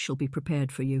coach shall be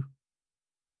prepared for you."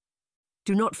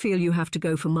 "Do not feel you have to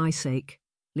go for my sake,"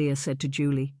 Leah said to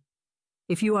Julie.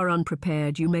 "If you are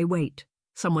unprepared, you may wait.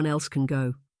 Someone else can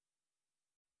go."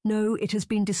 "No, it has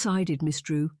been decided, Miss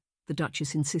Drew," the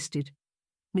Duchess insisted.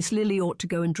 "Miss Lily ought to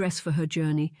go and dress for her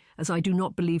journey, as I do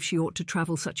not believe she ought to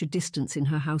travel such a distance in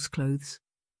her house clothes."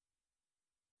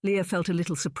 Leah felt a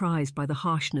little surprised by the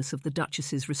harshness of the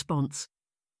Duchess's response.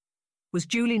 Was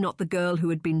Julie not the girl who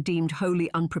had been deemed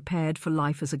wholly unprepared for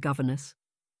life as a governess,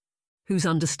 whose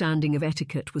understanding of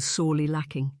etiquette was sorely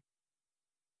lacking?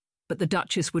 But the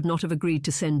Duchess would not have agreed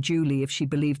to send Julie if she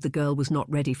believed the girl was not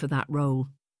ready for that role.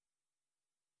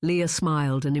 Leah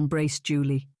smiled and embraced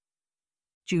Julie.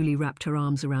 Julie wrapped her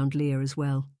arms around Leah as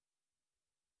well.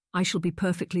 "I shall be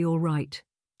perfectly all right,"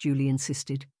 Julie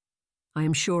insisted. "I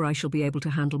am sure I shall be able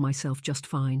to handle myself just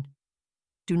fine.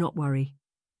 Do not worry.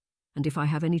 And if I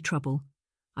have any trouble,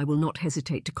 I will not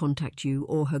hesitate to contact you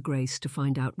or Her Grace to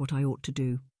find out what I ought to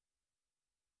do."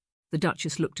 The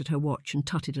Duchess looked at her watch and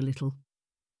tutted a little.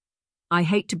 "I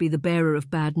hate to be the bearer of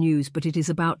bad news, but it is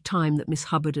about time that Miss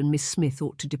Hubbard and Miss Smith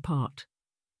ought to depart."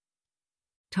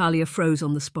 Talia froze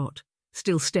on the spot,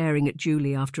 still staring at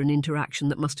Julie after an interaction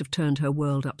that must have turned her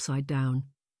world upside down.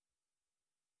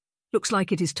 "Looks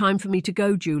like it is time for me to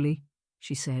go, Julie,"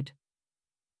 she said.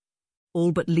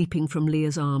 All but leaping from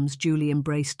Leah's arms, Julie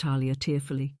embraced Talia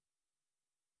tearfully.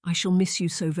 "I shall miss you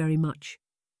so very much.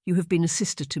 You have been a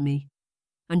sister to me.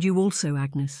 And you also,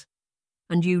 Agnes.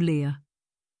 And you, Leah.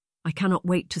 I cannot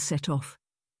wait to set off,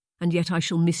 and yet I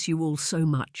shall miss you all so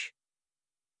much."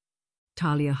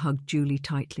 Talia hugged Julie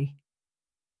tightly.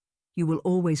 "You will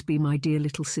always be my dear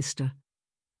little sister,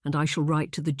 and I shall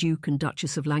write to the Duke and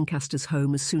Duchess of Lancaster's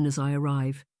home as soon as I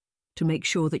arrive, to make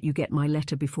sure that you get my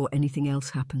letter before anything else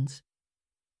happens."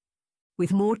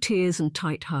 With more tears and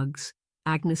tight hugs,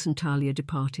 Agnes and Talia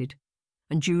departed,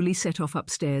 and Julie set off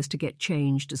upstairs to get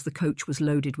changed as the coach was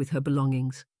loaded with her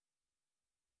belongings.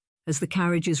 As the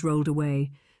carriages rolled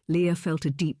away, Leah felt a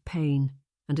deep pain,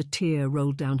 and a tear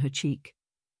rolled down her cheek.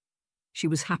 She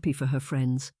was happy for her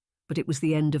friends, but it was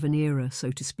the end of an era,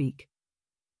 so to speak.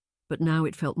 But now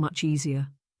it felt much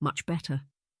easier, much better.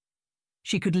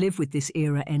 She could live with this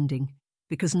era ending,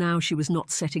 because now she was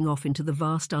not setting off into the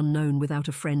vast unknown without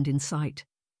a friend in sight.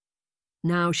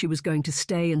 Now she was going to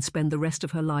stay and spend the rest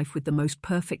of her life with the most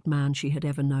perfect man she had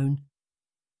ever known.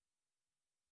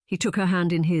 He took her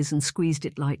hand in his and squeezed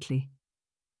it lightly.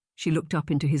 She looked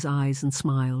up into his eyes and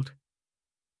smiled.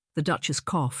 The Duchess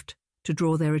coughed to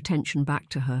draw their attention back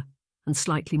to her and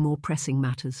slightly more pressing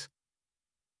matters.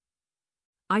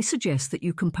 "I suggest that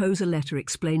you compose a letter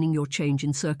explaining your change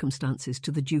in circumstances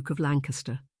to the Duke of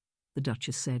Lancaster," the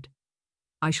Duchess said.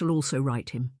 "I shall also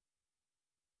write him."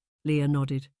 Leah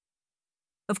nodded.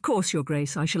 "Of course, Your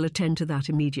Grace, I shall attend to that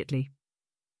immediately."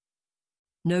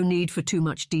 "No need for too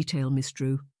much detail, Miss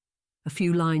Drew. A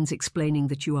few lines explaining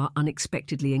that you are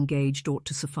unexpectedly engaged ought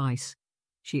to suffice,"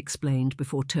 she explained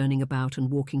before turning about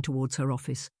and walking towards her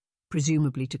office,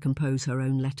 presumably to compose her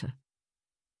own letter.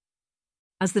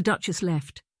 As the Duchess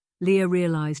left, Leah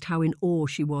realised how in awe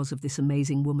she was of this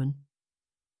amazing woman.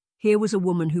 Here was a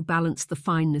woman who balanced the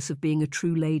fineness of being a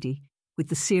true lady with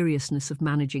the seriousness of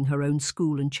managing her own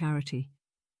school and charity.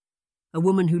 A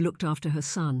woman who looked after her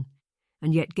son,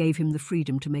 and yet gave him the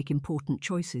freedom to make important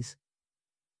choices.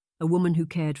 A woman who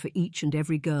cared for each and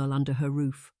every girl under her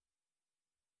roof.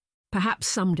 Perhaps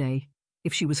someday,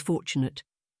 if she was fortunate,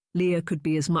 Leah could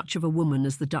be as much of a woman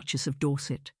as the Duchess of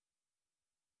Dorset.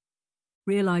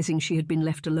 Realising she had been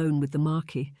left alone with the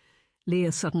Marquis,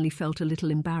 Leah suddenly felt a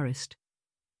little embarrassed.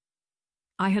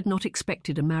 "I had not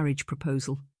expected a marriage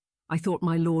proposal. I thought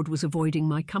my lord was avoiding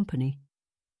my company."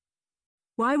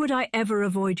 "Why would I ever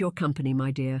avoid your company,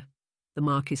 my dear?" the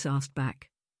Marquis asked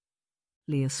back.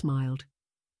 Leah smiled.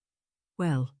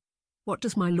 "Well, what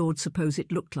does my lord suppose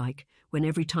it looked like when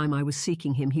every time I was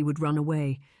seeking him he would run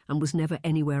away and was never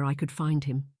anywhere I could find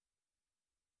him?"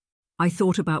 "I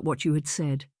thought about what you had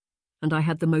said, and I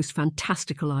had the most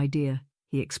fantastical idea,"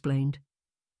 he explained.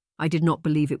 "I did not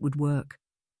believe it would work.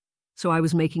 So I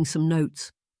was making some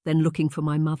notes, then looking for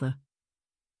my mother.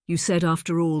 You said,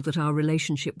 after all, that our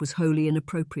relationship was wholly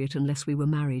inappropriate unless we were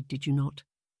married, did you not?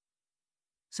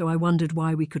 So I wondered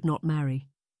why we could not marry.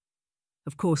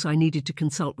 Of course, I needed to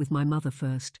consult with my mother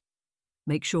first,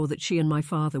 make sure that she and my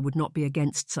father would not be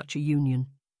against such a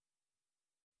union."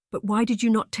 "But why did you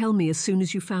not tell me as soon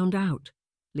as you found out?"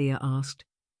 Leah asked.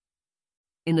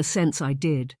 "In a sense I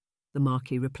did," the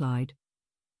Marquis replied.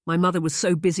 "My mother was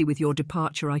so busy with your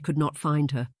departure I could not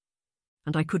find her,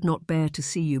 and I could not bear to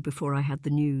see you before I had the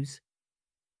news."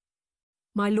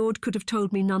 "My lord could have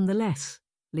told me none the less,"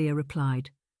 Leah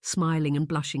replied, smiling and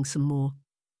blushing some more.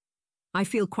 "I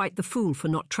feel quite the fool for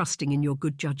not trusting in your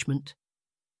good judgment."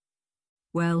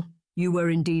 "Well, you were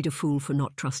indeed a fool for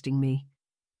not trusting me,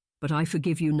 but I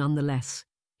forgive you none the less,"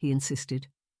 he insisted.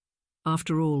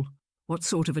 "After all, what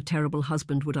sort of a terrible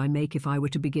husband would I make if I were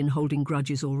to begin holding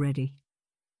grudges already?"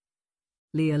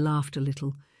 Leah laughed a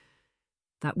little.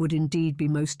 "That would indeed be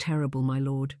most terrible, my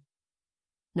lord.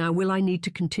 Now, will I need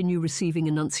to continue receiving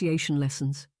enunciation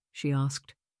lessons?" she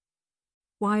asked.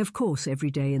 "Why, of course, every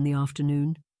day in the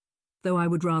afternoon, though I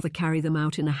would rather carry them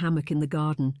out in a hammock in the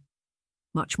garden.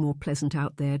 Much more pleasant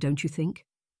out there, don't you think?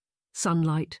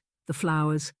 Sunlight, the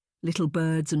flowers, little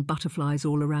birds and butterflies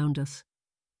all around us.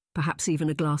 perhaps even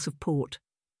a glass of port.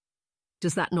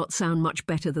 "Does that not sound much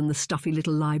better than the stuffy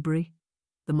little library?"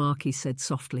 the Marquis said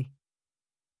softly.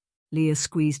 Leah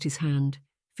squeezed his hand,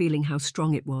 feeling how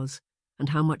strong it was and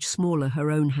how much smaller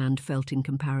her own hand felt in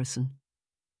comparison.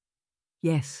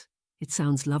 "Yes, it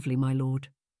sounds lovely, my lord."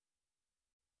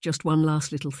 "Just one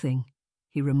last little thing,"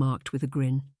 he remarked with a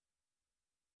grin.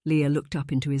 Leah looked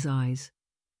up into his eyes.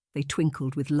 They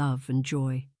twinkled with love and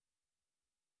joy.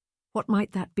 "What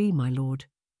might that be, my lord?"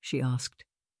 she asked.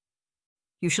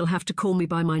 "You shall have to call me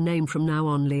by my name from now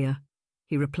on, Leah,"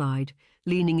 he replied,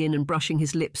 leaning in and brushing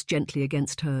his lips gently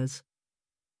against hers.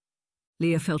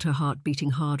 Leah felt her heart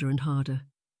beating harder and harder.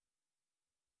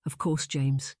 "Of course,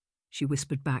 James," she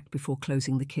whispered back before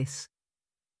closing the kiss.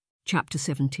 Chapter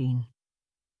 17.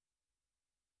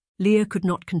 Leah could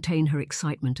not contain her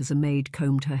excitement as a maid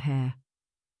combed her hair.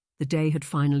 The day had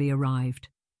finally arrived.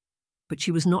 But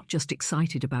she was not just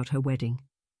excited about her wedding.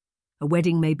 A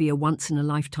wedding may be a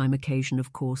once-in-a-lifetime occasion,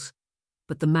 of course,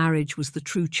 but the marriage was the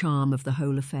true charm of the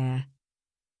whole affair.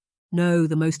 No,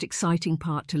 the most exciting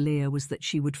part to Leah was that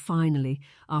she would finally,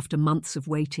 after months of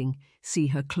waiting, see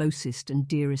her closest and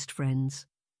dearest friends.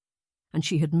 And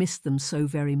she had missed them so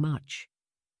very much.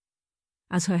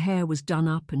 As her hair was done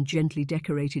up and gently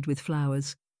decorated with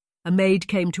flowers, a maid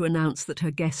came to announce that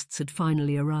her guests had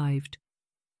finally arrived.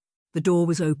 The door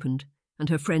was opened, and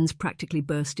her friends practically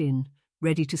burst in,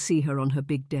 ready to see her on her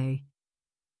big day.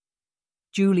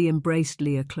 Julie embraced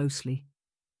Leah closely.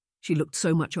 She looked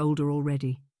so much older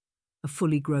already, a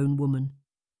fully grown woman.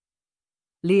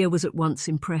 Leah was at once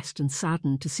impressed and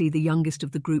saddened to see the youngest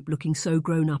of the group looking so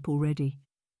grown up already.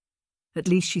 At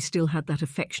least she still had that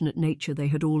affectionate nature they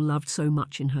had all loved so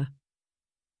much in her.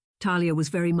 Talia was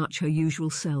very much her usual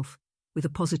self, with a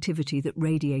positivity that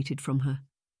radiated from her.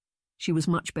 She was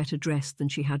much better dressed than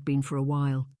she had been for a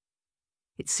while.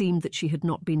 It seemed that she had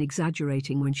not been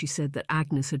exaggerating when she said that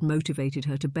Agnes had motivated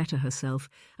her to better herself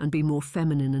and be more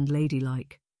feminine and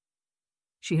ladylike.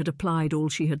 She had applied all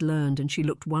she had learned, and she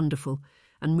looked wonderful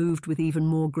and moved with even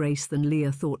more grace than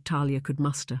Leah thought Talia could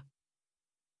muster.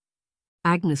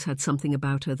 Agnes had something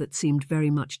about her that seemed very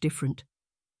much different.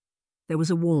 There was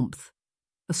a warmth,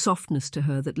 a softness to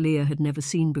her that Leah had never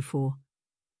seen before.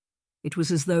 It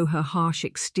was as though her harsh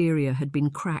exterior had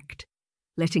been cracked,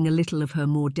 letting a little of her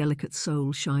more delicate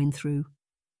soul shine through.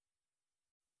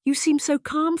 "You seem so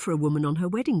calm for a woman on her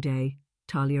wedding day,"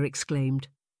 Talia exclaimed.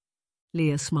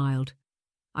 Leah smiled.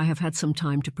 "I have had some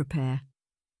time to prepare."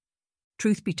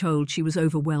 Truth be told, she was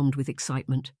overwhelmed with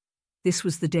excitement. This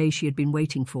was the day she had been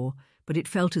waiting for, but it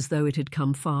felt as though it had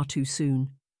come far too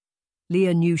soon.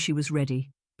 Leah knew she was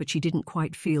ready, but she didn't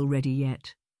quite feel ready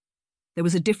yet. There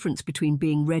was a difference between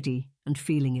being ready and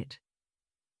feeling it.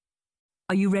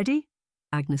 "Are you ready?"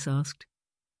 Agnes asked.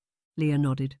 Leah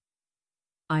nodded.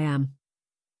 "I am.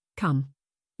 Come,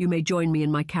 you may join me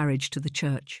in my carriage to the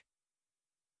church."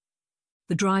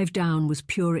 The drive down was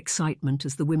pure excitement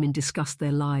as the women discussed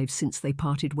their lives since they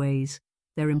parted ways,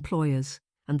 their employers,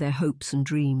 and their hopes and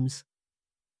dreams.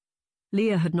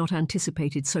 Leah had not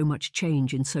anticipated so much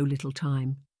change in so little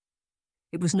time.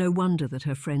 It was no wonder that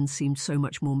her friends seemed so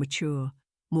much more mature,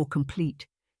 more complete,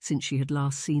 since she had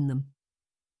last seen them.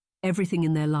 Everything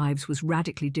in their lives was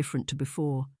radically different to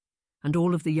before, and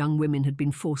all of the young women had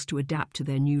been forced to adapt to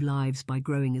their new lives by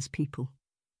growing as people.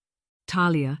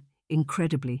 Talia,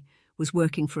 incredibly, was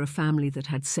working for a family that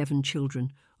had 7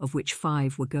 children, of which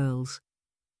 5 were girls.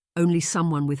 Only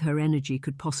someone with her energy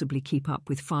could possibly keep up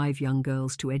with 5 young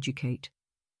girls to educate.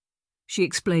 She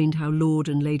explained how Lord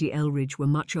and Lady Elridge were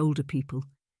much older people,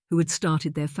 who had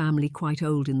started their family quite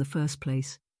old in the first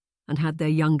place, and had their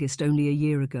youngest only a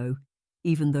year ago,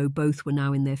 even though both were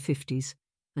now in their 50s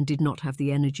and did not have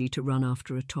the energy to run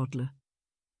after a toddler.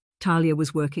 Talia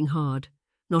was working hard,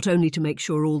 not only to make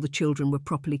sure all the children were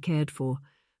properly cared for,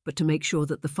 but to make sure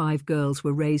that the 5 girls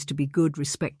were raised to be good,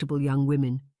 respectable young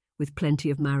women, with plenty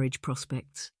of marriage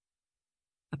prospects.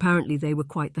 Apparently they were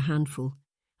quite the handful,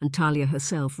 and Talia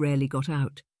herself rarely got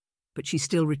out, but she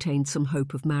still retained some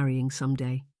hope of marrying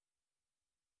someday.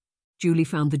 Julie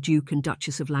found the Duke and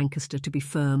Duchess of Lancaster to be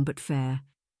firm but fair,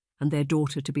 and their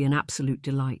daughter to be an absolute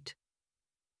delight.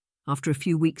 After a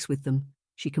few weeks with them,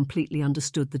 she completely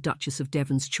understood the Duchess of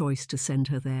Devon's choice to send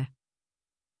her there.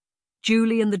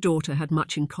 Julie and the daughter had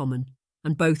much in common,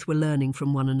 and both were learning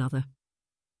from one another.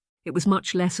 It was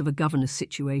much less of a governess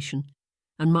situation,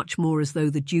 and much more as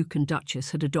though the Duke and Duchess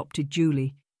had adopted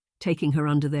Julie, taking her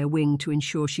under their wing to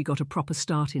ensure she got a proper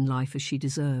start in life as she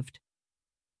deserved.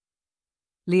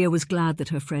 Leah was glad that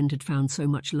her friend had found so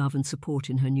much love and support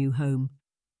in her new home,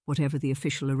 whatever the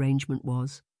official arrangement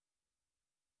was.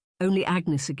 Only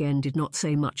Agnes again did not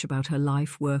say much about her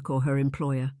life, work, or her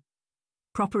employer.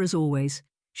 Proper as always,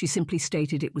 she simply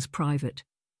stated it was private.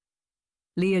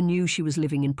 Leah knew she was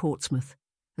living in Portsmouth,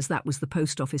 as that was the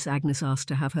post office Agnes asked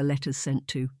to have her letters sent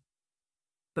to.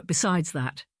 But besides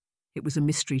that, it was a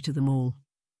mystery to them all.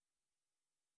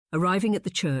 Arriving at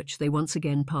the church, they once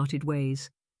again parted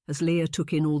ways, as Leah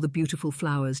took in all the beautiful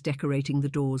flowers decorating the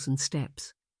doors and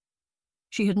steps.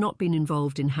 She had not been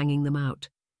involved in hanging them out,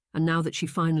 and now that she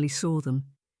finally saw them,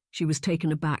 she was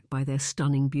taken aback by their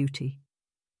stunning beauty.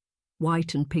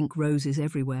 White and pink roses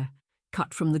everywhere,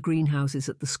 cut from the greenhouses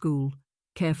at the school,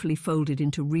 carefully folded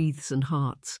into wreaths and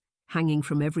hearts, hanging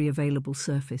from every available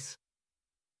surface.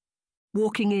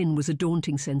 Walking in was a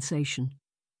daunting sensation.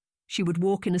 She would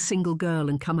walk in a single girl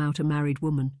and come out a married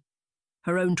woman.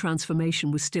 Her own transformation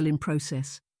was still in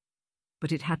process,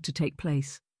 but it had to take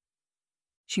place.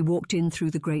 She walked in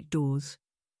through the great doors.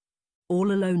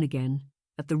 All alone again,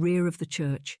 at the rear of the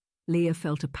church, Leah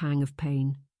felt a pang of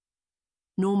pain.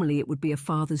 Normally it would be a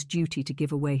father's duty to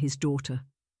give away his daughter,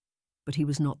 but he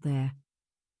was not there.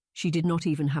 She did not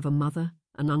even have a mother,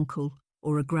 an uncle,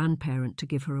 or a grandparent to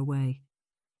give her away.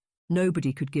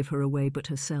 Nobody could give her away but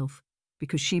herself,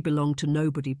 because she belonged to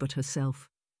nobody but herself.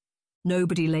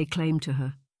 Nobody lay claim to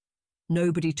her.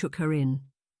 Nobody took her in.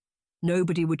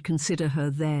 Nobody would consider her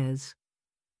theirs.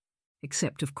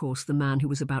 Except, of course, the man who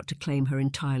was about to claim her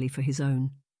entirely for his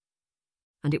own.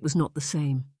 And it was not the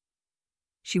same.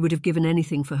 She would have given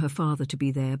anything for her father to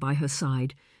be there by her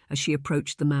side as she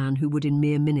approached the man who would in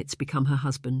mere minutes become her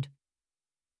husband.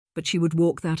 But she would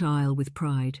walk that aisle with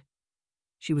pride.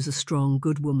 She was a strong,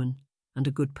 good woman and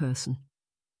a good person.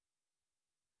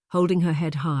 Holding her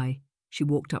head high, she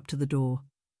walked up to the door.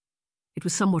 It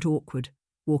was somewhat awkward,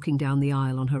 walking down the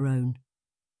aisle on her own.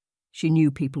 She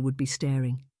knew people would be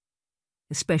staring,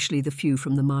 especially the few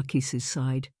from the Marquis's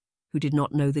side, who did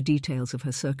not know the details of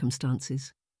her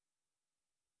circumstances.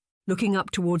 Looking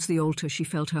up towards the altar, she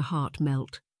felt her heart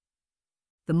melt.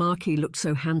 The Marquis looked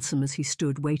so handsome as he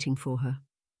stood waiting for her.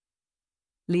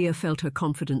 Leah felt her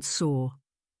confidence soar.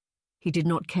 He did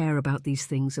not care about these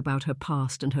things, about her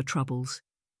past and her troubles.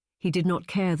 He did not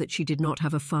care that she did not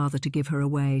have a father to give her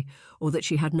away, or that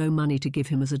she had no money to give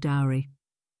him as a dowry.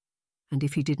 And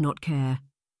if he did not care,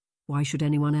 why should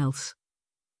anyone else?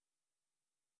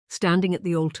 Standing at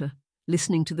the altar,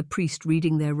 listening to the priest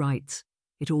reading their rites,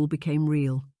 it all became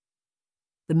real.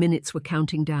 The minutes were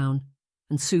counting down,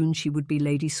 and soon she would be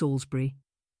Lady Salisbury.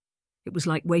 It was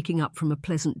like waking up from a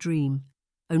pleasant dream,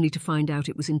 only to find out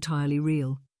it was entirely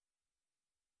real.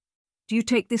 "Do you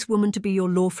take this woman to be your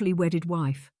lawfully wedded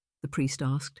wife?" the priest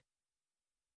asked.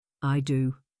 "I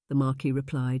do," the Marquis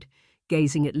replied,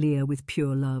 gazing at Leah with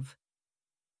pure love.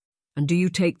 "And do you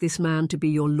take this man to be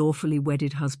your lawfully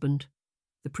wedded husband?"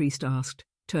 the priest asked,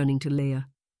 turning to Leah.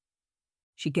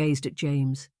 She gazed at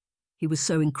James. He was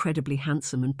so incredibly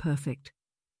handsome and perfect.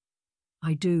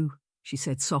 "I do," she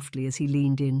said softly as he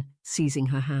leaned in, seizing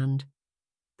her hand.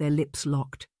 Their lips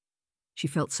locked. She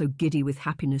felt so giddy with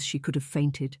happiness she could have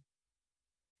fainted.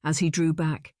 As he drew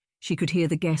back, she could hear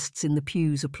the guests in the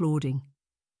pews applauding.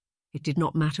 It did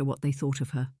not matter what they thought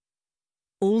of her.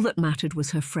 All that mattered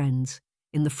was her friends,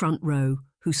 in the front row,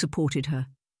 who supported her,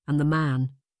 and the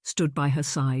man stood by her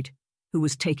side, who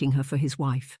was taking her for his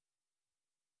wife.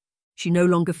 She no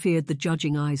longer feared the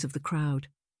judging eyes of the crowd.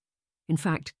 In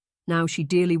fact, now she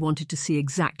dearly wanted to see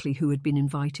exactly who had been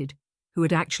invited, who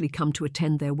had actually come to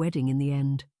attend their wedding in the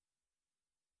end.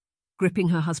 Gripping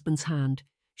her husband's hand,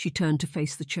 she turned to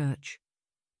face the church.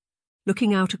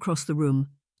 Looking out across the room,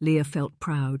 Leah felt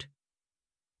proud.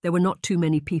 There were not too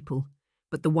many people,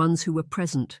 but the ones who were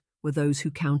present were those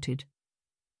who counted.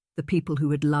 The people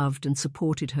who had loved and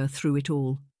supported her through it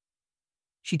all.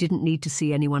 She didn't need to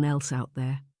see anyone else out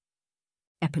there.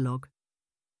 Epilogue.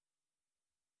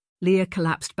 Leah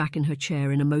collapsed back in her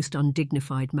chair in a most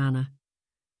undignified manner.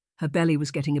 Her belly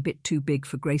was getting a bit too big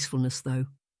for gracefulness, though.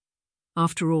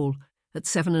 After all, at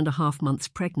 7.5 months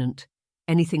pregnant,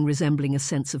 anything resembling a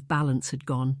sense of balance had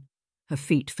gone. Her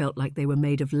feet felt like they were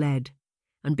made of lead,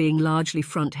 and being largely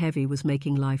front-heavy was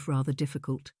making life rather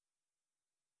difficult.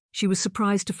 She was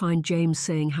surprised to find James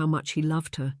saying how much he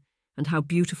loved her and how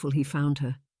beautiful he found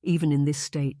her, even in this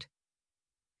state.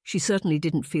 She certainly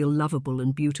didn't feel lovable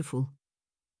and beautiful,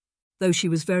 though she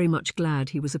was very much glad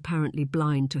he was apparently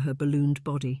blind to her ballooned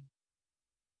body.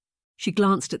 She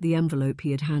glanced at the envelope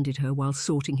he had handed her while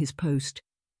sorting his post,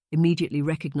 immediately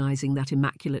recognizing that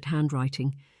immaculate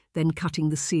handwriting, then cutting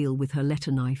the seal with her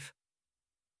letter knife.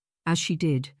 As she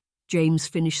did, James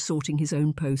finished sorting his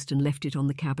own post and left it on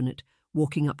the cabinet,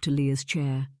 walking up to Leah's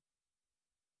chair.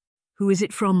 "Who is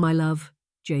it from, my love?"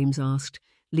 James asked,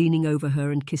 leaning over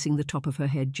her and kissing the top of her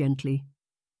head gently.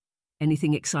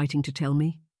 "Anything exciting to tell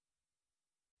me?"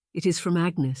 "It is from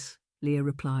Agnes," Leah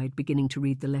replied, beginning to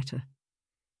read the letter.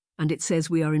 "And it says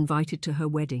we are invited to her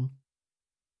wedding."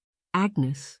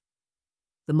 "Agnes?"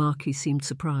 The Marquis seemed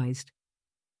surprised.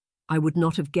 "I would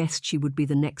not have guessed she would be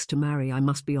the next to marry, I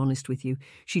must be honest with you.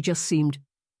 She just seemed—"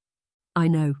 "I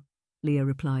know," Leah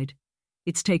replied.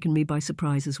 "It's taken me by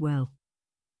surprise as well."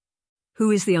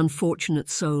 "Who is the unfortunate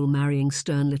soul marrying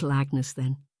stern little Agnes,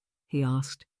 then?" he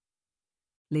asked.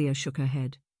 Leah shook her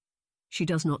head. "She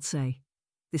does not say.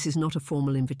 This is not a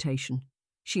formal invitation.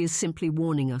 She is simply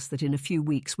warning us that in a few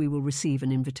weeks we will receive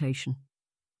an invitation."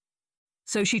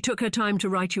 "So she took her time to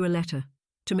write you a letter,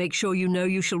 to make sure you know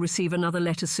you shall receive another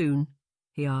letter soon?"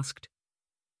 he asked.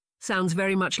 "Sounds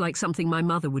very much like something my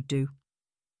mother would do."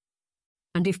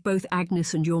 "And if both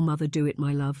Agnes and your mother do it,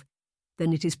 my love,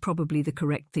 then it is probably the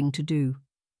correct thing to do,"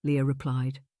 Leah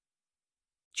replied.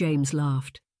 James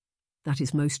laughed. "That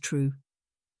is most true.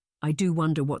 I do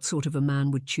wonder what sort of a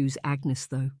man would choose Agnes,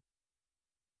 though."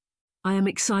 "I am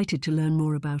excited to learn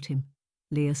more about him,"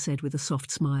 Leah said with a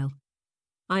soft smile.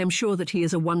 "I am sure that he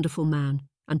is a wonderful man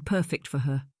and perfect for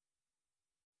her."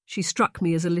 "She struck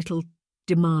me as a little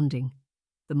demanding,"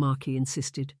 the Marquis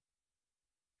insisted.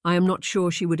 "I am not sure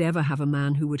she would ever have a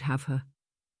man who would have her.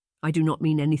 I do not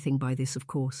mean anything by this, of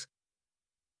course.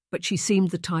 But she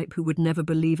seemed the type who would never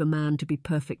believe a man to be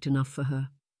perfect enough for her."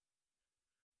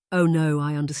 "Oh no,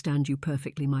 I understand you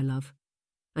perfectly, my love.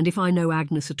 And if I know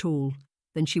Agnes at all,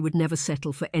 then she would never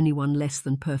settle for anyone less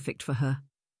than perfect for her,"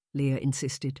 Leah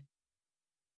insisted.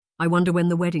 "I wonder when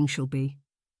the wedding shall be.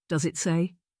 Does it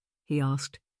say?" he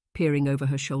asked, peering over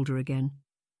her shoulder again.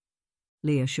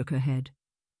 Leah shook her head.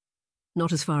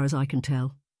 "Not as far as I can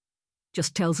tell.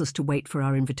 Just tells us to wait for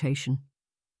our invitation."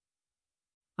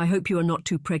 "I hope you are not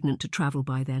too pregnant to travel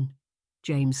by then,"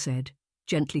 James said,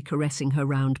 gently caressing her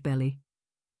round belly.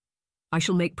 "I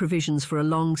shall make provisions for a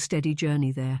long, steady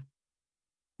journey there.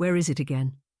 Where is it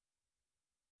again?"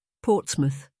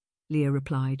 "Portsmouth," Leah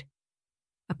replied.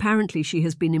 "Apparently she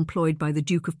has been employed by the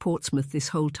Duke of Portsmouth this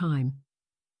whole time.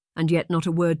 And yet not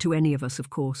a word to any of us, of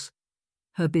course.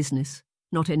 Her business,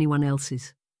 not anyone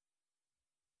else's."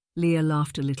 Leah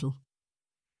laughed a little.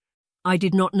 "I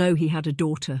did not know he had a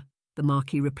daughter," the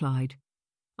Marquis replied.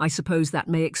 "I suppose that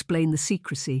may explain the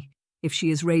secrecy, if she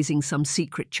is raising some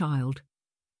secret child."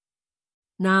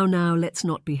 Now, let's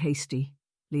not be hasty,"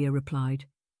 Leah replied.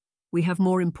 "We have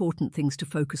more important things to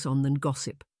focus on than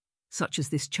gossip, such as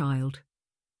this child."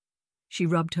 She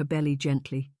rubbed her belly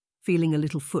gently, feeling a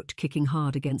little foot kicking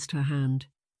hard against her hand.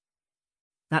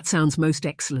 "That sounds most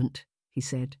excellent," he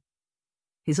said.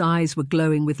 His eyes were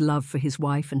glowing with love for his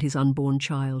wife and his unborn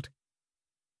child.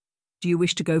 "Do you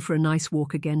wish to go for a nice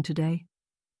walk again today?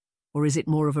 Or is it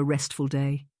more of a restful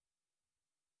day?"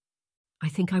 "I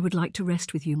think I would like to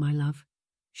rest with you, my love,"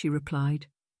 she replied.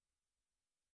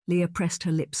 Leah pressed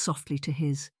her lips softly to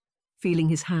his, feeling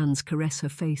his hands caress her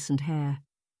face and hair.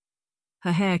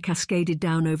 Her hair cascaded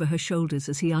down over her shoulders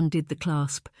as he undid the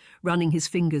clasp, running his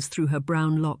fingers through her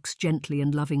brown locks gently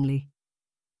and lovingly.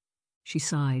 She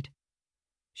sighed.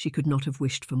 She could not have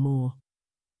wished for more.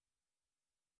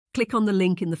 Click on the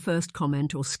link in the first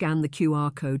comment or scan the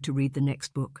QR code to read the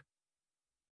next book.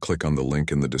 Click on the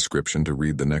link in the description to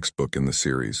read the next book in the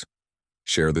series.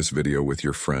 Share this video with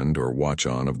your friend or watch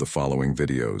on of the following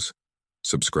videos.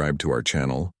 Subscribe to our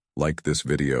channel, like this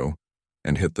video,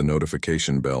 and hit the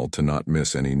notification bell to not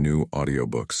miss any new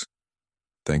audiobooks.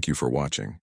 Thank you for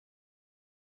watching.